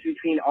difference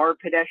between our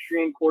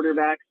pedestrian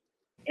quarterbacks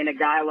and a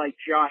guy like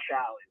Josh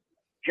Allen.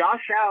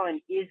 Josh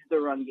Allen is the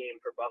run game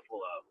for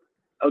Buffalo,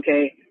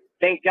 okay?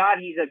 Thank God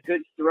he's a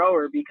good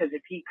thrower, because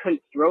if he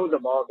couldn't throw the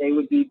ball, they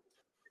would be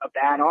a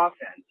bad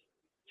offense.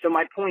 So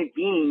my point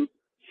being,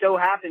 so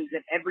happens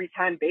that every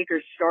time Baker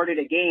started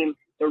a game,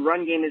 the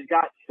run game has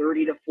got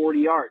 30 to 40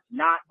 yards,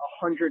 not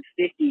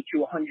 150 to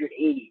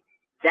 180.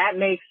 That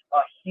makes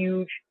a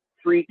huge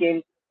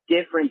freaking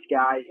difference,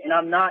 guys. And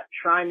I'm not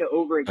trying to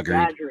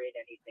over-exaggerate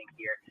anything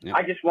here. Yep.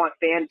 I just want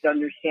fans to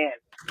understand.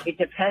 It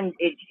depends.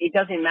 It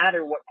doesn't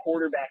matter what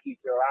quarterback you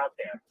throw out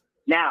there.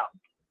 Now,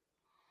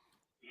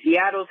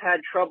 Seattle's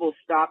had trouble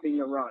stopping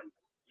the run,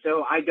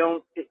 so I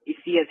don't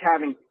see us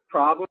having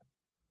problems.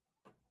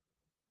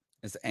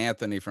 It's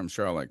Anthony from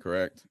Charlotte,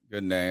 correct?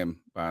 Good name,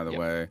 by the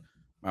way.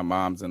 My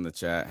mom's in the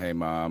chat. Hey,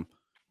 Mom.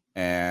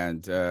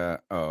 And, and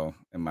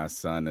my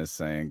son is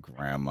saying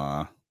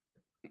grandma.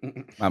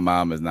 My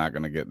mom is not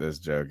going to get this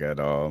joke at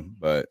all,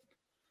 but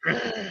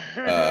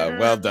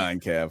well done,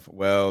 Kev.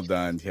 Well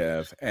done,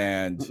 Kev.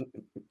 And,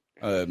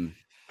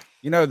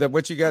 that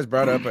what you guys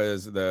brought up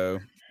is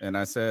and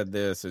I said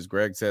this, as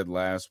Greg said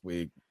last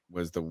week,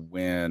 was the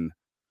win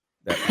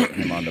that put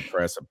him on the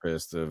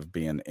precipice of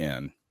being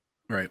in.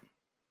 Right.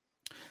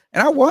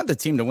 And I want the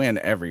team to win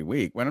every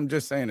week. What I'm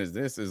just saying is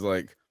this is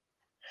like,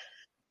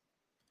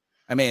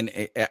 I mean,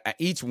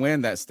 each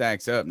win that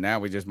stacks up, now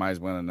we just might as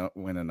well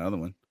win another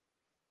one.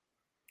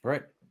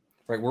 Right.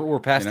 We're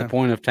past the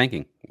point of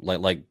tanking.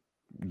 Like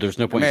there's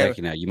no point in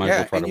tanking now. You might as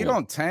well try to win. You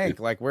don't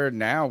tank. Like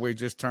we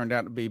just turned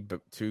out to be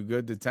too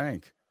good to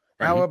tank.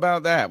 How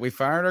about that? We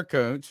fired our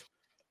coach.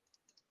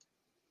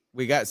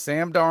 We got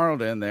Sam Darnold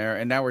in there,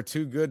 and now we're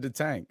too good to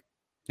tank.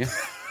 Yeah.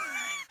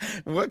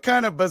 What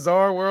kind of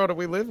bizarre world are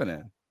we living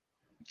in?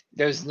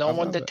 There's no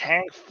one to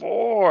tank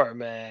for,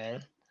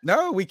 man.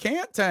 No, we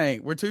can't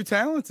tank. We're too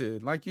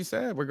talented. Like you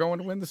said, we're going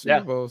to win the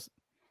Super Bowls.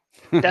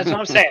 That's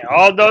what I'm saying.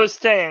 All those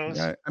things.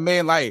 Yeah. I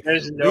mean, like,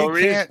 there's no we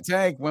reason. can't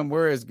tank when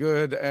we're as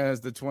good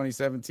as the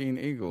 2017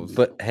 Eagles.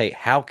 But hey,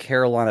 how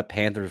Carolina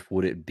Panthers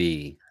would it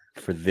be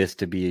for this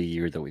to be a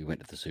year that we went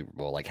to the Super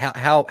Bowl? Like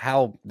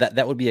how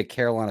that would be a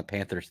Carolina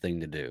Panthers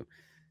thing to do,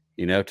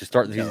 to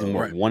start the season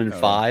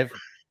 1-5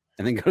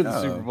 and then go to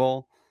the Super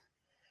Bowl.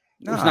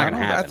 No, it's not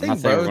going to happen.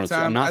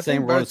 I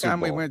think both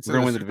times we went to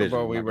the Super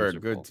Bowl, we were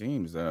good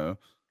teams, though.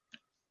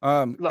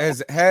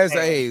 Has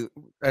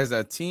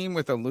a team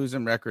with a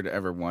losing record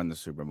ever won the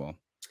Super Bowl?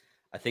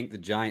 I think the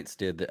Giants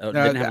did. No,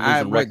 Didn't have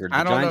a losing record. The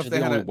I don't know Giants if are they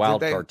the had only a, wild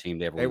did they, card team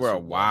they ever. They won were a Super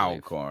Bowl,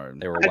 wild card.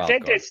 They were a I wild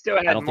think card. they still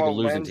I had don't think more a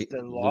losing wins than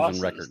losing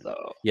losses, record.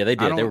 though. Yeah, they I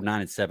did. They were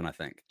don't- 9-7, I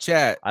think.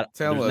 Chat,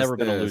 tell There's us never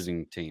been a this.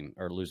 losing team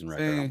or losing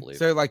record. I don't See, believe.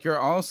 so like you're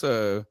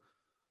also,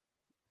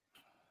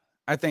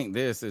 I think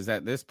this is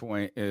at this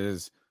point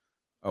is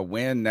a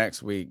win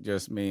next week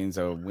just means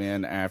a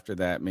win after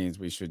that means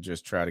we should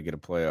just try to get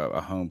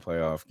a home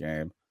playoff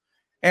game.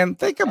 And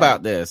think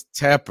about this: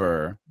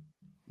 Tepper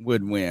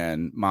would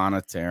win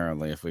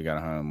monetarily if we got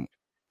a home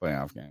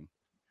playoff game.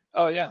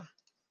 Oh yeah.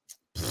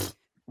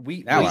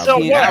 We Now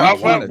So I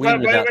what? wanted What to. are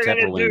we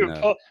gonna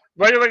do?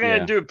 What are we gonna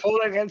Yeah. do? Pull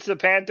against the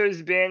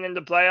Panthers being in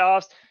the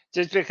playoffs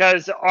just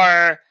because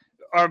our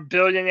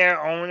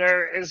billionaire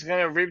owner is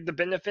gonna reap the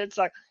benefits?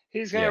 Like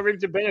he's gonna Yeah. reap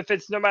the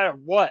benefits no matter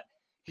what.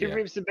 He Yeah.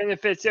 reaps the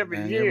benefits every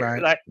Man, year. you're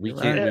right. Like We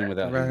You're can't right. win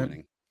without You're him right.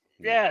 winning.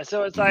 yeah,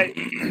 so it's like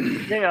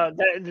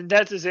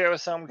that's a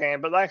zero-sum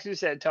game. But like you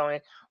said,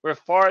 Tony, we're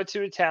far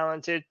too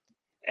talented.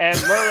 And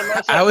one of the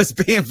most I was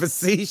being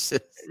facetious.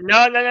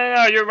 No,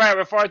 you're right.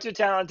 We're far too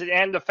talented.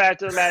 And the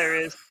fact of the matter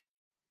is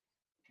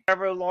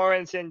Trevor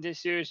Lawrence in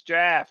this year's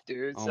draft,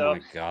 dude. Oh So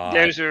my God.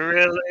 there's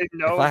really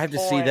no If I have to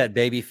see point that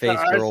baby face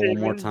to us girl one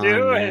more even time,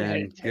 doing man,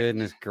 it.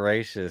 goodness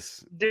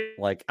gracious. Dude,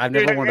 Like, I've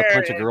never wanted to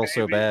punch a girl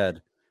so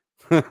bad.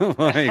 Like,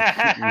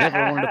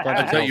 never wanted to punch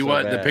a I'll tell girl you so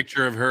what, the bad.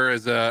 picture of her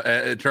as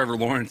Trevor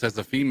Lawrence as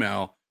a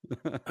female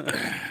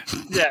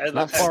Yeah, it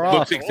Not looks far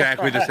looks off.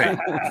 exactly the same.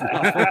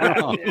 Not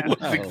far off. Yeah.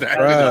 Looks No.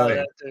 exactly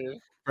the same. too.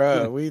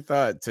 Bro, we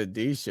thought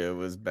Tadisha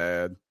was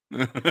bad.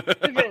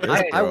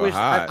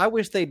 I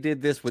wish they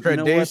did this with, you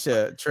know what?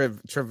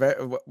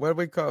 Tradisha, what do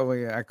we call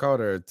it? I called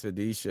her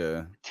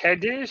Tadisha.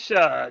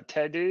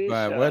 Tedisha.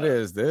 But what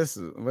is this?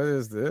 What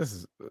is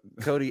this?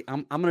 Cody,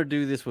 I'm gonna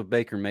do this with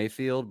Baker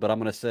Mayfield, but I'm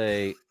gonna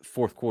say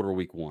fourth quarter,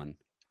 week 1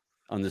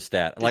 on the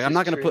stat. Like, I'm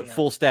not gonna put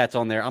full stats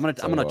on there. I'm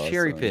gonna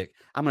cherry pick.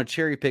 I'm gonna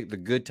cherry pick the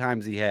good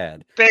times he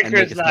had. and make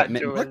Baker's it- not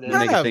make- doing make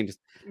this. it things-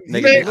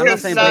 make it- I'm not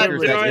Baker's saying not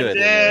Baker's that doing good.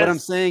 this. What I'm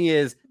saying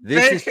is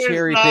this is Baker's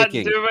cherry not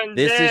picking. doing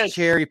This this. is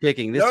cherry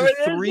picking. This No, is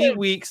it 3 isn't.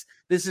 weeks.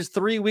 This is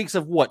 3 weeks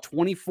of what?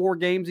 24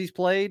 games he's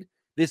played.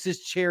 This is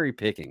cherry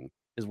picking.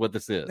 Is what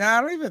this is. No, I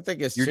don't even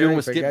think it's You're doing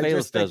what cherry Skip pick. I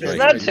Bayless just think does It's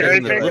right not here. cherry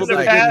Giving a picking. little The bit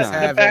of past, good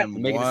the time. past,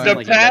 Making it one. seem the like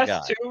he's that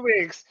past guy. 2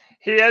 weeks,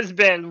 he has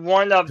been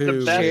one of the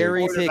Two best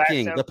Cherry quarterbacks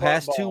picking. in The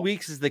past 2 football.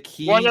 weeks is the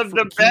key. One of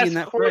the key best in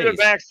that phrase.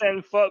 quarterbacks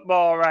in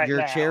football right You're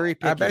now. cherry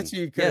picking. I bet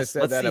you could have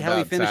said let's that see how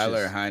he about finishes.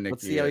 Tyler Heineke.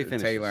 Let's see how he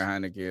finishes. Taylor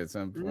Heineke at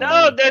some point.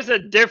 No, there's a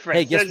difference.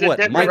 Hey, guess There's what?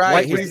 a Mike difference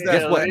White between was. the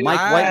Guess what? elite Mike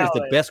White was the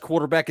talent. best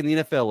quarterback in the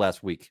NFL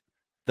last week.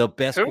 The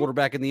best Who?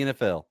 quarterback in the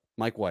NFL.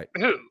 Mike White.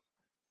 Who?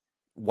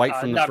 White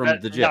from Not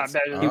the Jets.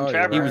 better than Oh,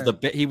 Trevor.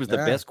 He was the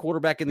Yeah. best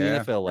quarterback in the Yeah,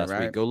 NFL last you're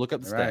right. week. Go look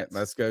up the You're stats. right.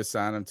 Let's go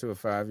sign him to a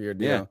 5-year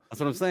deal. Yeah, that's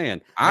what I'm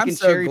saying. I I'm can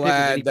so cherry pick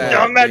glad at any that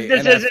point. Don't make the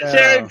this isn't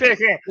cherry NFL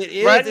picking. It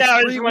is. Right It's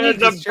now, 3 he's one of weeks.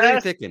 the It's cherry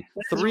best. picking.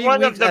 He's 3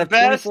 one of weeks the out of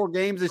best 24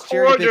 games is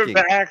cherry picking.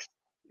 quarterbacks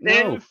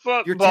No, in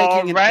football you're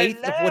taking an right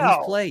eighth now. of what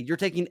he's played. You're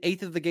taking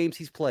eighth of the games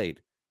he's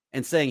played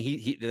and saying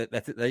he's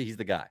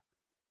the guy.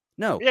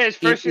 No. Yeah, his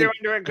first year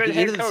under a good at the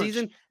head end of the coach.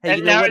 season, hey, And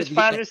you know now what? he's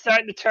finally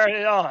starting to turn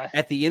it on.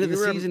 At the end of the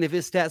You season, if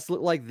his stats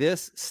look like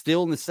this,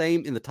 still in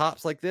the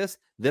tops like this,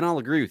 then I'll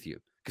agree with you.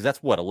 Because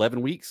that's what,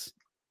 11 weeks?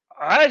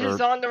 All right, he's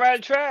Or- on the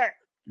right track.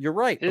 You're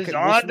right. He's Okay,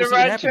 on the see what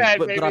right happens. track,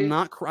 but I'm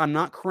baby.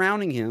 not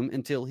crowning him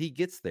until he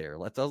gets there.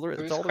 That's all there is.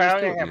 Who's That's all there is to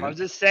crowning it, him? man. I'm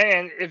just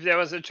saying, if there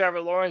was a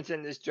Trevor Lawrence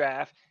in this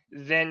draft,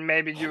 then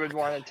maybe you would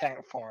want to tank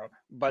for him.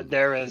 But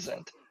there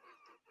isn't.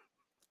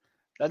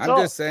 That's I'm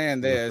all. just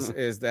saying this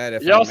is that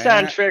if Y'all a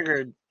sound man,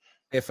 triggered.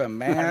 if a I'm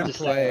man just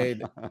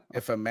saying.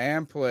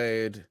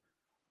 played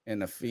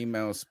in a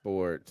female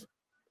sport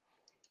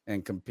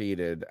and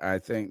competed, I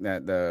think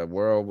that the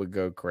world would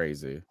go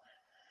crazy.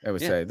 They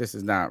would Yeah. say this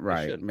is not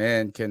right. should.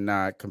 Men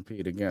cannot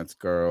compete against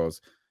girls.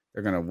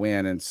 They're going to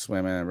win in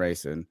swimming and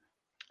racing.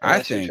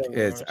 Unless you're Trevor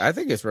Lawrence. I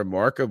think it's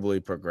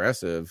remarkably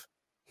progressive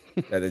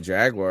that the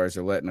Jaguars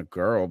are letting a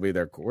girl be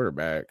their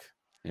quarterback.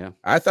 Yeah.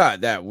 I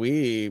thought that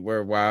we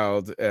were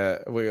wild.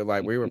 We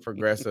were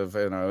progressive,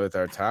 with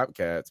our Top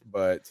Cats,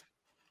 but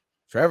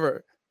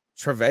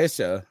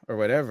Trevesha or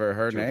whatever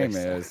her name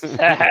is.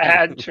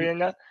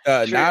 Trina.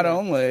 Not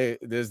only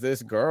is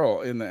this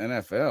girl in the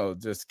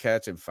NFL just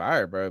catching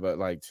fire, bro, but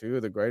like 2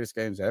 of the greatest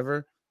games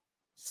ever.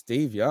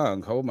 Steve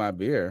Young, hold my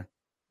beer.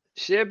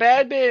 She a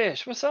bad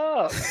bitch. What's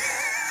up?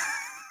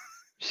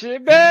 She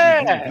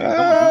bad.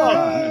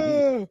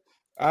 Come on.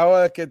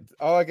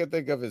 All I could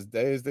think of is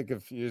Dazed and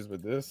Confused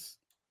with this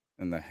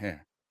and the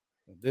hair.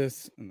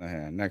 This and the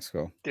hair. Next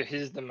go. Dude,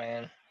 he's the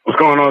man. What's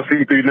going on,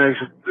 C3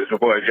 Nation? This is your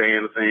boy Jay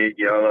Anderson.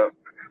 Y'all up.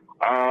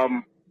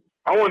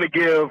 I want to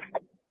give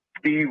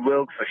Steve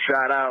Wilkes a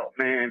shout out,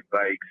 man.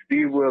 Like,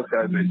 Steve Wilkes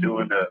has been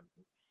doing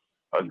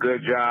a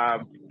good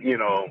job. You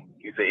know,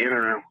 he's an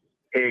interim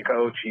head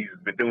coach. He's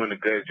been doing a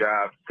good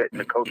job setting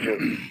the culture.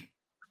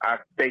 I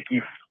think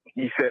he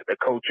set the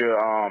culture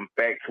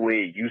back to where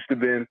it used to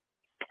be.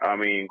 I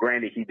mean,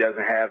 granted, he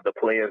doesn't have the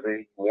players that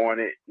he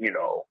wanted,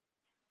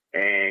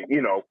 and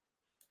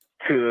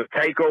to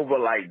take over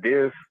like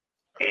this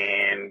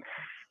and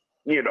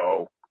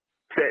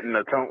setting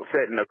the tone,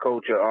 setting the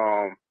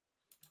culture.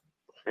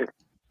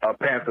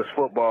 Panthers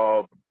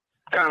football,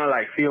 kind of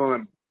like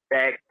feeling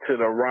back to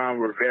the Ron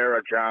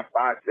Rivera, John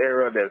Fox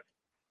era.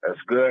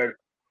 That's good.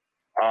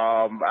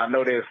 I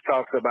know there's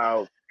talks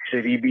about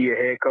should he be a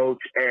head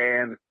coach,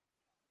 and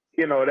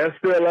that's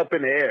still up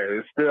in the air.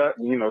 It's still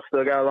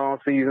still got a long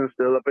season,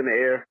 still up in the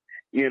air.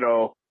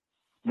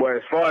 But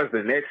as far as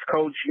the next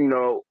coach,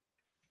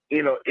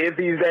 if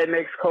he's that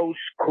next coach,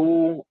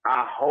 cool.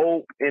 I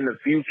hope in the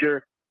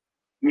future,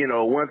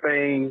 one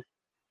thing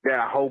that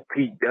I hope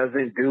he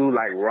doesn't do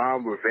like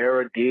Ron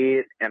Rivera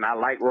did, and I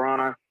like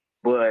Ron,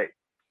 but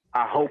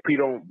I hope he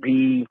don't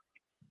be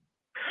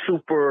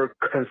super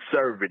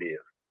conservative.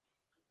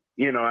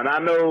 And I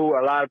know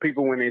a lot of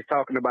people when they're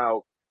talking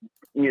about,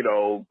 we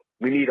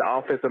need an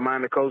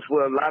offensive-minded coach.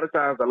 Well, a lot of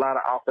times, a lot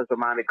of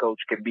offensive-minded coach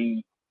can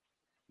be,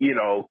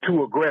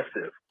 too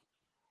aggressive.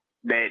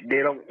 That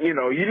they don't,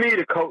 you need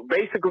a coach.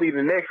 Basically,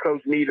 the next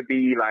coach need to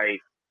be like,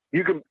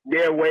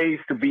 there are ways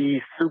to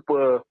be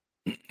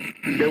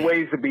there are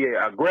ways to be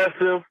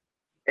aggressive,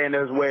 and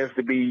there's ways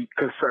to be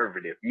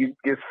conservative.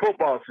 It's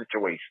football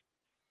situation.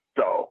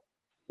 So,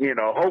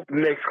 hope the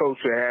next coach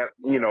will have,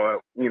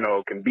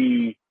 can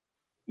be,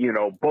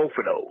 both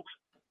of those.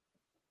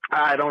 All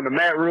right, on the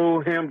Matt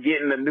Rule, him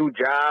getting a new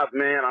job,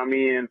 man. I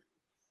mean,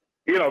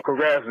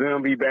 congrats to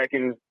him. He back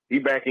in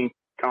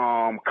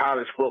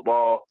college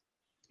football,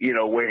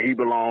 where he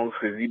belongs,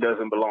 because he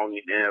doesn't belong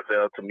in the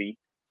NFL to me.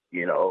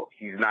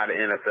 He's not an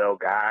NFL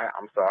guy.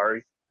 I'm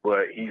sorry,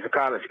 but he's a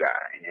college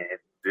guy.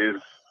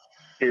 And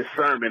his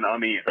sermon,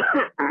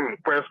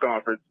 press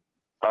conference,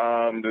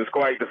 is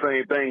quite the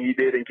same thing he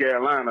did in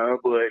Carolina.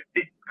 But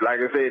like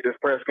I said, this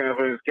press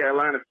conference in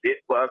Carolina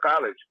fit for a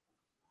college,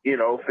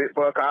 fit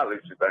for a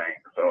college thing.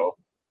 So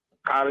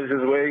college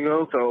is where he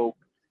goes. So,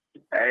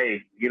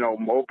 hey,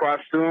 more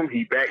props to him.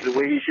 He back the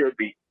way he should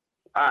be.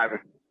 Ivan.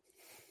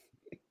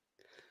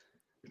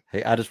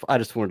 Hey, I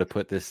just wanted to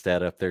put this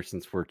stat up there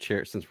since we're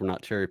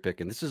not cherry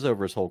picking. This is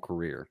over his whole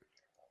career.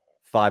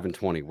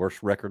 5-20,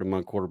 worst record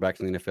among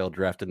quarterbacks in the NFL,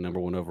 drafted number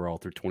 1 overall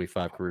through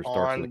 25 career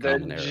starts in the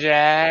common era.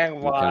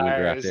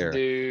 Jaguars,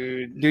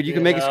 dude. Dude, you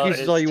can make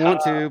excuses all you want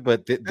to,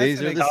 but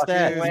these are the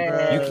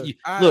stats.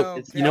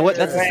 Look, you know what?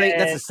 That's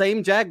the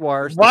same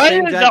Jaguars. The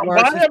same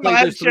Jaguars he's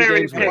playing those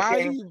 3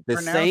 games. The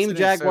same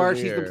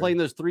Jaguars he's been playing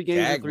those 3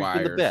 games with. He's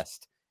been the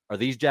best. Are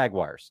these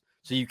Jaguars?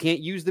 So you can't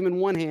use them in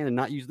one hand and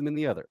not use them in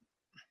the other.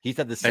 He's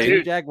had the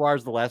same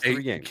Jaguars the last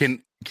 3 games.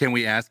 Can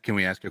we ask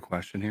a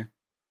question here?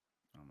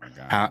 Oh my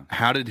God!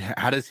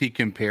 How does he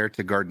compare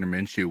to Gardner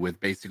Minshew with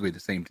basically the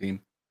same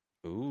team?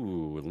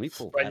 Ooh, let me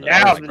pull that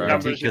up.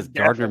 Because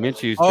Gardner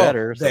Minshew's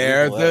better. So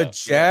they're the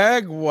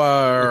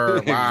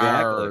Jaguars.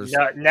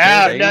 Exactly.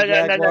 Now,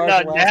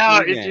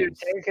 if you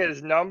take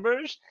his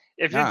numbers,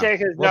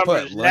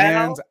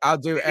 now, I'll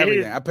do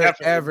everything. I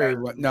put every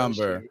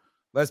number.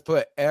 Let's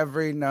put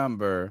every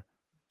number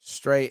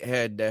straight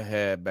head to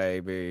head,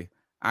 baby.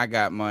 I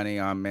got money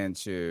on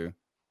Minshew.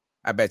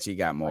 I bet you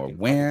got more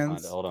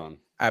wins. Hold on.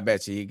 I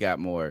bet you he got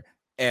more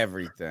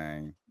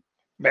everything.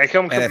 Make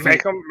him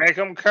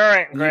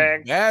current,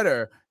 Greg.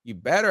 You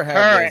better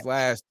have those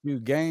last 2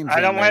 games.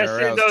 I don't want to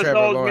see those Trevor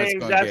old Lawrence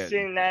games. I've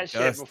seen that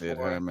shit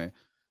before.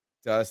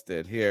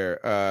 Dusted here.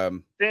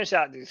 Finish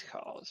out these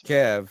calls.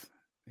 Kev,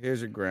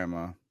 here's your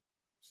grandma.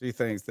 She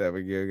thinks that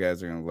you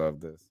guys are gonna love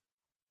this.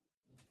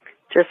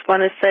 Just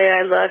want to say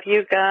I love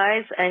you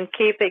guys and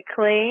keep it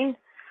clean.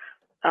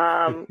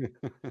 Have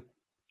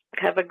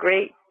a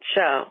great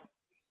show.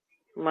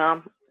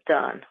 Mom,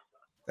 done.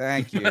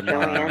 Thank you,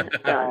 Joanne.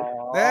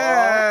 Done.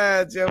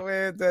 Yeah,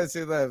 Joanne does.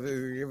 She love.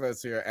 Give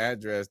us your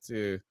address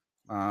too,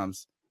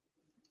 moms.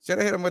 Should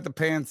have hit him with the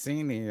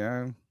Pancini,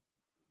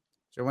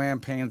 Joanne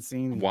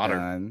Pancini. Water.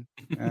 Done.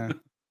 Yeah.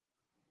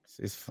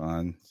 She's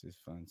fun.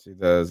 She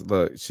does.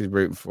 Look, she's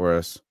rooting for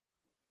us.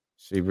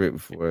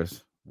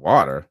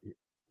 Water.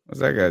 What's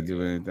that got to do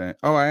with anything?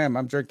 Oh, I am.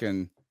 I'm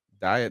drinking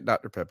Diet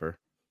Dr. Pepper.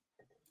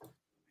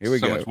 Here we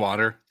go. So much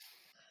water.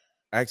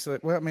 Actually,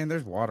 well, I mean,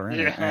 there's water in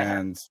it,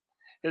 and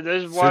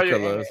there's water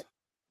in it.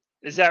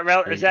 Is that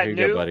real? Is that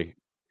new, buddy?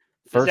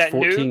 First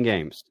 14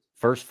 games.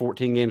 First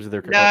 14 games of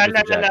their career. No.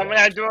 We're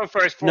not doing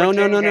first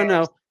 14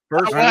 No.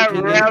 First I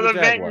want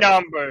relevant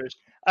numbers.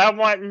 I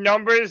want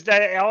numbers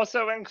that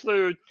also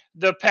include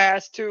the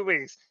past 2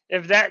 weeks.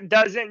 If that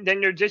doesn't,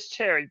 then you're just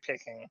cherry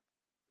picking.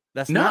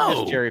 That's not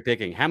just cherry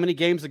picking. How many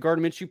games did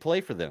Gardner Minshew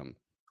play for them?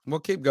 We'll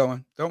keep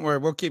going. Don't worry.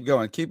 We'll keep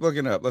going. Keep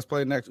looking up. Let's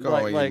play the next call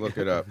while you look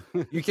it up.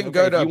 You can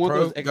go to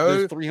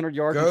those 300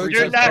 yards.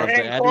 You're not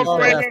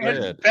incorporating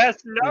his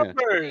best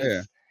numbers.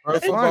 Yeah.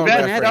 That's fine.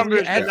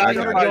 Add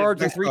 300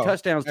 yards and 3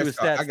 touchdowns to his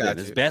stats.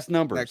 His best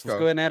numbers. Let's go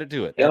ahead and add it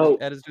to it. Yo,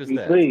 add it to his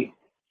stats.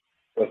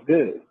 What's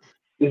good?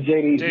 This is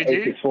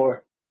JD864.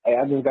 Hey,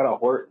 I just got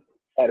off work.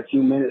 Had a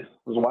few minutes.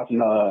 Was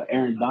watching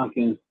Aaron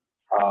Donkin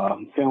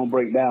film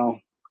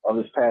breakdown of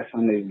this past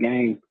Sunday's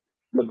game.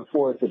 Looking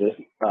forward to this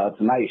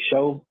tonight's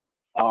show.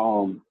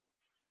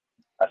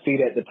 I see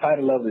that the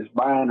title of it is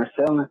buying or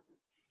selling.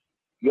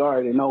 You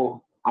already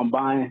know I'm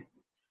buying.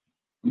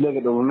 look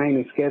at the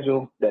remaining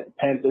schedule that the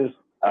Panthers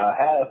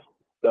have,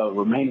 the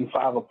remaining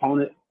 5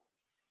 opponents,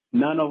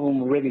 none of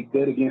them are really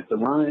good against the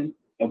run.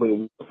 And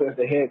with Wilson as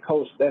the head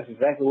coach, that's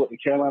exactly what the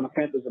Carolina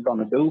Panthers are going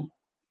to do.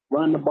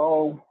 Run the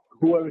ball.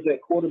 Whoever's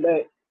at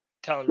quarterback,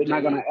 they're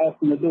not going to ask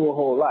them to do a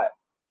whole lot.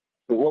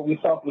 But what we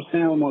saw from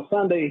Sam on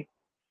Sunday,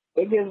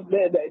 that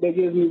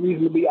gives me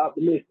reason to be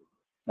optimistic.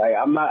 Like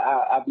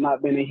I've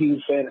not been a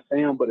huge fan of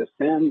Sam, but if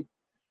Sam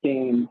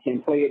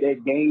can play at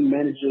that game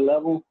manager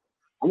level,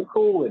 I'm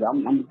cool with it.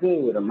 I'm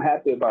good with it. I'm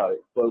happy about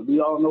it. But we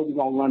all know we're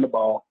gonna run the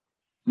ball.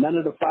 None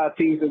of the 5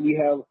 teams that we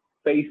have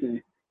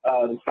facing,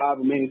 the 5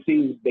 remaining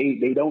teams,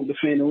 they don't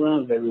defend the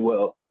run very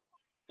well.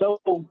 So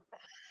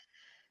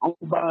I'm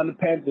buying the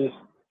Panthers,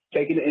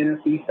 taking the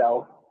NFC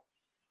South,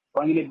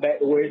 bringing it back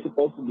to where it's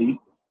supposed to be.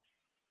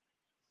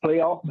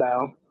 Playoff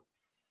bound,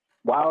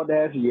 wild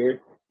ass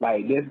year.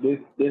 Like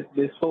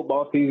this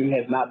football season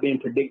has not been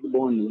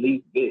predictable in the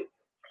least bit.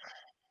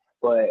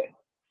 But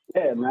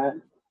yeah,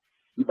 man.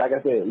 Like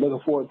I said, looking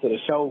forward to the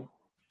show.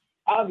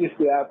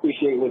 Obviously, I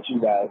appreciate what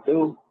you guys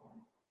do.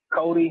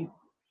 Cody,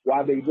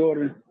 YB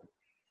Jordan,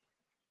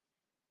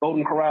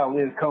 Golden Corral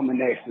is coming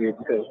next year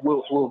because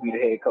Wilkes will be the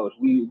head coach.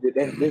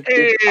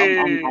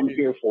 I'm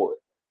here for it.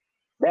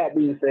 That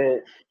being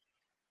said,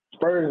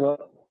 Spurs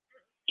up,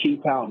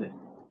 keep pounding.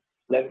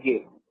 Let's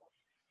get it.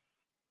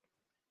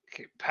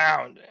 Keep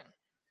pounding.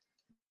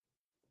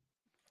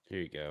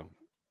 Here you go.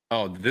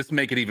 Oh, did this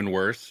make it even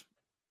worse?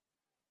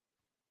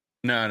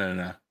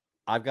 No.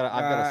 I've got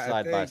a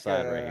side by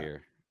side right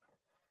here.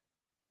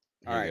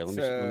 All right, let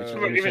so me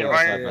show you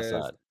side by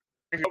side.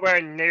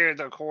 Nowhere near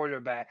the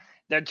quarterback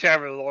that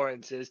Trevor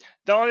Lawrence is.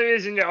 The only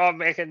reason you're all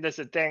making this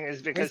a thing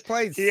is because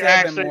he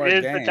actually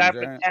is the type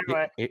of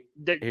talent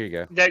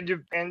that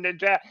you in the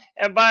draft.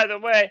 And by the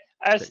way,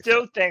 I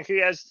still think he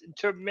has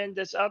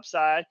tremendous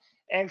upside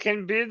and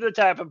can be the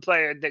type of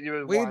player that you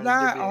would want. We're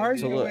not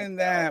arguing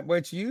that,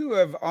 but you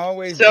have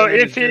always so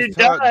if he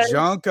does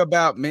junk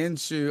about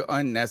Minshew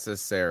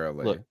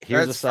unnecessarily. Look,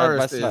 here's a side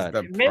by side.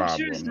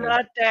 Minshew's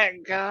not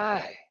that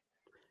guy.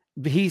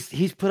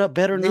 He's put up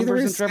better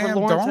numbers than Trevor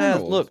Lawrence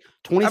has. Look,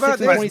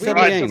 26 and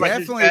 27 games.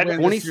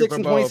 26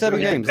 and 27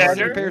 games. That's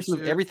a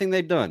comparison of everything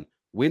they've done.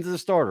 Wins as a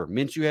starter,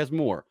 Minshew has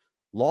more.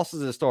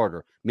 Losses as a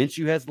starter,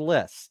 Minshew has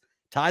less.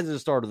 Ties as a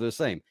starter, they're the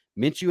same.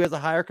 Minshew has a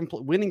higher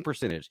winning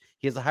percentage.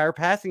 He has a higher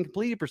passing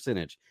completed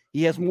percentage.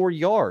 He has more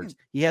yards.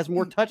 He has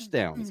more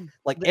touchdowns.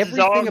 Like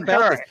everything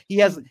about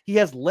this, he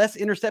has less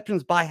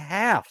interceptions by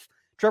half.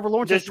 Trevor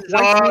Lawrence has twice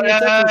the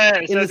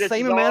interceptions in the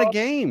same amount of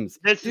games.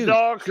 This is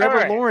all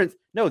Trevor Lawrence.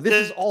 No, this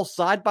is all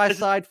side by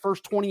side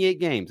first 28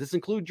 games. This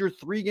includes your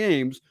 3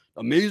 games,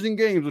 amazing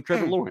games with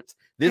Trevor Lawrence.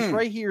 This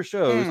right here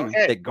shows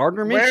that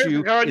Gardner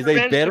Minshew is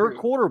a better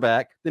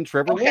quarterback than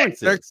Trevor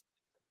Lawrence is.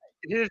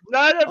 He's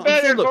not a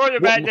better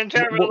quarterback than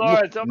Trevor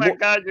Lawrence. Oh my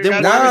God!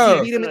 Then why does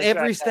he beat him in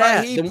every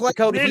stat? He beats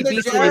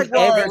him in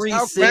every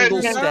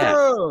single stat.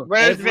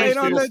 Where's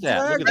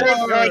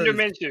Gardner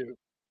Minshew?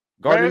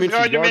 Gardner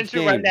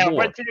Minshew right now.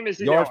 What team is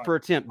he yards on? Per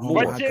attempt.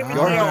 More.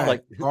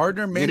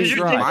 Gardner Minshew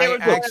might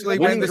actually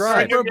win the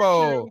Super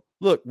Bowl.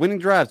 Look, winning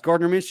drives.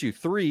 Gardner Minshew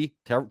 3.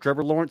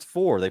 Trevor Lawrence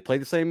 4. They play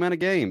the same amount of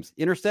games.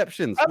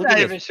 Interceptions. I'm not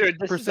even sure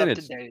this percentage.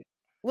 Is up to date.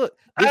 Look,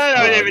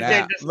 I don't even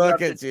think this look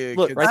at you.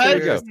 Look, right there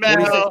you go.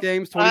 26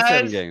 games,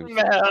 27 games.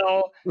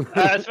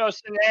 I smell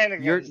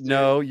shenanigans.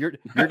 You're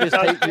just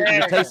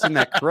tasting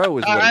that crow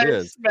is what it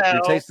is.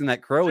 You're tasting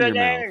that crow in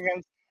your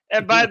mouth.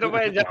 And by the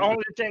way, the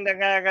only thing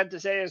that I got to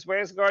say is,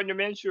 where's Gardner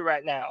Minshew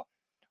right now?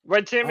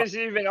 What team is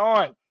he even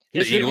on?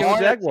 He's the Eagles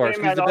Jaguars.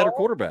 He's a better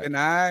quarterback. Can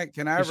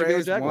I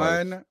raise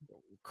one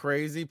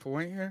crazy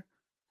point here?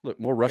 Look,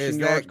 more rushing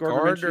yards.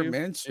 Gardner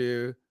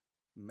Minshew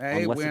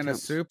may win a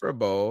Super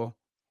Bowl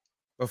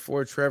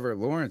before Trevor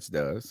Lawrence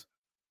does.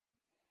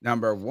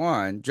 Number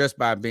one, just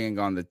by being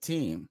on the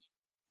team.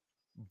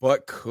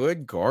 But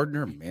could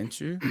Gardner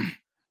Minshew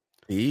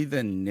be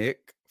the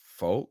Nick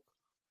Folk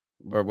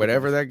or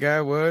whatever that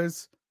guy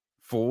was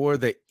for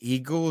the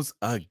Eagles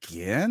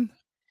again?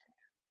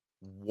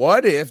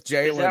 What if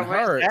Jalen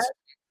Hurts?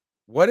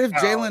 What if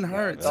Jalen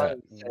Hurts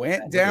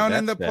went down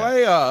in the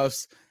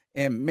playoffs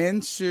and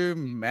Minshew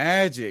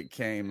magic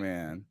came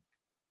in?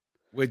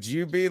 Would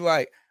you be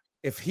like,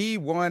 if he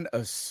won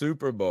a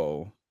Super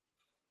Bowl,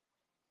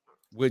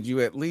 would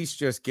you at least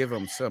just give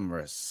him some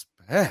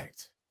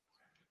respect?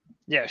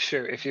 Yeah,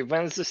 sure. If he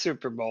wins the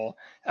Super Bowl,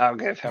 I'll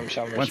give him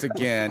some respect. Once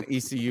again,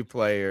 ECU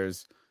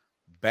players,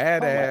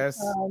 badass.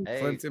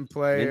 Clemson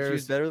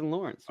players, Minshew's better than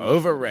Lawrence.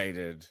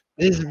 Overrated.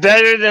 He's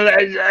better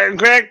than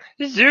Greg.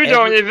 You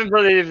don't even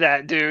believe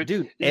that, dude.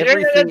 You're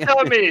gonna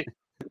tell me,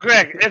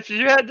 Greg, if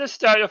you had to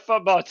start a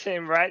football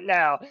team right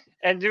now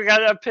and you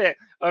got a pick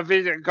of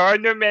either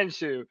Gardner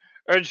Minshew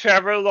or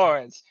Trevor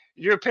Lawrence,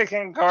 you're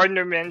picking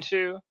Gardner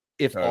Minshew?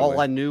 if all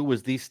I knew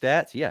was these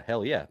stats, yeah,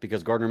 hell yeah,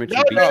 because Gardner Minshew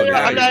No, beat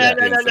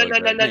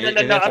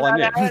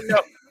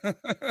no,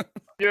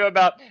 you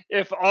about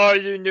if all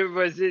you knew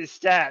was these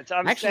stats.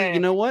 I'm Actually, saying, you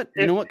know what?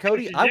 You know what,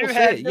 Cody? I will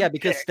say it. Yeah,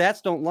 because pick.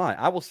 stats don't lie.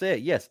 I will say it.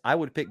 Yes, I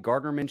would pick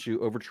Gardner Minshew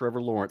over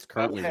Trevor Lawrence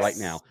currently right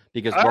now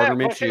because All Gardner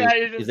right,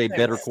 Minshew is a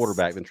better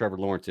quarterback than Trevor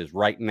Lawrence is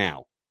right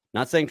now.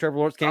 Not saying Trevor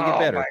Lawrence can't get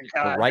better,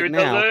 but right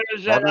now,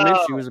 Gardner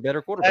Minshew is a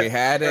better quarterback. We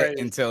had it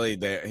until he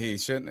went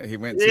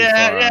too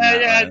far.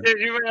 Yeah, dude,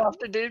 you went off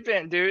the deep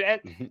end, dude.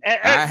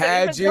 I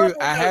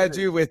had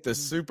you with the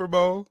Super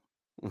Bowl,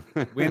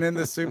 winning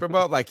the Super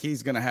Bowl. Like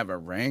he's gonna have a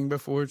ring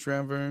before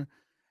Trevor.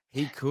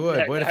 He could.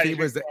 Yeah, What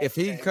if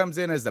he comes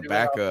in as the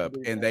backup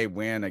and they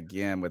win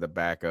again with a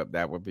backup?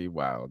 That would be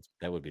wild.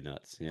 That would be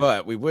nuts. Yeah.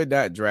 But we would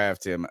not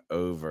draft him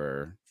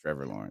over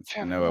Trevor Lawrence.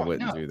 No, I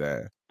wouldn't do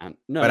that.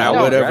 No, but I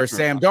would over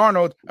Sam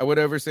Darnold. I would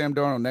over Sam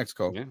Darnold next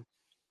call. Yeah.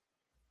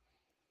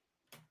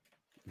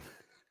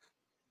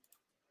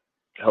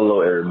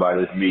 Hello,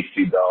 everybody. It's me,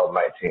 C-Dog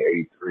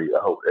 1983. I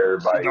hope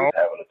everybody is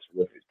having a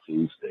terrific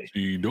Tuesday.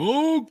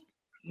 C-Dog.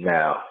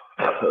 Now,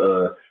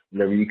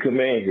 whenever you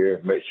come in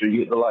here, make sure you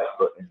hit the like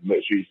button.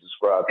 Make sure you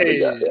subscribe to the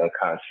goddamn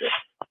content.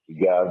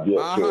 You guys get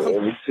up here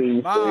every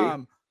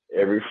Tuesday,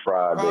 every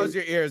Friday. Close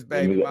your ears,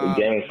 baby. We got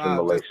the game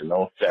simulation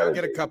on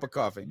Saturday. Get a cup of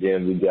coffee.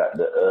 Then we got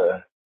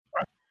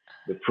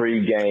the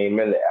pre-game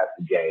and the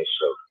after-game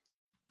show.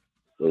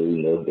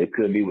 So, it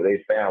could be with their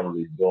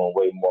families doing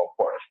way more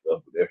important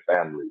stuff with their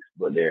families,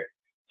 but they're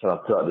trying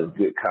to put out this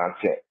good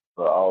content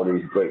for all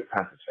these great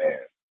Panther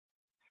fans.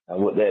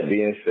 And with that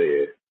being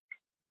said,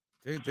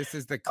 dude, this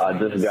is I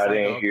just got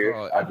in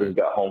here. I just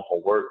got home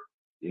from work,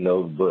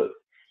 but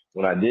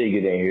when I did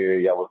get in here,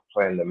 y'all was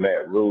playing the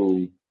Matt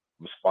Rule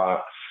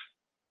response.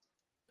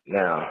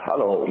 Now, I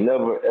don't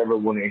never, ever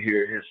want to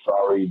hear his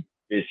sorry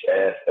bitch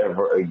ass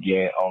ever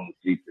again on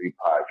the C3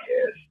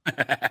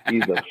 podcast.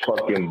 He's a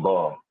fucking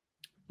bum.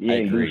 He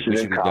ain't do shit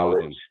in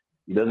college.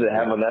 He doesn't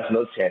have a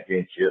national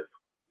championship.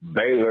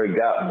 Baylor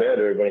got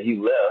better when he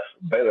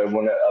left. Baylor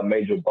won a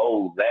major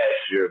bowl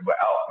last year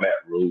without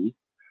Matt Rule.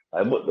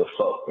 Like, what the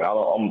fuck, man? I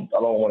don't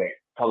want to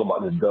talk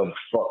about this dumb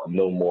fuck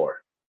no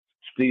more.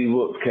 Steve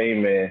Wilkes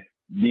came in,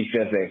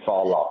 defense ain't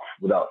fall off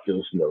without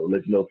Phil Snow.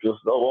 Let you know Phil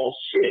Snow won't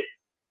shit.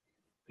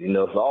 So I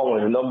don't want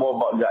to hear no more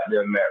about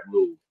goddamn Matt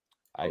Rule.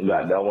 I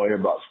want to hear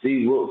about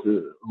Steve Wilkes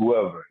or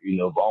whoever, but I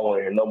don't want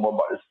to hear no more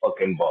about this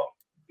fucking bum.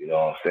 You know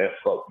what I'm saying?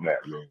 Fuck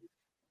Matt Rule.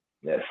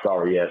 That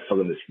sorry ass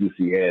fucking excuse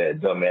he had,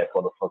 dumb ass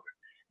motherfucker.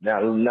 Now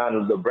the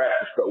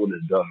Nebraska stuck with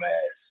his dumb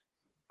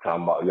ass.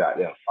 Talking about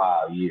goddamn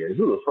 5 years.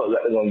 Who the fuck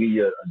got them gonna give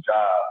you a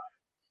job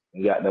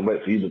and got them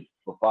wait for you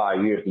for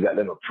 5 years and got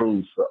them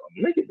approve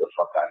something? Nigga, get the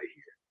fuck out of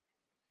here.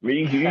 I mean,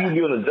 you can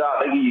give them a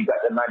job, nigga, you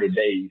got them 90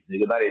 days.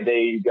 Nigga, 90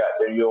 days, you got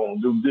them, you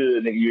don't do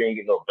good, nigga, you ain't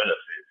get no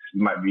benefits.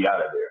 You might be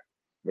out of there.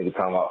 Nigga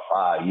talking about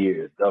 5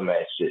 years,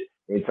 dumbass shit.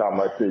 He talking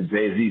about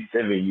Jay-Z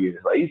 7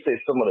 years. Like, you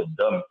say some of the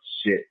dumbest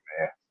shit,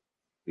 man.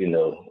 I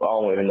don't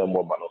want to hear no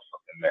more about no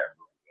fucking Matt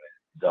Rule,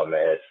 man.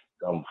 Dumbass,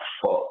 dumb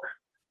fuck.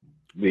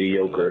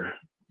 Mediocre,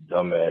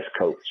 dumbass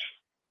coach.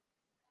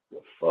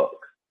 The fuck.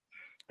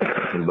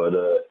 But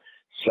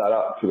shout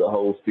out to the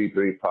whole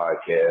C3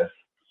 podcast.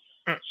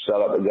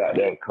 Shout out to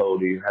goddamn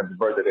Cody. Happy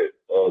birthday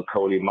to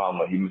Cody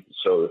Mama. He missed the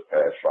show this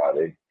past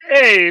Friday.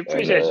 Hey,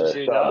 appreciate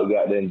you. Shout out to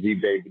goddamn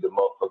G-Baby, the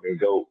motherfucking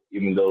GOAT,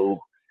 even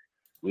though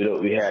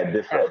we had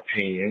different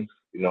opinions.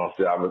 You know what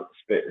I'm saying? I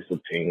respect his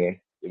opinion,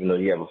 even though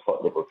he have a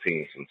fucked up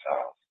opinion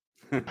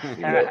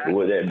sometimes. So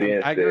with that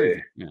being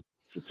said,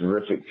 it's a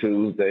terrific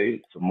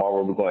Tuesday.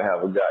 Tomorrow we're going to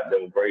have a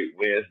goddamn great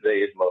Wednesday.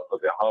 It's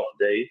motherfucking hump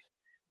day.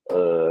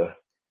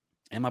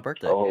 And my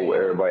birthday. I hope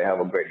everybody have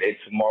a great day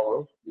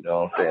tomorrow. You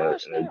know what I'm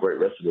saying? And a great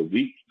rest of the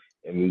week.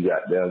 And we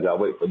got to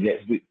wait for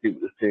next week to see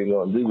what this team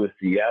going to do with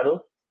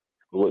Seattle.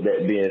 But with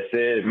that being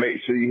said,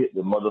 make sure you hit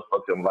the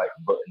motherfucking like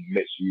button.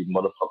 Make sure you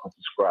motherfucking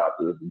subscribe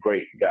to this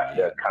great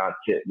goddamn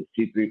content. The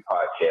C3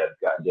 podcast,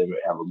 goddamn it.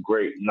 Have a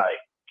great night.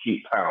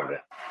 Keep pounding.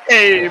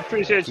 Hey,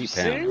 appreciate you,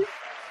 C.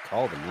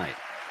 Call the night.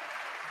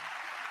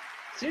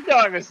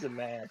 C-Dog is the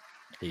man.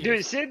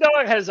 Dude,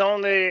 C-Dog has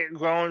only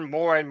grown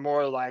more and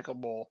more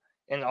likable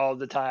in all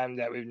the time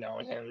that we've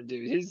known him.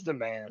 Dude, he's the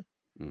man.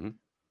 Mm-hmm.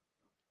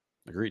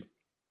 Agreed.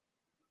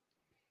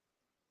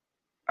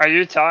 Are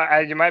you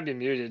talking? You might be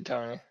muted,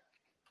 Tony.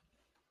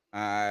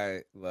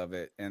 I love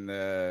it. And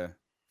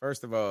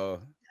first of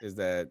all is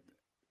that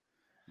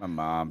my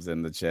mom's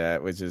in the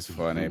chat, which is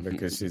funny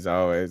because she's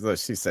always, look,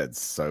 she said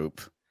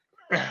soap.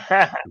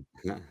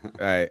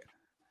 Right.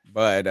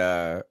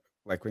 But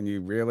like when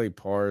you really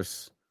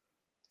parse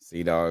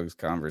C-Dog's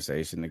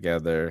conversation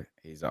together,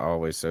 he's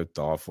always so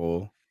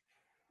thoughtful.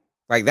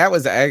 Like that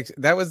was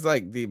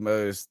like the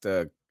most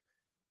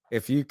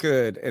if you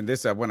could, and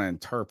this I want to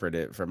interpret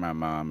it for my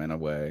mom in a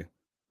way.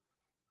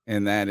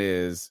 And that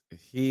is,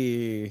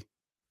 he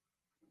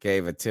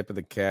gave a tip of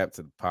the cap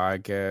to the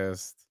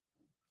podcast.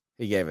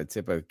 He gave a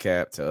tip of the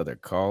cap to other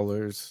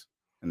callers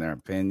and their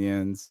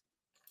opinions.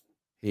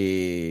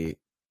 He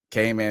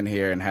came in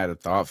here and had a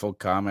thoughtful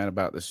comment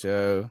about the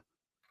show.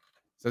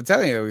 So I'm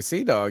telling you,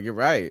 C-Dog, you're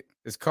right.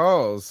 his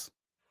calls,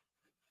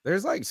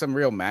 there's like some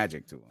real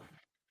magic to them.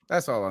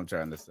 That's all I'm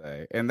trying to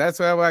say. And that's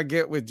how I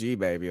get with G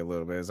Baby a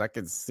little bit, is I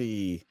can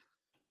see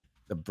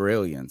the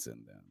brilliance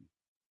in them.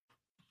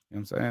 You know what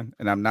I'm saying?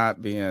 And I'm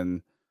not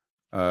being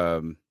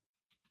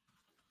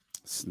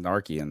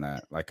snarky in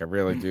that. Like, I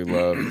really do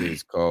love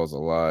these calls a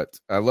lot.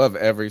 I love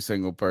every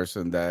single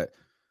person that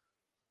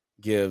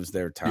gives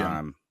their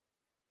time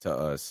to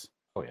us.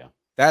 Oh yeah.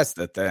 That's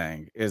the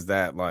thing, is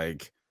that,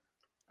 like,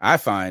 I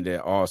find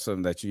it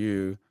awesome that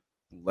you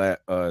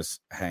let us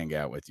hang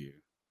out with you.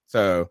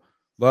 So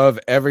love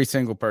every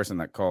single person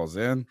that calls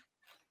in.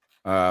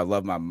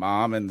 Love my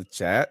mom in the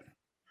chat.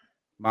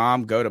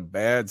 Mom, go to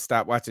bed.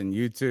 Stop watching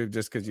YouTube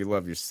just because you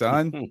love your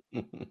son.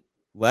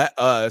 Let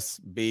us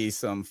be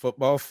some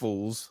football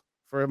fools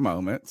for a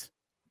moment.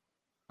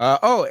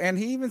 And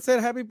he even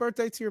said happy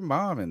birthday to your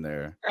mom in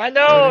there. I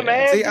know,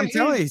 man. See, I'm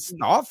telling you, he's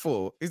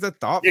thoughtful. He's a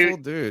thoughtful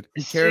dude.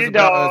 He cares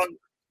about us.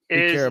 We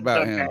care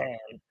about him. Man.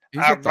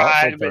 He's I a thoughtful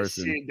ride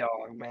person. with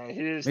Sea-Dog, man. He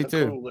is Me the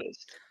too.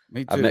 coolest.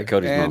 Me too. I met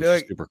Cody's mom.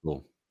 She's super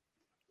cool.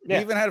 He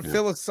even had a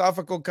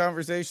philosophical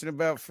conversation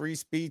about free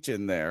speech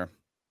in there.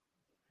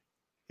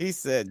 He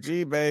said,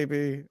 "G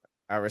baby,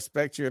 I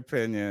respect your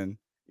opinion,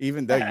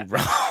 even though you're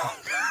wrong."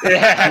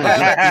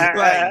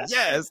 Like,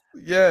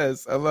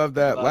 yes, I love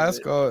that.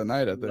 Last call at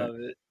night, I think. Love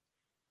it.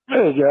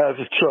 Hey guys,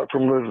 it's Chuck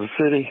from Elizabeth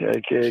City,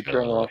 aka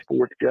Carolina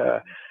Sports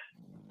Guy.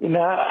 You know,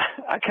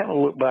 I kind of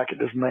look back at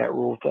this Matt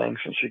Rule thing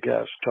since you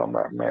guys were talking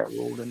about Matt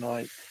Rule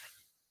tonight.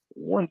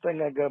 One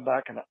thing I go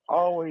back and I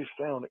always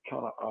found it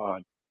kind of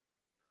odd.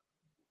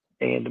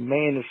 And the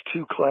man is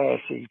too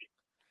classy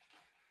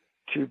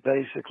to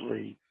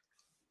basically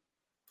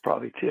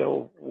probably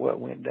tell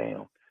what went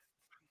down.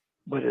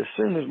 But as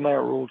soon as Matt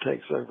Rule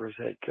takes over as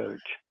head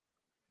coach,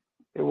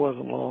 it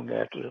wasn't long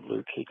after that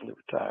Luke Kuechly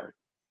retired.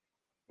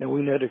 Now,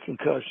 we know the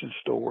concussion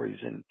stories,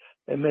 and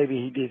maybe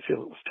he did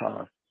feel it was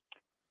time.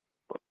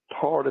 But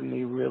part of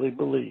me really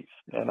believes,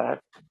 and I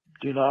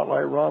do not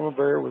like Ron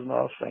Rivera, was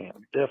not a fan.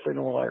 Definitely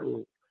don't like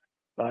Rule,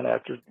 not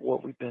after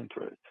what we've been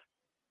through.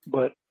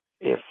 But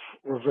if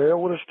Rivera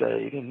would have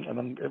stayed,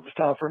 and it was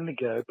time for him to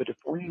go, but if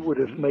we would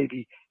have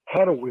maybe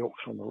had a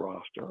Wilkes on the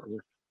roster, or,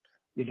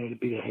 you know, to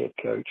be a head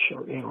coach,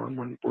 or interim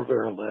when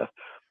Rivera left,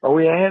 or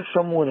we had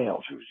someone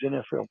else who was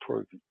NFL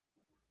proven,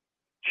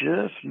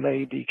 just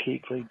maybe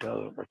Kuechly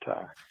doesn't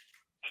retire,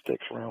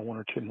 sticks around 1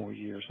 or 2 more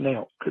years.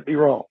 Now, could be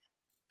wrong.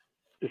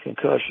 The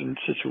concussion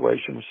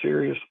situation was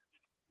serious,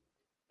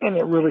 and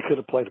it really could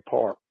have played a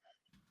part.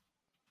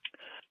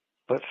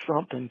 But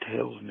something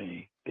tells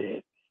me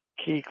that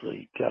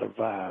Kuechly got a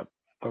vibe,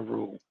 a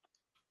Rule,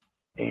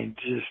 and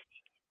just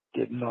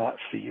did not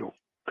feel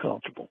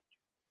comfortable.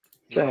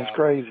 Sounds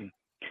crazy.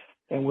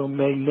 And we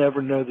may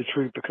never know the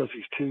truth because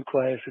he's too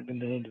classy of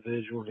an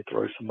individual to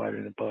throw somebody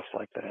in a bus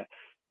like that.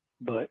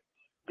 But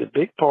the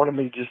big part of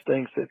me just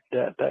thinks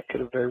that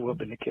could have very well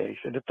been the case.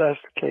 And if that's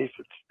the case,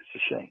 it's a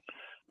shame.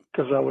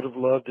 Because I would have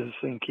loved to have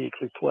seen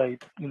Kuechly play,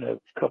 you know,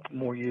 a couple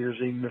more years,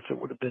 even if it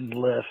would have been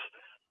less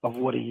of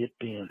what he had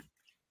been.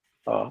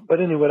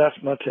 But anyway,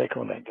 that's my take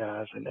on that,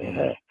 guys. And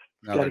hey,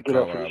 got to get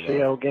up for the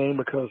Seattle game,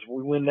 because if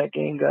we win that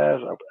game,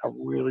 guys, I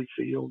really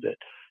feel that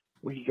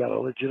we got a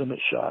legitimate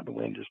shot to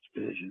win this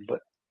division. But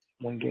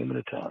one game at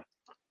a time.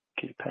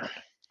 Keep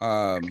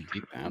pounding.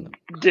 Keep pounding.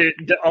 Dude,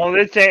 the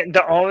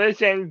only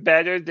thing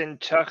better than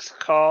Chuck's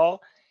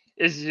call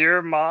is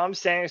your mom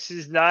saying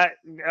she's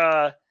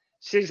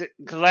she's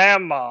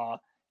grandma,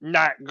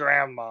 not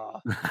grandma.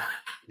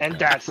 And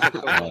that's the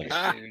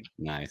coolest, dude.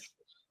 Nice.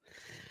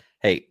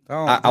 Hey,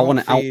 I want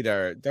to feed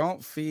her.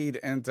 Don't feed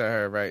into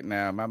her right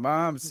now. My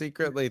mom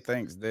secretly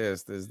thinks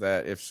this is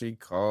that if she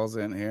calls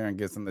in here and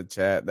gets in the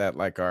chat, that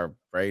like our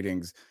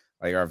ratings,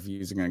 like our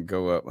views are gonna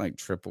go up like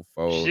triple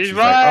fold. She's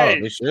right. Like,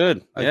 oh, we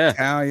should. Yeah.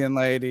 Italian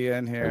lady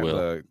in here.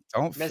 Look,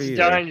 don't feed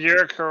Dunn, her.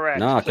 you're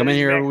correct. No, come in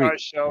here every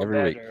week.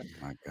 Every week. Oh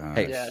my God.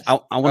 Hey, yes. I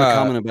want to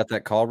comment about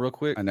that call real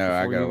quick. I know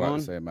I got a lot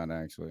to say about it,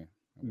 actually.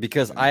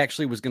 Because I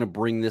actually was going to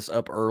bring this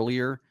up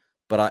earlier,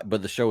 but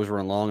the show was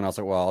running long, and I was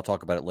like, well, I'll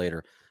talk about it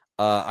later.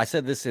 I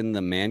said this in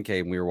the man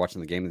cave when we were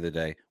watching the game of the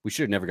day. We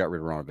should have never got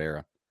rid of Ron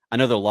Rivera. I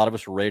know that a lot of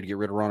us were ready to get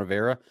rid of Ron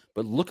Rivera,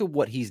 but look at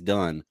what he's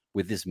done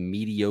with this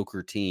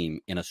mediocre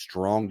team in a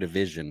strong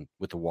division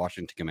with the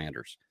Washington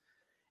Commanders.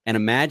 And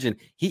imagine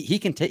he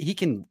can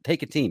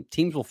take a team.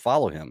 Teams will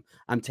follow him.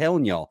 I'm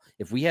telling y'all,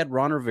 if we had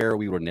Ron Rivera,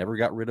 we would have never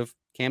got rid of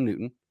Cam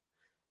Newton.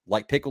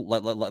 Like Pickle,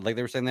 like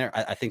they were saying there,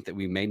 I think that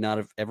we may not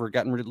have ever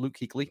gotten rid of Luke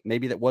Kuechly.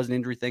 Maybe that was an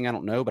injury thing. I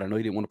don't know, but I know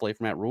he didn't want to play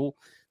for Matt Rule.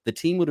 The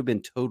team would have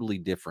been totally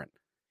different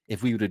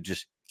if we would have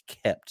just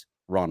kept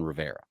Ron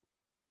Rivera.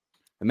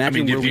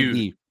 Imagine where we'd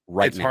be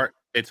right now.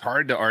 It's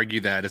hard to argue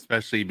that,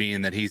 especially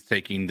being that he's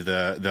taking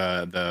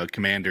the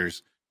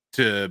Commanders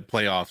to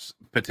playoffs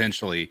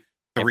potentially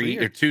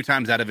 2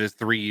 times out of his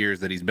 3 years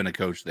that he's been a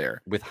coach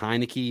there, with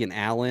Heineke and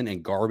Allen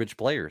and garbage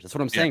players. That's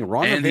what I'm saying.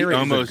 Ron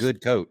Rivera is a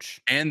good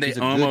coach, and they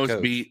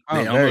almost beat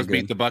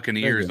the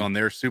Buccaneers on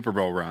their Super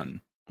Bowl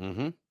run.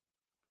 Mm-hmm.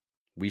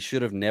 We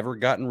should have never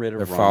gotten rid of.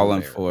 They're Ron falling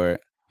Rivera. for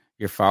it.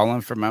 You're falling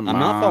for my mom. I'm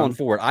not falling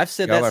for it. I've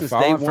said Y'all that are since day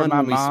falling for one my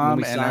when we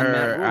mom signed and Matt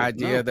her Rule.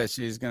 idea No. that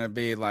she's going to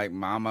be like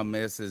Mama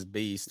Mrs.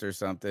 Beast or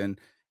something.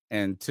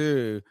 And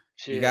two,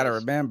 She you got to is.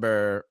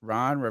 remember,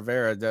 Ron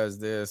Rivera does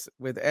this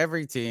with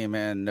every team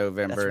in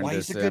November and why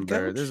he's a good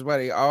December. coach. This is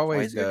what he That's why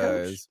always he's a good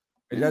coach. does.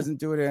 He Yeah. doesn't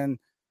do it in.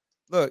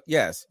 Look,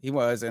 yes, he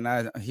was,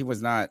 and he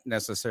was not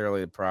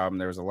necessarily a problem.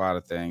 There was a lot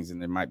of things, and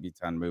there might be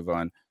time to move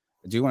on.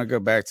 I do want to go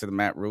back to the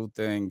Matt Rule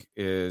thing.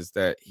 Is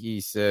that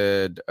he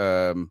said,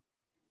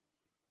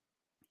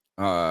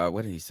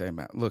 what did he say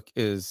about? What did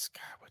he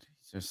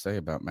just say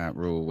about Matt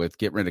Rule with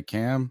get rid of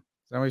Cam?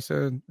 Is that what he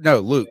said? No,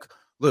 Luke,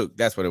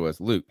 that's what it was.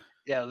 Luke.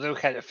 Yeah, Luke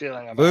had a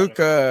feeling about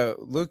it.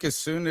 Luke, as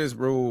soon as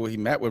Rule, he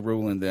met with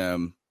Rule and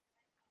them.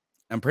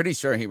 I'm pretty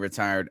sure he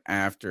retired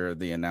after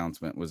the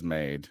announcement was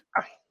made.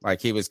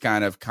 Like he was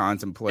kind of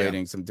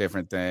contemplating some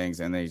different things,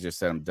 and they just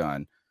said, I'm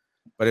done.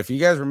 But if you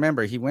guys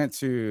remember, he went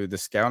to the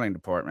scouting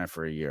department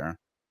for a year.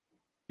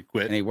 He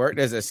quit. And he worked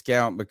as a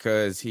scout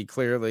because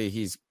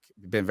he's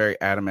been very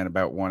adamant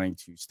about wanting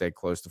to stay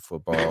close to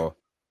football.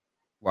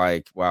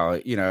 Like, while,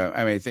 he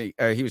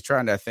was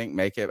trying to, I think,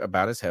 make it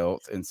about his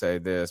health and say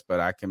this, but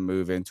I can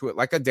move into it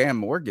like a Dan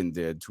Morgan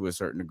did to a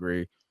certain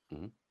degree.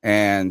 Mm-hmm.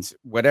 And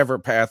whatever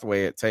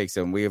pathway it takes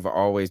him, we have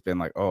always been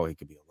like, oh, he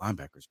could be a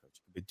linebackers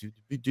coach.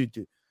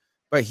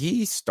 But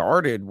he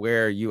started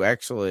where you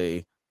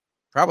actually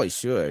probably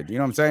should. You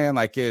know what I'm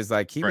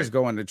saying? He was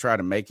going to try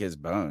to make his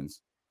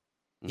bones.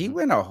 Mm-hmm. He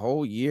went a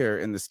whole year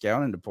in the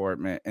scouting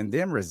department and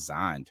then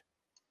resigned.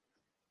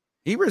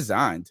 He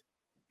resigned.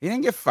 He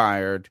didn't get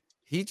fired.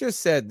 He just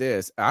said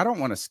this, I don't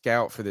want to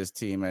scout for this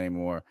team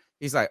anymore.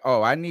 He's like,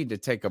 oh, I need to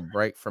take a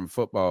break from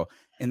football.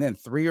 And then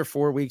 3 or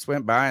 4 weeks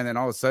went by, and then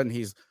all of a sudden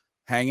he's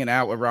hanging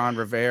out with Ron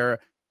Rivera.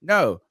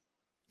 No,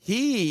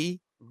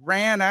 he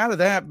ran out of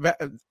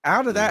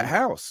that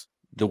house.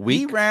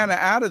 He ran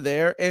out of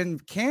there,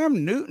 and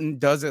Cam Newton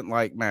doesn't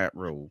like Matt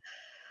Rule.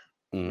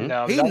 Mm-hmm.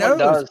 No, he no knows one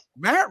does.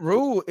 Matt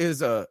Rule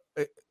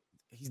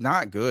he's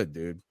not good,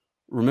 dude.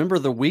 Remember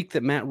the week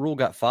that Matt Rule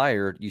got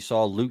fired, you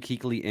saw Luke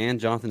Kuechly and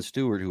Jonathan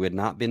Stewart, who had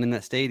not been in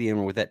that stadium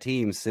or with that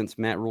team since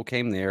Matt Rule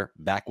came there,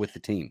 back with the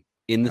team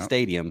in the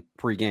stadium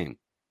pre-game.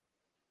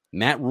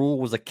 Matt Rule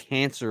was a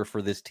cancer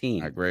for this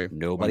team. I agree.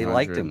 Nobody 100.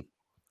 liked him.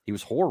 He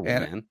was horrible,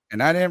 man.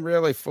 And I didn't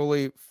really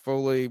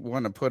fully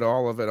want to put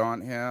all of it on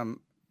him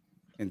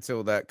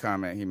until that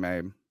comment he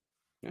made.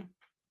 Yeah.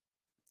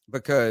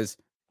 Because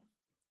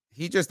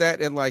he just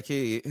acted like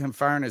him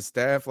firing his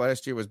staff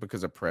last year was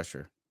because of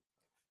pressure.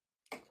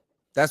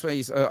 That's what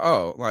he's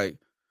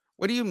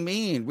what do you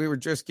mean? We were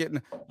just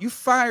you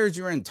fired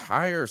your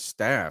entire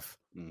staff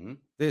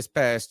this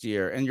past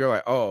year. And you're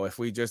like, oh, if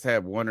we just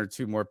had 1 or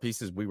 2 more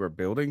pieces, we were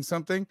building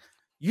something.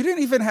 You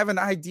didn't even have an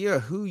idea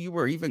who you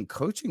were even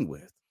coaching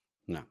with.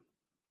 No.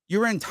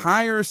 Your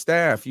entire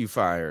staff you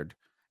fired.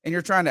 And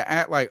you're trying to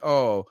act like,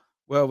 oh,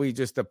 well,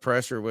 the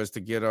pressure was to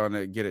get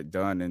it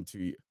done in 2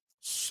 years.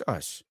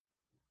 Shush.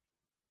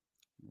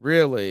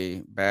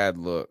 Really bad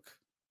look.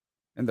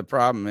 And the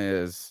problem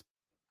is,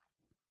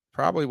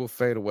 probably will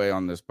fade away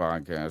on this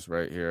podcast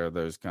right here,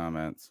 those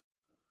comments.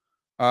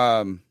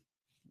 My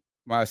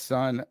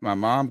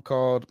mom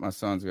called. My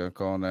son's going to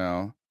call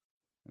now.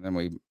 And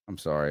then I'm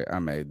sorry, I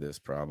made this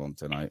problem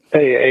tonight.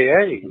 Hey,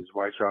 it's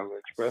White Chocolate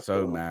Express.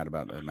 So mad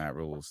about the Matt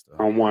Rule stuff.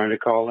 I wanted to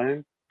call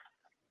in.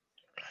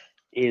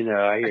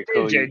 I hear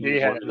Cody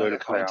JD wants to go to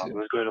the playoffs.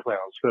 Let's go to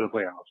the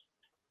playoffs.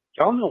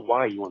 Y'all know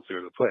why he wants to go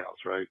to the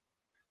playoffs, right?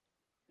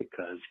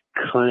 Because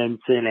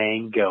Clemson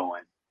ain't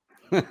going.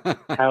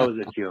 How does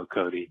it feel,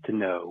 Cody, to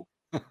know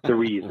the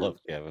reason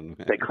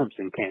that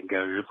Clemson can't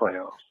go to the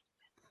playoffs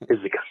is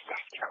because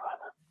South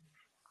Carolina?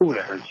 Who would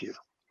have hurt you?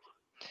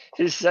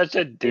 He's such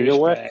a douchebag. You know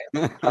what?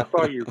 I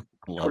saw your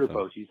Twitter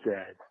post. You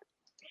said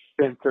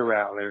Spencer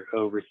Rattler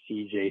over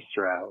C.J.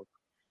 Stroud.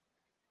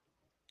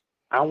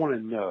 I want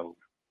to know,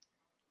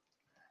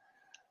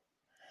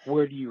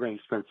 where do you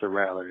rank Spencer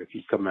Rattler if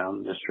he's coming out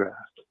in this draft?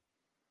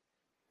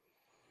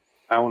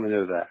 I want to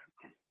know that.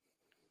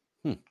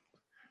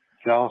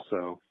 And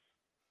also,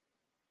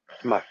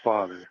 to my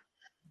father, do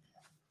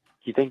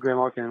you think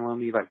Grandma can loan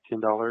me like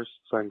 $10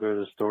 so I can go to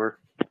the store?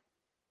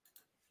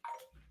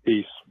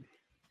 Peace.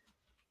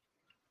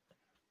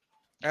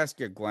 Ask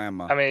your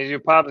grandma. I mean, you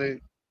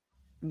probably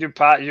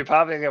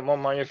get more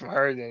money from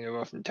her than you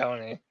will from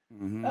Tony.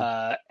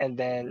 Mm-hmm. And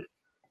then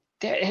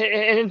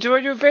enjoy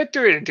your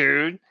victory,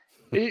 dude.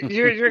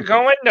 You're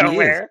going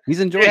nowhere. He's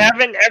enjoying.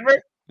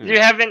 You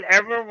haven't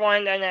ever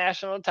won a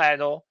national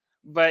title.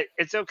 But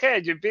it's okay.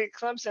 You beat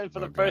Clemson for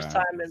the first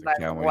time in like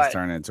Cowboys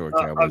turn into a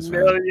Cowboys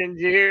million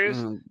years.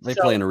 They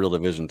play in a real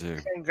division too.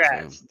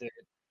 Congrats, dude.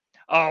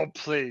 Oh,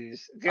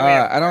 please.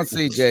 I don't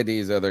see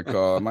JD's other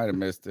call. I might have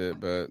missed it,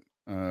 but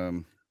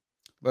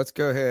let's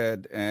go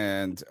ahead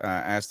and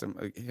ask them.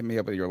 Hit me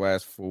up with your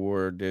last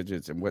 4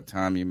 digits and what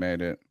time you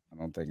made it. I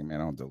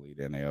don't delete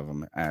any of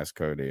them. Ask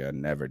Cody. I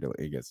never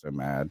delete. He gets so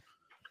mad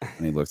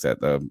when he looks at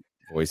the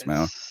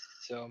voicemail.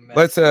 So mad.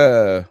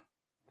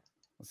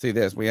 Let's see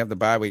this. We have the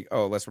bye week.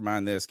 Oh, let's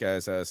remind this,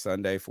 guys.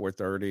 Sunday,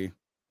 4:30.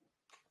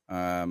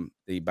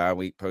 the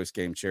bi-week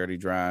post-game charity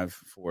drive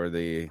for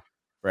the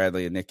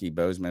Bradley and Nikki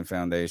Bozeman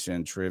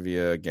Foundation,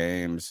 trivia,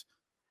 games,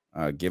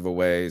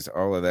 giveaways,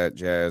 all of that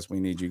jazz. We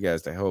need you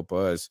guys to help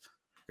us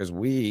because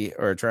we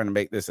are trying to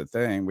make this a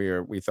thing.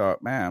 We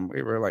thought, man,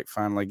 we were like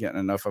finally getting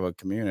enough of a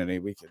community.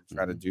 We could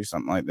try to do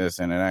something like this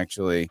and it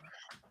actually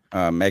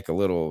make a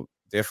little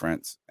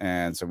difference.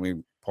 And so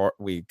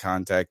we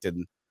contacted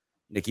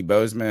Nikki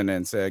Bozeman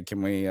and said,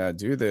 can we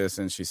do this?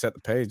 And she set the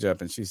page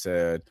up and she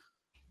said,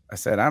 I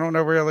said, I don't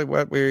know really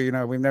what we've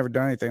never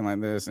done anything like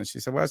this. And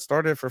she said, well, I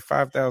started for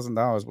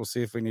 $5,000. We'll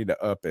see if we need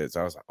to up it. So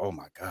I was like, oh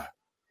my God.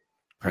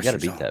 We got to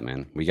beat that,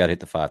 man. We got to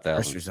hit the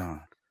 5,000. Pressure's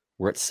on.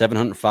 We're at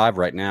 705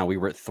 right now. We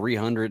were at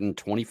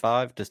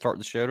 325 to start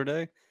the show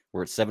today.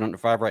 We're at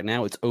 705 right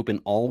now. It's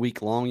open all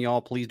week long,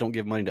 y'all. Please don't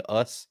give money to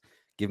us.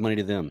 Give money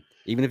to them.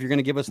 Even if you're going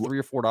to give us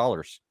 $3 or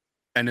 $4.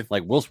 And if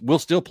we'll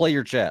still play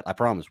your chat. I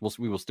promise.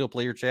 We will still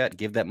play your chat.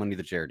 Give that money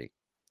to charity.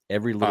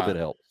 Every little bit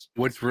helps.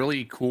 What's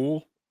really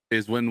cool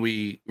is when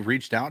we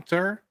reached out to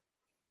her,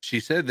 she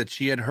said that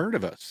she had heard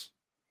of us.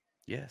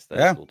 Yes,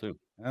 that's cool too.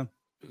 Yeah.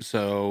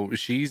 So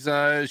she's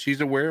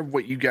aware of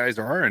what you guys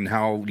are and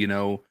how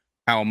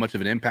much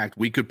of an impact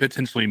we could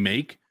potentially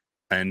make.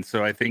 And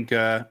so I think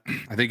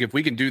if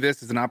we can do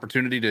this as an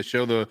opportunity to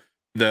show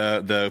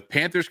the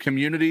Panthers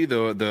community,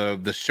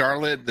 the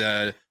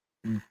Charlotte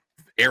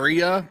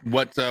area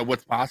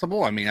what's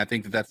possible. I mean, I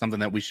think that's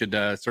something that we should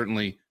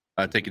certainly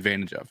take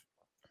advantage of.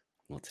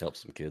 Let's help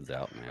some kids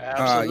out,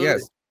 man.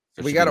 Yes.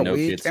 We got a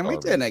week, and we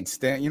didn't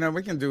extend.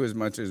 We can do as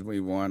much as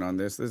we want on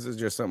this. This is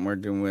just something we're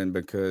doing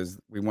because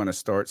we want to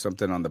start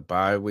something on the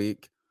bye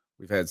week.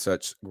 We've had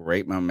such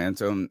great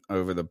momentum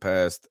over the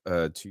past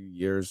 2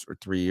 years or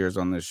 3 years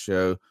on this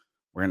show.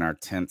 We're in our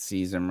 10th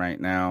season right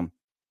now.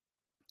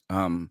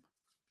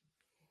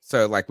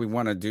 So like we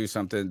want to do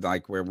something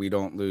like where we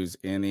don't lose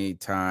any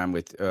time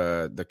with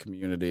the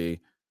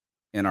community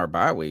in our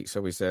bye week.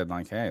 So we said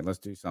like, hey, let's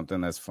do something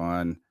that's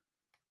fun.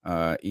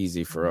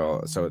 Easy for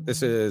all. So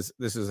this is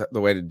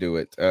the way to do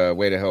it.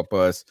 Way to help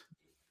us.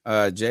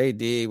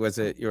 JD, was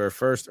it your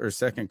first or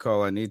second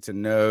call? I need to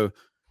know.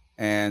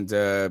 And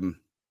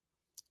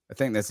I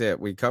think that's it.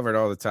 We covered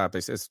all the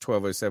topics. It's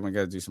 12:07. We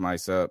got to do some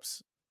ice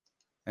ups,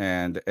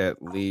 and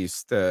at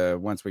least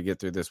once we get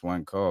through this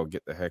one call,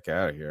 get the heck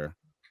out of here.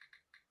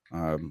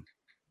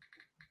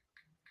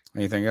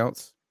 Anything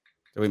else?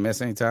 Did we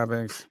miss any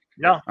topics?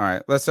 No. All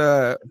right. Let's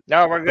no,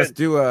 we're good. Let's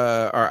do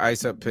our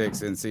ice up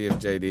picks and see if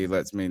JD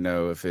lets me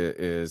know if it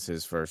is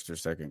his first or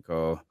second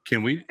call.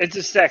 Can we? It's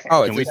a second.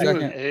 Oh, it's a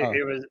second.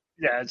 It was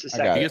it's a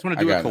second. You guys want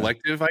to do a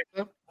collective ice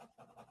up?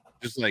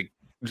 Just go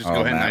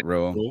ahead and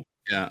roll.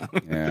 Yeah.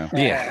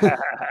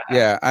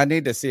 Yeah. I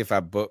need to see if I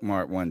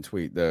bookmark one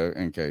tweet though,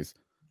 in case.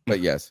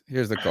 But yes,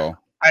 here's the call.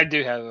 I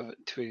do have a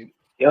tweet.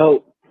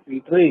 Yo,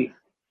 C3,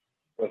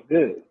 what's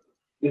good?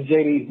 This is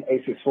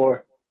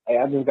JD864. Hey,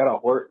 I just got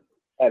off work.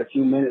 Had a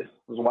few minutes.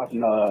 Was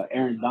watching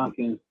Aaron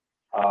Duncan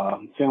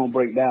film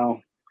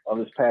breakdown of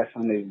this past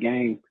Sunday's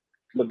game.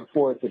 Looking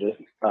forward to this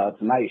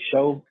tonight's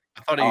show.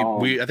 I thought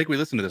I think we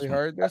listened to this. We one.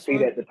 heard this. I see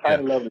that the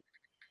title of it.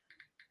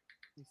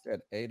 He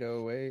said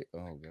 808.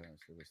 Oh gosh,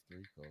 there was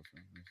 3 calls.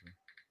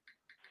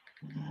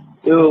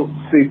 Yo,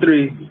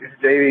 C3, it's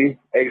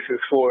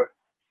JD864.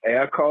 Hey,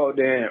 I called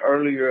in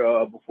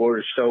earlier before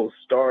the show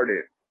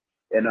started,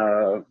 and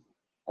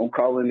I'm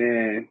calling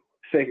in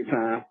second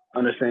time.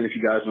 Understand if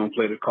you guys don't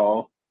play the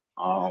call.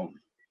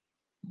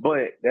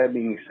 But that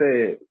being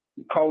said,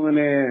 calling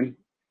in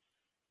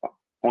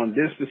on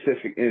this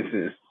specific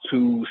instance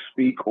to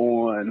speak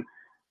on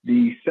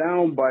the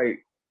soundbite,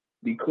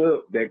 the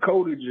clip that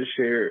Cody just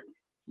shared,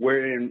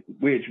 wherein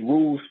which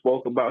Rule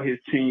spoke about his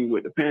team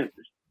with the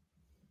Panthers.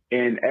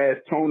 And as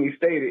Tony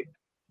stated,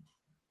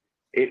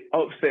 it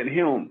upset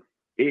him.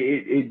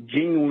 It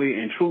genuinely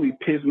and truly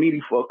pissed me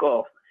the fuck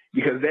off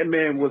because that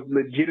man was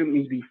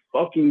legitimately the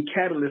fucking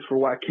catalyst for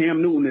why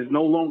Cam Newton is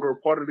no longer a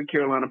part of the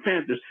Carolina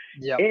Panthers.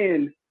 Yep.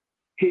 And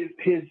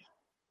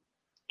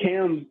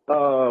Cam's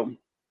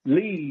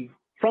leave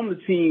from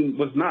the team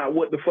was not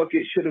what the fuck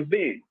it should have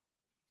been.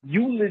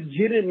 You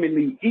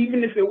legitimately,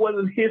 even if it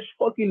wasn't his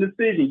fucking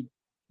decision,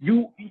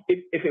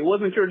 if it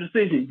wasn't your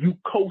decision, you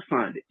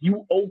co-signed it.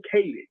 You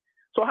okayed it.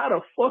 So how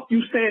the fuck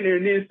you stand there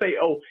and then say,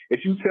 oh,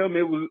 if you tell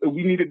me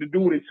we needed to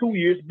do it in 2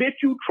 years,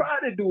 bitch, you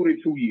tried to do it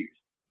in 2 years.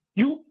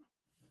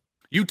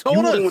 You told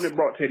us. You were the one that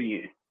brought Teddy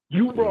in.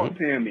 You brought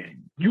Sam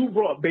in. You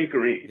brought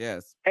Baker in.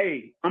 Yes.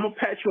 Hey, I'm going to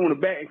pat you on the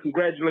back and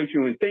congratulate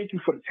you and thank you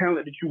for the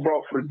talent that you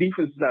brought for the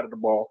defensive side of the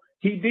ball.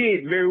 He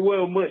did very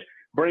well much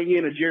bring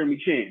in a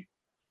Jeremy Chin,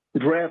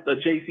 draft a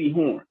J.C.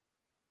 Horn.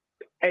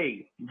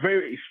 Hey,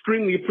 very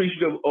extremely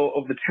appreciative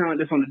of the talent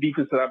that's on the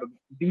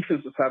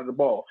defensive side of the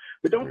ball.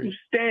 But don't you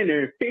stand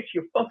there and fix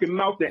your fucking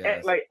mouth and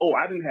act like, oh,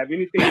 I didn't have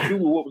anything to do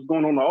with what was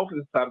going on the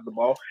offensive side of the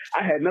ball.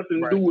 I had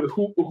nothing to do with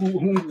who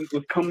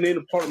was coming in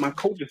as part of my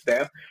coaching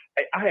staff.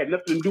 I had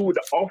nothing to do with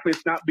the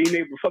offense not being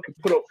able to fucking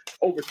put up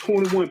over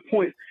 21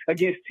 points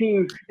against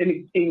teams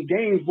in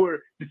games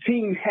where the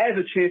team has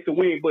a chance to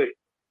win, but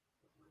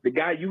the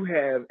guy you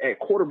have at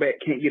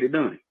quarterback can't get it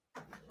done.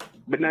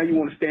 but now you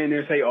want to stand there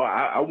and say, "Oh,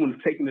 I wouldn't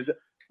have taken this."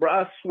 Bro,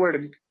 I swear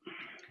to.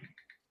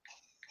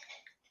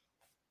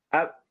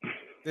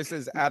 This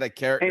is out of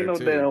character. Ain't no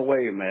too, damn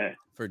way, man.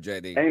 for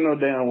JD. Ain't no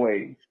damn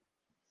way.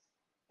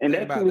 And Think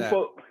that's about who that.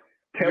 folk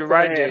You're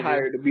right, had JD.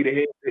 hired to be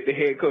the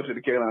head coach of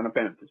the Carolina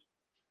Panthers.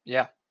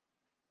 Yeah.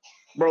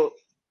 Bro,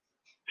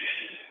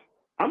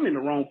 I'm in the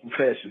wrong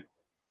profession.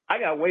 I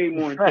got way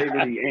more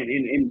integrity,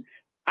 and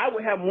I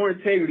would have more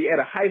integrity at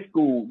a high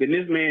school than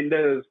this man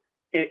does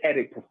at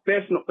a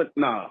professional. But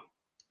nah,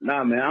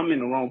 man, I'm in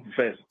the wrong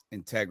profession.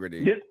 Integrity.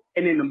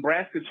 And then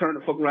Nebraska turned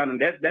the fuck around,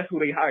 and that's who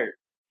they hired.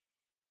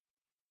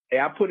 Hey,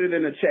 I put it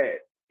in the chat.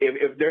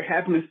 If there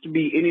happens to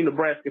be any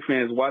Nebraska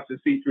fans watching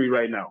C3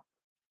 right now,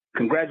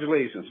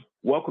 congratulations.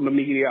 Welcome to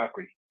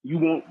mediocrity. You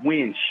won't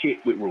win shit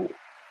with Rule.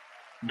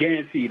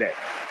 Guarantee that.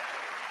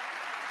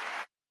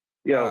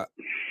 Yo,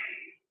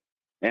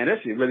 man, that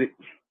shit really.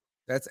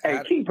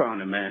 Keep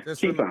pounding, man.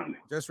 Keep pounding.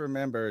 Just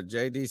remember,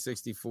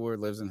 JD64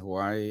 lives in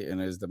Hawaii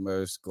and is the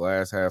most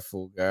glass half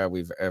full guy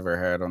we've ever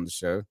had on the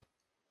show.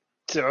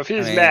 So if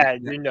he's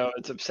mad, you know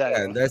it's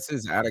upsetting. Yeah, that's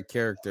his out of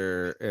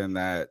character in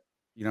that,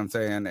 you know what I'm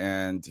saying?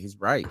 And he's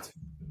right.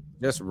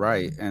 Just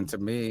right. And to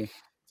me,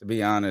 to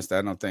be honest,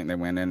 I don't think they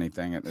win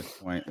anything at this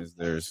point, as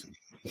there's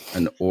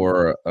an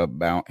aura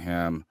about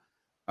him.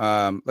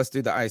 Let's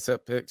do the ice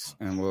up picks,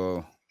 and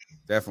we'll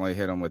definitely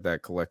hit him with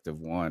that collective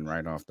one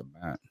right off the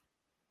bat.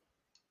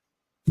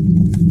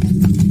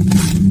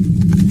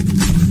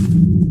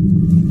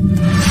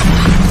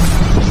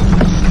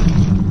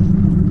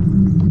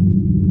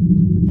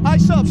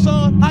 Ice up,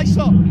 son. Ice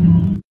up.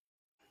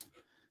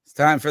 It's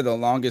time for the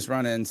longest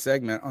running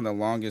segment on the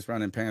longest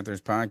running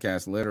Panthers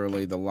podcast.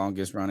 Literally, the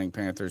longest running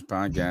Panthers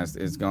podcast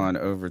is gone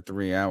over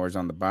 3 hours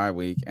on the bye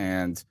week.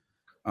 And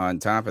on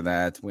top of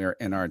that, we're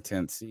in our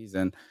 10th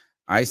season.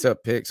 Ice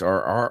Up Picks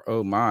are our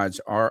homage,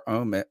 our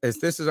omen.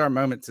 This is our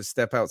moment to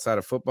step outside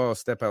of football,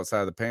 step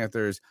outside of the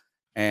Panthers,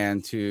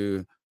 and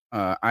to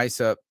ice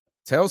up,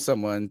 tell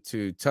someone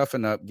to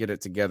toughen up, get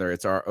it together.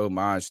 It's our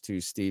homage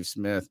to Steve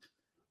Smith,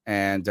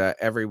 and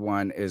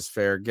everyone is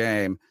fair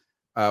game.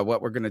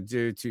 What we're going to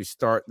do to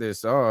start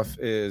this off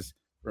is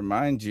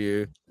remind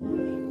you.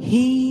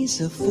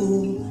 He's a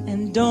fool,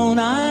 and don't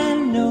I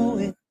know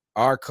it?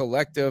 Our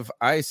collective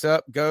ice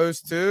up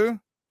goes to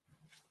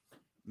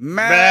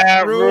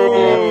Matt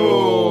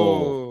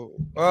Rule.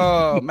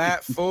 Oh,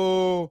 Matt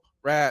Fool,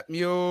 Rat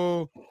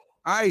Mule,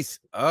 ice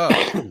up,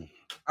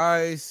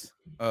 ice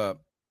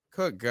up.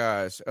 Good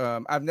gosh.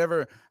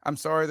 I'm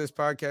sorry this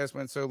podcast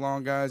went so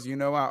long, guys. You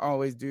know I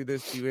always do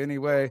this to you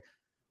anyway,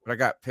 but I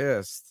got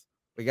pissed.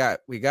 We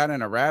got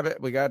in a rabbit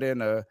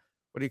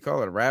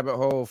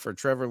hole for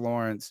Trevor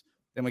Lawrence.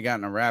 Then we got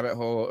in a rabbit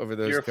hole over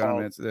those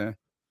comments there.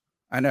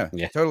 I know.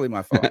 Yeah. Totally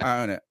my fault.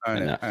 I own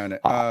it.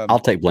 I'll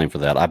take blame for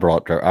that. I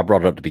brought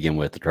it up to begin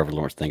with, the Trevor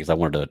Lawrence thing, because I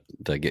wanted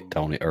to get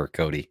Tony or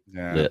Cody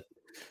lit.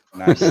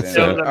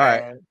 So, all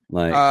right.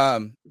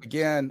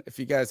 Again, if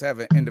you guys have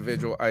an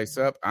individual ice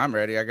up, I'm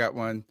ready. I got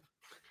one.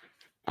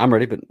 I'm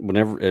ready, but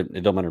whenever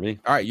it don't matter to me.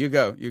 All right, you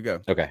go.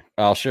 Okay,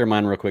 I'll share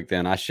mine real quick.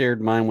 Then I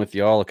shared mine with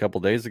y'all a couple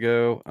days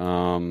ago.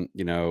 I'm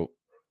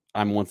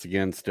once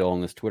again still on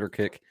this Twitter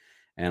kick,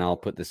 and I'll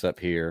put this up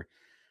here.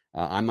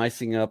 I'm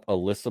icing up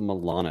Alyssa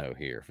Milano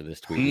here for this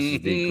tweet. This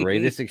is the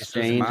greatest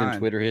exchange in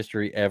Twitter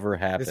history ever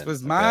happened. This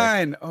was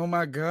mine. Oh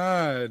my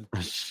god!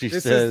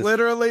 This is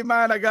literally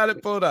mine. I got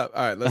it pulled up.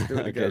 All right, let's do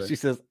it together. Okay, she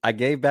says, "I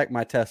gave back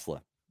my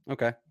Tesla.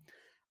 Okay,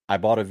 I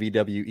bought a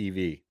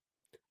VW EV.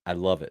 I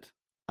love it.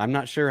 I'm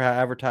not sure how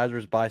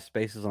advertisers buy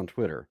spaces on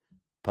Twitter.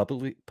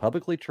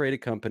 Publicly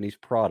traded companies'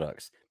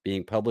 products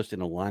being published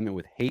in alignment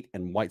with hate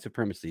and white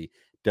supremacy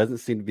doesn't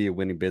seem to be a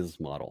winning business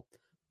model."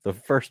 The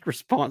first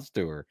response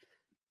to her: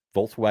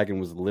 Volkswagen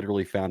was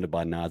literally founded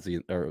by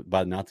Nazis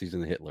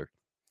and Hitler,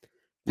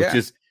 which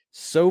is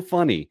so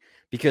funny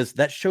because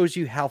that shows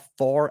you how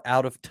far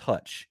out of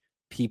touch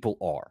people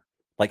are.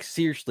 Like,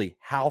 seriously,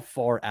 how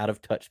far out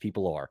of touch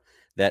people are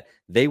that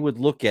they would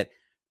look at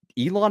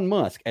Elon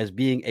Musk as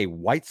being a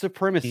white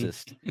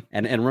supremacist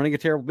and running a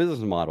terrible business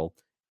model.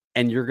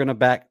 And you're going to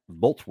back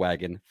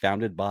Volkswagen,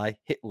 founded by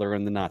Hitler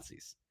and the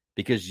Nazis,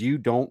 because you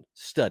don't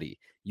study.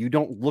 You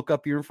don't look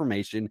up your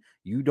information.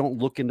 You don't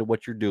look into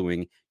what you're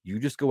doing. You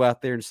just go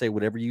out there and say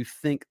whatever you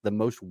think the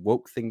most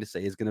woke thing to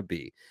say is going to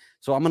be.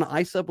 So I'm going to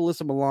ice up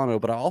Alyssa Milano,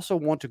 but I also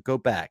want to go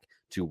back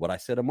to what I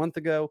said a month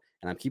ago,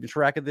 and I'm keeping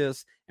track of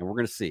this, and we're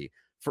going to see.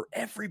 For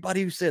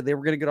everybody who said they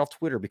were going to get off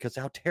Twitter because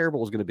how terrible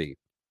it was going to be,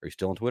 are you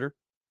still on Twitter?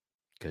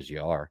 Because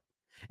you are.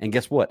 And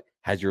guess what?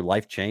 Has your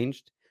life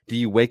changed? Do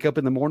you wake up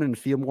in the morning and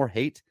feel more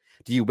hate?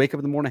 Do you wake up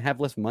in the morning and have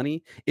less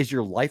money? Is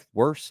your life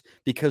worse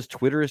because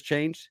Twitter has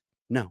changed?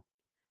 No.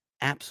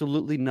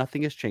 Absolutely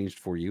nothing has changed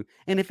for you.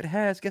 And if it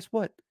has, guess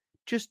what?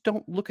 Just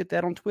don't look at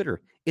that on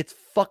Twitter. It's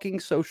fucking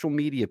social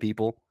media,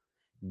 people.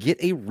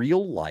 Get a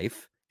real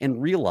life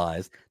and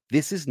realize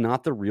this is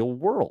not the real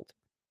world.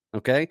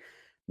 Okay?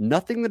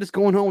 Nothing that is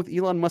going on with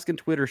Elon Musk and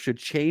Twitter should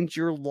change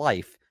your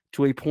life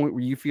to a point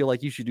where you feel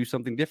like you should do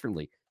something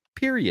differently.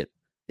 Period.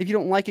 If you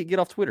don't like it, get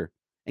off Twitter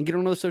and get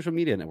on another social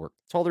media network.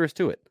 That's all there is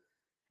to it.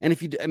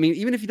 And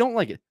even if you don't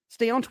like it,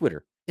 stay on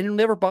Twitter and it'll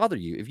never bother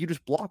you if you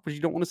just block what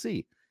you don't want to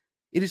see.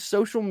 It is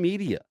social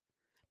media.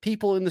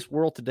 People in this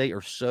world today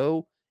are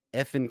so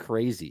effing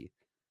crazy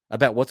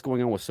about what's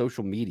going on with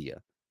social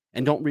media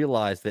and don't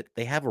realize that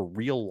they have a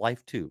real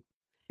life too.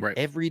 Right.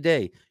 Every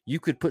day you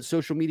could put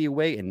social media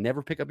away and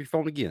never pick up your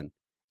phone again,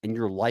 and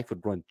your life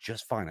would run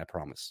just fine, I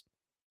promise.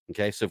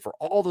 Okay, so for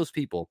all those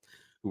people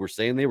who were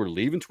saying they were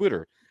leaving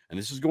Twitter and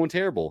this is going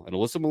terrible, and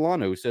Alyssa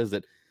Milano, who says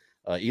that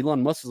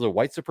Elon Musk is a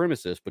white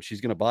supremacist, but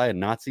she's going to buy a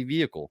Nazi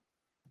vehicle,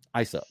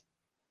 ice up.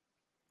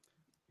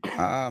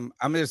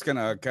 I'm just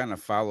gonna kind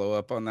of follow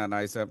up on that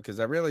ice up because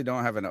I really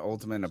don't have an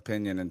ultimate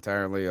opinion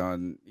entirely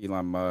on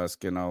Elon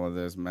Musk and all of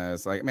this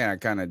mess. Like, man, I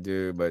kind of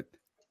do, but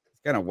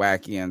it's kind of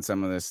wacky in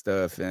some of this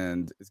stuff,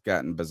 and it's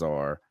gotten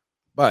bizarre.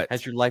 But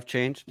has your life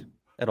changed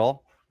at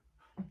all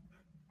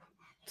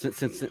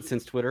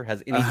since Twitter?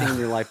 Has anything in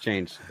your life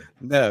changed?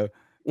 No.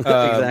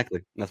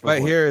 Exactly. That's my but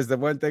point. here is the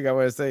one thing I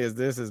want to say is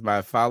this is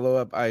my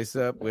follow-up ice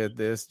up with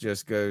this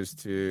just goes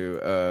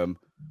to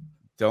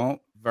don't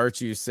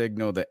virtue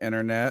signal the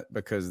internet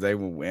because they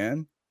will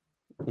win.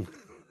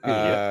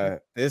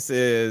 This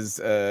is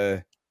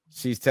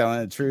she's telling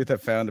the truth. I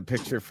found a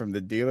picture from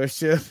the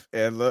dealership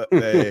and look,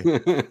 they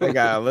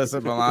got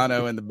Alyssa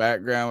Milano in the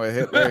background with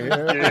Hitler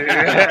here.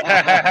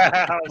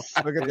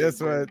 Look at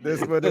this one.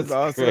 This one is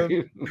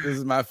awesome. This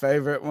is my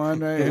favorite one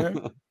right here.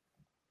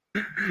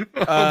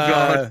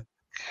 God.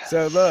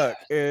 So look,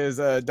 is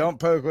don't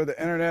poke with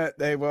the internet.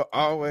 They will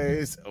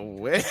always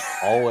win.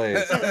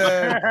 Always. All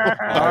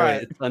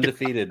right. It's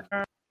undefeated.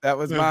 That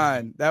was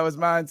mine.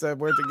 So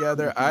we're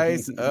together.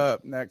 Ice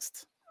up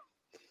next.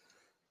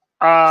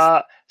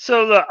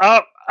 So look,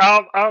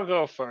 I'll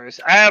go first.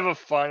 I have a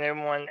funny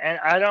one, and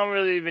I don't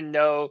really even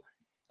know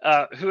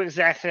who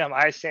exactly I'm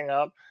icing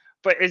up,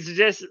 but it's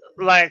just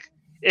like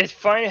it's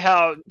funny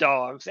how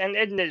dogs, and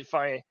isn't it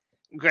funny?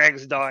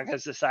 Greg's dog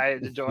has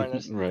decided to join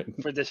us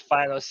for this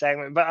final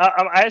segment. But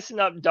I'm icing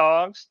up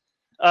dogs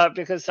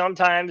because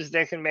sometimes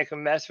they can make a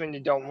mess when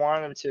you don't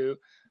want them to.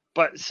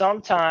 But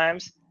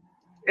sometimes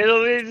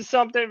it'll lead to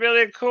something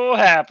really cool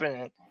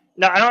happening.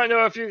 Now, I don't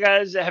know if you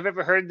guys have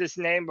ever heard this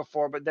name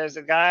before, but there's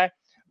a guy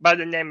by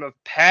the name of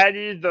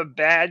Paddy the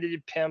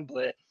Baddy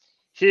Pimblett.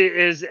 He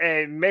is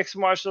a mixed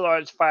martial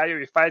arts fighter.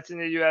 He fights in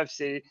the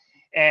UFC.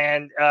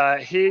 And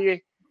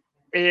he's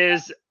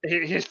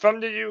from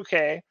the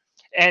UK.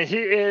 And he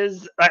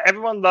is,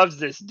 everyone loves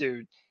this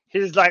dude.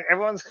 He's like,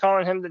 everyone's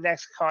calling him the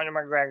next Conor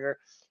McGregor.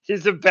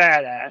 He's a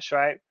badass,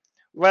 right?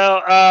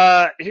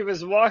 Well, he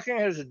was walking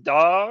his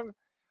dog.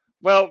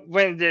 Well,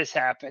 when this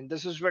happened,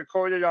 this was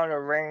recorded on a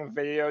Ring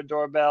video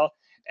doorbell.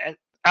 And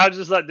I'll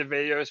just let the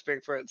video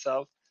speak for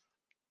itself.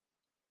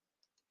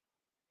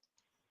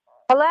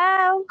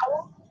 Hello?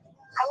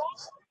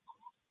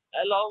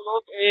 Hello,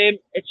 look,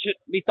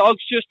 my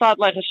dog's just had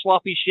like a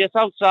sloppy shit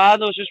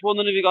outside. I was just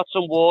wondering if you got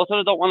some water.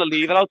 I don't want to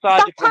leave it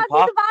outside your front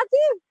pot.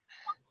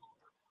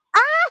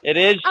 It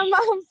is. I'm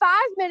 5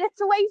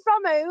 minutes away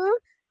from home.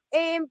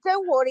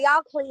 Don't worry,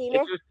 I'll clean it.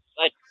 Just,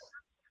 like,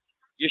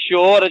 you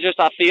sure? I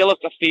feel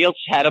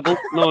terrible. You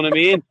know what I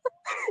mean?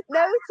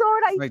 No, it's all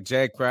right. Like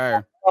Jake Pryor.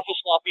 Off a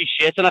sloppy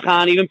shit, and I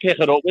can't even pick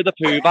it up with a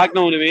poo bag.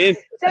 Know what I mean?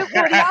 Don't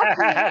worry, I'll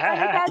clean it when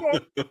I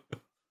get it.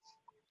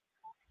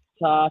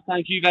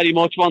 Thank you very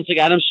much once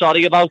again. I'm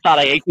sorry about that.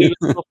 I hate doing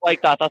stuff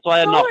like that. That's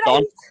why I knocked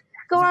on.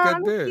 Go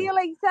on. See you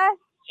later.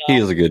 He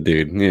is a good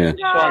dude. Yeah.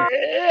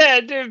 Yeah,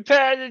 dude,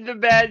 Paddy the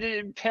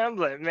Baddy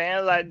Pimblett,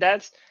 man. Like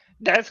that's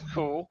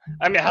cool.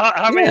 I mean,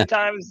 how many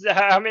times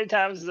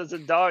does a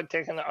dog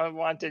take an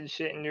unwanted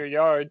shit in your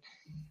yard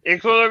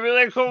equal a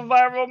really cool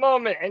viral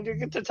moment, and you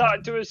get to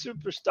talk to a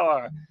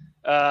superstar?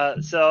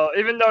 So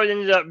even though it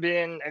ended up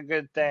being a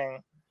good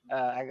thing,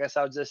 I guess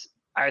I'll just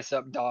ice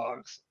up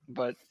dogs,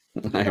 but.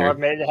 I've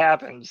made it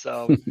happen,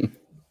 so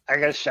I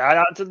guess shout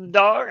out to the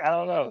dog. I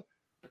don't know.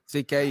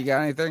 CK, you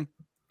got anything?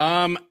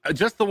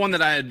 Just the one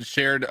that I had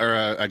shared,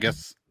 or I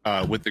guess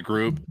with the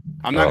group.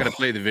 I'm not going to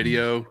play the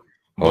video,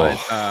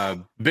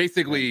 but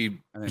basically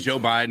Joe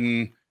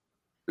Biden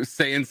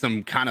saying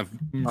some kind of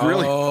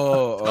really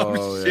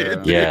dumb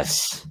shit.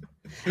 Yes.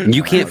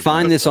 You can't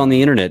find this on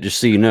the internet, just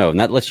so you know. And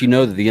that lets you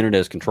know that the internet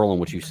is controlling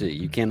what you see.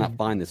 You cannot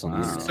find this on the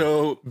internet.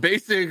 So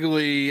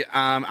basically,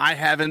 I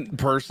haven't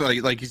personally,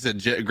 like you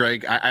said,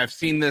 Greg, I've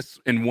seen this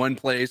in one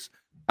place.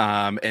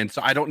 And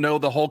so I don't know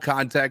the whole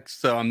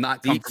context. So I'm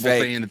not comfortable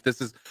saying that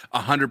this is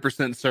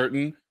 100%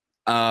 certain.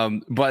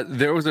 But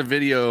there was a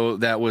video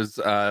that was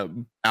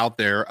out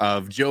there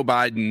of Joe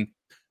Biden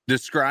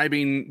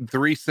describing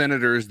 3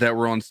 senators that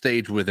were on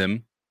stage with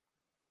him.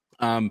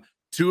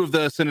 2 of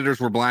the senators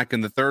were black,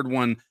 and the third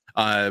one,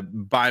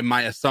 by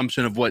my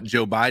assumption of what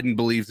Joe Biden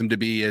believes him to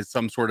be, is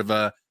some sort of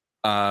a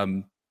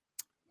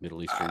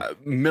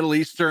Middle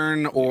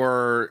Eastern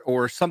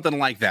or something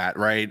like that,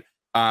 right?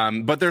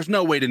 But there's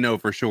no way to know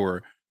for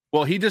sure.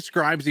 Well, he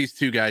describes these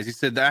 2 guys. He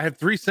said that I have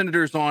 3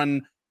 senators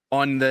on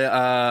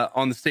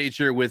the stage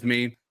here with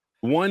me.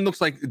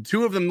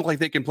 2 of them look like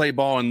they can play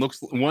ball, and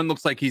one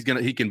looks like he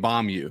can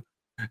bomb you.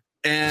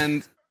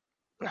 And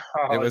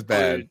It was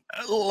bad.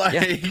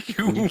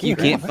 You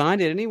can't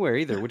find it anywhere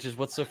either, which is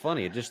what's so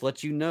funny. It just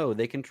lets you know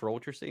they control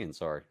what you're seeing.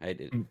 Sorry, I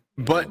did.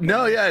 But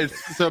no, yeah.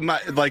 So my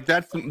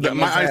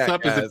ice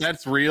up is if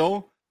that's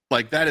real.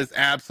 Like that is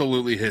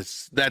absolutely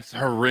that's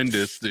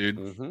horrendous,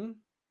 dude.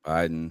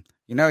 Biden,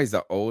 he's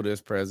the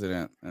oldest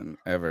president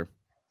ever.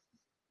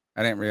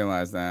 I didn't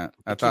realize that.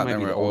 I thought they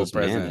were old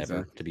presidents.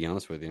 Ever, to be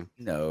honest with you,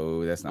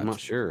 no, that's not. I'm not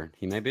sure.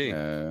 He may be.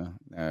 No,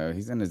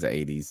 he's in his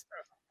 80s.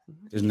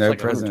 There's no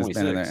president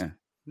standing there.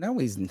 No,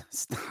 he's not.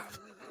 Stop.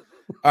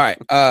 All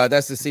right.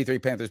 That's the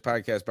C3 Panthers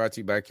podcast brought to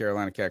you by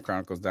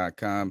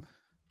CarolinaCatChronicles.com.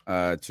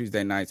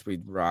 Tuesday nights we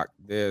rock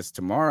this.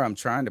 Tomorrow I'm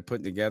trying to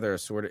put together a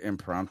sort of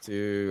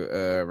impromptu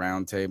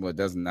round table. It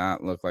does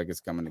not look like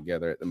it's coming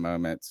together at the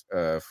moment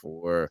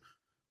for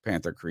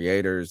Panther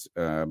creators,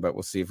 but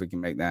we'll see if we can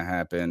make that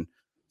happen.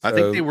 I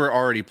think they were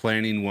already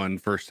planning one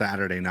for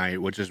Saturday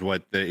night, which is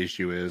what the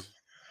issue is.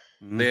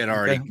 They had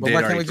already. Well,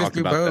 why can't we just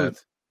do both?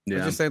 That. Yeah.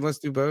 We just say let's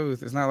do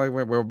both. It's not like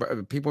we're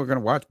people are going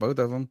to watch both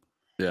of them.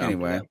 Yeah.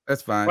 Anyway,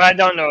 that's fine. Well, I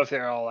don't know if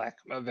they're all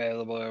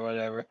available or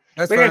whatever.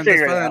 That's fine.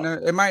 That's fine.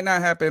 It might not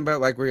happen,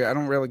 but I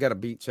don't really got a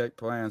beat check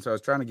plan. So I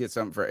was trying to get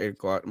something for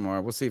 8:00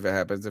 tomorrow. We'll see if it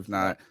happens. If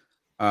not,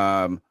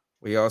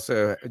 we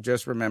also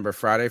just remember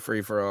Friday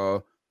free for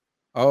all.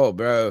 Oh,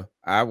 bro,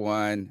 I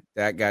won.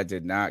 That guy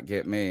did not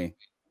get me.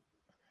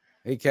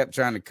 He kept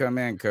trying to come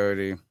in,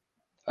 Cody.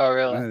 Oh,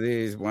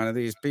 really? One of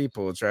these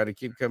people tried to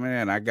keep coming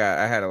in. I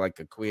had a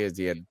quiz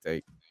he had to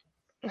take.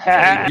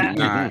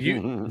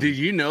 Did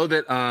you know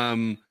that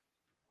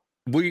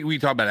we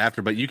talked about it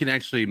after, but you can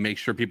actually make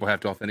sure people have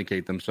to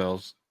authenticate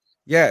themselves.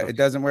 Yeah, it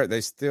doesn't work. They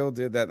still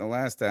did that the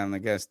last time. The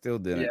guy still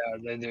didn't. Yeah,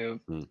 they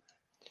do.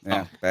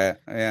 Yeah,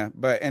 yeah.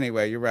 But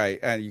anyway, you're right.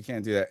 You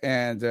can't do that.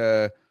 And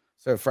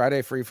so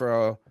Friday free for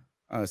all.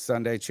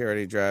 Sunday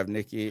charity drive.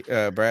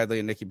 Bradley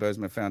and Nikki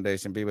Bozeman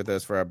Foundation be with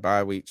us for our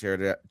bi-week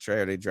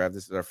charity drive.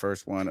 This is our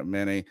first one of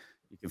many.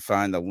 You can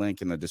find the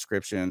link in the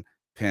description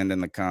pinned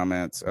in the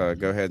comments.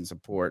 Go ahead and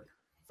support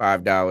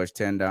 $5,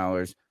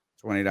 $10,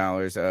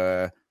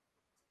 $20.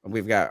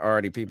 We've got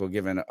already people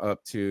giving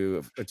up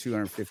to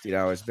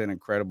 $250. It's been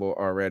incredible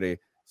already.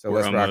 So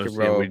let's rock and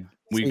roll. Yeah,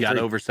 we got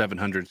over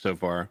 700 so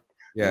far.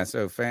 Yeah,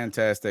 so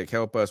fantastic.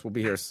 Help us. We'll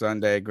be here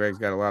Sunday. Greg's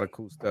got a lot of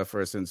cool stuff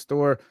for us in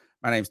store.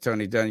 My name's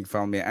Tony Dunn. You can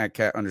follow me at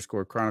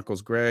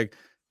 @cat_Chronicles. Greg,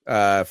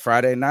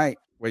 Friday night,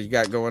 what you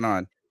got going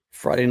on?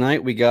 Friday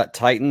night, we got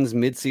Titans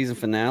midseason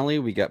finale.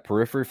 We got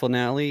Periphery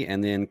finale.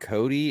 And then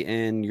Cody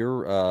and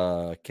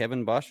your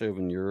Kevin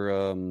Boshoven,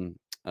 your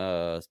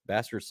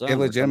bastard son.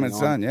 Illegitimate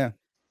son, yeah.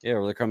 Yeah,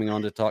 they're coming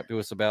on to talk to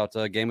us about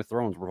Game of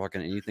Thrones. We're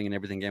talking anything and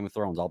everything Game of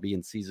Thrones. I'll be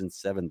in season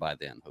 7 by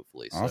then,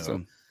 hopefully.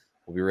 Awesome. So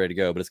we'll be ready to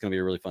go, but it's going to be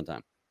a really fun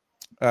time.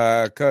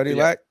 Cody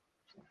Lack?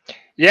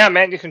 Yeah,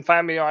 man, you can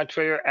find me on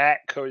Twitter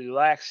at Cody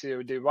Lack,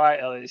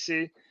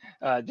 CODYLAC.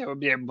 There will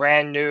be a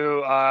brand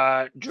new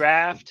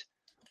draft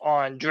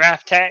on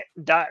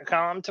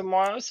drafttech.com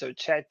tomorrow, so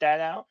check that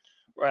out.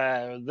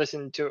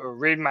 Listen to or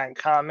read my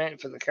comment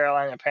for the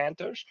Carolina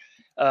Panthers.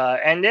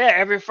 And yeah,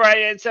 every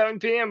Friday at 7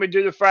 p.m. we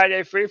do the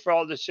Friday free for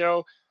all, the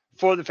show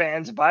for the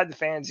fans, by the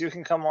fans. You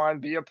can come on,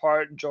 be a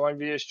part, join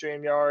via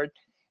StreamYard,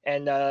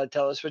 and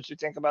tell us what you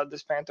think about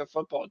this Panther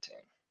football team.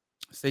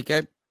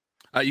 CK?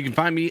 You can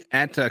find me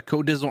at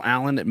Codizzle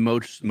Allen at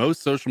most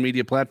social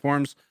media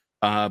platforms,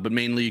 but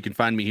mainly you can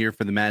find me here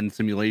for the Madden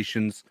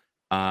simulations.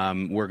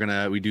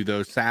 We do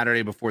those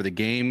Saturday before the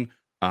game.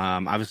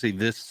 Obviously,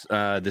 this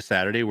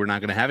Saturday we're not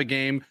going to have a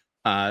game,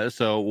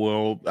 so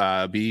we'll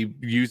be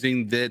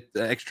using that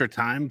extra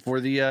time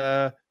for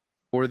the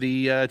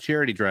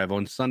charity drive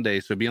on Sunday.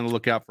 So be on the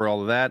lookout for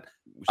all of that.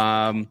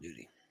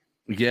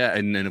 Yeah,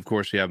 and then of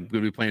course, I'm going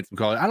to be playing some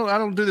Call. I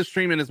don't do the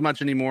streaming as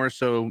much anymore,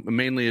 so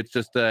mainly it's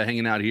just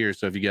hanging out here.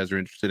 So if you guys are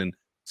interested in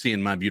seeing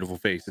my beautiful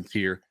face, it's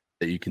here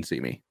that you can see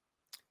me.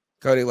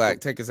 Cody Lack,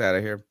 take us out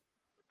of here.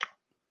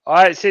 All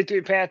right,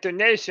 C3 Panther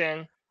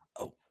Nation.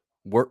 Oh,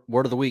 word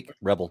of the week,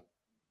 Rebel.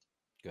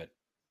 Good.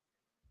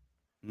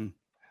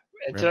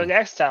 Until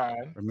next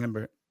time.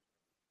 Remember.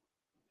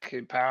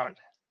 Keep pound.